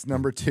worlds,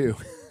 number 2.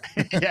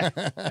 Yeah.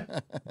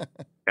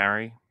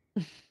 Gary,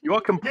 you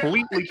are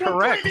completely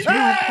correct. 2 points.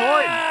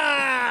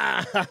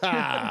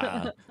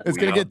 It's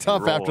going to get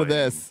tough after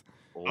this.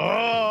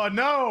 Oh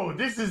no,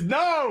 this is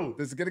no.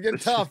 This is going to get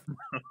tough.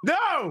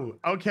 No.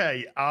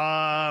 Okay.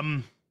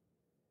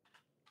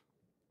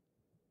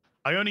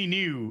 I only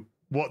knew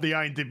what the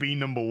IMDb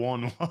number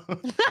 1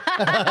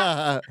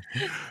 was.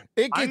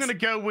 I'm going to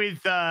go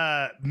with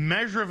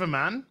Measure of a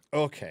Man.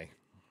 Okay.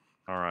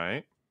 All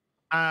right.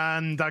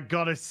 And I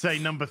got to say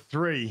number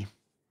 3.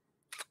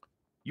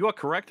 You are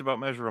correct about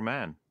Measure of a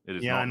Man. It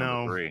is not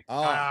number 3.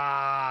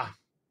 Ah.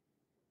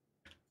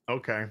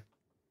 Okay.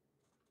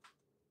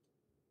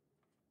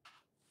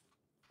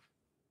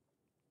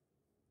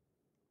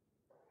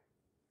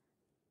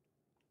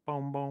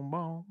 Boom, boom,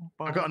 boom, boom,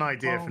 I got an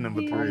idea for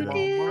number 3. Got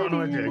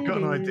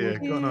an idea.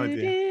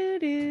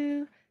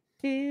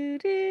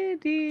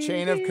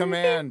 Chain of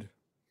Command.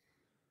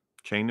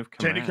 Chain of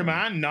Command. Chain of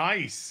Command.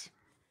 Nice.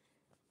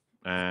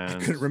 And I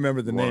couldn't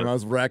remember the name. I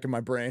was racking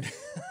my brain.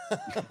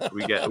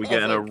 we get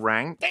in a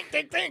rank.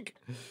 Think.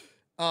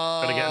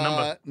 Gotta get a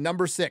number.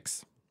 Number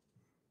 6.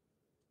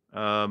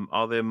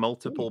 Are there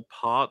multiple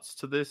parts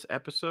to this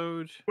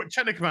episode?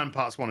 Chain of Command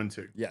parts 1 and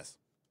 2. Yes.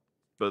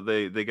 But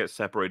they get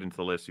separated into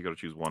the list. You got to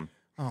choose one.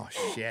 Oh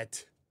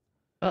shit.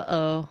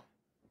 Uh-oh.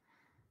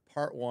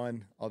 Part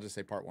 1. I'll just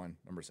say part 1,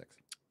 number 6.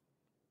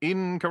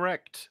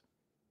 Incorrect.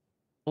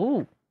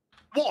 Oh.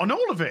 What, on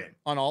all of it?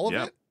 On all of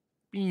it?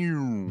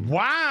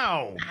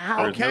 Wow.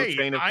 Okay,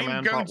 no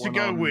I'm going to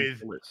go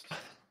with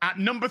at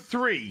number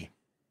 3.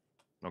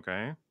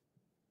 Okay.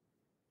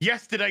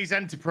 Yesterday's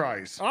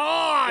Enterprise.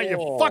 Oh, you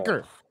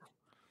fucker.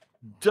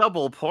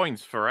 Double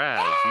points for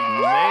Az. You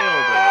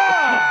nailed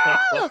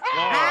it.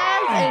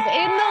 Az is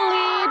in the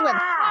lead with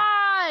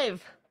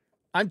 5.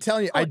 I'm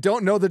telling you, I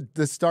don't know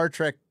the Star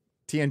Trek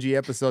TNG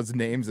episodes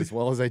names as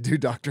well as I do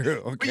Doctor Who.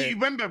 Okay. But you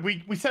remember,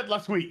 we said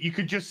last week you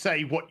could just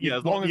say what the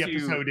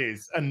episode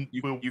is, and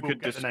you we'll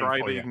could get the name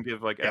describe for it. You can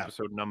give like Yeah.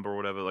 episode number or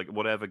whatever, like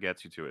whatever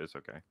gets you to it. It's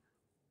okay.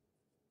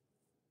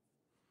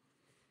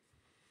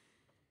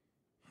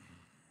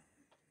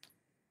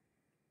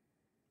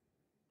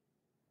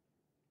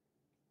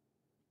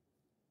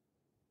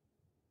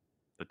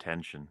 The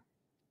tension.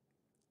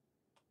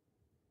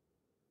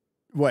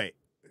 Wait.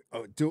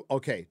 Do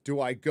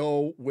I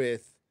go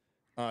with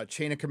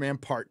Chain of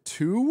Command Part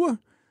 2?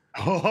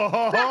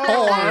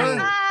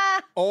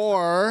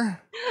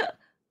 or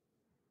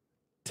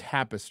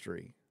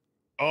Tapestry?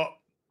 Oh,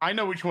 I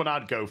know which one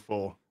I'd go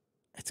for.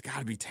 It's got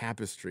to be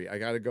Tapestry. I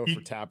got to go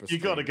for Tapestry.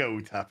 You got to go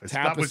with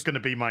Tapestry. That was going to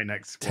be my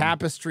next one.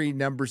 Tapestry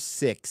number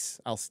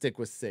 6. I'll stick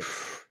with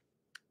 6.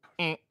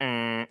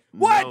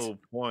 What? No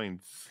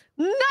points.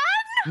 None?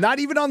 Not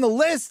even on the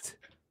list?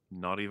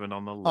 Not even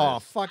on the list. Oh,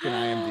 fucking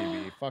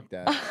IMDb. Fuck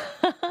that.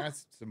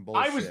 That's some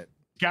bullshit.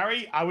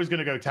 I was going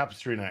to go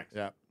Tapestry next.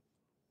 Yeah.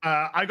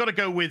 I got to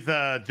go with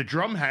the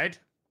Drumhead.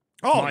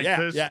 Oh,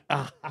 yeah.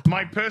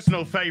 My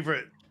personal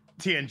favorite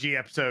TNG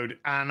episode,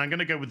 and I'm going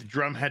to go with the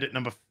Drumhead at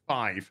number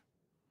 5.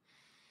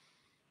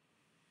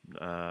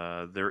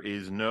 There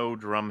is no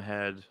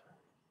Drumhead,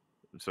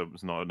 so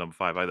it's not number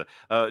 5 either.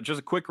 Just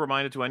a quick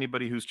reminder to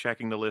anybody who's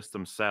checking the list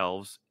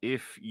themselves: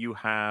 if you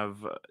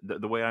have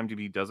the way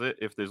IMDb does it,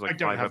 if there's like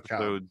 5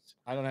 episodes,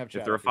 I don't have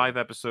chat. If there are 5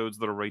 episodes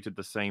that are rated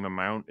the same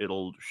amount,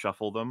 it'll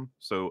shuffle them.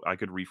 So I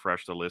could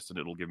refresh the list and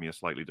it'll give me a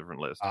slightly different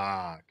list.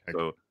 Okay.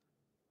 So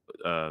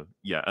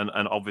yeah,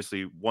 and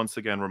obviously, once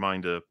again,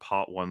 reminder: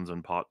 part 1s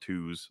and part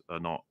 2s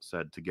are not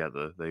said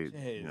together. They,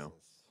 you know.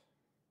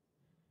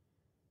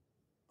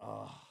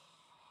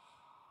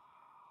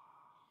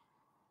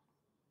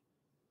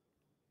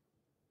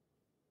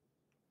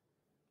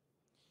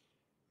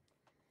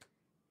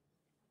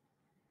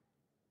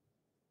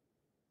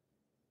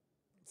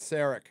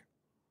 Sarek.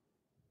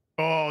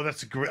 Oh,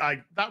 that's a great.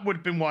 That would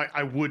have been what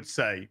I would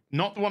say.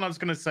 Not the one I was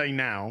going to say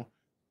now,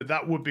 but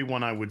that would be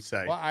one I would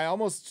say. Well, I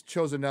almost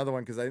chose another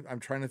one because I'm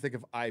trying to think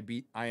of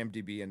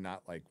IMDb and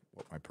not like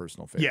what my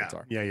personal favorites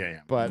are. Yeah.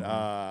 But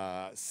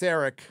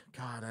Sarek,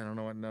 God, I don't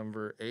know what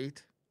number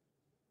 8.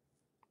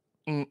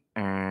 Fuck.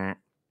 I'm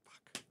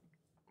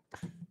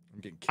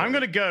getting killed. I'm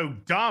going to go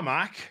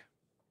Darmak.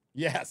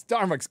 Yes,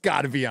 Darmak's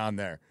got to be on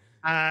there.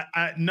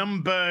 At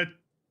number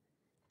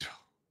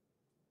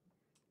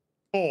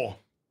 4.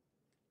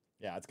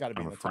 Yeah, it's got to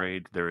be. I'm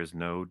afraid there is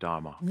no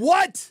Dharma.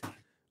 What?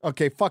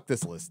 Okay, fuck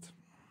this list.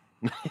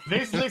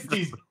 This list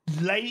is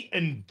late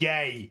and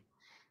gay.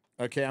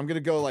 Okay, I'm gonna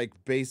go like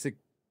basic.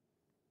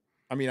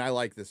 I mean, I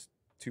like this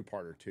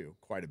 2-parter too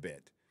quite a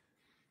bit.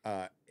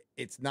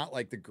 It's not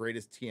like the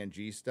greatest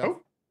TNG stuff.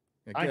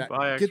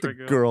 Get the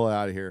girl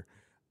out of here.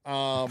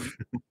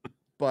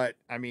 But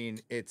I mean,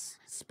 it's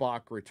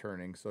Spock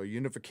returning, so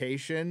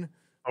unification.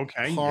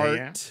 Okay.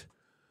 Part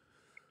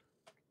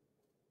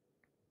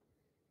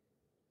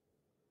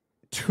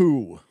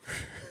 2.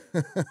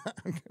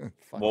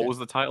 What was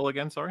the title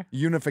again? Sorry.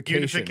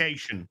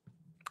 Unification.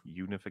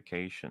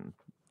 Unification.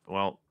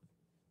 Well,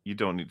 you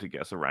don't need to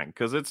guess a rank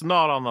because it's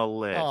not on the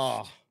list.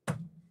 Oh.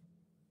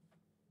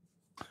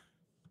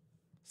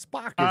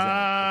 Spock is in it,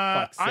 for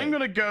fuck's sake. I'm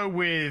gonna go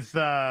with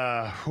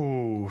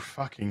oh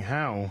fucking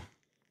hell.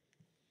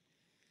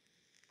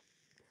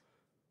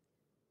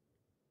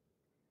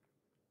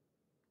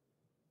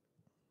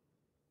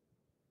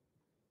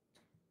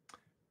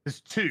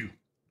 There's two.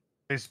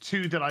 There's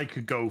two that I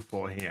could go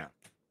for here.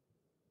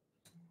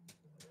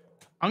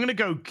 I'm gonna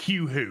go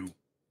Q Who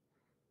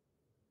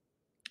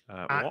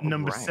at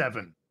number rank?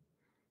 7.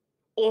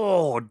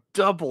 Oh,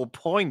 double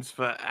points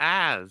for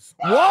Az.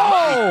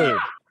 Whoa!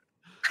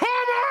 Come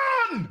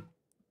on!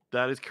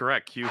 That is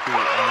correct. Q Who is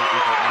at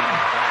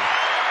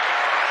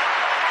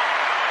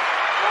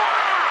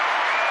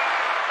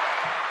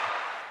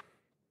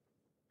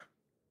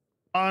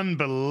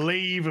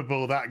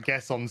Unbelievable that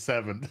guess on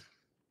 7.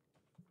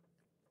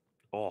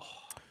 Oh.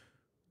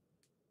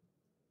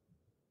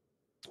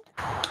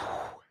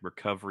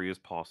 Recovery is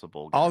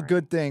possible. All Gary.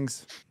 good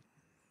things.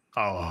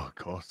 Oh, of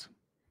course.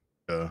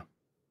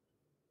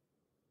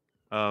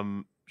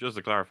 Just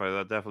to clarify,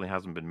 that definitely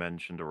hasn't been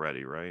mentioned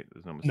already, right?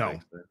 There's no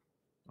mistakes there.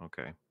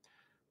 Okay.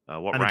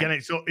 What And rank?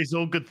 again, it's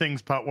all good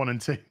things, part 1 and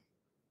 2.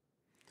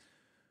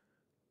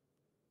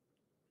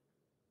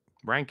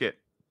 Rank it.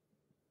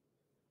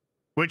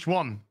 Which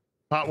one?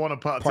 Part 1 or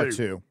part 2? Part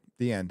 2.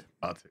 The end.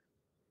 Part 2.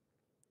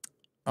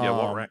 Yeah,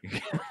 what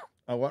rank?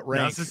 What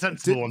rank? That's a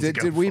sensible one to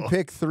go did we for.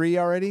 pick 3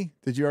 already?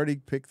 Did you already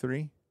pick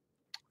 3?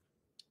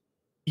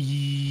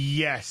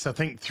 Yes, I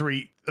think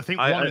 3. I think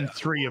 1 and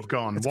 3 have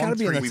gone. It's 1, got to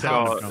be in 3, the 7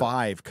 top have gone.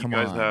 5. Come you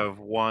guys on. have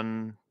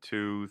 1,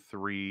 2,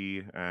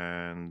 3,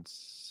 and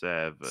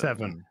 7.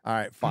 7. All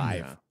right, 5.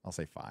 Yeah. I'll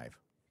say 5.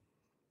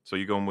 So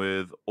you're going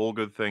with All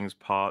Good Things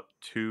Part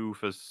 2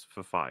 for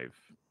 5.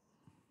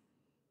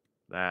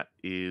 That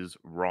is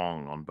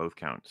wrong on both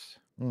counts.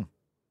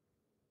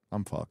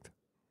 I'm fucked.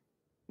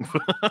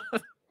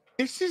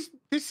 This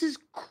is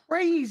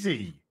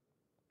crazy.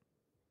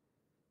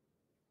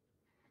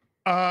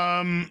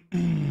 Let's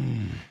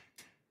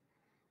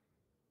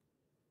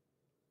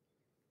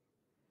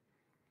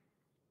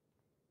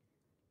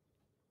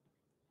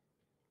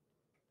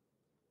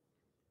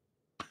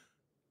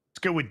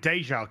go with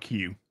Deja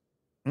Q.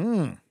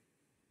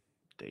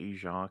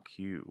 Deja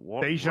Q.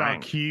 What Deja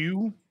rank?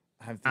 Q.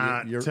 I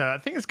I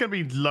think it's going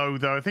to be low,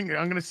 though. I think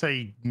I'm going to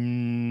say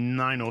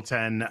 9 or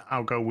 10.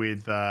 I'll go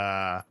with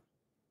 9.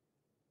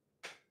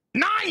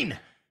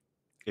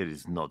 It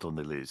is not on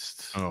the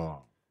list.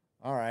 Oh,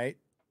 All right.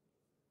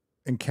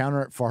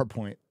 Encounter at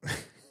Farpoint.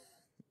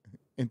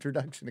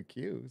 Introduction to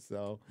Q.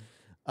 So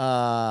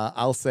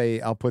I'll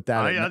put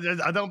that.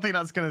 I don't think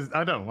that's going to.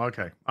 I don't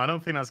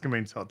think that's going to be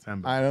in top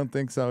 10. But... I don't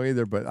think so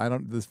either, but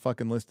this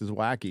fucking list is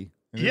wacky.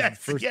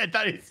 Yes, yeah,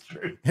 that is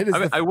true.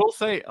 I will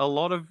say a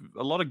lot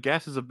of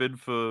guesses have been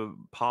for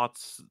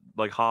parts,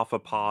 like half a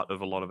part of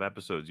a lot of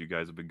episodes you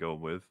guys have been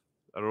going with.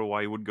 I don't know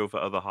why you wouldn't go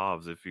for other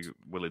halves if you're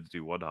willing to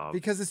do one half.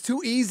 Because it's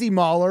too easy,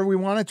 MauLer. We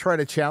want to try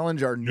to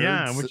challenge our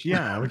nerds.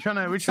 We're trying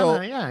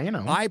to, you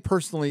know. I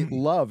personally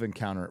love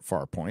Encounter at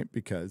Farpoint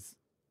because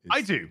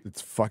I do.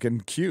 It's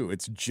fucking Q.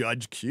 It's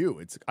Judge Q.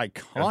 It's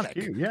iconic.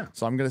 Q, yeah.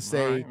 So I'm gonna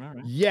say, all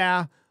right.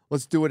 yeah,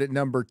 let's do it at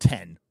number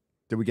 10.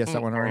 Did we guess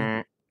that one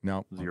already?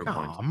 No. 0 Okay.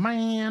 points. Oh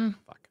man.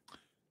 Fuck.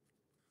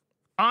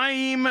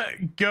 I'm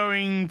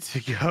going to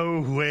go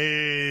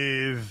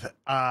with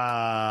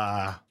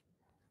let's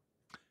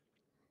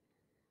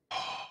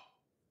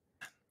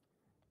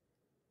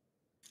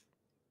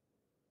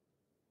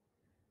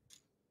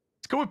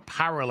go with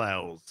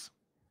Parallels.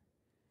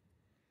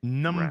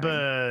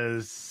 Number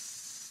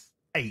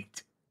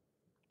 8.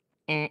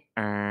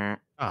 Okay.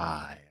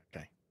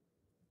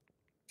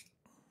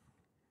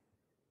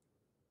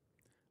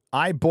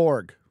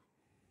 Borg.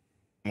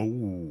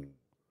 Ooh.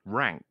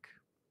 Rank.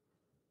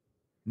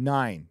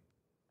 9.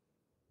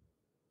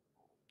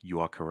 You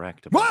are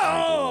correct. about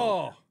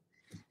Whoa! Igor.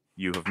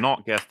 You have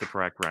not guessed the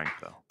correct rank,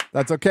 though.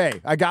 That's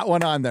okay. I got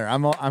one on there.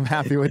 I'm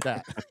happy with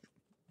that.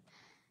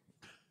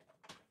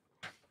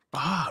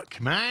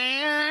 Fuck,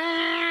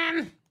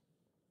 man.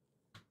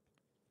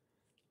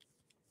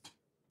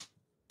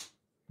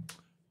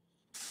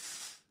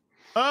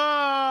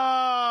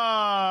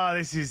 Oh,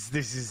 this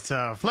is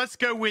tough. Let's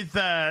go with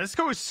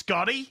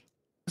Scotty.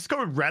 Let's go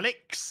with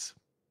Relics.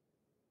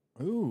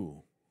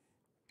 Ooh.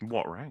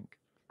 What rank?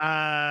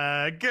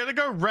 Gonna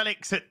go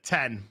Relics at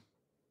 10.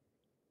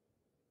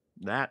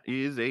 That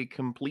is a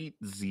complete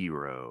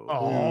 0.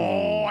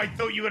 Oh, I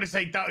thought you were gonna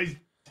say that is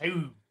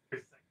 2.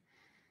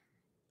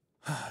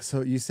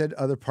 So you said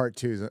other part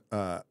 2s.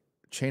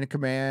 Chain of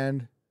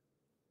Command.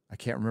 I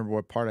can't remember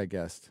what part I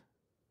guessed.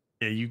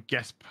 Yeah, you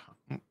guessed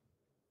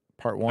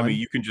Part 1. I mean,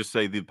 you can just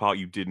say the part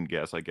you didn't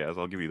guess, I guess.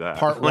 I'll give you that.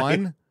 Part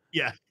 1.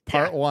 Yeah.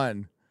 Part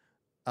 1.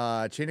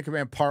 Chain of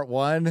Command Part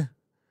 1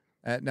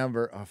 at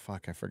number. Oh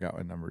fuck! I forgot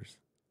what numbers.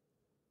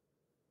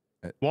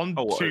 1,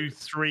 2,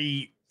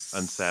 3,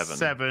 and 7.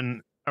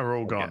 7 are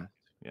all gone.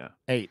 Yeah.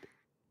 8.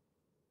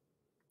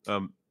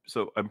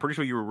 So I'm pretty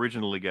sure you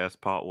originally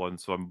guessed part 1,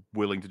 so I'm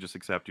willing to just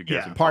accept your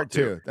guess in part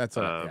 2. 2. That's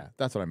what.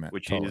 That's what I meant.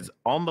 Which totally. is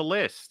on the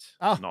list.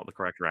 Oh. Not the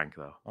correct rank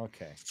though.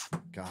 Okay.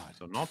 God.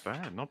 So not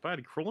bad. Not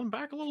bad. Crawling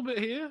back a little bit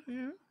here.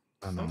 Yeah.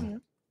 I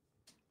know.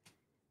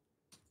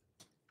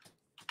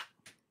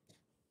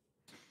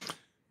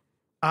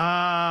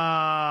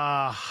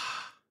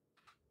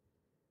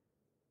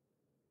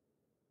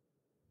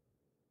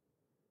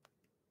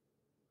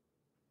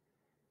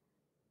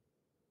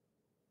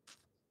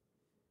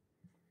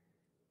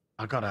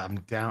 I'm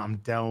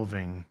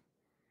delving.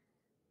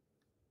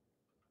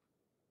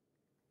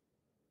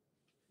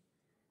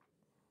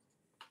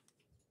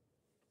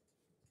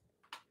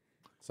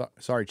 So,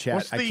 sorry,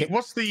 chat.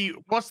 What's the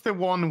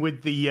one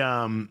with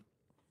the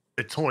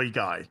toy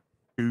guy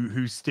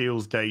who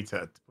steals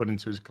data to put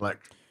into his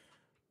collection?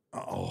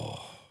 Oh,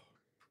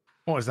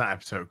 what is that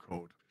episode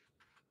called?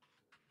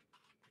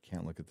 I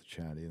can't look at the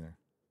chat either.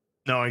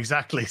 No,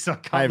 exactly. So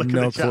I have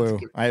no clue.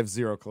 I have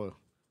zero clue.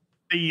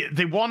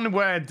 The one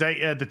where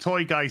the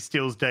toy guy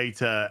steals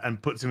data and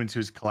puts him into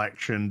his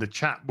collection. The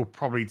chat will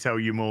probably tell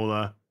you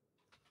more.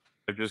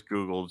 I just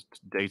googled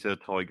data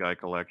toy guy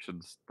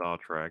collection Star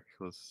Trek.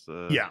 This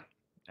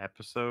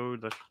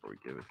episode. I should probably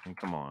give it.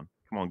 Come on,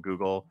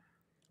 Google.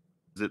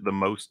 Is it the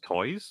most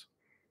toys?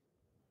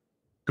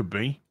 Could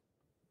be.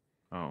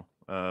 Oh,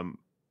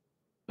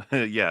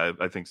 yeah,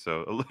 I think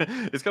so.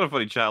 It's kind of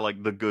funny, chat.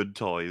 Like the good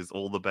toys,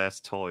 all the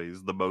best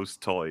toys, the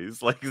most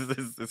toys. Like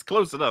it's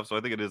close enough, so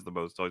I think it is the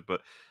most toys.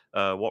 But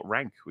what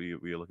rank were you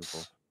looking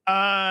for?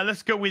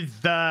 Let's go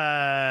with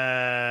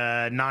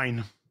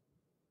 9.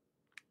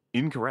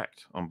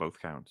 Incorrect on both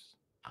counts.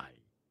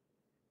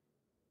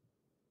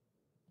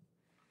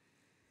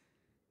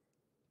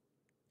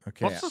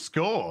 Okay. What's the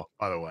score,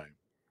 by the way?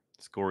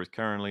 The score is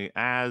currently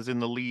as in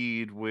the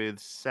lead with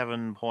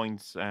 7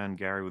 points, and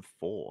Gary with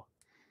 4.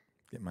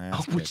 Get my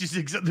ass which is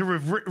exactly the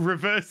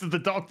reverse of the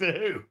Doctor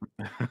Who.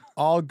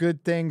 All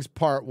Good Things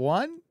Part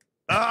 1. You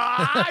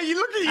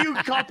look at you,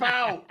 cop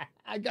out.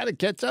 I gotta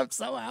catch up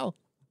somehow.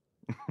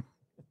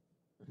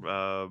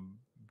 Do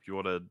you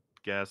want to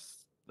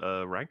guess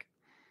rank?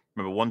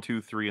 Remember, 1,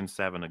 2, 3, and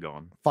 7 are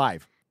gone.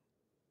 5.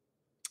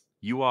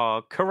 You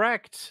are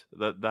correct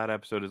that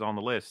episode is on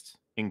the list.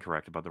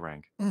 Incorrect about the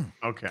rank.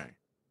 Okay.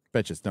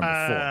 Bet you it's number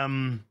 4.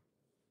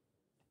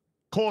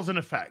 Cause and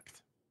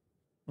effect.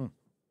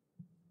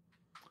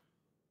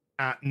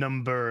 At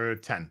number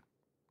 10.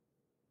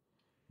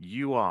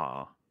 You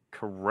are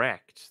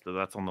correct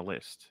that's on the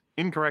list.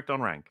 Incorrect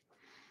on rank.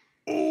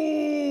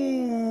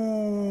 Oh,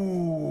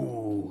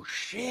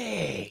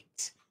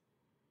 shit.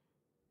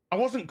 I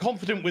wasn't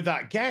confident with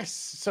that guess,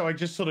 so I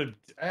just sort of,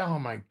 oh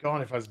my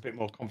God, if I was a bit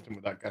more confident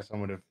with that guess, I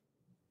would have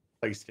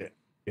placed it.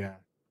 Yeah,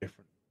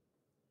 different.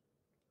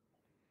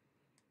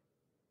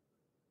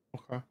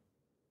 Okay.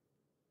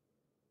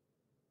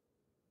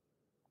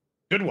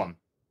 Good one.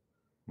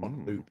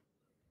 Loop.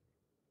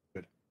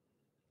 Good.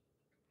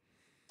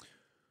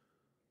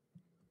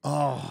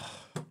 Oh.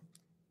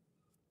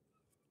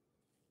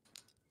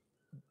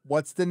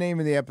 What's the name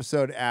of the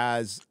episode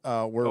as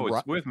it's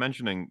worth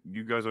mentioning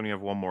you guys only have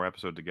one more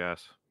episode to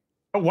guess.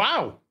 Oh,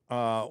 wow.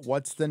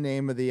 What's the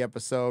name of the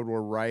episode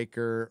where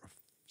Riker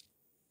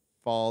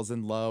falls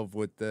in love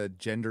with the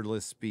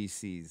genderless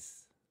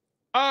species?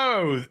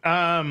 Oh,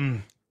 yeah.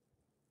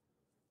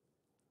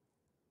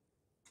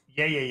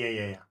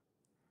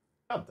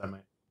 God damn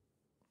it.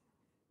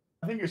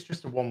 I think it's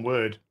just a one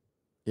word.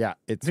 Yeah,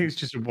 I think it's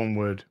just a one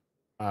word.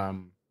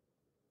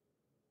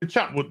 The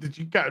chat, what did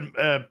you get?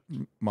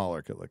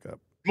 MauLer could look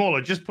up.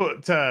 MauLer, just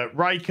put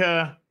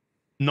Riker,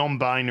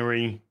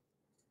 non-binary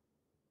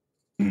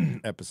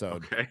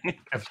episode. Okay.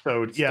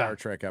 Episode, yeah. Star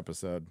Trek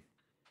episode.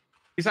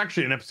 It's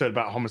actually an episode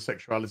about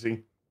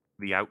homosexuality.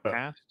 The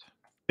Outcast?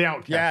 The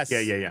Outcast.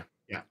 Yes.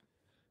 Yeah.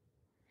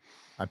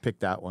 I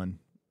picked that one.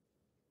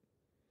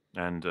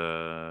 And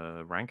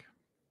rank?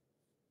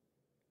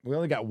 We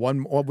only got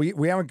one. Well,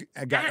 we haven't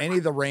got any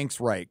of the ranks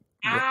right.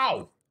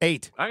 Ow!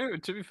 8.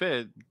 To be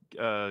fair,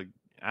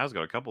 Az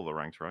got a couple of the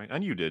ranks right,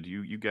 and you did.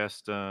 You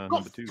guessed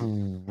number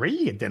 2.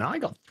 3, then I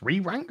got 3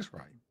 ranks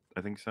right.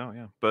 I think so,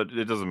 yeah. But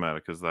it doesn't matter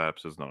because that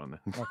episode's not on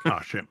there. Oh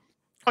shit.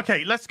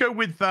 Okay, let's go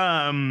with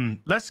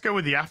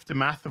the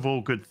aftermath of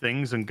All Good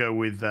Things and go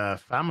with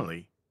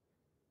family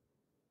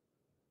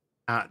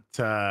at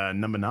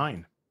number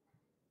 9.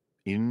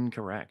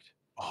 Incorrect.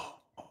 Oh.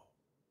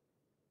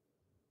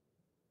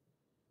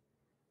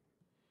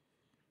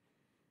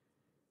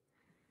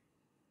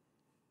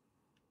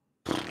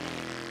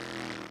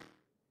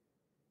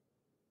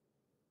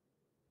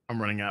 I'm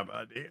running out of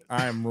ideas.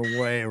 I'm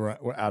way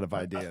out of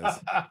ideas.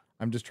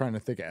 I'm just trying to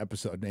think of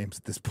episode names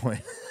at this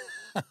point.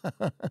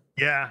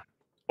 Yeah.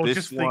 Or This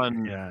just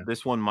one, think,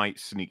 this one might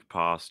sneak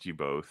past you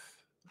both.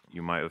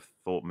 You might have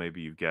thought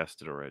maybe you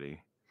guessed it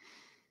already.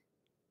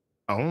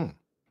 Oh.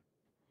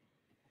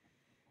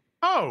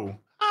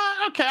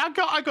 Okay. I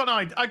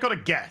got a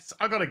guess.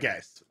 I got a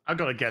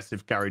guess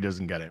if Gary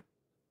doesn't get it.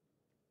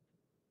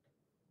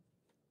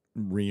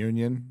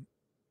 Reunion.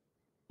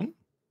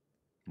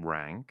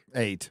 Rank.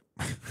 8.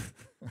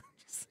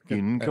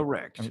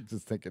 Incorrect. I'm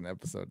just thinking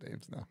episode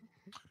names now.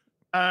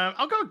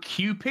 I'll go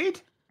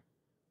Cupid.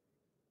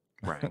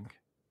 Rank.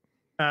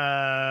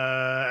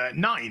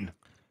 9.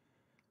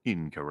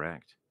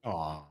 Incorrect.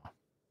 Oh.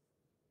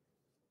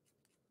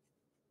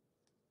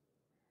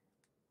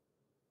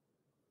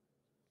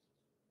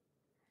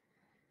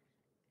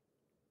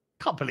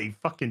 Can't believe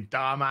fucking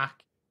Darmak,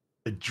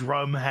 the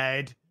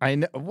drumhead. I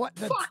know what.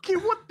 Fucking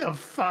what the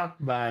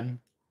fuck, man?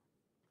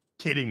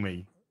 Kidding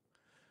me?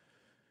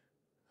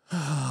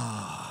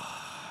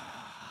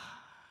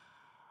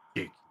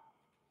 Dick.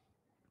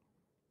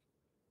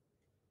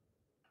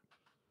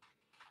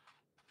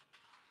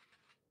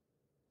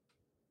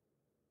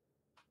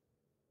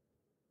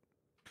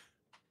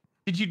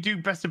 Did you do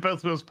Best of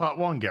Both Worlds Part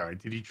 1, Gary?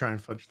 Did you try and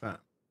fudge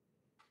that?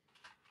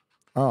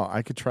 Oh,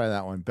 I could try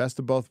that one. Best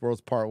of Both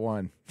Worlds Part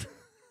 1.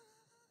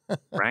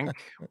 Rank.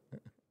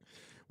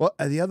 Well,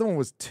 the other one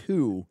was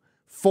 2.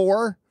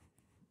 4.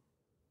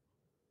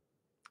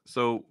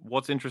 So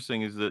what's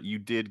interesting is that you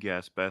did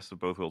guess Best of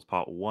Both Worlds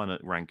Part 1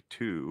 at rank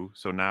 2.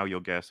 So now you're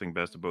guessing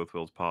Best of Both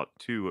Worlds Part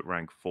 2 at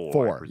rank 4.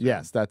 4.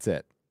 Yes, that's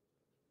it.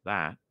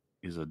 That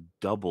is a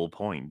double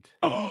point.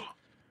 So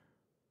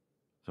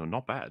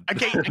not bad. I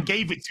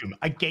gave it to him.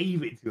 I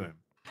gave it to him.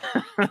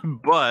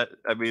 But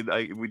I mean,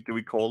 do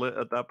we call it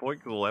at that point?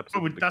 Because all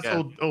episodes. That's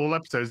all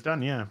episodes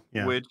done. Yeah.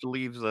 Which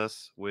leaves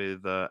us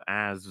with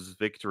Az's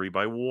victory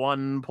by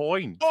 1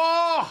 point.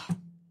 Oh.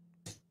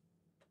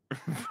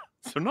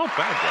 So not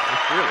bad, guys.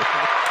 Really.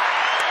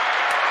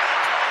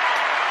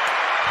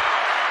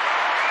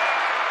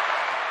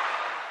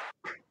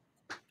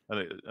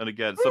 And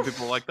again, some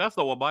people are like, that's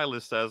not what my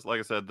list says. Like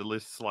I said, the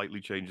list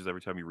slightly changes every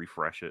time you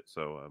refresh it.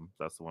 So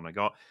that's the one I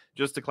got.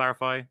 Just to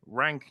clarify,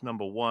 rank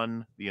number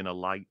 1, The Inner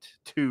Light.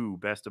 2,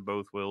 Best of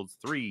Both Worlds.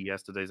 3,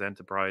 Yesterday's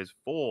Enterprise.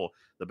 4,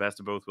 The Best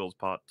of Both Worlds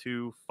Part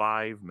 2.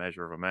 5,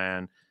 Measure of a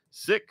Man.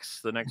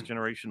 6, The Next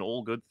Generation,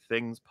 All Good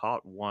Things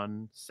Part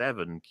 1.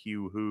 7,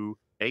 Q Who.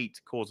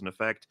 8, Cause and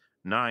Effect.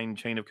 9,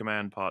 Chain of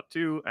Command Part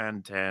 2.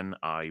 And 10,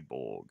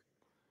 Iborg.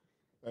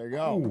 There you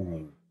go.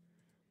 Ooh.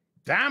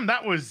 Damn,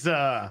 that was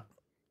I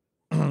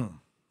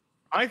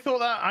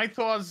thought it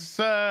was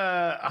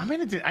I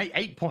mean, it did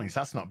 8 points.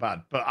 That's not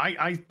bad. But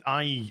I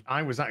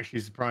was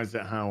actually surprised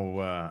at how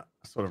I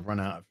sort of run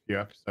out of a few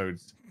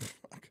episodes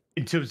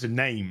in terms of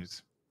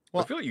names.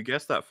 Well, I feel like you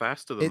guessed that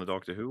faster than the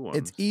Doctor Who ones.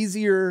 It's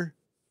easier,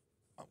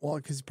 well,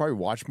 because you probably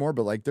watch more,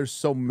 but like there's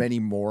so many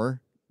more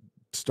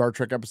Star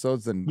Trek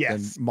episodes than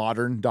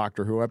modern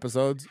Doctor Who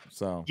episodes.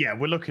 So yeah,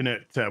 we're looking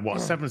at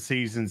 7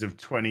 seasons of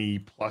 20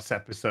 plus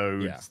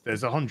episodes. Yeah.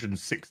 There's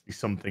 160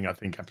 something, I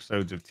think,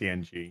 episodes of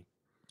TNG.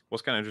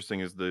 What's kind of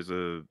interesting is there's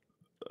a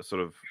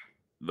sort of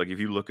like if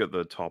you look at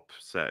the top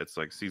set, it's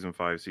like season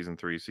 5, season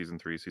 3, season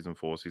 3, season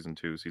 4, season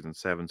 2, season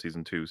 7,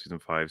 season 2, season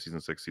 5,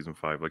 season 6, season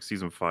 5. Like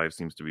season 5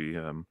 seems to be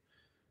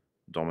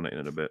dominating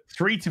it a bit.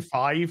 3 to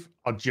 5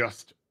 are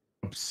just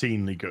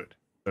obscenely good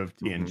of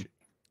TNG.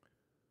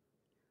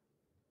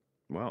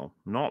 Well,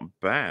 not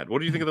bad. What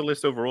do you think of the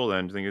list overall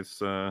then? Do you think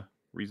it's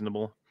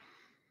reasonable?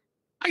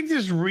 I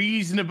just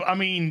reasonable. I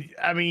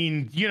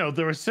mean, you know,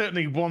 there are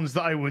certainly ones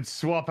that I would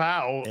swap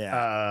out.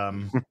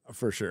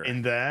 For sure.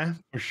 In there,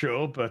 for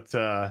sure. But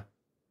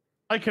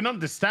I can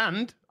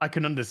understand. it.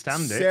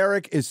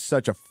 Sarek is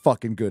such a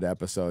fucking good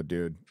episode,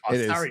 dude.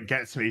 Sarek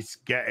gets me. It's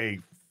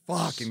getting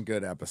fucking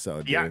good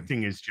episode. The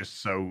acting is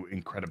just so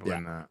incredible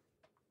in that.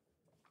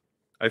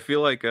 I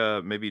feel like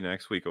maybe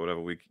next week or whatever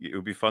week it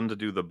would be fun to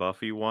do the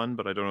Buffy one,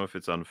 but I don't know if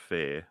it's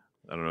unfair.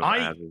 I don't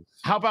know.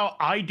 How about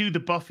I do the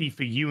Buffy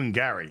for you and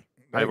Gary?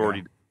 I've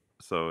already.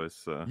 So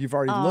it's. You've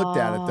already looked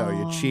at it though,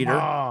 you cheater.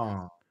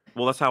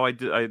 Well, that's how I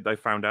did. I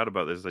found out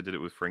about this. I did it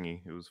with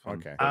Fringy. It was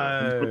fun. Okay.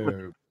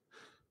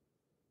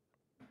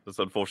 That's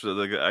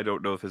unfortunate. I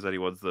don't know if there's any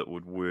ones that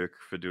would work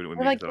for doing it with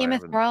What me. about Game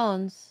of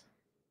Thrones?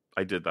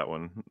 I did that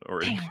one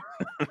already.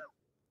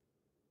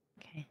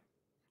 Okay.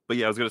 But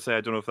yeah, I was going to say,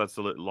 I don't know if that's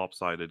a little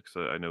lopsided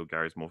because I know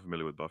Gary's more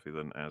familiar with Buffy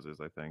than Az is,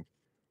 I think.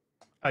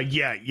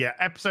 Yeah.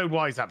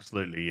 Episode-wise,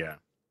 absolutely, yeah.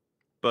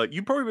 But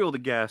you'd probably be able to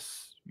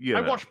guess. I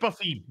watched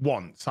Buffy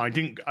once.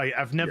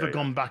 I've never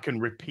gone back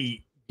and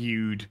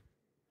viewed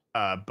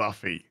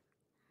Buffy.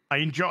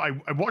 I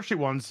watched it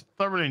once,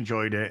 thoroughly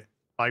enjoyed it.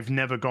 I've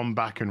never gone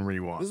back and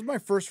rewatched. This is my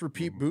first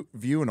repeat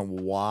view in a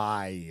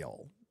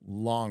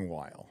long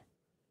while.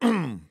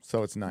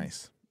 So it's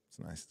nice. It's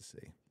nice to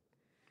see.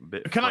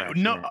 Can I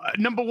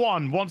number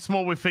one? Once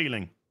more with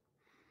feeling.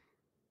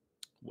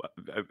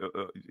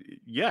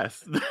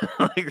 Yes.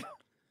 Like,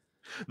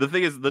 the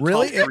thing is, the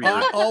really? top three.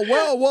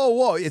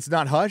 Whoa! It's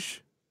not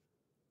Hush.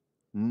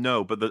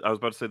 No, but I was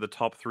about to say the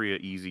top 3 are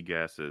easy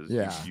guesses.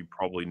 Yeah, you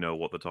probably know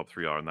what the top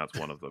 3 are, and that's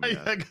one of them.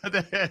 Yeah.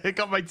 I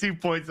got my 2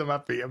 points. I'm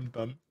happy. I'm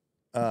done.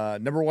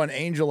 Number 1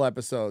 Angel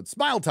episode,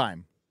 Smile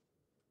Time.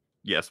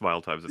 Yeah,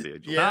 Smile Time's at the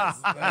Angel. Yes.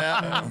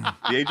 The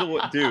Angel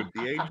one, dude.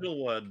 The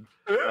Angel one,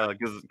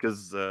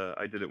 because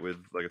I did it with,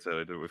 like I said,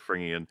 I did it with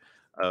Fringy, and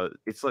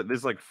it's like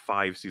there's like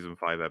 5 season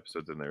 5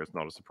 episodes in there. It's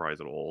not a surprise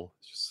at all.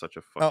 It's just such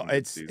a fucking.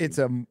 It's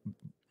a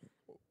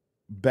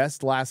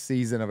best last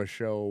season of a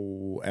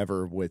show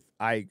ever. With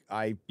I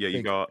you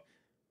think got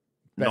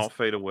best- Not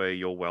Fade Away,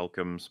 You're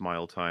Welcome,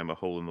 Smile Time, A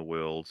Hole in the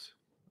World,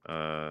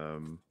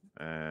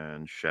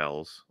 and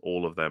Shells.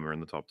 All of them are in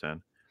the top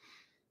 10.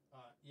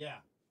 Yeah.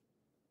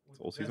 It's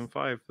all season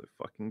 5. They're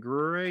fucking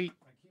great.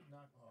 I keep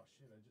not. Oh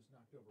shit! I just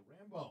knocked over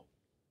Rambo.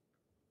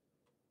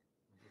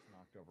 I just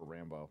knocked over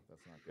Rambo.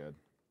 That's not good.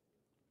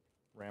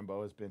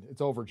 Rambo has been. It's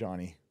over,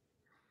 Johnny.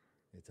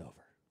 It's over.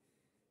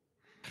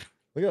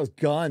 Look at those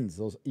guns.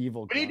 Those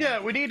evil. We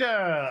guns. need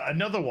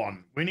another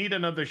one. We need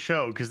another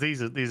show because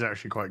these are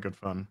actually quite good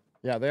fun.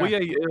 Yeah, they Well,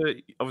 are.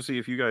 yeah. Obviously,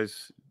 if you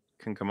guys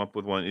can come up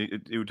with one,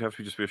 it would have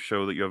to just be a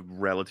show that you have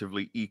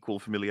relatively equal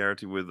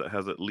familiarity with, that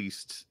has at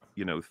least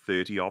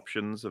 30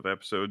 options of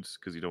episodes,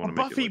 because you don't want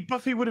to make it like...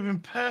 Buffy would have been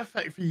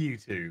perfect for you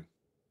two.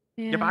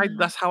 Yeah, but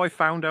that's how I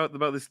found out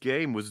about this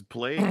game, was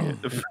playing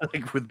it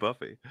like with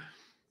Buffy.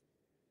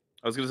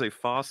 I was going to say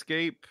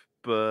Farscape,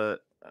 but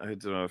I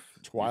don't know if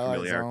Twilight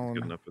familiarity is Zone.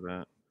 good enough for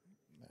that.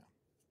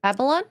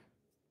 Babylon?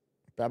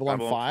 Babylon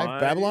 5.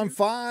 Babylon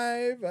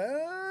 5.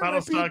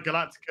 Battlestar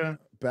Galactica.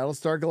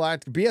 Battlestar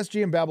Galactica.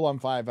 BSG and Babylon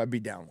 5. I'd be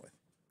down with.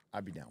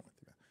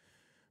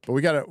 But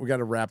we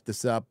gotta wrap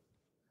this up.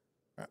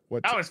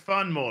 That was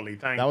fun, Morley.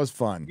 Thanks. That was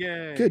fun.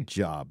 Yay. Good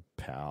job,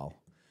 pal.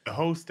 The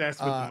hostess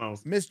with the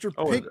most. Mr.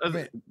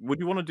 Pickman. Would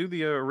you want to do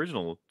the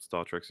original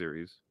Star Trek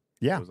series?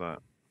 Yeah. What was that?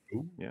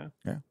 Ooh. Yeah.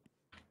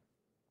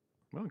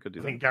 Well, we could do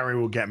I that. think Gary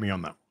will get me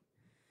on that.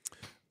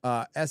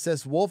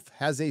 SS Wolf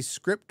has a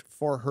script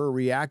for her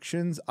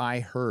reactions, I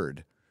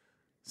heard.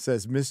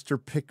 Says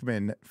Mr.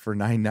 Pickman for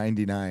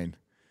 $9.99.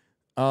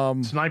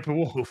 Sniper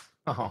Wolf.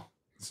 Oh.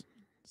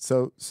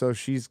 So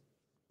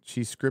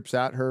she scripts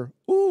out her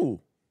ooh.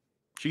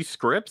 She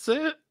scripts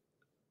it?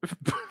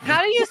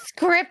 How do you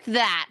script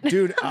that?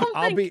 Dude, Oh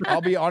I'll my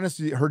I'll be honest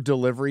with you, her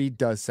delivery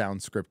does sound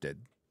scripted.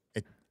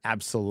 It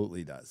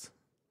absolutely does.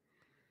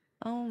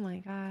 Oh my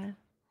god.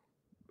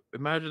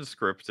 Imagine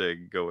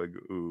scripting going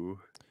ooh.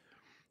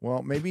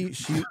 Well, maybe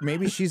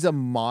she's a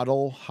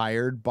model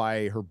hired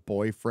by her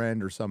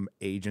boyfriend or some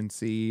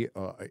agency.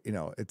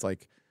 It's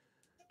like,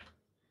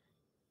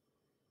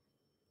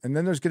 and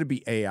then there's going to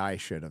be AI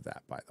shit of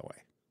that, by the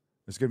way.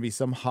 There's going to be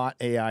some hot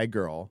AI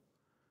girl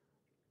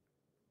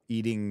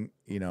eating,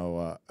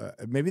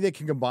 maybe they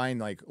can combine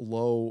like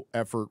low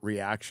effort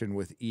reaction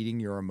with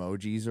eating your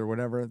emojis or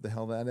whatever the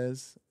hell that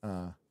is.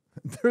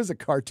 There's a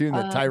cartoon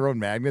that Tyrone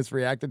Magnus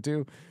reacted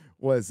to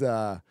was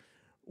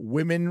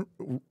women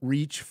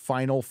reach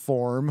final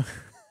form.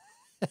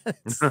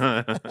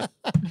 The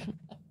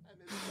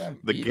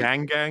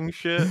gang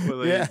shit?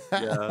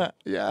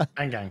 Yeah.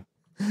 Gang.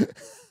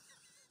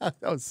 That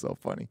was so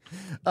funny.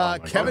 Oh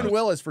Kevin God.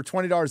 Willis for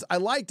 $20. I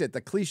liked it.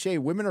 The cliche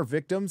women are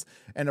victims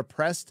and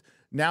oppressed.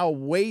 Now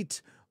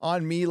wait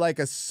on me like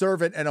a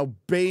servant and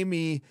obey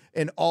me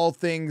in all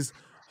things.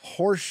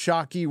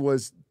 Horseshocky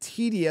was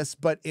tedious,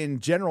 but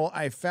in general,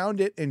 I found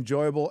it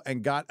enjoyable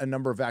and got a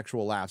number of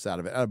actual laughs out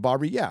of it.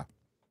 Barbie, yeah.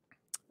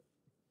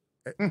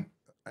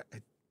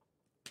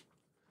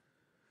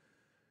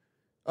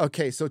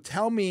 Okay, so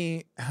tell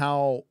me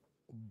how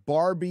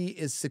Barbie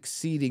is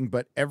succeeding,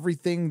 but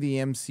everything the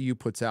MCU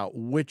puts out,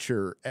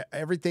 Witcher,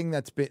 everything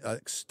that's been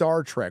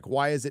Star Trek,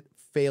 why is it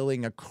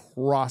failing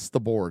across the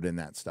board in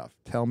that stuff?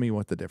 Tell me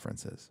what the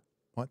difference is.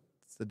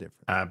 What's the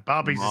difference?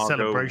 Barbie's a Margot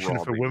celebration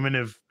for Robbie. women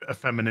of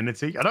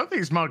femininity. I don't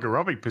think it's Margot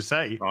Robbie per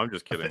se. No, I'm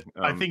just kidding.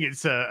 I think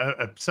it's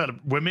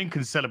women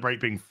can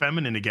celebrate being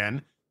feminine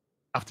again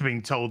after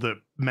being told that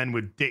men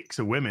were dicks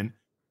of women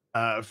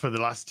for the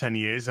last 10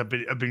 years. I've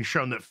been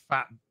shown that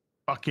fat,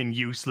 fucking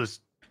useless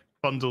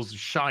bundles of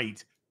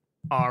shite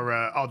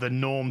are the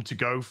norm to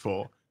go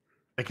for.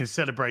 They can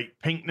celebrate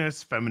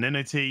pinkness,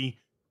 femininity,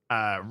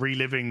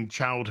 reliving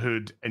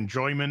childhood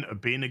enjoyment of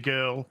being a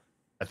girl.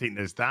 I think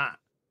there's that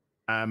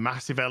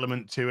massive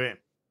element to it.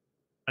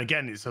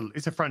 Again,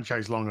 it's a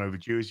franchise long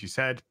overdue, as you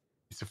said.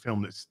 It's a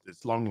film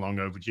that's long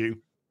overdue.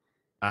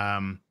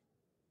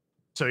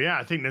 So yeah,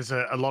 I think there's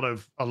a lot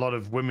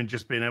of women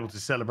just being able to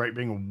celebrate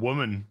being a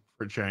woman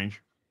for a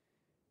change.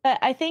 But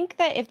I think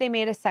that if they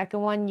made a second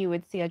one, you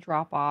would see a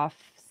drop off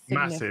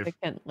Massive.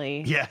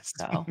 significantly. Yes.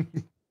 So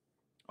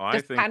I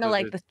just think kind that of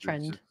like there's- this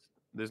trend.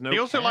 There's no. They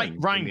also like Ken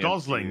in Ryan the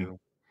Gosling. MCU.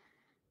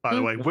 By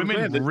the way, That's what I'm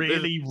women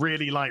saying.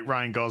 really like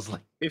Ryan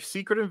Gosling. If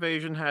Secret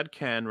Invasion had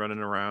Ken running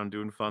around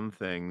doing fun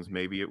things,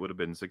 maybe it would have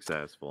been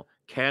successful.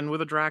 Ken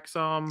with a Drax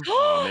arm.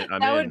 I'm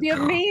that would in. be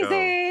Go.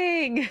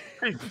 amazing.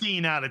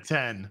 15 out of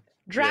 10.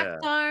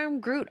 Drax arm,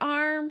 Groot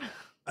arm.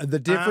 The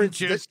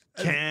difference, I'm just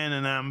Ken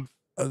and I'm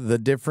the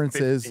difference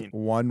is 15.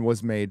 one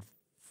was made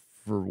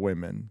for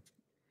women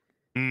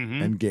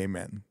Mhm. and gay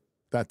men.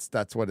 That's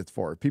what it's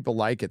for. If people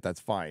like it, that's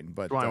fine.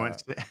 But That's why I went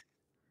to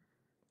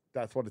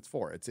that's what it's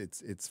for.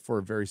 It's for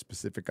a very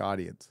specific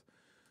audience.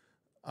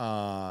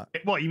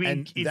 What you mean?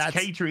 and It's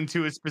that's- catering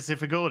to a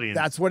specific audience.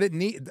 That's what it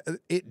need.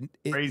 It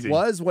Crazy.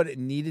 was what it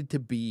needed to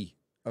be.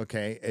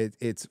 Okay,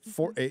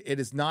 it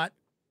is not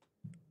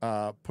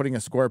putting a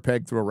square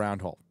peg through a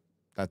round hole.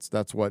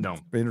 That's what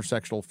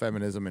intersectional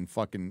feminism and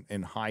fucking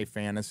and high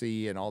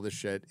fantasy and all this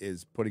shit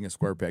is, putting a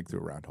square peg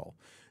through a round hole.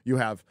 You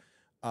have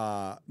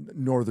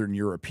Northern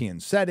European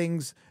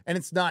settings, and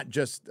it's not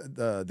just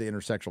the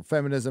intersectional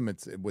feminism.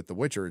 It's with The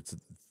Witcher. It's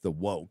the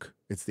woke.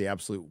 It's the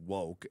absolute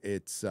woke.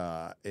 It's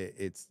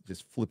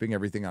just flipping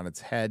everything on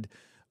its head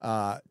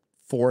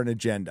for an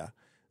agenda.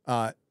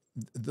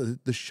 The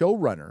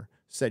showrunner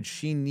said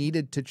she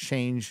needed to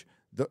change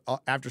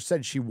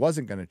said she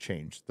wasn't going to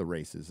change the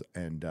races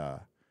and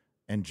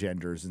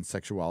genders and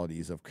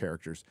sexualities of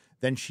characters.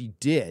 Then she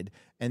did,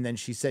 and then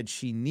she said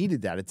she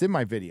needed that. It's in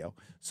my video,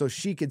 so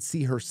she could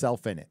see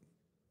herself in it.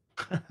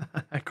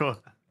 Of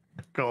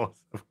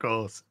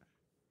course.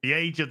 The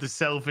age of the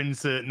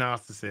self-insert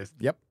narcissist.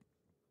 Yep.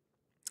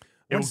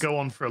 It'll go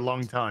on for a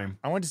long time.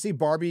 I went to see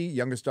Barbie.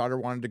 Youngest daughter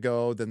wanted to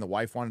go. Then the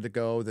wife wanted to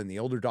go. Then the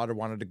older daughter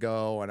wanted to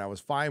go, and I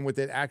was fine with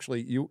it.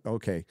 Actually, you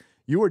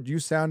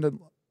sounded.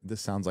 This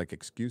sounds like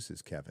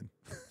excuses, Kevin.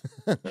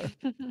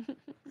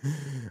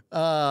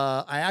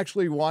 I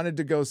actually wanted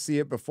to go see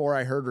it before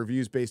I heard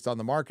reviews based on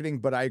the marketing,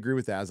 but I agree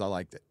with Az. I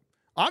liked it.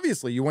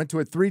 Obviously, you went to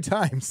it 3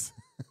 times.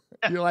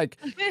 You're like,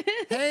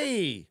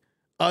 hey,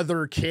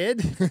 other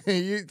kid.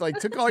 You like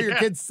took all your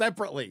kids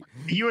separately.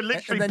 You were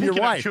literally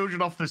picking up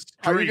children off the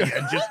street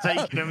and just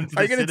taking them to the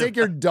Are you going to take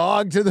your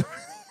dog to the...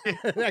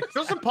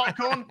 Just some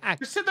popcorn.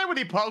 Just sit there with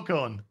your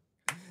popcorn.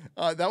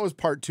 That was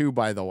part 2,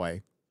 by the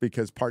way,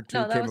 because part 2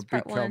 that was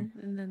part 1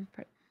 and then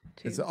part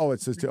 2.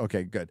 It's just 2.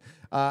 Okay, good.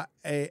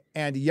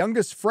 And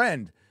youngest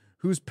friend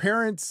whose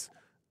parents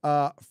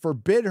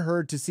forbid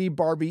her to see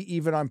Barbie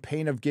even on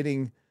pain of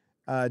getting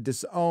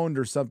disowned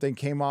or something,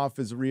 came off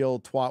as real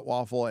twat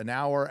waffle. An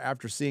hour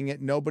after seeing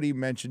it, nobody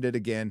mentioned it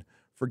again.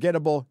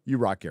 Forgettable. You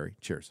rock, Gary.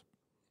 Cheers.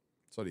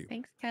 So do you.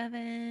 Thanks,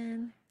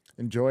 Kevin.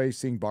 Enjoy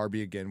seeing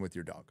Barbie again with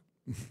your dog.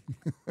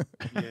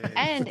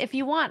 And if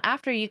you want,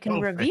 after you can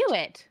review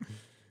it.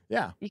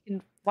 Yeah. You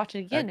can watch it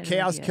again.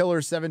 Chaos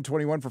Killer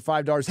 721 for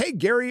 $5. Hey,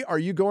 Gary, are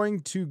you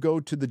going to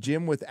go to the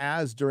gym with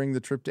Az during the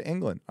trip to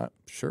England?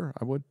 Sure,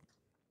 I would.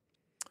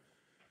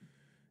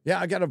 Yeah,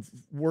 I got to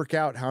work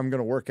out how I'm going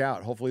to work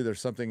out. Hopefully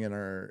there's something in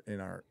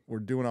our, we're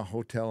doing a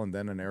hotel and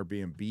then an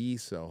Airbnb.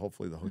 So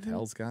hopefully the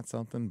hotel's got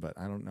something, but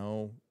I don't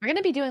know. We're going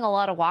to be doing a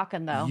lot of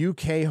walking though.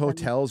 UK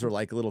hotels are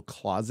like little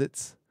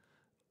closets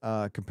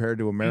compared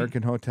to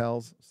American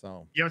hotels.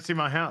 So you haven't seen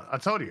my house. I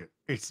told you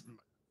it's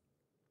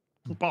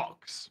a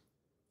box.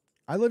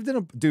 I lived in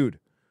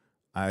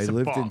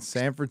in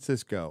San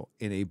Francisco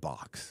in a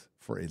box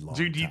for a long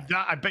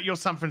time. I bet your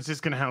San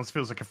Franciscan house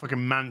feels like a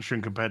fucking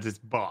mansion compared to this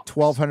box.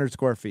 1,200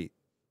 square feet.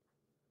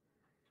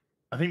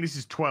 I think this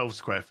is 12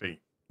 square feet.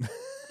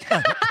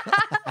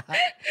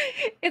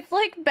 It's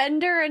like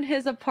Bender in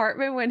his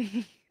apartment when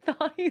he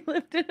thought he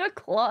lived in a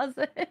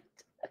closet.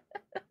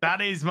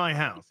 That is my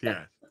house,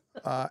 yes.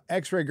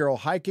 X-Ray Girl,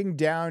 hiking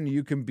down,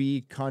 you can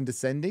be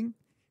condescending.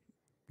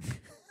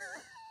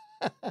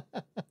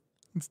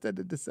 Instead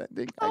of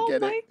descending. I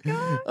get it.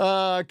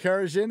 God.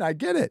 Karajin, I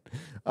get it.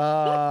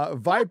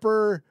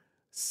 Viper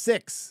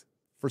 6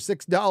 for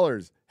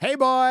 $6. Hey,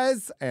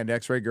 boys. And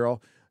X-Ray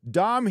Girl.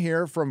 Dom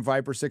here from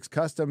Viper 6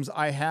 Customs.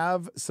 I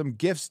have some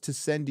gifts to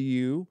send to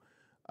you.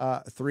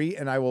 3,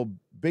 and I will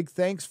big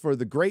thanks for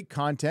the great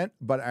content,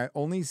 but I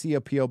only see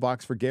a P.O.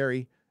 box for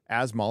Gary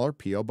as MauLer,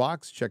 P.O.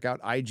 box. Check out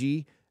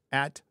IG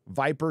at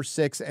Viper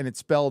 6, and it's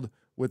spelled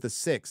with a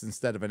 6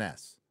 instead of an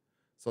S.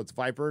 So it's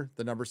Viper,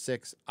 the number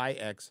 6,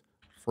 IX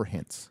for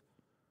hints.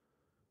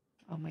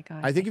 Oh my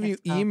God. I think if you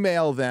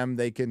email them,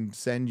 they can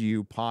send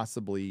you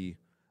possibly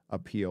a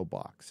P.O.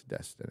 box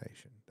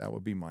destination. That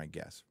would be my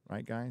guess.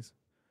 Right, guys?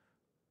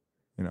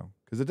 You know,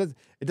 because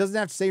it doesn't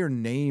have to say your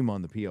name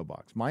on the P.O.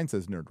 box. Mine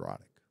says Nerdrotic.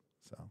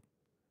 So,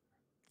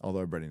 although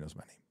everybody knows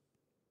my name.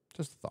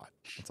 Just a thought.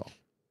 That's all.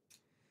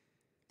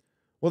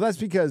 Well, that's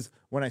because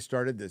when I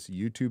started this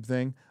YouTube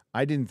thing,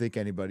 I didn't think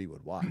anybody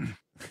would watch.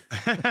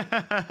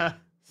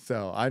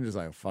 So I'm just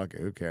like, fuck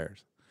it, who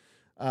cares?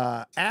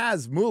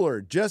 As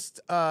MauLer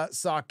just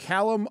saw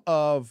Callum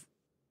of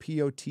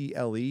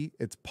Potle,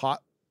 it's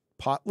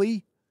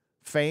Potley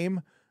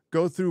fame,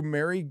 go through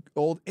merry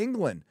old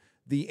England.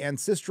 The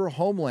ancestral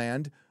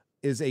homeland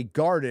is a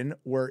garden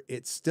where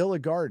it's still a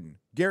garden.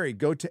 Gary,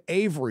 go to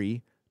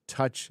Avery,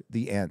 touch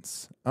the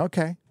ants.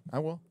 Okay, I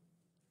will.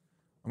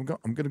 I'm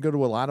going to go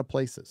to a lot of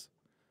places.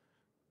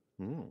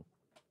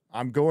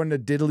 I'm going to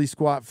Diddly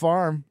Squat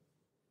Farm.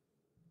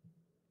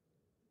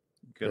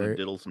 Gonna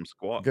diddle some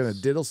squats. Gonna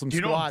diddle some squats.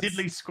 You know what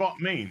diddly squat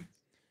means?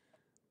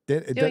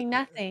 Doing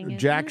nothing.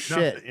 Jack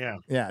shit.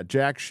 Nothing, yeah,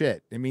 jack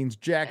shit. It means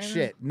jack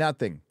shit.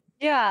 Nothing.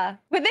 Yeah.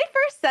 When they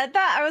first said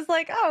that, I was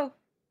like, oh,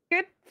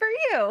 good for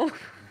you.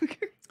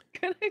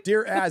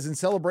 Dear Az, in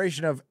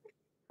celebration of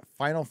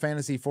Final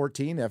Fantasy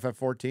 14,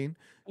 FF14,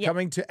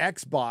 coming to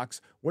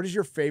Xbox, what is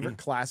your favorite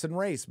class and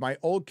race? My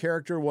old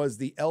character was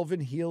the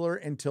Elven Healer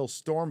until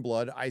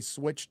Stormblood. I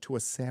switched to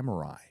a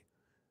Samurai.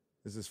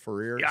 This is for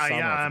real.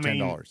 I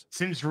mean,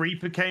 since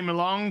Reaper came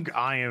along,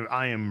 I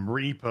am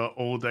Reaper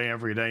all day,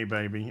 every day,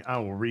 baby. I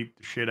will reap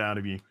the shit out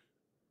of you.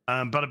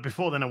 But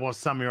before then, I was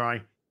Samurai.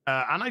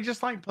 And I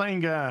just like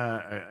playing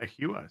a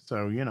hewer.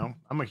 So, you know,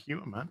 I'm a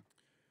hewer, man.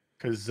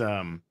 Because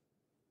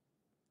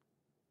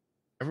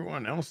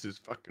everyone else is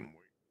fucking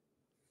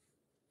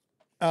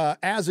weird.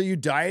 As are you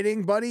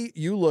dieting, buddy?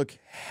 You look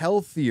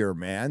healthier,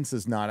 man. This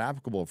is not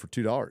applicable for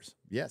 $2.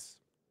 Yes.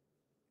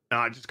 No,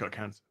 I just got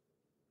cancer.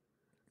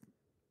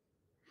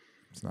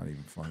 It's not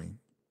even funny.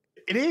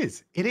 It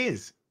is. It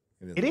is.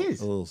 It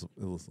is. It was a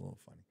little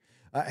funny.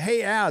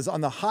 Hey, Az,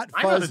 on the Hot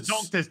I Fuzz. had the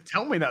doctors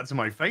tell me that to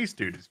my face,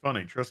 dude. It's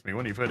funny. Trust me.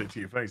 When you've heard it to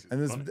your face, it's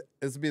And funny.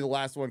 this will be the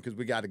last one because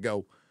we got to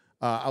go.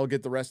 I'll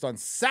get the rest on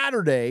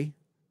Saturday.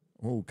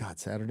 Oh, God,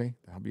 Saturday?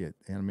 That'll be at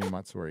Anime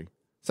Matsuri.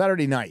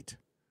 Saturday night.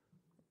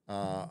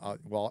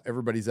 While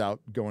everybody's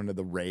out going to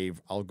the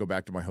rave, I'll go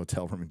back to my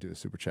hotel room and do a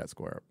Super Chat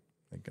Square up.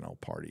 They can all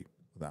party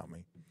without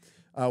me.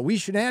 We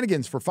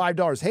Shenanigans for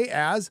 $5. Hey,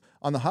 Az,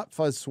 on the Hot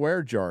Fuzz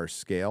swear jar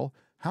scale,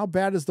 how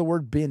bad is the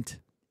word bint?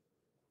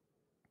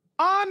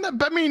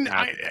 I mean,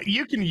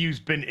 you can use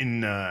bint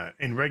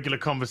in regular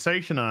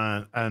conversation,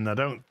 and I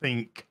don't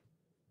think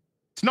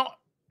it's not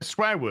a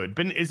swear word.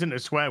 Bint isn't a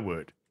swear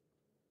word.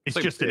 It's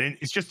like just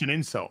an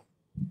insult.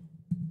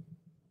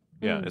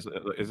 Yeah,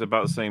 it's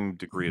about the same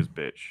degree as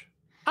bitch.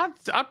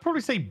 I'd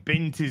probably say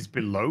bint is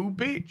below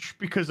bitch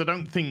because I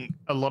don't think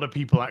a lot of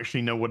people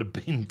actually know what a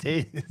bint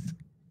is.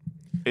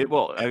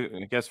 Well,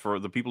 I guess for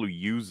the people who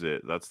use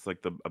it, that's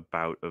like the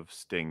amount of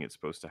sting it's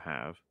supposed to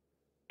have.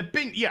 A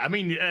bint, yeah, I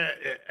mean,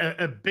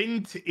 a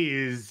bint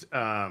is,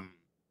 I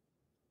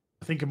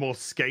think, a more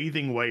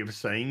scathing way of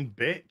saying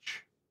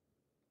bitch.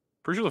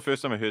 Pretty sure the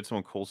first time I heard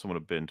someone call someone a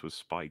bint was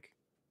Spike.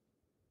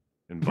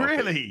 In Buffy.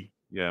 Really?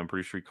 Yeah, I'm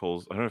pretty sure he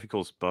calls. I don't know if he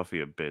calls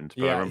Buffy a bint,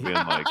 but I Yeah, remember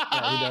being like,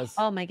 Yeah, he does.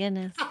 Oh my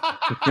goodness.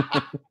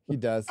 He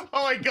does.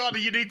 Oh my god,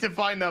 you need to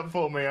find that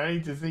for me. I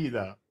need to see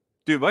that.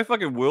 dude, my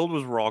fucking world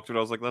was rocked when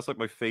I was like, that's like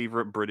my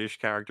favorite British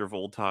character of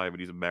all time, and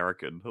he's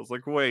American. I was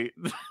like, wait,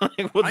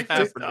 what's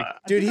happening?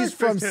 Dude, he's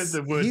from. Heard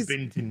the word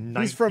bint in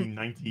he's from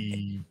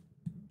 1990.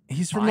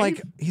 He's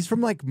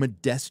from like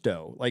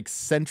Modesto, like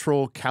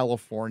Central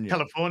California.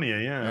 California,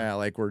 yeah. Yeah,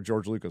 like where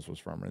George Lucas was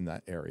from, in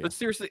that area. But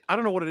seriously, I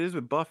don't know what it is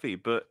with Buffy,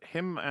 but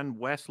him and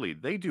Wesley,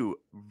 they do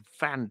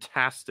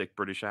fantastic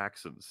British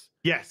accents.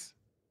 Yes.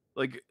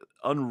 Like,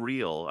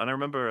 unreal. And I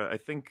remember, I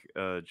think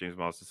James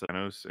Marsden said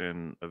Thanos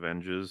in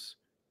Avengers.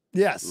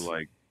 Yes.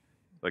 Like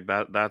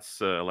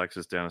that's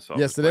Alexis Denisov.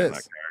 Yes, it is.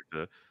 That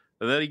character.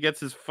 And then he gets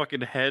his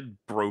fucking head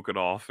broken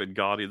off in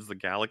Guardians of the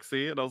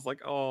Galaxy, and I was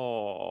like,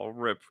 "Oh,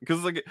 rip!"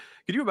 Because like,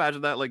 can you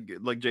imagine that?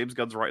 Like James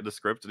Gunn's writing the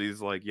script, and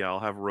he's like, "Yeah, I'll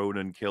have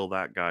Ronan kill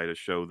that guy to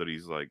show that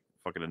he's like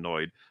fucking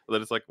annoyed." And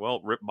then it's like, "Well,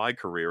 rip my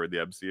career in the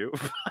MCU.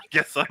 I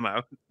guess I'm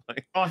out."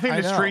 Like, I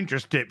think the stream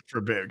just dipped for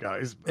a bit,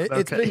 guys.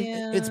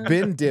 It's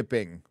been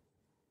dipping.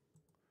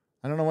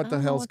 I don't know what the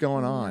hell's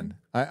going on.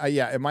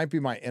 Yeah, it might be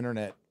my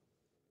internet.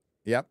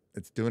 Yep,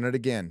 it's doing it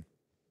again.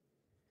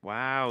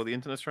 wow, the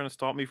internet's trying to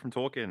stop me from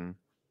talking.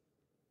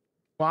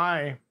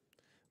 Why?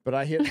 But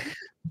I hit.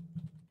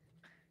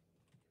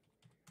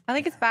 I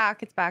think it's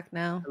back. It's back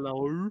now.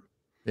 Hello.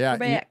 Yeah. We're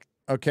back.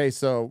 Okay,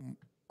 so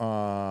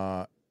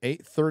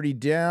 8:30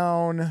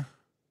 down.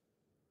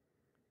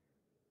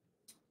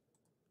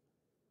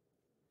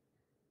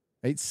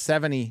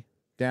 870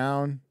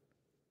 down.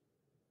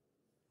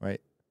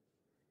 Wait.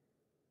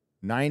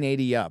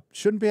 980 up.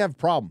 Shouldn't have a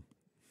problem.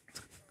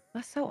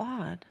 That's so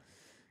odd.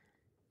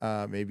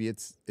 Maybe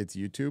it's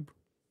YouTube.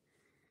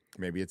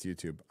 Maybe it's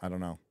YouTube. I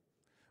don't know.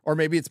 Or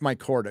maybe it's my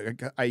cord.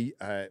 Maybe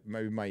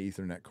my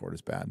Ethernet cord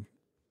is bad.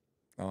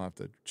 I'll have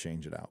to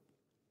change it out.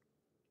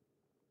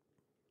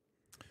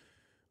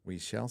 We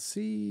shall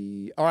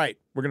see. All right,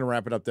 we're gonna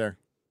wrap it up there.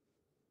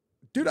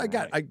 Dude,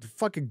 I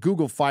fucking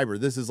Google Fiber.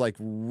 This is like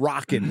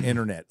rocking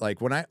internet.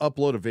 Like when I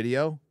upload a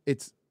video,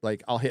 it's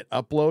like I'll hit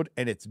upload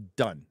and it's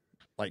done.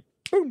 Like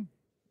boom.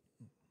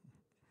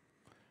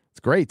 It's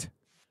great.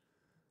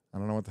 I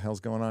don't know what the hell's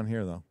going on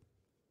here though.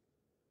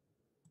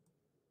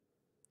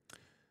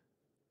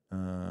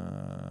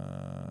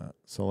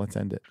 So let's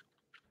end it.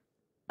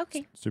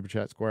 Okay. Super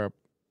Chat Square up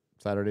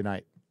Saturday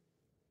night.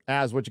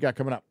 Az, what you got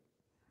coming up?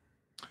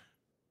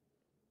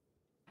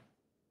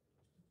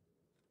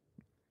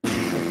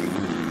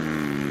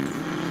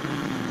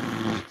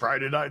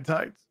 Friday Night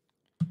Tights.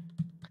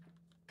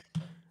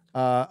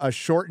 A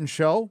shortened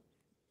show.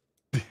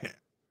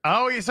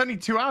 Oh, it's only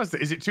 2 hours.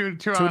 Is it two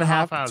and a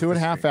half hours?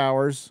 2.5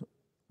 hours.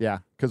 Yeah,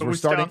 because we're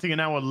starting an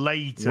hour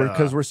later.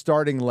 Because we're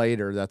starting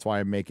later. That's why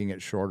I'm making it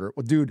shorter.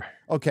 Well, dude,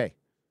 okay,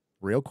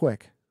 real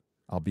quick.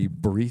 I'll be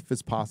brief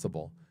as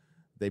possible.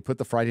 They put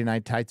the Friday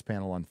Night Tights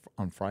panel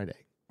on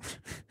Friday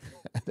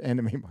at the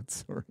Anime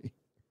Matsuri.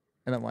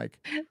 And I'm like...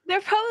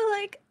 They're probably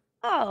like,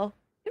 oh,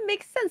 it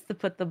makes sense to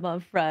put them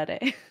on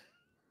Friday.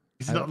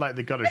 It's not like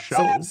they got a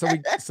show.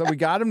 So we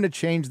got them to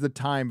change the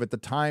time, but the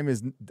time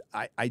is...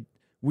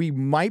 We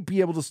might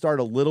be able to start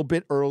a little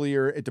bit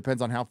earlier. It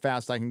depends on how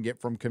fast I can get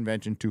from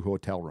convention to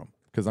hotel room,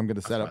 because I'm going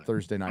to set up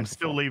Thursday night. I'm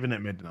still leaving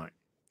at midnight.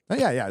 Oh,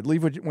 yeah.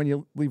 Leave when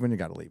you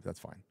got to leave.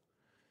 That's fine.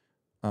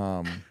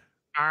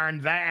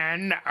 And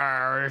then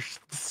our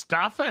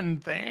stuffing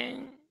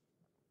thing.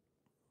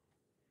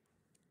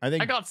 I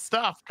think I got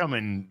stuff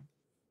coming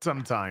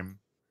sometime.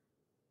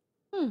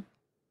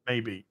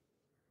 Maybe.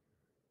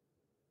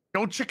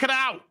 Go check it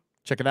out.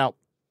 Check it out.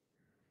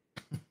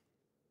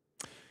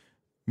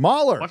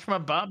 MauLer. Watch my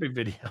Barbie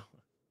video.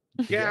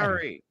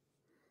 Gary.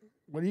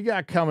 What do you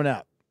got coming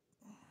up?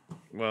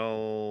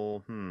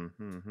 Well,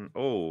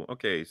 Oh,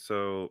 okay.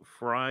 So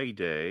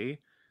Friday,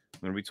 I'm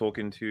going to be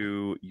talking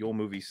to Your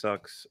Movie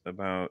Sucks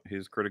about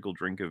his Critical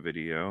Drinker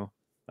video.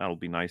 That'll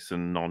be nice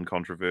and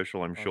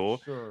non-controversial, I'm sure.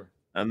 Sure.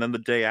 And then the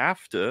day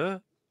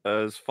after,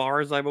 as far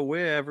as I'm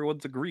aware,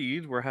 everyone's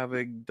agreed we're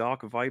having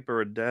Dark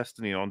Viper and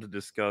Destiny on to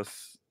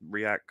discuss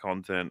React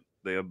content.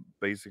 They are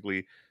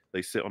basically,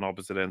 they sit on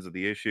opposite ends of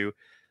the issue.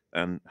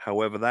 And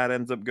however that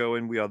ends up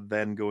going, we are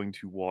then going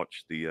to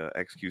watch the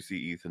XQC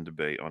Ethan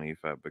debate on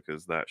EFAB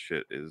because that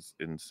shit is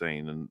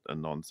insane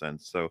and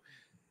nonsense. So,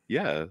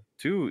 yeah,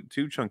 two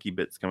chunky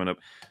bits coming up.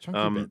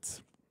 Chunky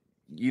bits.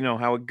 You know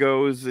how it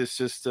goes. It's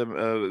just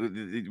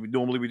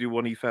normally we do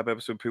one EFAB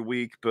episode per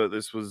week, but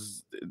this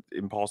was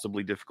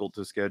impossibly difficult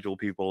to schedule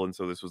people, and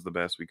so this was the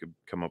best we could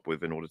come up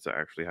with in order to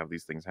actually have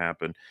these things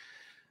happen.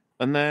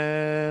 And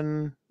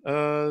then,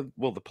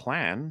 well, the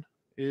plan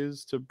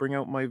is to bring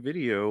out my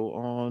video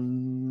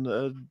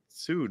on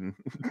soon.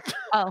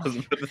 Oh,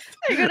 you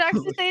could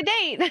actually say a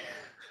date.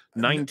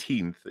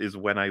 19th is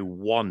when I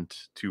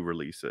want to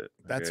release it.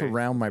 That's okay?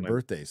 around my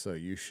birthday, so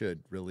you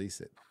should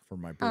release it for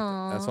my birthday.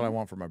 Aww. That's what I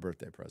want for my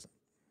birthday present.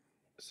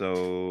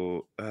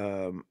 So,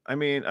 I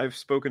mean, I've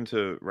spoken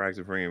to Rags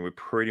and Fringing. We're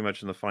pretty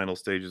much in the final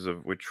stages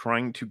of, we're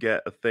trying to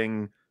get a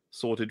thing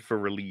sorted for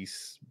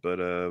release, but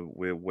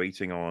we're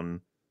waiting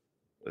on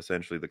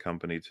essentially the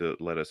company to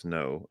let us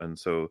know. And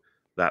so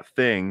that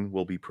thing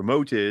will be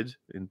promoted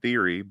in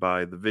theory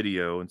by the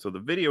video. And so the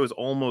video is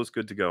almost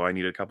good to go. I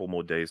need a couple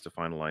more days to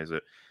finalize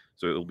it.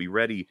 So it'll be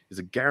ready. Is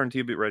a guarantee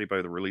to be ready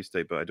by the release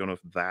date, but I don't know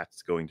if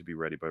that's going to be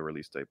ready by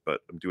release date.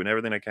 But I'm doing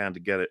everything I can to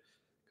get it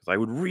because I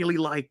would really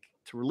like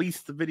to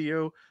release the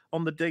video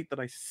on the date that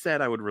I said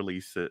I would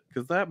release it,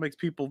 because that makes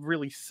people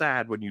really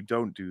sad when you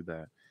don't do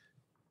that.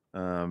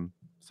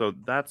 So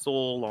that's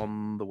all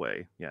on the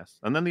way. Yes.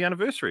 And then the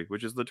anniversary,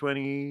 which is the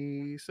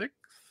 26th,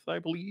 I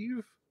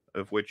believe,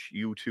 of which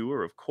you two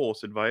are, of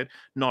course, invited.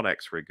 Not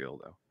X-Ray Girl,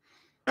 though.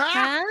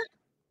 Huh?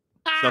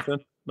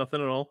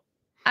 Nothing at all.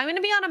 I'm going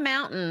to be on a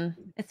mountain.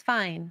 It's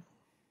fine.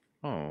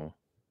 Oh.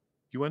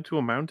 You went to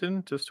a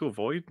mountain just to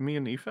avoid me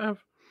and EFAB?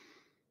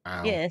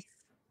 Ow. Yes.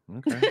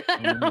 Okay.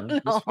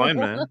 It's fine,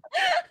 man.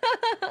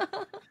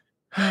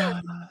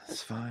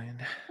 It's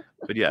fine.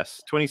 But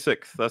yes,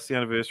 26th. That's the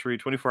anniversary.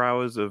 24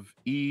 hours of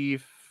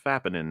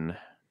E-fappening.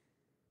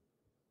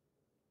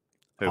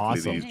 Hopefully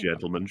Awesome. these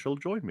gentlemen shall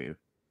join me.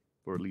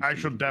 Or at least I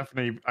should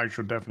definitely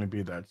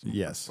be there.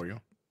 Yes. For you.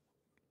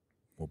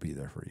 We'll be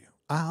there for you.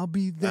 I'll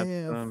be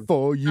there That's,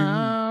 for you.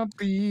 I'll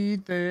be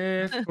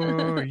there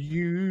for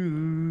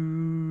you.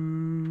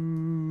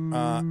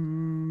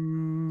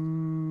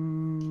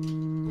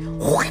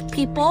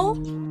 People.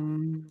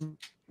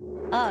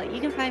 Oh, you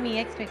can find me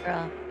X-Ray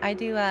Girl. I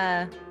do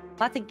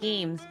lots of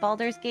games.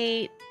 Baldur's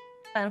Gate,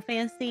 Final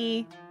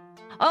Fantasy.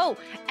 Oh,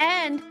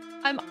 and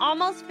I'm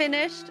almost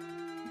finished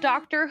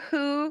Doctor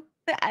Who,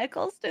 the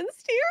Eccleston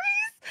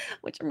series,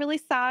 which I'm really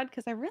sad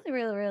because I really,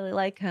 really, really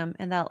like him.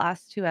 And those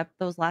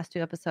last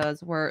two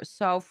episodes were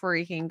so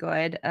freaking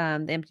good.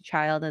 The Empty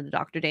Child and the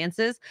Doctor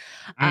Dances.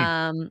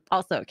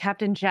 Also,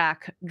 Captain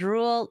Jack,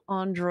 drool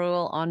on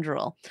drool on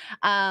drool.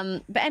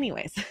 But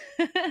anyways,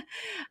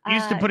 He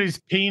used to put his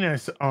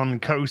penis on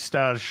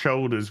co-stars'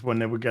 shoulders when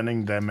they were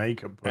getting their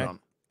makeup put on.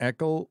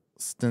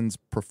 Eccleston's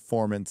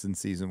performance in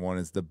season 1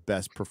 is the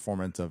best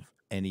performance of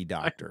any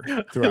doctor.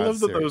 I throughout love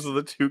the that series. those are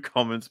the two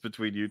comments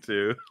between you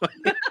two.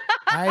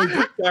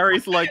 I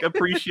Gary's like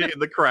appreciating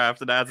the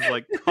craft and adds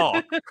like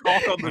cock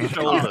on the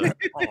shoulder.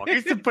 He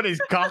used to put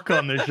his cock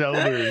on the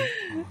shoulders.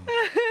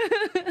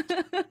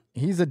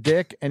 he's a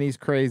dick and he's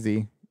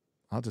crazy.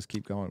 I'll just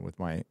keep going with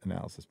my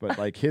analysis, but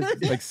like his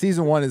like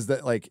season 1 is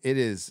that like it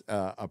is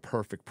a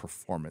perfect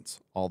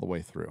performance all the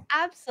way through.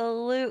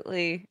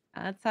 Absolutely.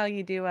 That's how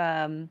you do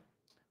a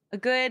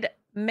good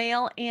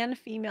male and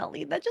female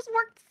lead that just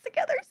works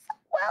together so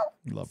well.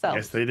 Love So- that.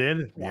 Yes, they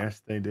did.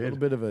 Yes, they A little did.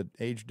 bit of an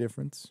age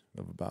difference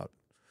of about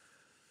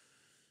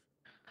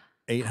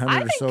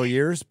 800 or so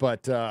years,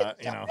 but you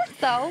know,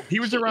 So He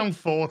was around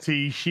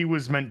 40. She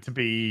was meant to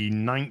be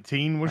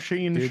 19, was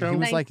she in the dude, show? he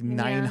was like 19,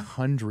 yeah.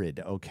 900.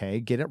 Okay,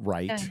 get it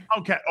right. Yeah.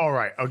 Okay, all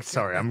right. Oh,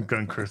 sorry, I'm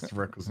going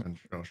Christopher Eccleston.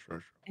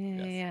 Sure.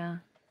 yeah.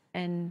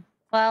 And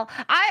well,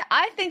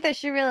 I think that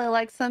she really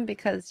likes him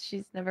because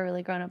she's never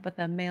really grown up with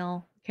a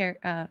male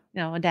character,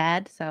 a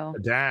dad. So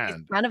Dad.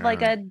 he's kind of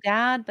like a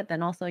dad, but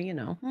then also,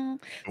 What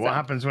so-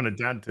 happens when a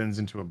dad turns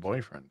into a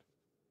boyfriend?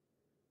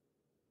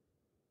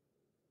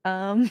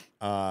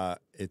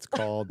 It's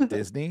called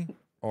Disney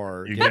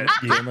or You Game,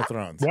 get- Game of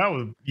Thrones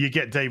Well, you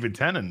get David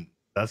Tennant.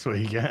 That's what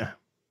you get.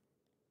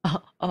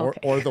 oh, okay.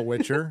 or The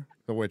Witcher.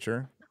 The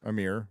Witcher.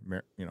 Amir,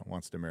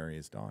 wants to marry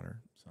his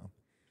daughter. So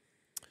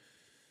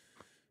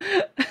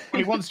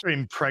He wants to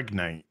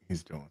impregnate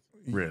his daughter.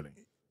 Really?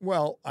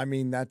 well, I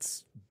mean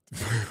that's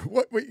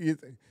what you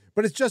think?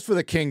 But it's just for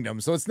the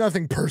kingdom, so it's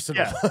nothing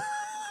personal.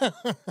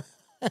 Yeah.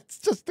 It's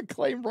just to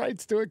claim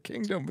rights to a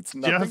kingdom. It's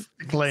nothing, Just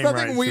to claim it's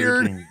nothing rights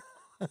weird. To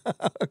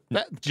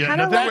that Kinda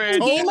nothing like weird.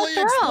 in Game of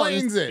totally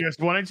explains it. Just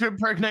wanting to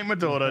impregnate my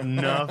daughter.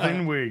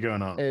 Nothing weird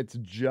going on. It's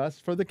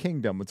just for the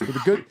kingdom. It's for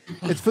the good.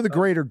 It's for the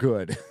greater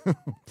good.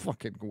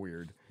 Fucking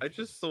weird. I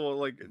just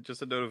saw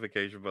just a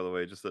notification, by the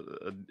way, just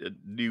a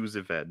news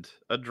event.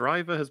 A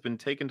driver has been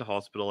taken to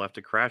hospital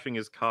after crashing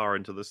his car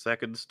into the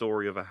second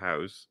story of a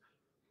house.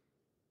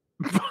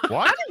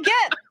 What? How to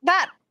get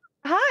that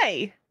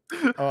high?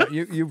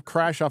 You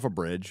crash off a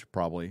bridge,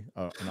 probably.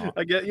 No.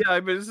 I get, yeah. I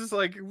mean, it's just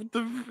like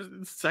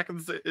the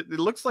seconds. It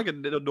looks like a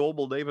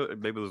normal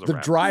neighborhood. Maybe there's a The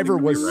rat. driver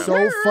was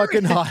so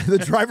fucking high. The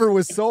driver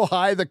was so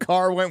high, the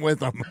car went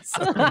with him.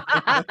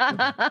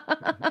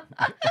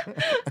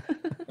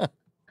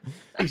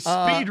 These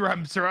speed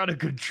ramps are out of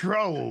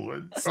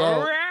control.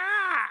 So,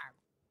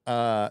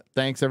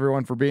 thanks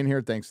everyone for being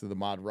here. Thanks to the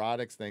Mod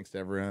Rodix. Thanks to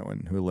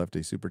everyone who left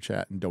a super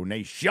chat and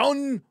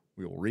donation.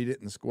 We will read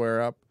it and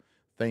square up.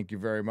 Thank you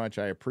very much.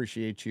 I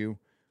appreciate you.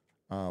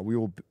 I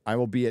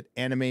will be at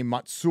Anime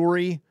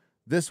Matsuri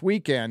this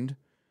weekend.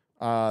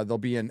 There'll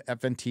be an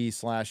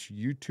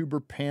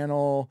FNT/YouTuber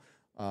panel.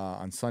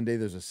 On Sunday,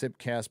 there's a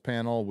Sipcast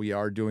panel. We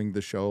are doing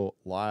the show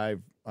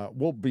live.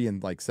 We'll be in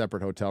like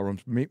separate hotel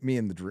rooms. Me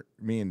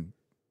and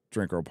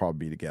Drinker will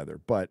probably be together,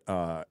 but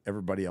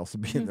everybody else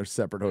will be in their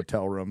separate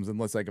hotel rooms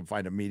unless I can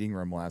find a meeting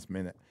room last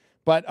minute.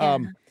 But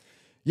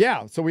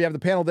yeah, so we have the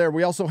panel there.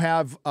 We also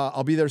have,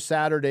 I'll be there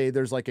Saturday.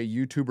 There's like a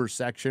YouTuber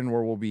section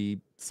where we'll be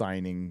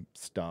signing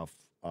stuff.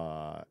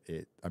 I'll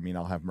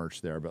have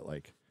merch there, but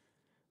like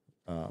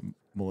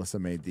Melissa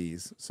made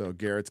these. So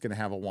Garrett's going to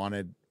have a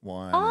wanted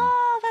one.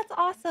 Oh, that's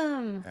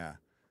awesome. Yeah.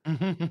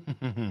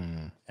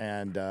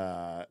 And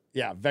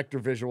Vector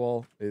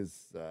Visual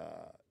is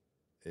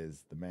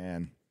the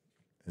man,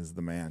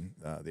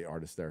 the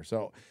artist there.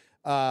 So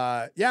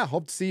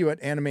hope to see you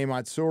at Anime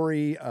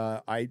Matsuri.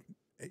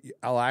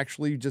 I'll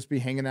actually just be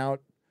hanging out.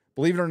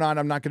 Believe it or not,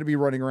 I'm not going to be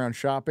running around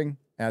shopping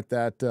at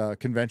that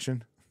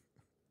convention.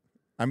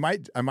 I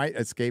might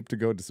escape to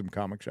go to some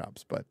comic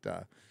shops, but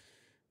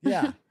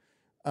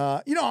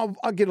I'll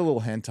get a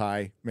little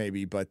hentai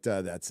maybe, but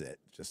that's it.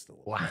 Just a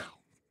little. Wow.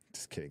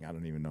 Just kidding. I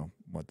don't even know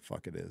what the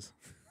fuck it is.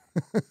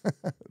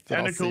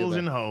 Tentacles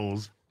and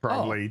holes.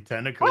 Probably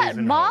tentacles What?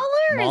 and MauLer?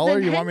 holes.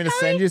 MauLer, you want me to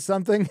send you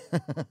something?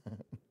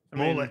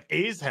 MauLer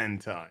is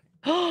hentai.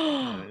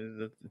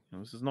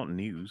 This is not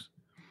news.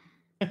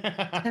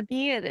 To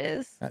me, it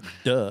is.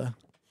 Duh.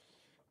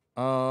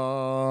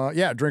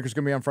 Drinker's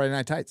gonna be on Friday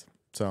Night Tights,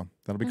 so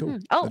that'll be cool.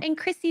 Oh, and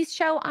Chrissy's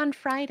show on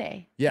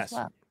Friday. Yes.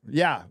 Well.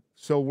 Yeah.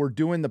 So we're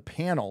doing the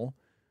panel,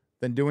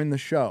 then doing the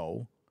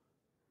show,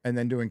 and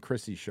then doing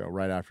Chrissy's show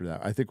right after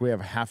that. I think we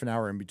have a half an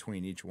hour in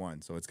between each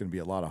one, so it's gonna be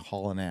a lot of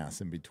hauling ass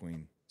in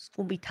between. It's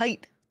gonna be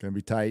tight. Gonna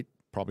be tight.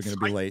 Probably gonna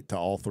be late to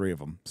all three of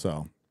them.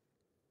 So.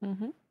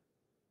 Mm-hmm.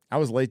 I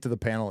was late to the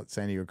panel at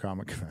San Diego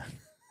Comic Con.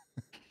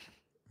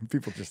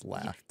 People just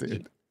laughed,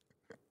 dude.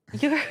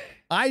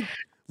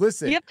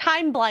 Listen. You have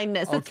time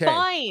blindness. It's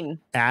fine.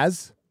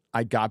 As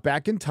I got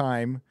back in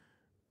time,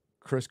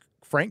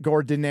 Frank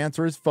Gore didn't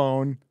answer his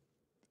phone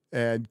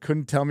and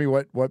couldn't tell me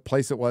what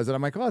place it was. And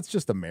I'm like, oh, it's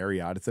just a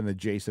Marriott. It's an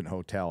adjacent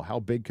hotel. How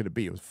big could it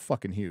be? It was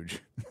fucking huge.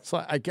 So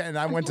I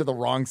went to the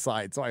wrong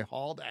side. So I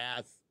hauled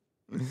ass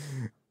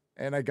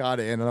and I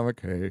got in and I'm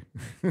like, hey.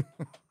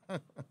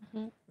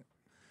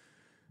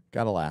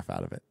 Got a laugh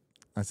out of it.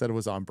 I said it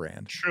was on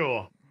brand.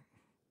 Sure.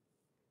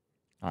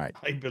 All right.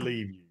 I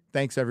believe you.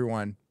 Thanks,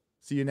 everyone.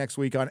 See you next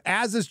week on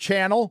Az's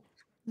channel.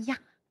 Yeah.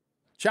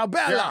 Ciao,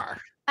 Bella.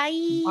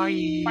 Bye.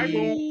 Bye. Bye,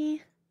 boo.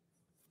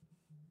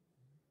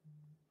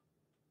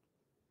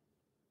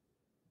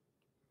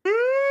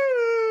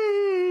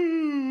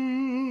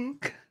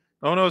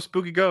 Oh no,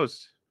 spooky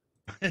ghost.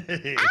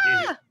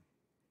 Ah!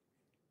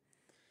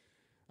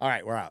 All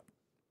right, we're out.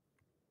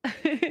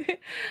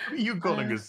 You calling us